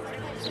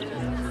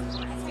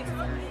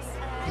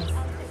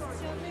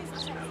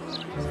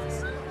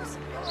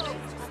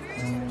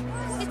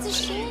 It's a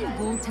shame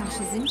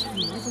Waltash's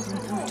interview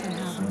didn't come to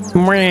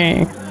have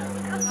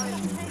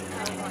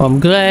Well, I'm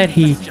glad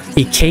he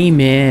came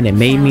in and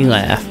made me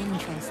laugh.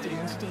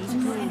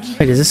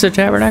 Wait, is this a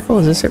tabernacle?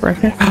 Is this it right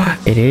here?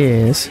 It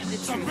is.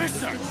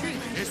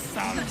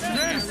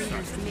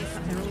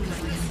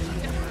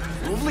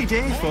 Lovely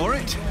day for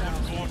it.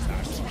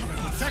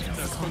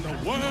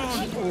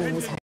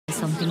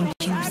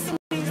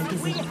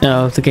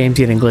 No, the game's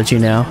getting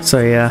glitchy now, so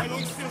yeah.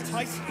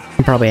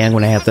 I probably am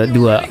going to have to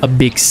do a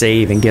big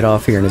save and get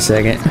off here in a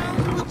second.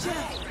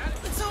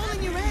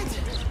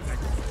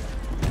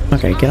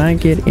 Okay, can I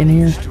get in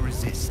here?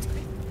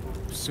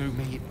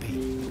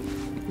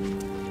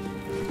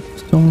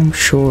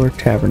 Stormshore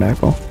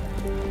Tabernacle.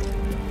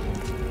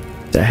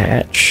 The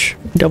hatch.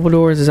 Double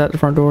doors, is that the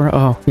front door?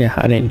 Oh, yeah,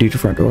 I didn't do the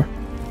front door.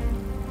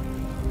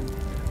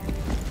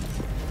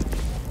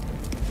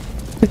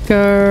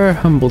 Vicar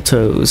Humble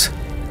Toes.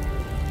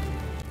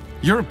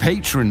 Your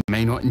patron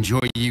may not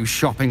enjoy you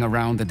shopping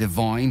around the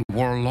divine,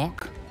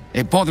 Warlock.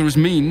 It bothers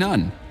me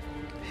none.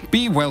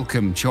 Be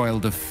welcome,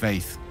 child of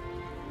faith.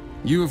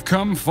 You have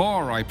come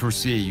far, I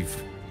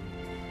perceive.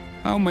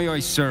 How may I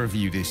serve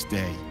you this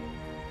day?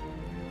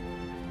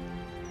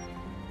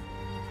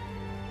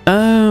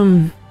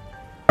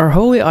 Are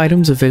holy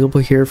items available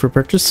here for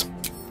purchase?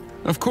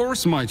 Of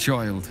course, my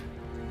child.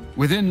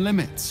 Within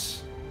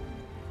limits.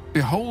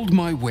 Behold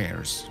my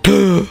wares.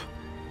 You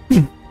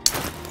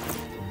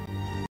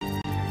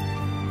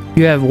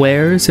have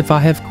wares if I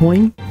have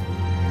coin?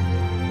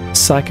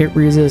 Psychic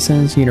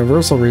resistance,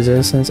 universal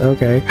resistance,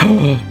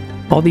 okay.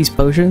 All these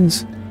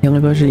potions?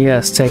 Healing potion?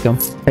 Yes, take them.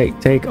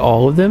 Take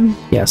all of them?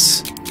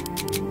 Yes.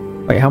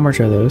 Wait, how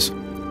much are those?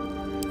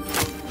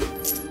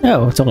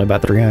 Oh, it's only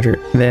about 300.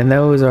 Then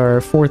those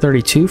are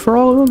 432 for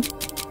all of them?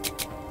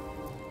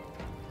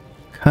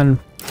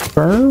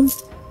 Confirm?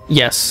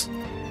 Yes.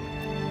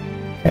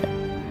 Okay.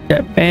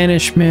 That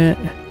banishment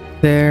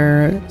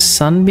there.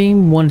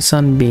 Sunbeam? One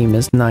sunbeam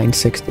is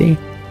 960.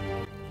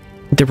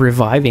 The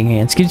reviving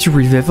hands gives you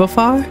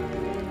revivify?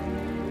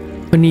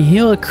 When you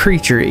heal a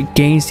creature, it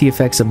gains the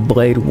effects of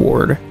Blade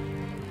Ward.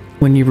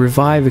 When you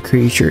revive a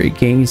creature, it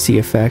gains the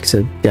effects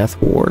of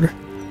Death Ward.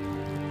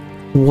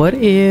 What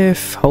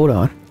if... Hold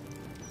on.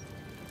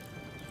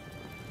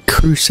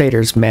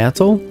 Crusader's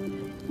Mantle.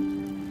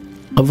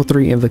 Level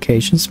 3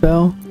 invocation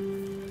spell.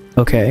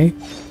 Okay.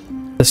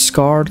 The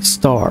Scarred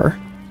Star.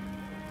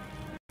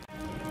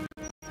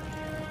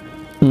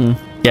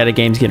 Yeah, the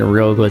game's getting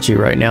real glitchy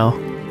right now.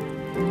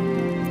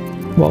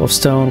 Wall of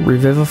Stone,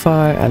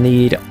 Revivify. I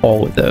need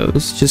all of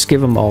those. Just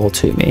give them all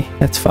to me.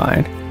 That's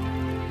fine.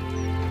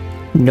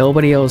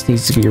 Nobody else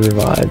needs to be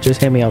revived.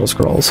 Just hand me all the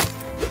scrolls.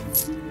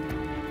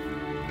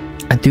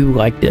 I do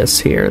like this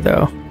here,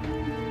 though.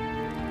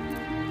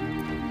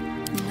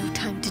 No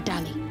time to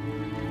dally.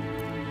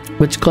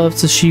 Which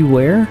gloves does she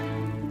wear?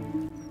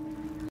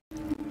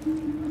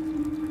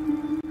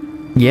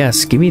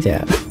 Yes, give me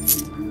that.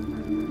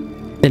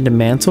 And the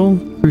mantle?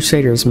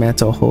 Crusader's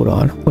Mantle. Hold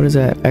on. What does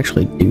that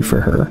actually do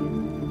for her?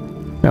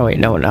 No, wait,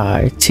 no, an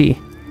I. T.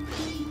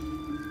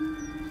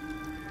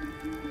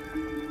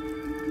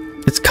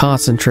 It's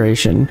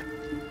concentration.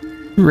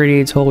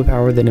 Radiates holy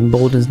power that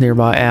emboldens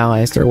nearby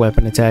allies. Their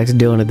weapon attacks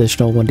deal an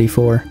additional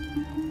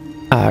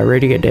 1d4.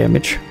 Radiant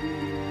damage.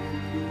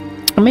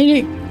 I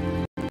mean,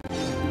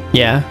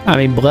 yeah, I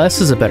mean, Bless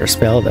is a better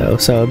spell though,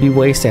 so it'd be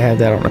waste to have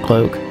that on a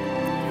cloak.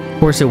 Of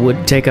course, it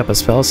would take up a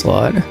spell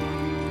slot.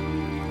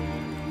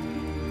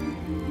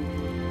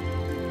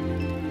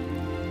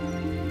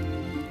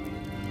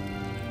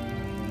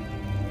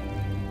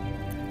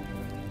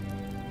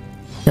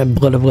 That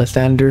Blood of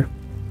Lathander.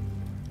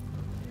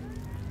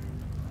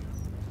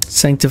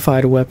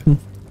 Sanctified weapon.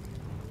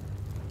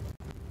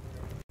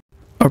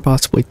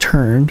 possibly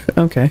turned.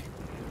 Okay.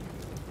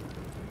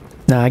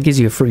 Nah, it gives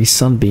you a free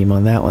sunbeam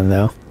on that one,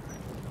 though.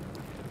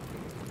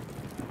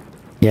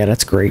 Yeah,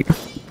 that's great.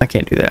 I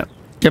can't do that.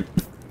 Yep.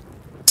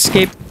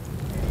 Escape.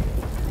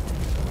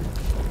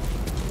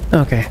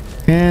 Okay.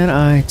 Can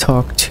I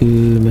talk to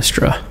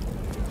Mistra?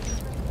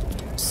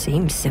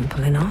 Seems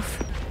simple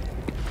enough.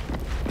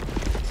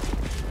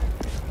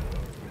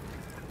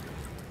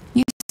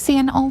 You see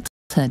an altar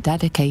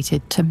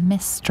dedicated to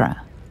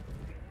Mistra.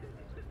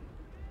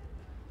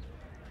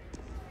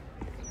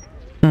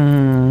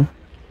 Alright,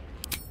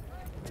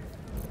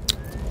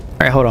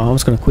 hold on. I'm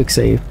just gonna quick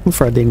save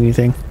before I did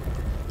anything.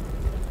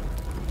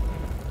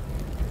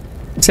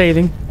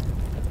 Saving.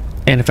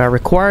 And if I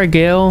require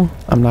Gale,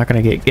 I'm not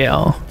gonna get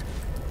Gale.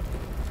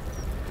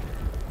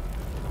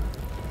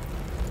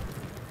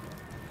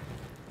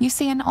 You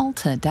see an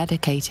altar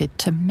dedicated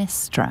to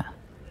Mistra.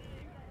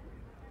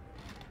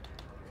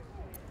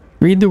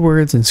 Read the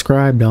words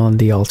inscribed on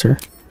the altar.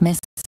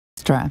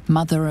 Mistra,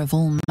 mother of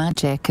all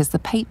magic, is the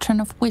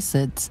patron of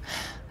wizards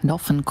and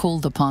often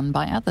called upon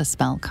by other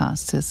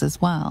spellcasters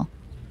as well.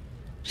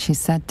 She's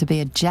said to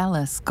be a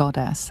jealous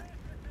goddess.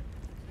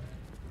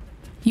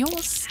 Your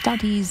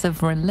studies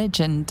of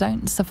religion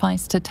don't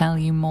suffice to tell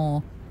you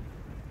more.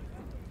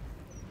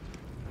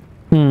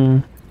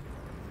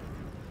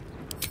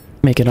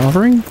 Make an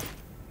offering?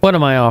 What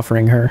am I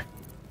offering her?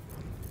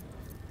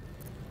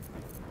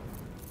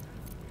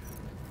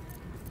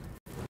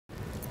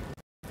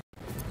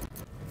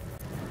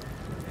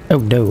 Oh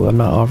no, I'm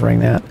not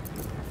offering that.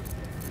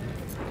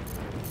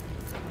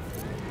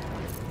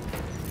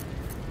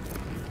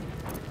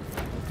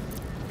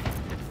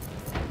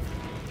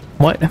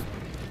 What?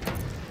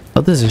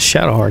 Oh, this is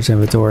Shadowheart's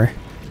inventory.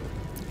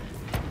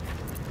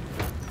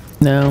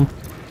 No.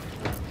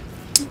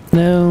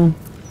 No.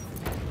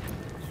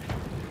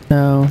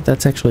 No,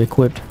 that's actually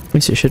equipped. At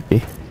least it should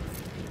be.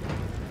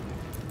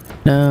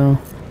 No.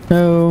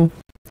 No.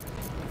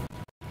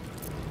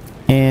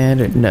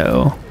 And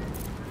no.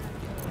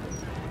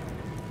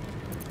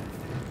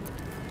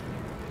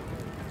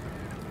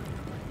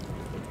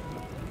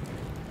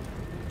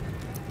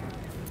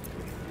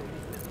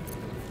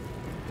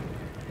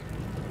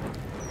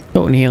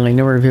 Oh, and healing.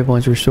 Number of hit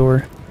points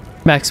restored.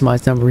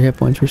 Maximize number of hit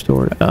points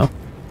restored. Oh.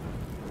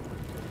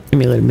 Give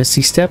me a little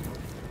Misty Step.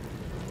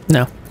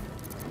 No.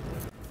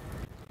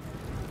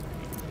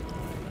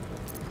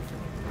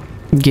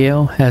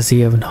 Gale has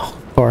the Annal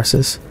of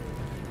Karsus.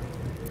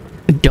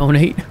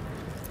 Donate.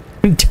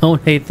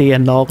 Donate the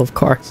Annal of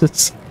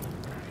Karsus.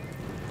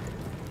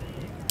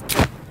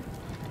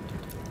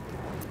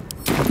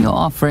 Your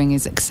offering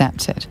is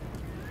accepted,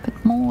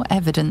 but more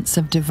evidence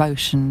of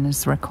devotion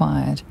is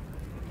required.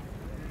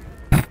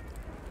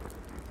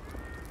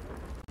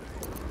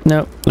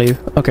 Nope, leave.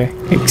 Okay.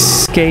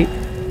 Escape.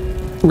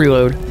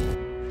 Reload.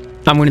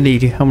 I'm gonna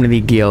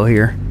need Gale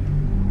here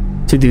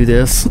to do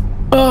this.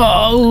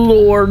 Oh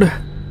Lord.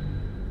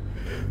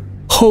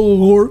 Oh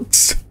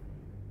Lords.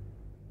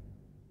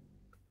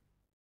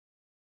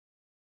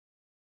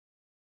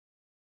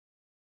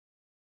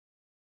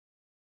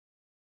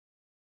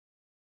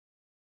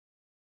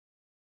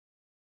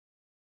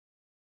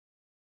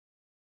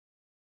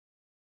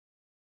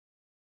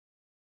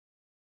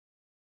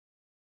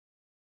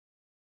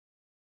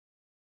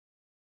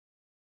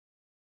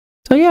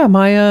 So yeah,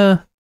 my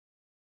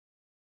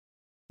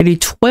I did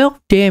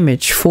 12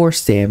 damage,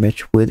 force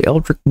damage with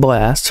Eldritch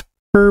Blast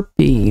per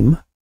beam,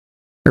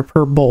 or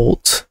per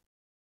bolt.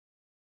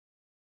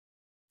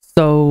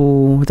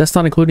 So that's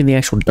not including the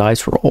actual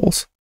dice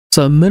rolls.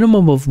 So a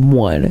minimum of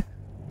 1.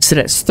 So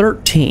that's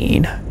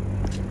 13.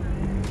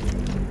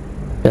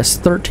 That's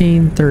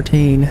 13,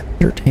 13,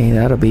 13.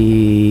 That'll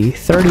be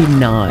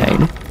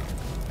 39.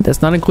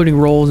 That's not including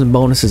rolls and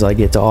bonuses I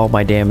get to all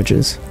my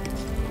damages.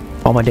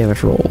 All my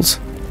damage rolls.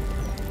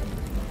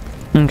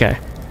 Okay.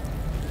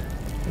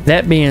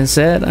 That being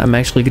said, I'm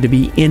actually going to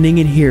be ending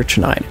it here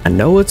tonight. I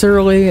know it's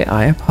early.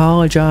 I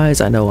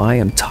apologize. I know I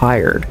am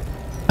tired.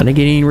 I didn't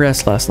get any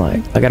rest last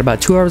night. I got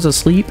about 2 hours of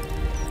sleep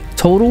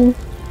total.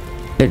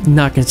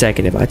 Not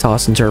consecutive. I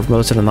tossed and turned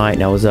most of the night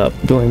and I was up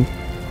doing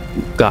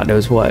God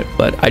knows what,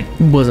 but I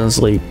wasn't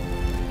asleep.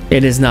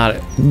 It is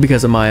not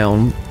because of my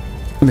own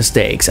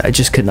mistakes. I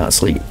just could not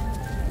sleep.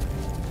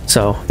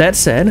 So, that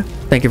said,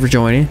 thank you for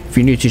joining. If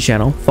you're new to the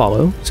channel,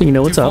 follow so you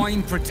know what's up.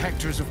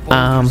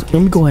 Let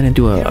me go ahead and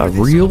do a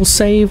real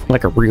save,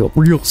 like a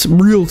real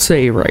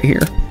save right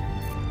here.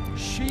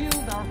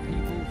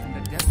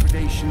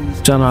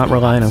 So I'm not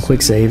relying on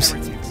quick saves.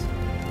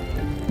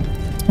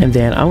 And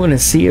then I'm gonna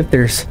see if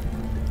there's,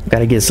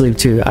 gotta get sleep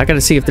too. I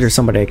gotta see if there's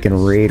somebody I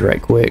can raid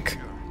right quick.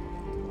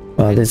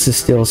 This is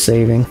still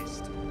saving.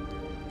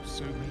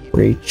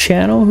 Raid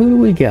channel, who do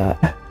we got?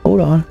 Hold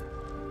on.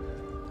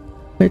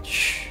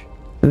 Which,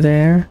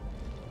 there.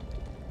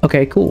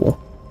 Okay,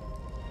 cool.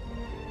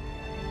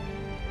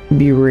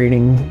 Be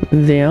rating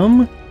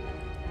them.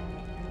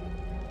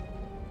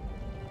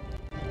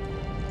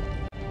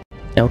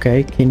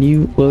 Okay, can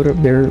you load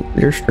up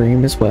their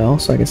stream as well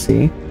so I can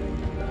see?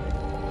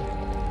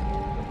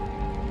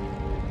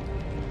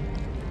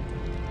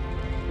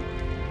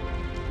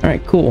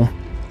 cool.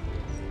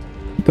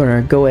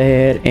 Gonna go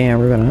ahead and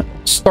we're gonna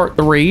start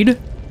the raid.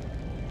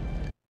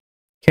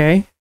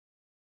 Okay.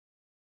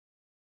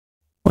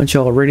 Once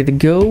y'all are ready to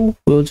go,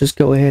 we'll just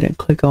go ahead and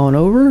click on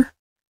over.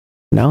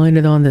 And I'll end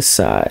it on this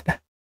side.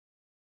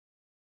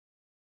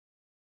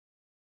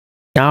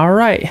 All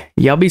right.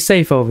 Y'all be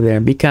safe over there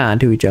and be kind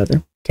to each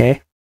other.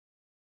 Okay.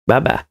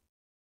 Bye-bye.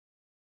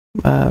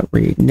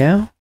 Read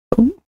now.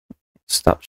 Oh, stop